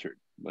 who answered?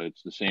 But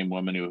it's the same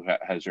woman who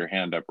has her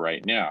hand up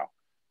right now,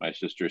 my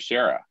sister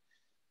Sarah.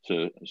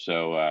 So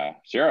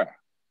Sarah,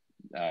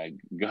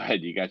 go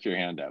ahead. You got your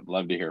hand up.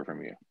 Love to hear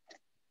from you.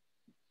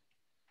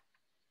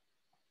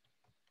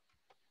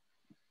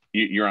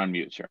 You're on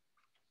mute, Sarah.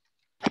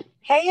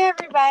 Hey,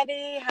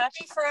 everybody.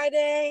 Happy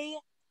Friday.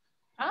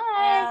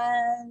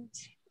 Hi. And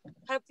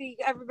Hope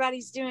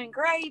everybody's doing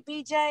great,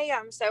 BJ.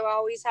 I'm so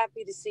always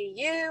happy to see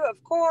you,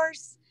 of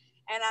course.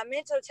 And I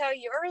meant to tell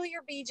you earlier,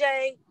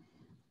 BJ,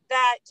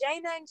 that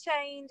Jane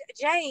Unchained,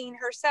 Jane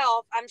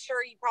herself, I'm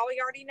sure you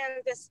probably already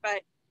know this,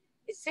 but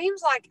it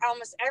seems like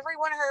almost every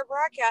one of her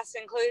broadcasts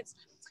includes,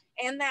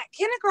 and that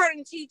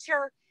kindergarten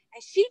teacher,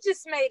 and she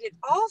just made it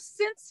all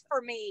sense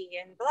for me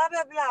and blah,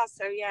 blah, blah.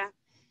 So yeah,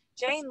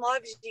 Jane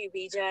loves you,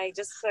 BJ,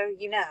 just so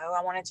you know.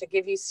 I wanted to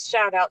give you a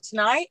shout out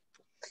tonight.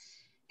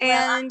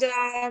 And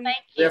thank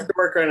you you. have to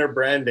work on her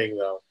branding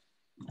though.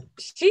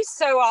 She's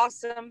so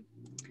awesome.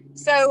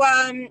 So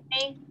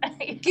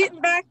getting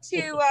back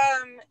to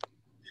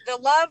the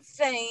love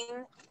thing,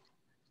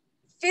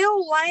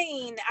 Phil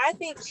Lane, I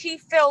think Chief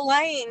Phil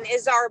Lane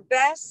is our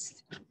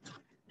best.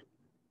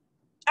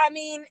 I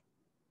mean,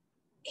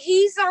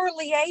 he's our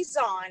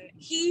liaison.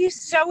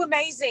 He's so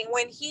amazing.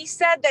 When he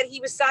said that he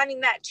was signing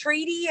that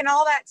treaty and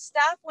all that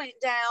stuff went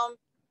down,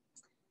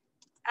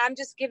 I'm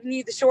just giving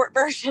you the short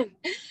version,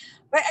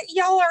 but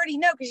y'all already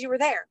know because you were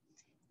there.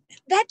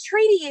 That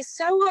treaty is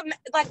so,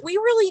 like, we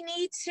really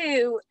need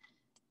to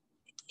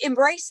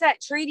embrace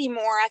that treaty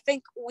more. I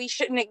think we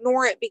shouldn't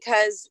ignore it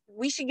because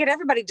we should get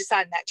everybody to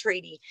sign that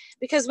treaty.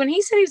 Because when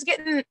he said he was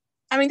getting,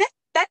 I mean,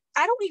 that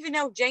I don't even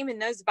know if Jamin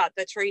knows about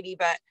the treaty,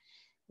 but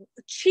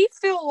Chief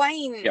Phil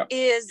Lane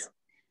is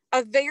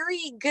a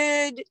very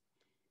good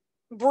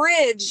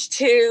bridge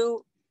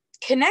to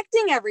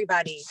connecting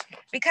everybody.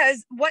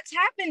 Because what's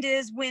happened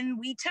is when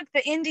we took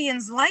the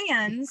Indians'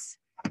 lands,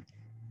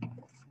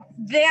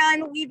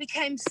 then we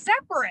became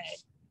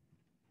separate.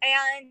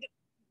 And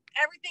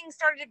everything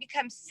started to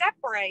become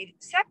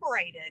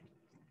separated.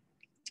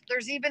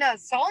 There's even a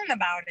song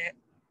about it.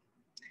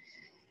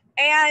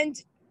 And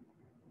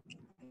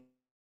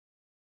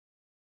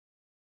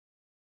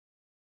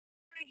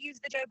I use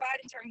the Joe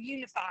Biden term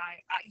unify,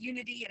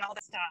 unity and all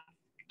that stuff.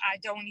 I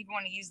don't even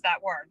want to use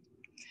that word.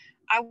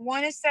 I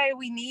want to say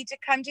we need to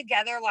come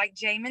together like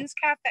Jamin's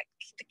Cafe.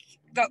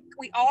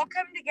 We all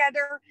come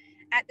together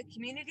at the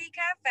community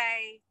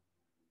cafe,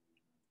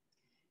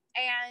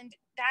 and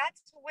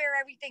that's where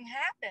everything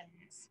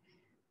happens.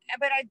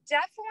 But I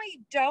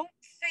definitely don't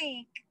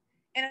think,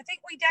 and I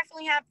think we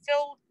definitely have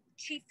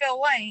Chief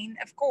Phil Lane,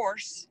 of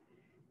course,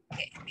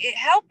 it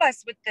help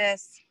us with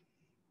this,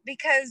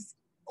 because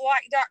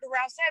like Dr.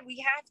 Rao said, we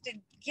have to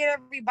get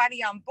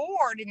everybody on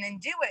board and then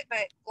do it.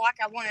 But like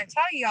I want to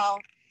tell y'all,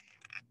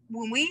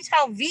 when we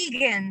tell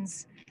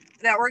vegans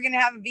that we're going to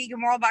have a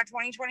vegan world by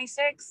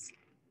 2026,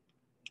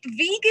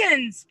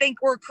 vegans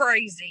think we're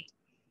crazy,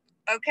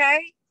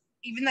 okay?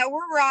 Even though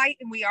we're right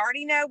and we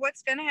already know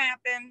what's going to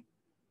happen.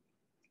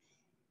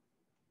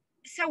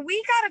 So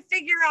we got to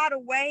figure out a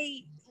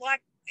way,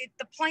 like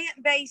the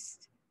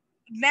plant-based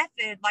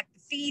method, like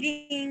the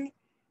feeding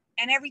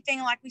and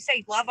everything, like we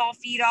say, love all,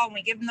 feed all. When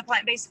we give them the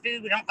plant-based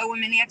food, we don't owe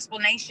them any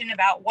explanation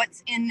about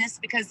what's in this,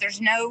 because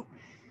there's no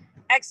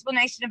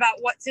explanation about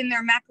what's in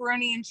their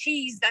macaroni and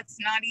cheese. That's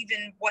not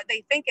even what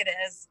they think it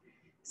is.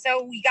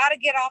 So we got to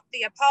get off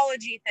the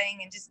apology thing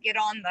and just get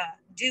on the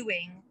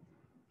doing.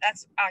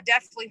 I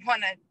definitely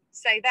want to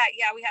say that.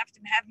 Yeah, we have to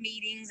have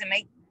meetings and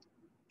make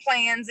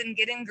plans and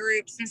get in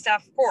groups and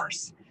stuff, of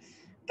course.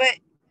 But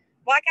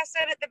like I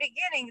said at the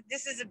beginning,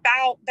 this is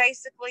about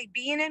basically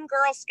being in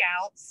Girl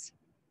Scouts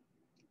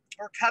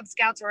or Cub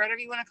Scouts or whatever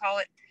you want to call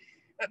it,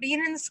 but being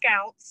in the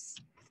Scouts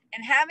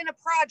and having a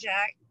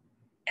project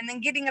and then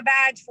getting a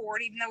badge for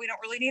it, even though we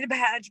don't really need a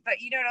badge, but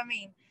you know what I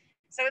mean?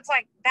 So it's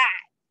like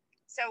that.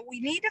 So we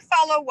need to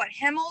follow what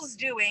Himmel's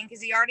doing,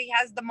 because he already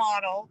has the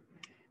model.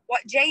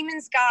 What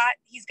Jamin's got,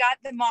 he's got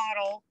the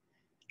model.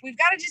 We've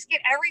got to just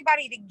get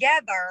everybody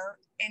together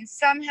and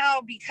somehow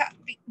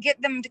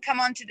get them to come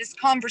onto this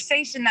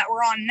conversation that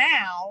we're on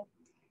now,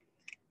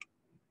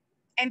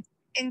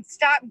 and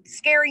stop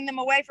scaring them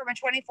away from a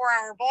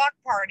 24-hour block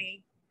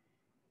party.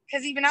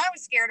 Because even I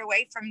was scared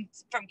away from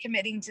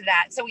committing to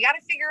that. So we got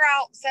to figure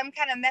out some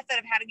kind of method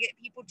of how to get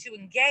people to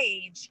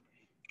engage.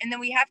 And then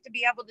we have to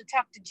be able to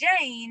talk to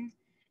Jane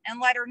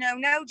and let her know,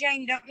 no, Jane,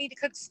 you don't need to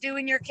cook stew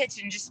in your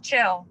kitchen. Just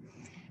chill.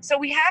 So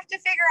we have to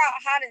figure out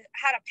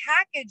how to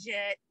package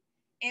it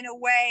in a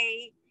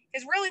way,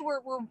 because really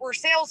we're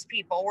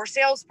salespeople. We're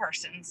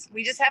salespersons.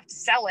 We just have to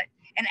sell it.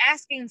 And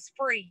asking's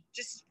free.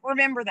 Just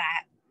remember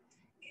that.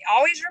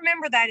 Always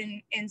remember that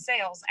in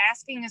sales.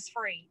 Asking is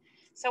free.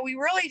 So we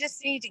really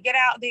just need to get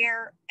out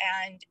there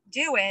and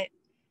do it.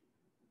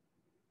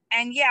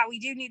 And yeah, we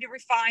do need to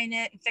refine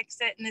it and fix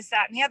it and this,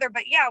 that, and the other.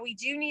 But yeah, we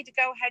do need to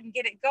go ahead and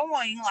get it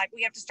going. Like,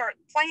 we have to start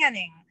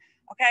planning.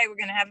 Okay, we're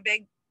going to have a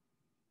big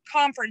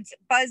conference at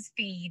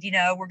BuzzFeed.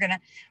 We're going to,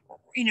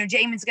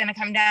 Jamin's going to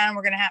come down.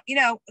 We're going to have,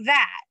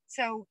 that.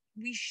 So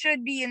we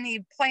should be in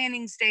the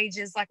planning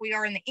stages like we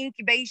are in the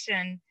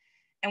incubation.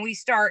 And we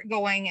start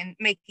going and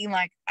making,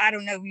 like, I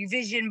don't know,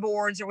 revision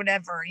boards or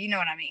whatever. You know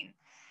what I mean?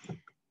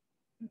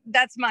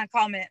 That's my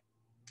comment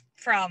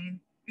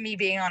from me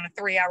being on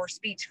a 3-hour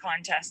speech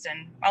contest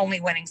and only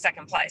winning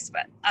second place.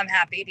 But I'm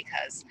happy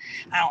because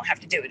I don't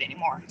have to do it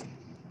anymore.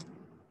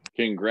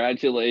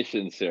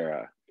 Congratulations,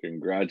 Sarah.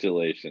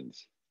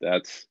 Congratulations.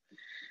 That's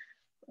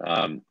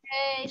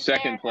Hey,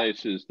 Second Sarah.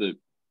 place is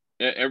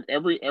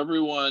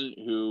everyone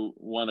who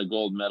won a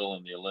gold medal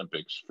in the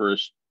Olympics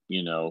first,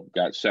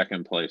 got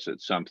second place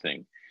at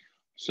something.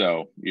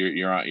 So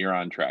you're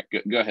on track.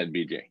 Go ahead,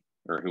 BJ,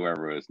 or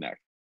whoever is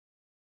next.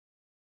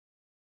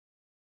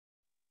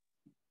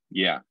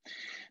 Yeah,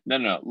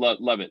 no,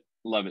 love it,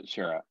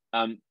 Sarah.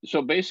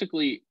 So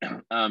basically,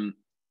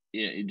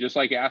 just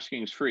like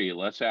asking is free,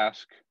 let's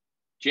ask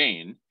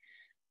Jane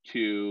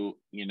to,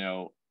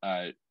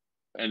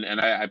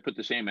 and I put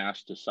the same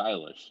ask to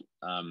Silas,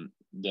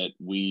 that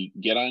we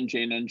get on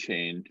Jane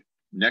Unchained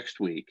next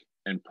week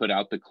and put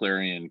out the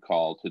clarion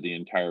call to the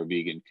entire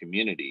vegan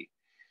community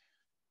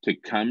to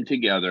come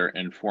together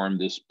and form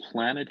this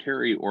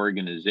planetary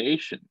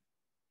organization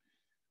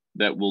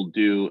that will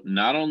do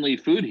not only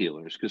Food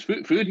Healers, because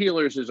Food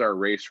Healers is our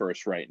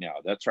racehorse right now.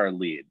 That's our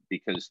lead,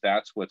 because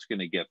that's what's going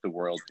to get the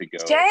world to go.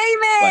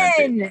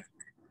 Damon,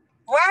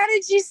 why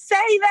did you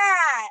say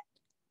that?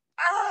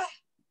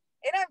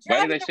 And I'm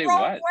driving the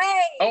wrong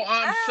way. Oh,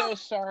 I'm so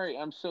sorry.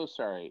 I'm so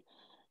sorry.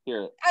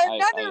 Here,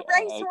 another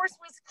racehorse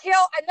was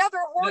killed. Another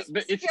horse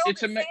was killed.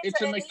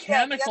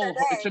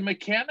 It's a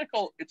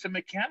mechanical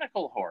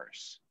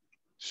horse,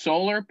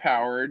 solar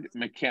powered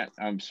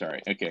I'm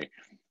sorry. Okay,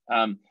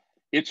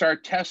 it's our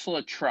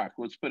Tesla truck.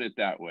 Let's put it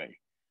that way.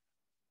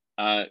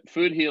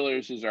 Food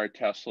Healers is our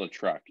Tesla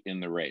truck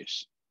in the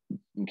race.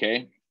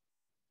 Okay,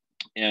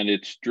 and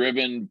it's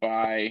driven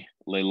by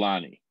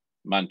Leilani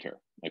Munter.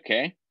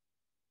 Okay.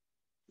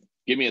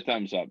 Give me a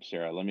thumbs up,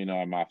 Sarah. Let me know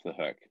I'm off the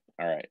hook.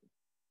 All right.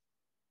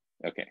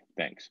 Okay,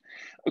 thanks.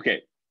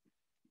 Okay,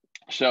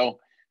 so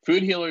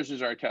Food Healers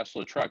is our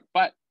Tesla truck,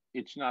 but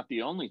it's not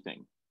the only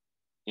thing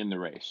in the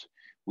race.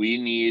 We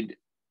need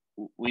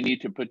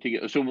to put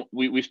together, so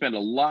we spent a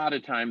lot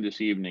of time this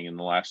evening in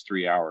the last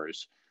 3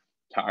 hours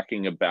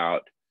talking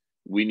about,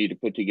 we need to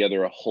put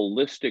together a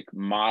holistic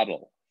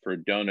model for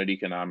donut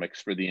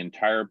economics for the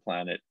entire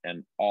planet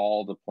and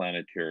all the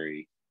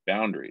planetary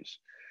boundaries.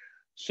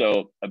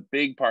 So a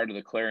big part of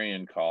the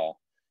clarion call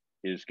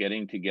is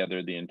getting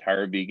together the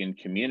entire vegan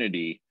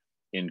community,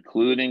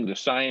 including the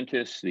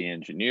scientists, the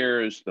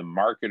engineers, the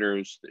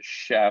marketers, the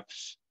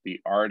chefs,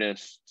 the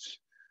artists,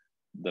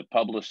 the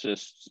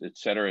publicists, et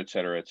cetera,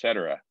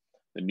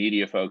 the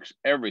media folks,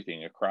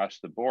 everything across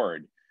the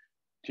board,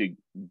 to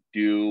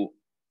do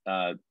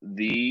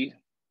the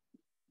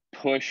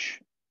push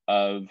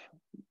of,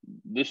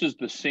 this is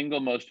the single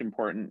most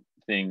important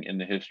thing in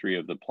the history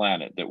of the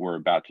planet that we're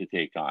about to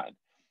take on.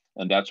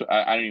 And that's what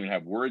I don't even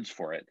have words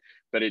for it,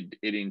 but it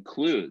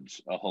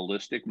includes a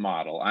holistic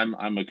model.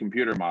 I'm a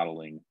computer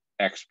modeling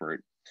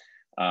expert.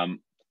 I've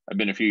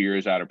been a few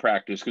years out of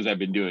practice because I've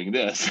been doing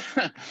this,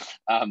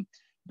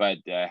 but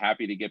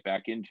happy to get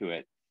back into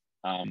it.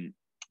 The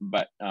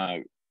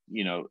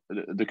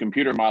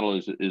computer model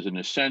is an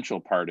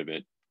essential part of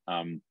it,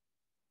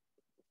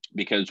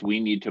 because we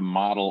need to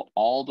model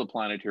all the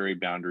planetary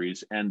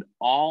boundaries and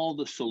all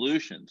the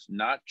solutions,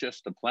 not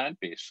just the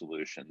plant-based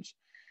solutions,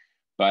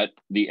 but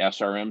the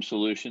SRM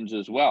solutions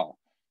as well.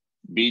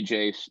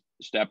 BJ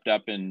stepped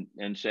up and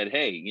said,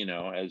 hey,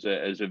 as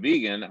a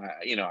vegan,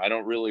 I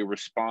don't really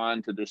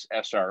respond to this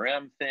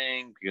SRM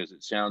thing because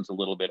it sounds a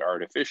little bit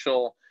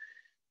artificial.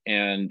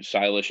 And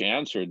Silas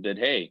answered that,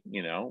 hey,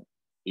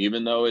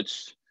 even though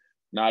it's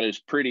not as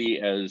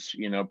pretty as,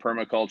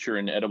 permaculture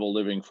and edible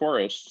living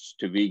forests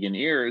to vegan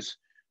ears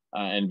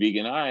and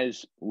vegan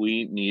eyes,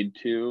 we need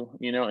to,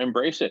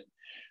 embrace it.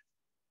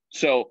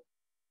 So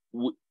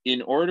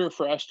in order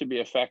for us to be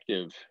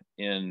effective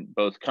in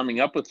both coming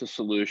up with the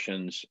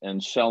solutions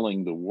and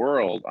selling the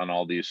world on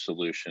all these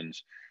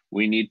solutions,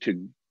 we need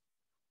to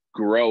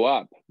grow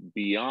up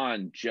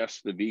beyond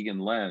just the vegan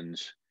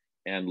lens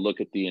and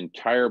look at the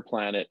entire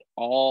planet,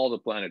 all the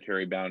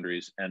planetary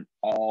boundaries, and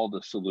all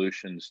the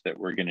solutions that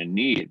we're going to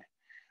need,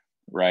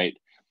 right?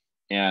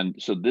 And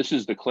so this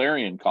is the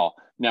clarion call.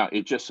 Now,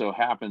 it just so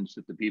happens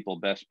that the people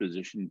best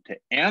positioned to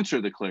answer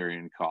the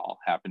clarion call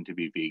happen to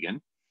be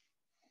vegan,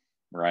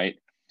 right?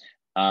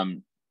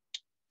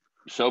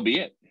 So be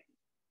it,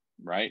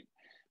 right?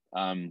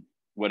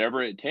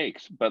 Whatever it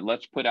takes, but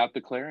let's put out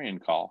the clarion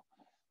call,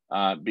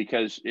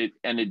 because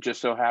it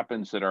just so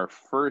happens that our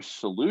first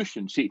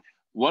solution, see,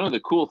 one of the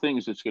cool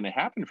things that's going to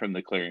happen from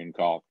the clarion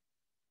call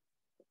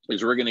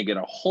is we're going to get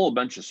a whole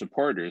bunch of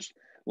supporters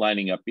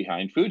lining up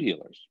behind Food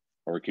Healers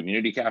or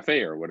Community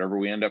Cafe or whatever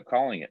we end up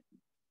calling it,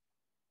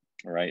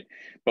 right?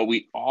 But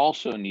we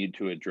also need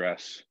to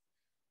address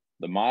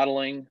the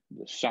modeling,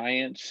 the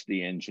science,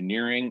 the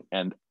engineering,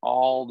 and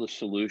all the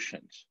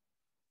solutions,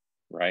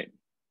 right?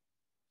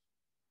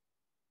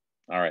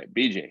 All right,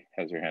 BJ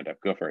has her hand up.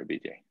 Go for it,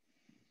 BJ.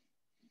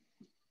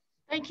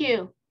 Thank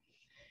you.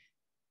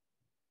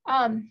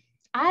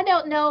 I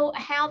don't know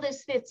how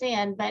this fits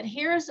in, but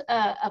here's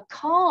a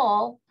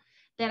call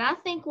that I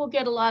think will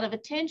get a lot of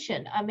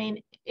attention. I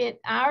mean,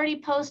 I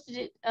already posted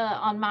it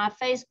on my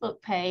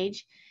Facebook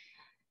page,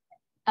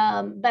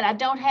 but I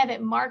don't have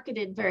it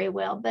marketed very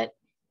well. But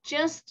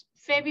just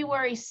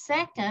February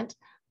 2nd,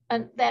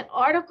 that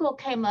article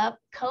came up,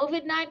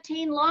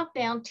 COVID-19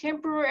 lockdown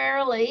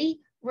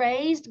temporarily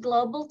raised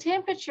global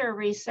temperature,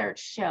 research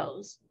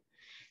shows.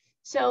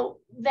 So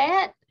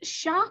that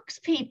shocks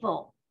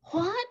people.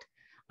 What?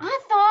 I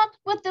thought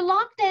with the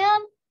lockdown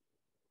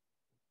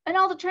and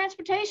all the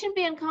transportation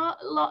being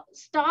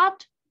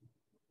stopped,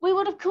 we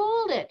would have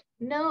cooled it.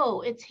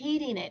 No, it's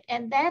heating it.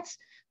 And that's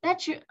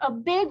a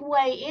big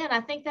way in.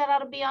 I think that ought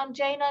to be on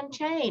Jane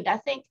Unchained. I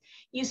think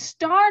you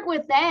start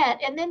with that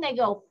and then they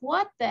go,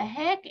 what the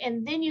heck?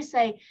 And then you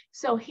say,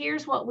 so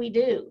here's what we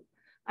do.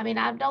 I mean,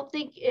 I don't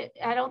think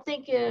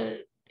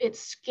it's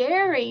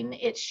scaring,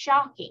 it's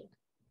shocking.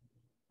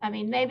 I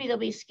mean, maybe they'll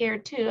be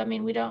scared too. I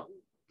mean,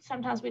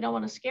 sometimes we don't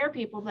want to scare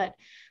people, but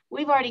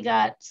we've already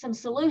got some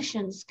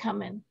solutions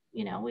coming.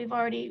 You know, we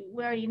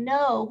already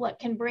know what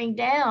can bring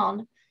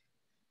down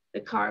the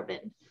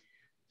carbon.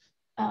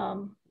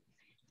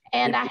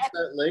 And I have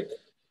that link.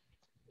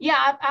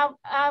 Yeah,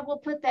 I will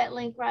put that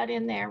link right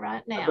in there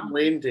right now. I've been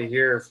waiting to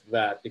hear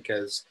that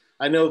because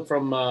I know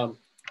from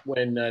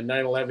when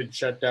 9/11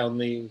 shut down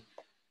the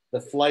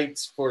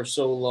flights for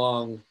so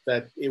long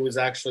that it was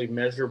actually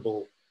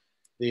measurable,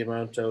 the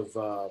amount of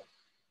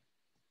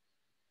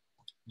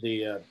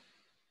the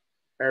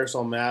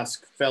aerosol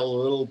mask fell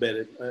a little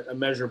bit, a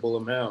measurable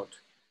amount.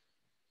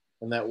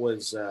 And that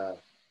was, I'm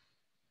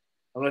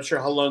not sure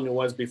how long it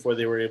was before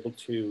they were able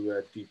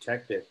to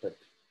detect it, but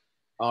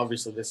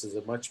obviously this is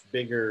a much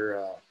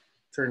bigger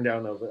turn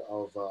down of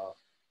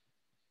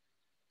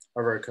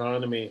our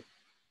economy.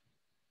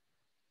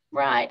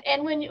 Right,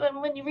 and when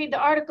you read the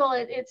article,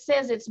 it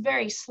says it's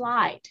very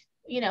slight,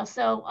 you know,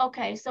 so,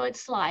 okay, so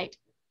it's slight,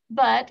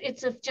 but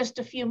it's just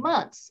a few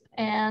months,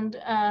 and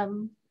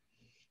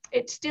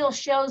it still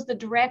shows the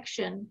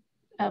direction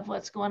of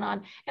what's going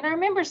on. And I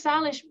remember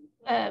Salish,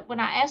 when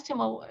I asked him,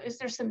 well, is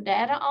there some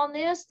data on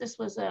this? This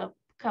was a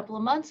couple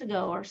of months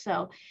ago or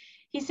so.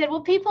 He said,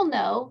 well, people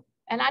know,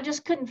 and I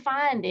just couldn't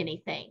find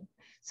anything.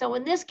 So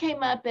when this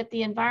came up at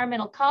the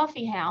Environmental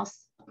Coffee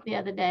House the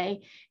other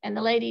day, and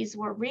the ladies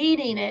were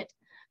reading it,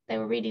 they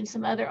were reading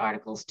some other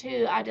articles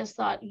too, I just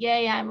thought,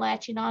 yay, I'm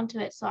latching onto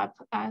it. So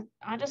I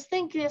just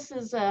think this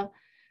is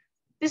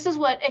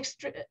what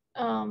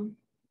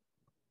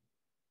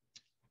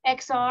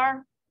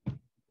XR,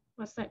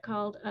 what's that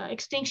called?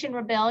 Extinction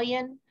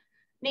Rebellion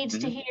needs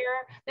to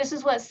hear. This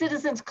is what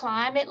Citizens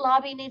Climate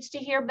Lobby needs to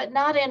hear, but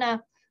not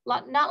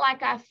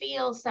like I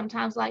feel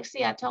sometimes like,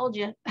 see, I told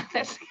you.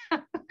 That's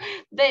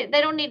they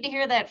don't need to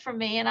hear that from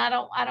me, and I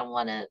don't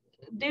want to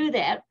do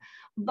that,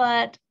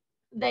 but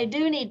they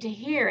do need to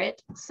hear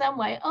it some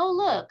way. Oh,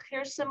 look,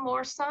 here's some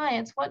more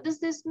science. What does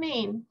this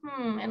mean?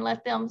 And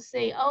let them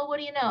see, oh, what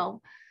do you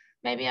know?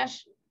 Maybe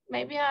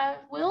I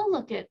will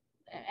look at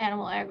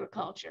animal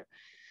agriculture.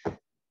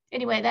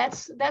 Anyway,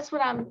 that's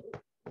what I'm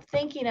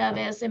thinking of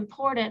as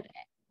important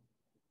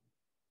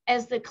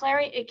as the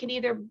clarion. It can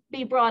either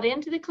be brought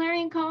into the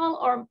clarion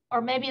call,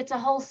 or maybe it's a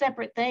whole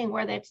separate thing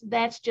where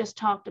that's just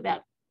talked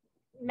about.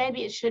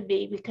 Maybe it should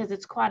be, because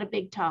it's quite a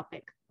big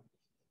topic.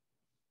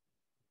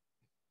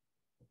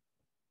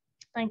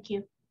 Thank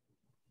you.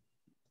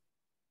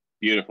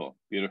 Beautiful,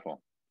 beautiful.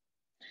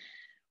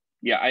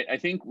 Yeah, I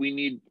think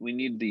we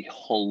need the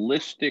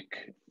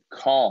holistic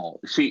call.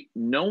 See,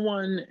 no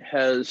one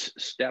has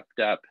stepped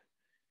up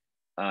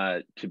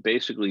to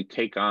basically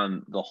take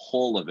on the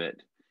whole of it,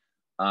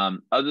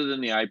 other than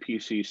the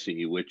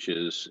IPCC, which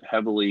is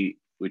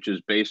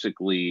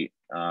basically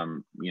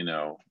you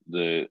know,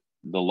 the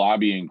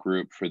lobbying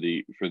group for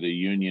the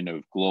Union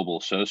of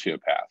Global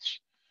Sociopaths,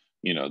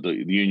 you know, the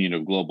Union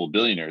of Global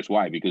Billionaires.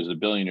 Why? Because the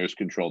billionaires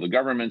control the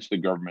governments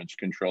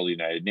control the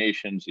United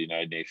Nations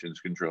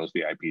controls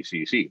the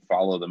IPCC.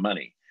 Follow the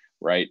money,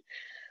 right?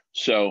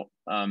 So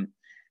and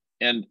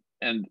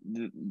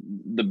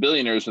the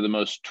billionaires are the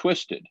most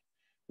twisted,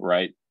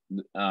 right?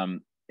 So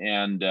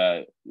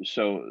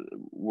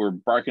we're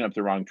barking up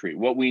the wrong tree.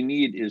 What we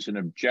need is an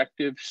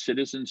objective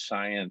citizen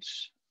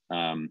science,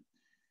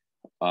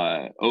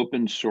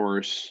 open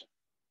source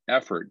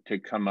effort to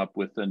come up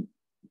with a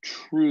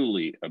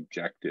truly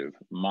objective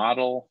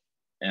model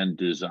and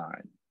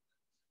design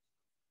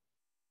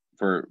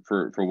for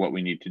what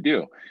we need to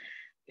do.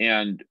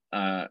 And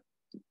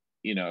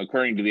you know,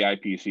 according to the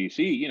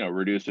IPCC, you know,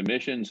 reduce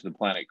emissions, the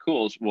planet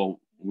cools. Well,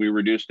 we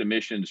reduced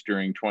emissions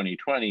during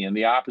 2020 and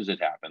the opposite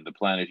happened. The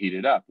planet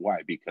heated up.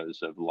 Why?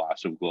 Because of the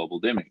loss of global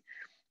dimming.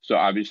 So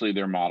obviously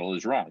their model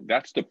is wrong.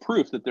 That's the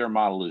proof that their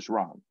model is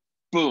wrong.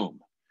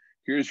 Boom.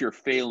 Here's your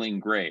failing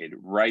grade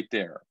right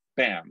there.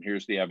 Bam,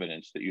 here's the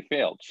evidence that you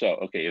failed. So,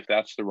 okay, if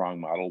that's the wrong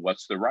model,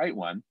 what's the right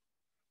one,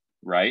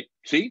 right?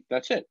 See,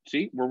 that's it.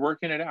 See, we're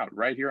working it out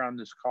right here on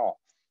this call.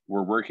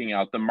 We're working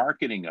out the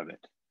marketing of it.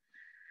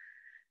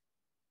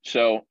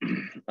 So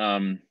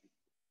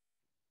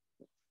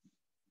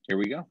here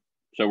we go.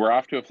 So we're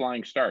off to a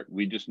flying start.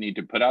 We just need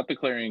to put out the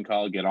clarion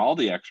call, get all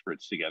the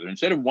experts together.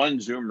 Instead of one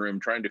Zoom room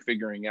trying to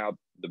figuring out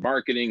the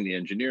marketing, the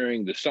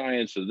engineering, the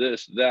science of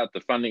this, that, the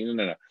funding,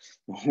 no.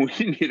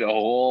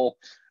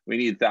 We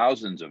need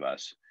thousands of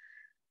us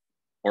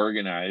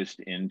organized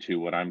into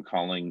what I'm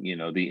calling, you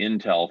know, the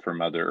intel for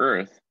Mother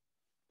Earth,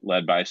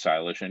 led by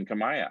Salish and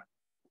Kamaya.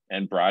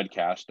 and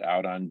broadcast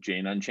out on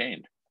Jane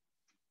Unchained,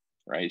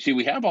 right? See,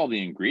 we have all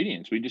the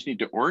ingredients. We just need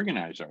to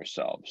organize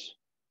ourselves,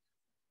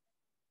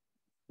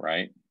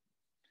 right?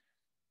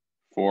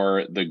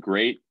 For the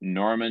great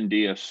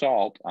Normandy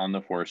assault on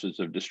the forces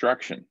of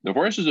destruction. The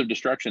forces of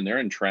destruction, they're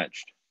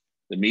entrenched.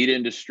 The meat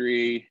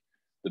industry,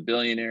 the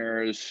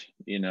billionaires,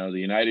 you know, the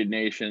United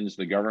Nations,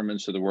 the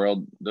governments of the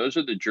world, those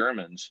are the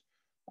Germans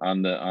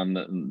on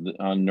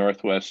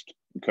northwest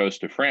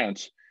coast of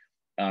France.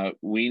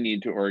 We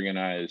need to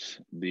organize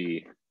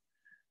the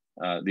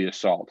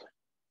assault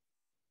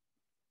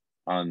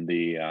on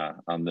the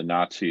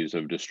Nazis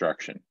of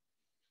destruction,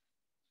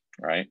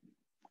 right?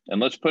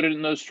 And let's put it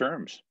in those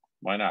terms.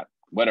 Why not?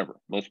 Whatever.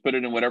 Let's put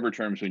it in whatever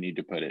terms we need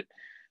to put it.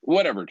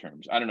 Whatever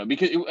terms. I don't know.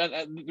 Because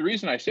the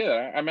reason I say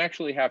that, I'm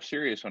actually half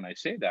serious when I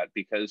say that,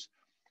 because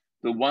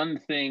the one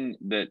thing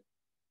that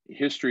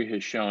history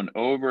has shown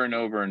over and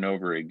over and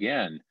over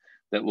again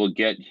that will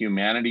get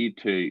humanity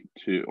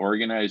to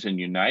organize and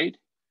unite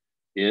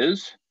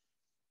is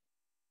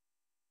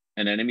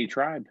an enemy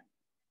tribe,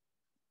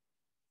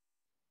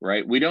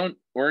 right? We don't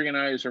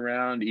organize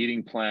around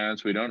eating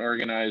plants. We don't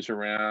organize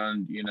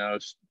around, you know,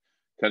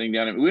 cutting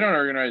down. We don't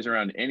organize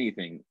around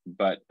anything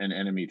but an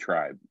enemy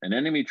tribe. An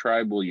enemy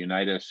tribe will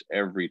unite us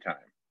every time.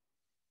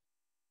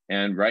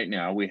 And right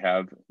now we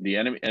have the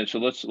enemy. And so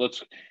let's,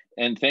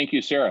 and thank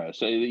you, Sarah.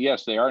 So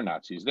yes, they are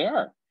Nazis. They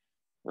are,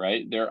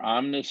 right? They're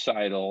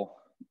omnicidal,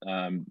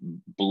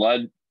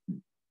 blood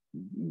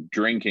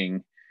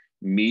drinking,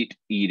 meat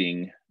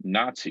eating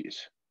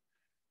Nazis,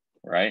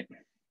 right?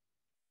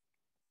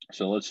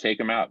 So let's take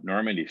them out,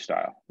 Normandy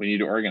style. We need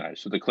to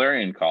organize. So the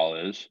clarion call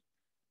is,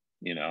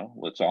 you know,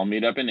 let's all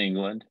meet up in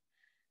England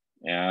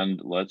and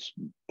let's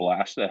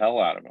blast the hell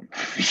out of them.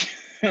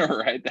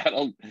 Right?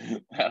 That'll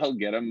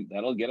get them,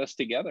 that'll get us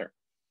together.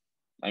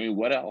 I mean,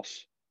 what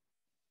else?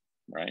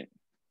 Right?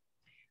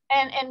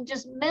 And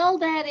just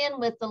meld that in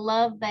with the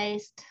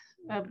love-based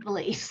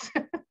beliefs.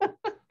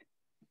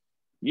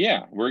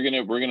 Yeah, we're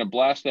gonna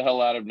blast the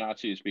hell out of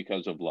Nazis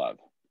because of love.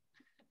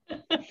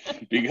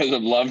 Because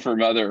of love for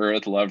Mother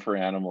Earth, love for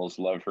animals,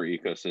 love for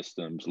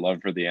ecosystems,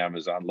 love for the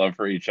Amazon, love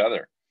for each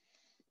other.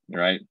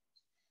 Right?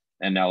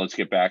 And now let's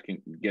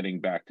getting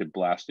back to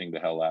blasting the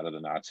hell out of the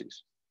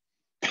Nazis.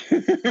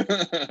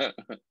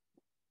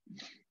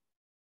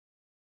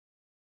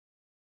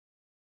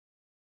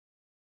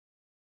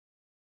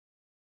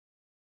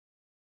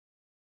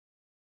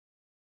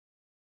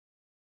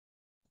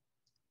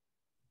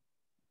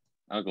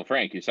 Uncle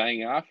Frank, you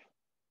signing off?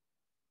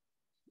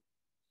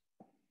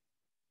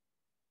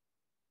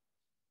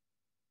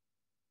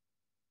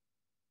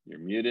 You're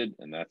muted,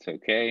 and that's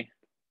okay.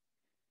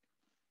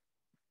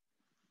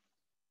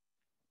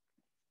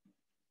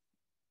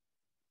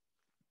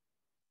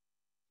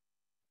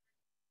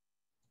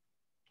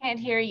 Can't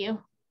hear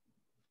you.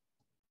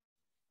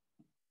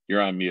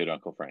 You're on mute,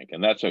 Uncle Frank,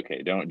 and that's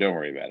okay. Don't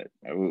worry about it.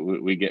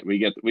 We get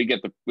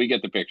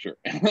the picture.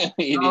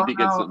 You need to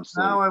get some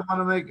sleep. Now I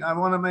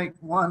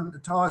want to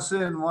toss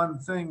in one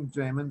thing,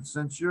 Jamin,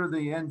 since you're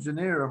the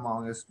engineer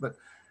among us. But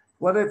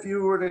what if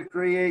you were to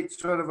create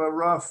sort of a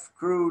rough,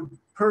 crude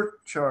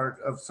PERT chart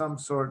of some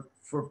sort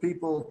for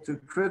people to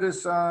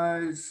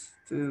criticize,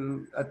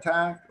 to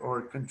attack,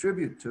 or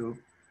contribute to?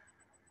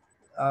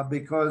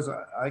 Because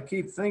I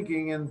keep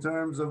thinking in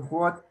terms of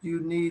what you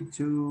need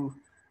to,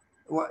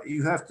 what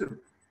you have to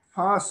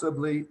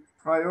possibly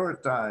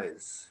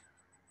prioritize,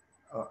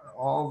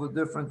 all the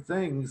different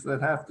things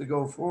that have to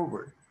go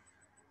forward.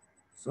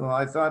 So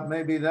I thought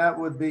maybe that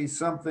would be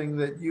something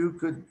that you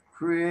could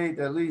create,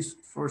 at least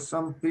for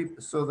some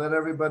people, so that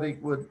everybody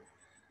would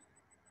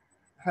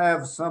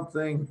have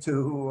something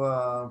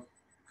to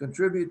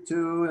contribute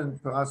to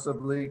and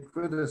possibly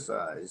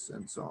criticize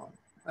and so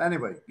on.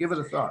 Anyway, give it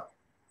a thought.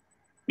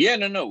 Yeah,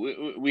 no,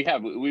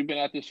 we've been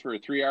at this for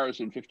 3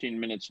 hours and 15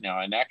 minutes now.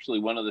 And actually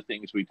one of the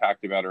things we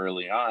talked about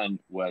early on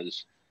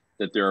was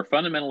that there are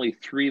fundamentally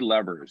 3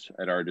 levers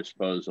at our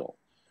disposal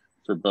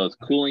for both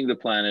cooling the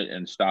planet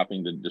and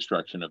stopping the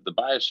destruction of the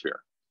biosphere,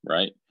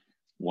 right?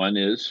 One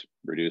is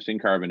reducing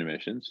carbon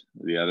emissions.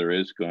 The other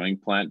is going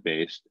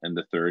plant-based. And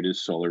the third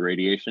is solar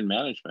radiation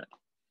management,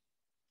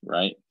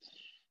 right?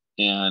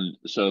 And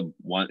so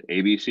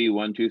ABC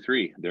 1, 2,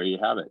 3, there you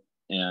have it.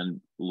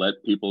 And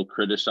let people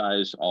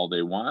criticize all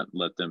they want.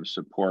 Let them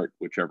support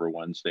whichever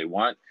ones they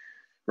want.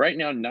 Right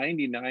now,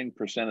 99%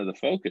 of the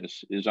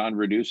focus is on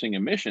reducing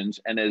emissions.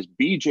 And as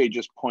BJ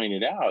just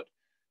pointed out,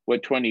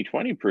 what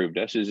 2020 proved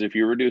us is if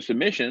you reduce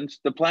emissions,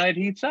 the planet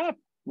heats up.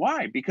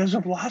 Why? Because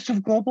of loss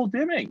of global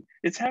dimming.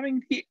 It's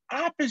having the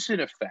opposite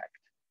effect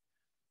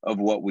of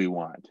what we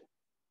want,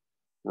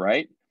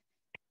 right?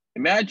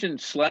 Imagine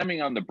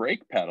slamming on the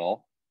brake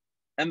pedal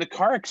and the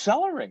car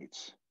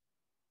accelerates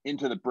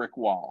into the brick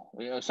wall.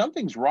 You know,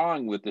 something's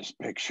wrong with this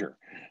picture,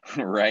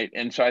 right?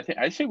 And so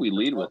I say we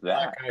lead with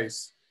that. Black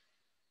ice.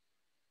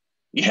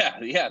 Yeah,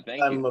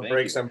 thank you. The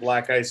brakes on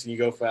black ice and you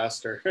go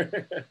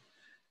faster.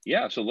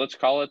 Yeah, so let's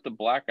call it the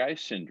black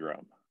ice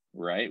syndrome,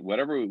 right?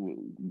 Whatever,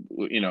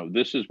 you know,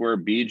 this is where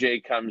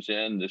BJ comes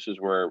in. This is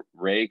where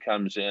Ray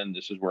comes in.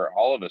 This is where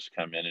all of us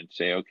come in and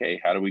say,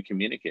 okay, how do we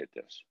communicate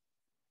this?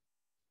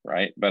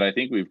 Right. But I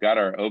think we've got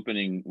our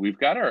opening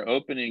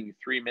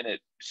 3-minute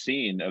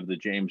scene of the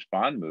James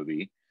Bond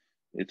movie.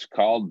 It's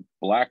called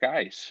Black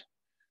Ice.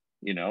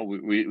 You know,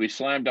 we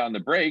slammed on the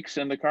brakes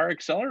and the car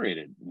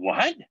accelerated.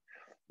 What?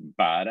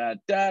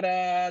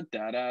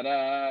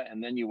 Ba-da-da-da-da-da-da.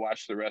 And then you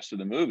watch the rest of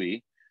the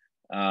movie.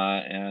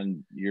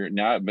 And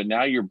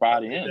now you're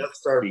bought in. Death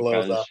Star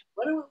blows up.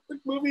 What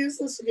movie is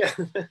this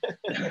again?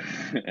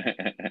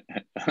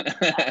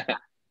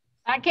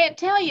 I can't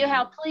tell you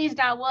how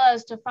pleased I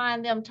was to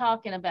find them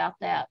talking about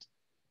that.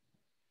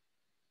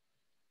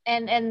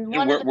 And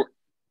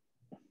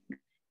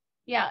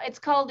yeah, it's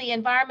called the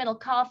Environmental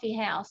Coffee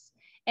House.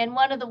 And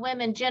one of the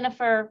women,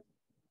 Jennifer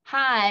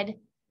Hyde,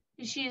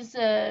 she's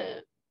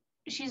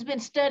been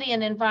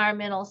studying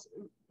environmentals.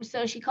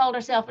 So she called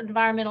herself an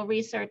environmental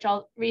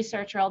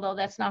researcher, although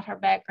that's not her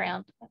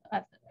background.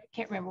 I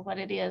can't remember what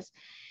it is.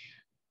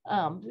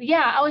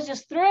 Yeah, I was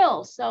just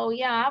thrilled. So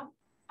yeah,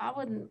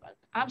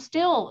 I'm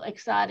still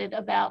excited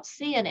about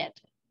seeing it.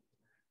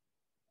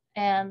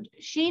 And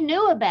she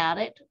knew about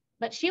it,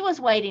 but she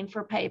was waiting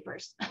for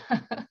papers.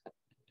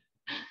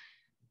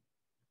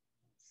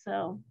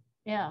 So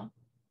yeah.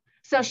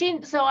 So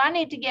I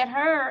need to get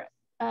her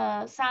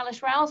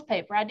Silas Rao's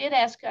paper. I did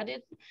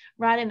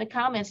write in the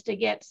comments to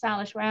get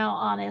Silas Rao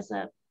on as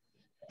a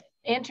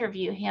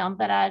interview him,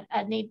 but I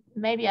need,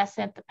 maybe I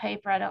sent the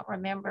paper, I don't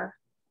remember.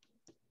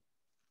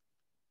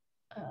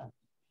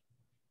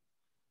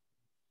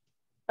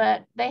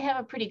 But they have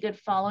a pretty good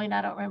following.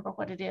 I don't remember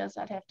what it is.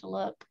 I'd have to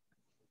look.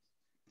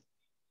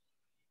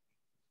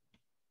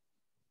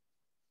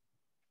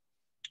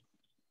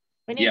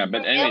 We need to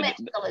bring them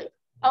into the loop.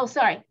 Oh,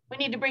 sorry. We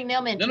need to bring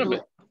them into the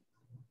loop.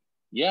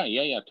 Yeah,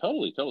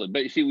 totally.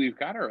 But you see, we've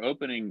got our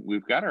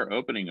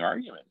opening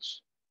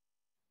arguments.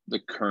 The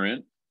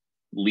current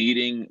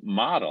leading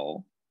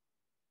model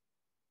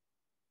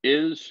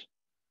is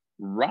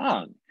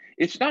wrong.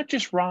 It's not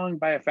just wrong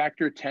by a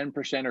factor of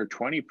 10% or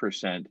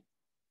 20%.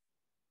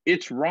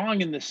 It's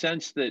wrong in the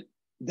sense that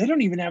they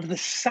don't even have the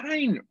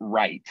sign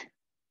right.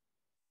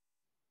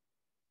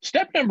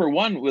 Step number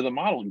one with a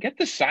model, get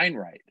the sign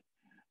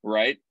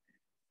right?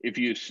 If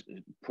you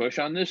push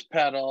on this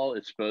pedal,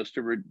 it's supposed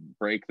to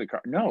brake the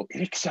car. No,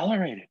 it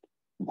accelerated.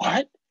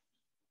 What?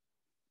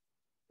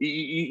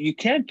 You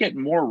can't get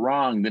more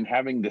wrong than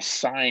having the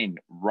sign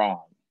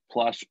wrong,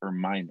 plus or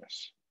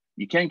minus.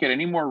 You can't get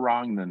any more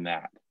wrong than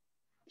that.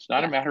 It's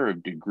not a matter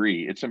of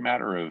degree. It's a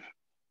matter of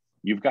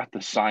you've got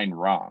the sign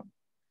wrong.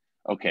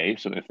 Okay,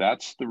 so if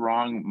that's the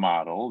wrong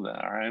model, then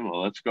all right,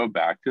 well, let's go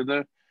back to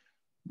the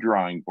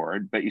drawing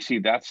board. But you see,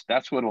 that's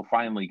what will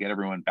finally get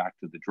everyone back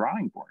to the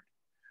drawing board.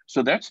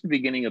 So that's the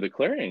beginning of the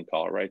clarion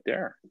call right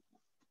there.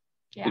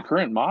 Yeah. The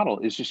current model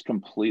is just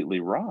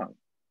completely wrong.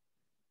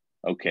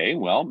 Okay,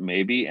 well,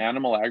 maybe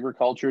animal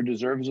agriculture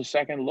deserves a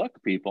second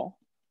look, people.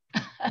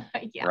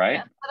 Yeah, right?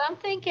 That's what I'm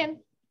thinking.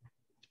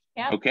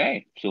 Yeah.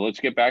 Okay, so let's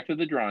get back to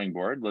the drawing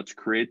board. Let's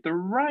create the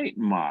right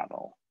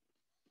model,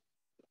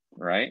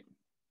 right?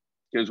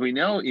 Because we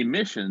know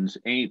emissions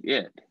ain't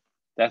it.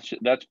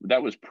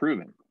 That was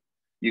proven.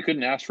 You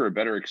couldn't ask for a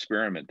better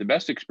experiment. The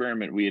best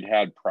experiment we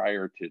had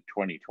prior to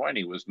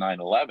 2020 was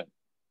 9/11,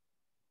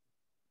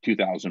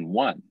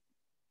 2001,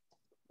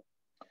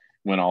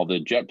 when all the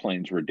jet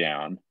planes were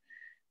down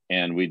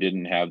and we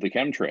didn't have the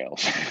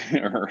chemtrails,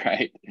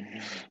 right?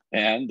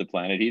 And the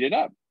planet heated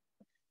up.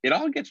 It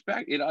all gets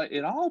back.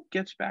 It all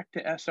gets back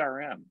to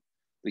SRM.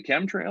 The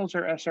chemtrails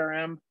are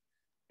SRM,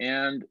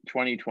 and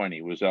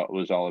 2020 was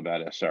all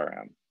about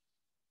SRM.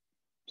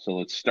 So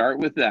let's start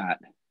with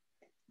that,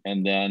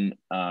 and then.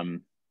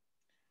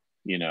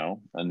 You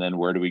know, and then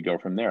where do we go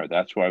from there?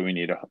 That's why we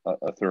need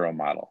a thorough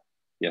model.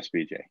 Yes,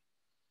 BJ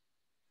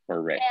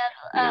or Ray.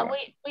 And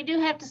we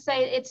do have to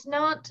say it's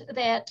not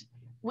that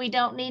we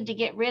don't need to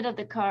get rid of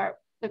the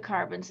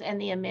carbons and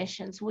the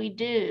emissions. We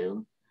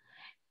do,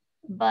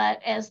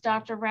 but as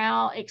Dr.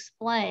 Rao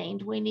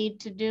explained, we need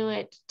to do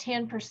it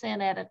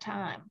 10% at a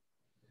time.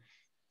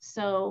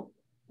 So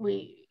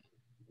we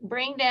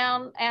bring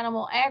down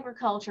animal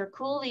agriculture,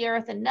 cool the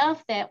earth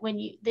enough that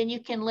then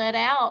you can let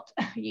out,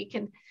 you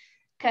can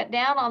cut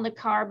down on the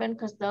carbon,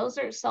 because those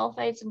are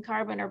sulfates and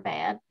carbon are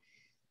bad.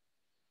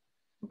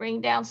 Bring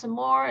down some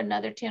more,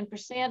 another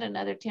 10%,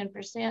 another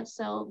 10%.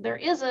 So there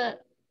is an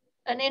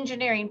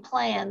engineering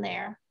plan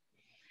there.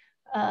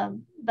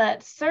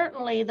 But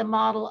certainly the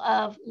model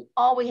of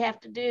all we have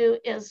to do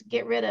is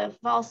get rid of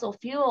fossil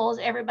fuels,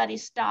 everybody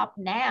stop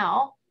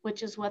now,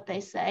 which is what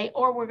they say,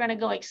 or we're going to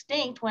go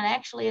extinct, when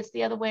actually it's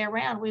the other way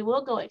around. We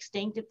will go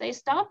extinct if they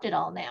stopped it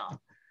all now,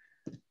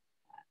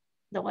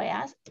 the way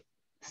I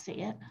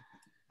see it.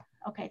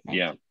 Okay, thank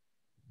you.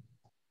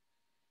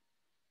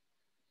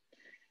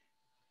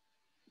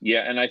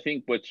 Yeah, and I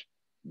think what's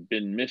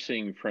been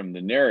missing from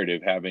the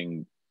narrative,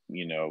 having,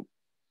 you know,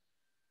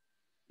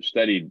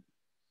 studied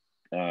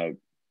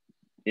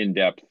in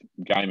depth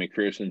Guy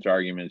McPherson's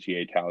arguments,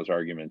 Ye Tao's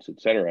arguments,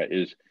 etc.,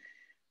 is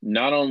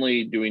not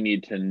only do we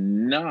need to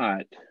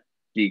not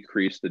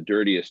decrease the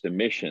dirtiest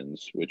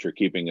emissions, which are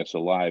keeping us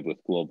alive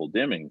with global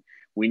dimming,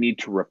 we need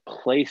to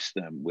replace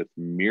them with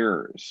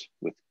mirrors,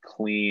 with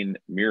clean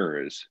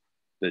mirrors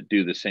that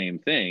do the same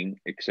thing,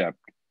 except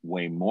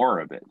way more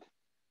of it,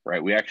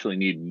 right? We actually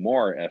need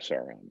more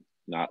SRM,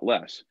 not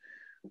less.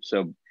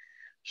 So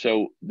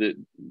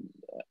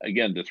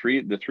again, the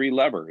three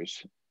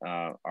levers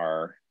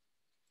are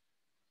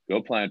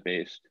go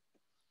plant-based,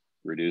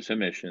 reduce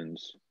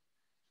emissions,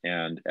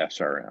 and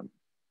SRM,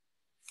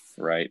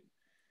 right?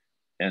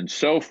 And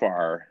so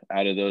far,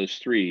 out of those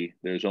three,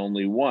 there's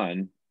only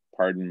one,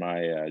 pardon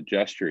my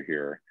gesture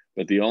here,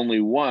 but the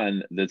only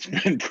one that's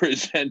been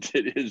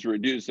presented is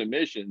reduce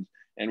emissions,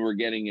 and we're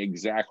getting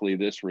exactly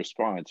this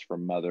response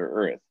from Mother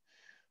Earth.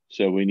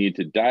 So we need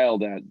to dial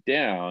that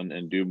down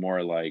and do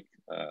more like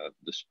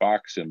the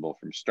Spock symbol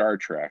from Star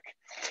Trek.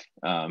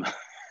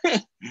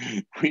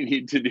 We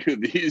need to do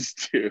these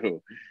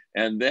two,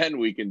 and then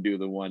we can do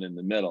the one in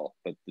the middle.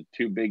 But the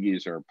two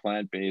biggies are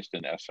plant-based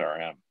and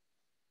SRM,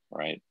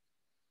 right?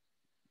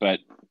 But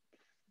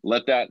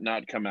let that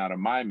not come out of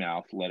my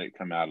mouth, let it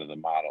come out of the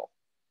model.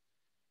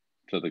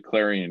 So the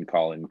clarion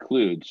call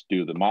includes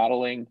do the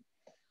modeling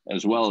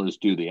as well as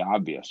do the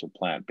obvious of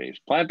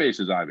plant-based. Plant-based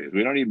is obvious.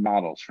 We don't need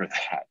models for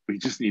that. We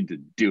just need to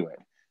do it.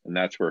 And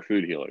that's where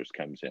Food Healers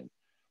comes in.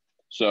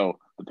 So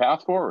the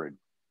path forward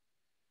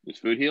is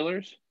Food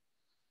Healers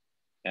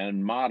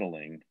and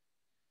modeling.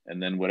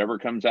 And then whatever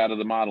comes out of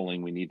the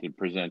modeling, we need to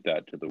present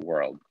that to the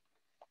world.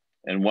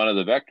 And one of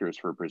the vectors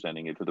for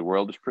presenting it to the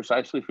world is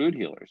precisely Food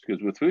Healers,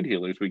 because with Food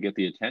Healers, we get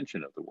the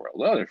attention of the world.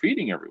 Oh, they're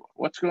feeding everyone.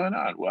 What's going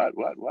on? What?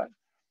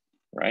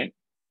 Right?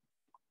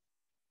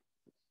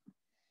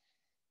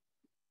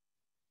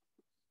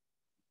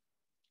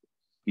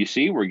 You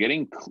see, we're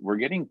getting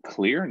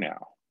clear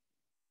now.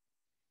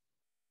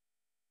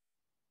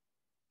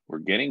 We're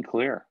getting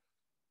clear.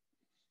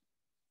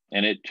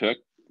 And it took,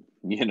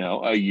 you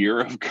know, a year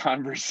of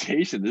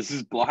conversation. This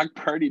is block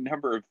party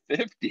number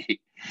 50,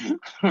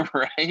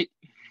 right?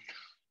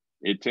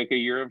 It took a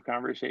year of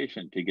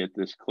conversation to get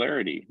this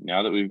clarity.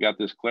 Now that we've got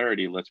this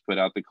clarity, let's put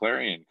out the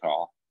clarion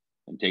call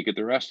and take it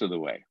the rest of the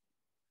way.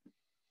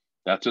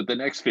 That's what the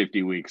next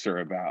 50 weeks are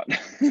about.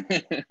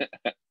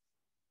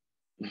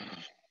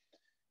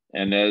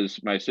 And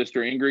as my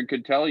sister Ingrid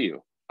could tell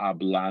you,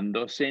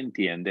 hablando se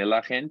entiende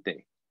la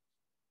gente.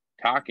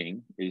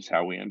 Talking is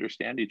how we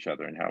understand each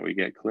other and how we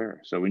get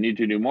clear. So we need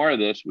to do more of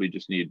this. We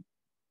just need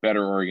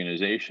better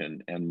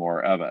organization and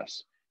more of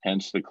us.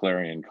 Hence the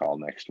clarion call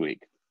next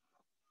week.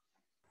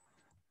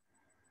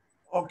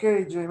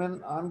 Okay,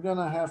 Jamin, I'm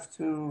gonna have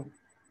to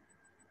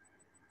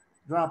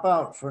drop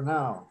out for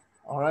now.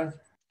 All right.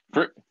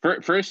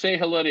 First, say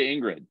hello to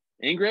Ingrid.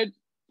 Ingrid,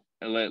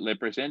 le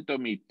presento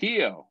mi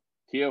tío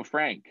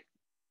Frank.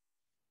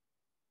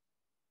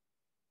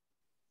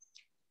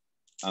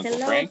 Uncle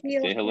hello, Frank,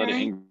 tío say hello Frank.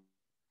 to Ingrid.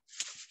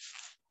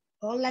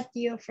 Hola,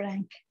 tío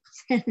Frank.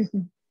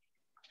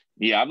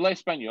 Y habla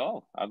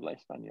español. Habla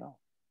español.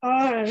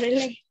 Oh,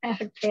 really?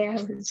 Okay, I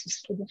was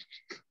just kidding.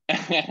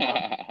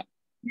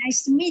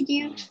 Nice to meet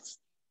you.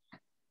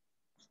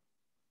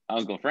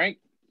 Uncle Frank,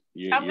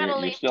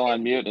 you're still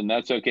on mute, and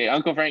that's okay.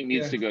 Uncle Frank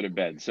needs to go to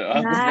bed. So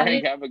Uncle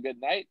Frank, have a good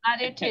night. I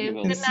do too.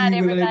 We'll Good night,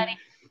 everybody.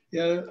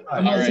 Yeah,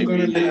 I'm also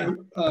going to leave.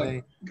 All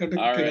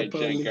right,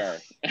 Shankar.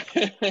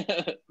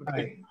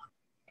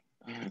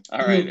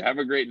 All right, have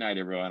a great night,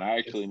 everyone. I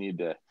actually need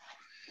to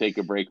take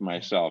a break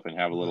myself and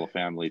have a little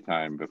family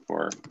time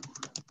before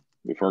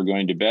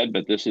going to bed,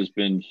 but this has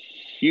been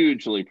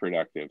hugely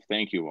productive.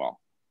 Thank you all.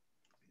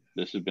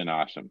 This has been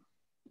awesome.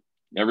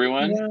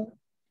 Everyone,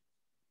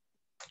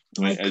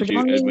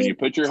 when you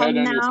put your head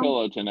on your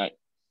pillow tonight,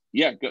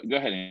 go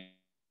ahead, Anne.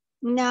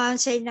 No, I'm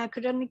saying I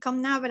could only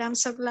come now, but I'm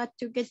so glad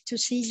to get to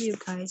see you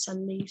guys at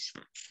least.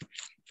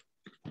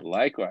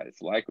 Likewise.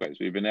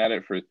 We've been at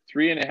it for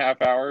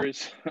 3.5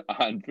 hours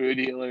on Food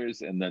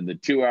Healers, and then the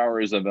 2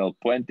 hours of El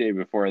Puente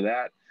before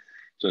that.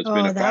 So it's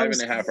been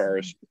 5.5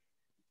 hours.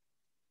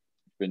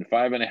 It's been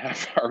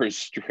 5.5 hours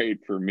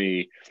straight for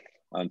me,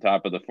 on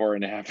top of the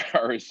 4.5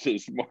 hours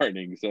this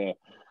morning. So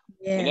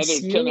another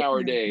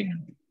 10-hour day,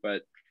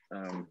 but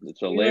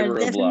it's a labor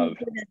of love.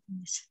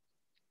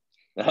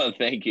 Oh,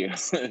 thank you.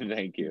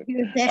 Thank you.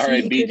 All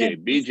right,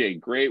 BJ,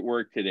 great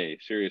work today.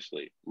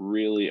 Seriously,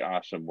 really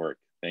awesome work.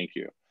 Thank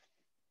you.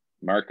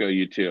 Marco,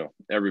 you too.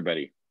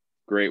 Everybody,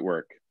 great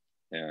work.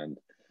 And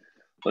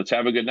let's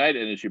have a good night.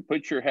 And as you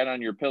put your head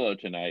on your pillow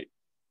tonight,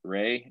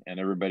 Ray and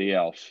everybody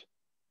else,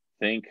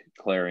 think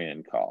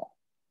clarion call.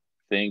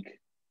 Think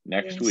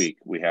next week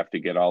we have to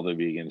get all the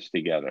vegans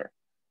together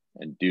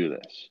and do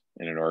this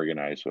in an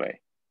organized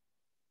way.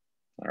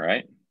 All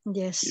right?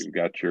 Yes. You've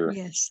got your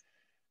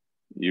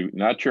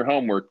not your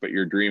homework, but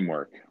your dream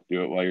work.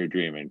 Do it while you're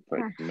dreaming.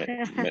 But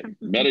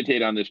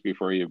meditate on this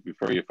before you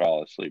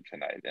fall asleep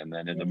tonight, and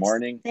then in the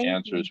morning,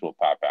 answers will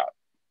pop out.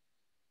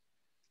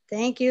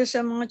 Thank you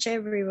so much,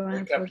 everyone.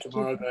 Wake up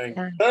tomorrow night.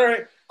 All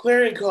right,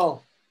 clarion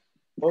call.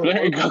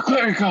 Clarion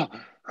call.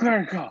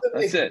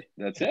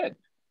 That's it.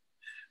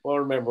 Well,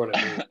 remember what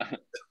I mean.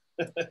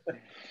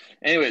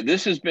 Anyway,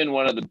 this has been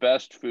one of the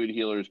best Food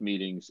Healers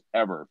meetings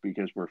ever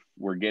because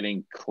we're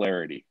getting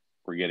clarity.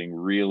 We're getting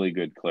really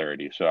good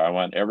clarity. So I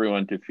want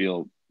everyone to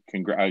feel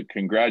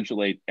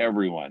congratulate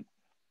everyone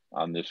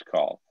on this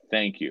call.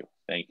 Thank you.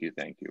 Thank you.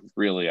 Thank you.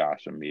 Really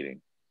awesome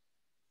meeting.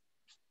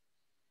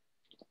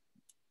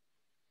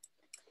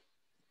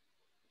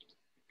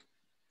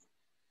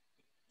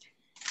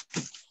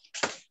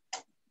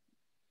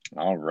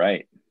 All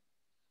right.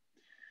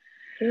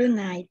 Good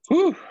night.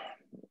 Whew.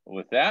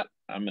 With that,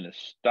 I'm going to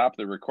stop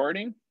the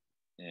recording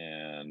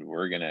and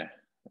we're going to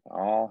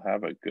all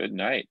have a good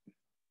night.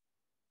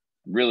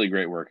 Really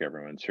great work,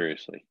 everyone.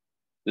 Seriously.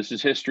 This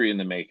is history in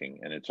the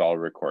making and it's all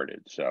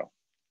recorded. So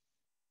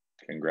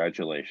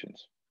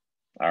congratulations.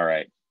 All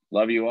right.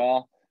 Love you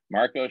all.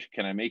 Marco,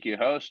 can I make you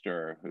host,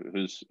 or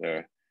who's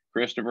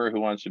Christopher, who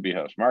wants to be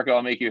host? Marco,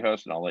 I'll make you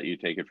host and I'll let you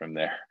take it from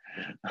there.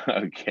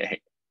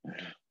 Okay.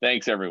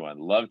 Thanks, everyone.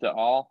 Love to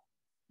all.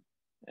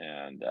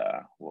 And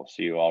we'll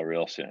see you all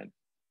real soon.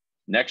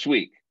 Next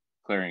week,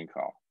 clearing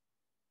call.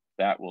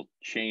 That will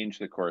change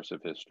the course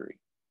of history.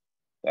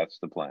 That's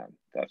the plan.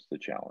 That's the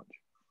challenge.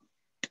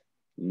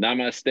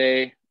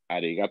 Namaste.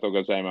 Arigato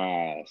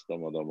gozaimasu.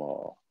 Domo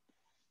domo.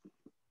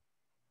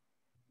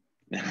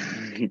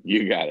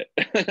 You got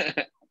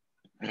it.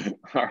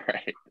 All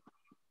right.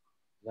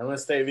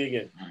 Namaste,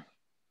 vegan.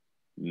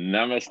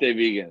 Namaste,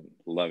 vegan.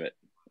 Love it.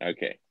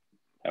 Okay.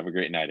 Have a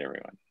great night,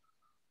 everyone.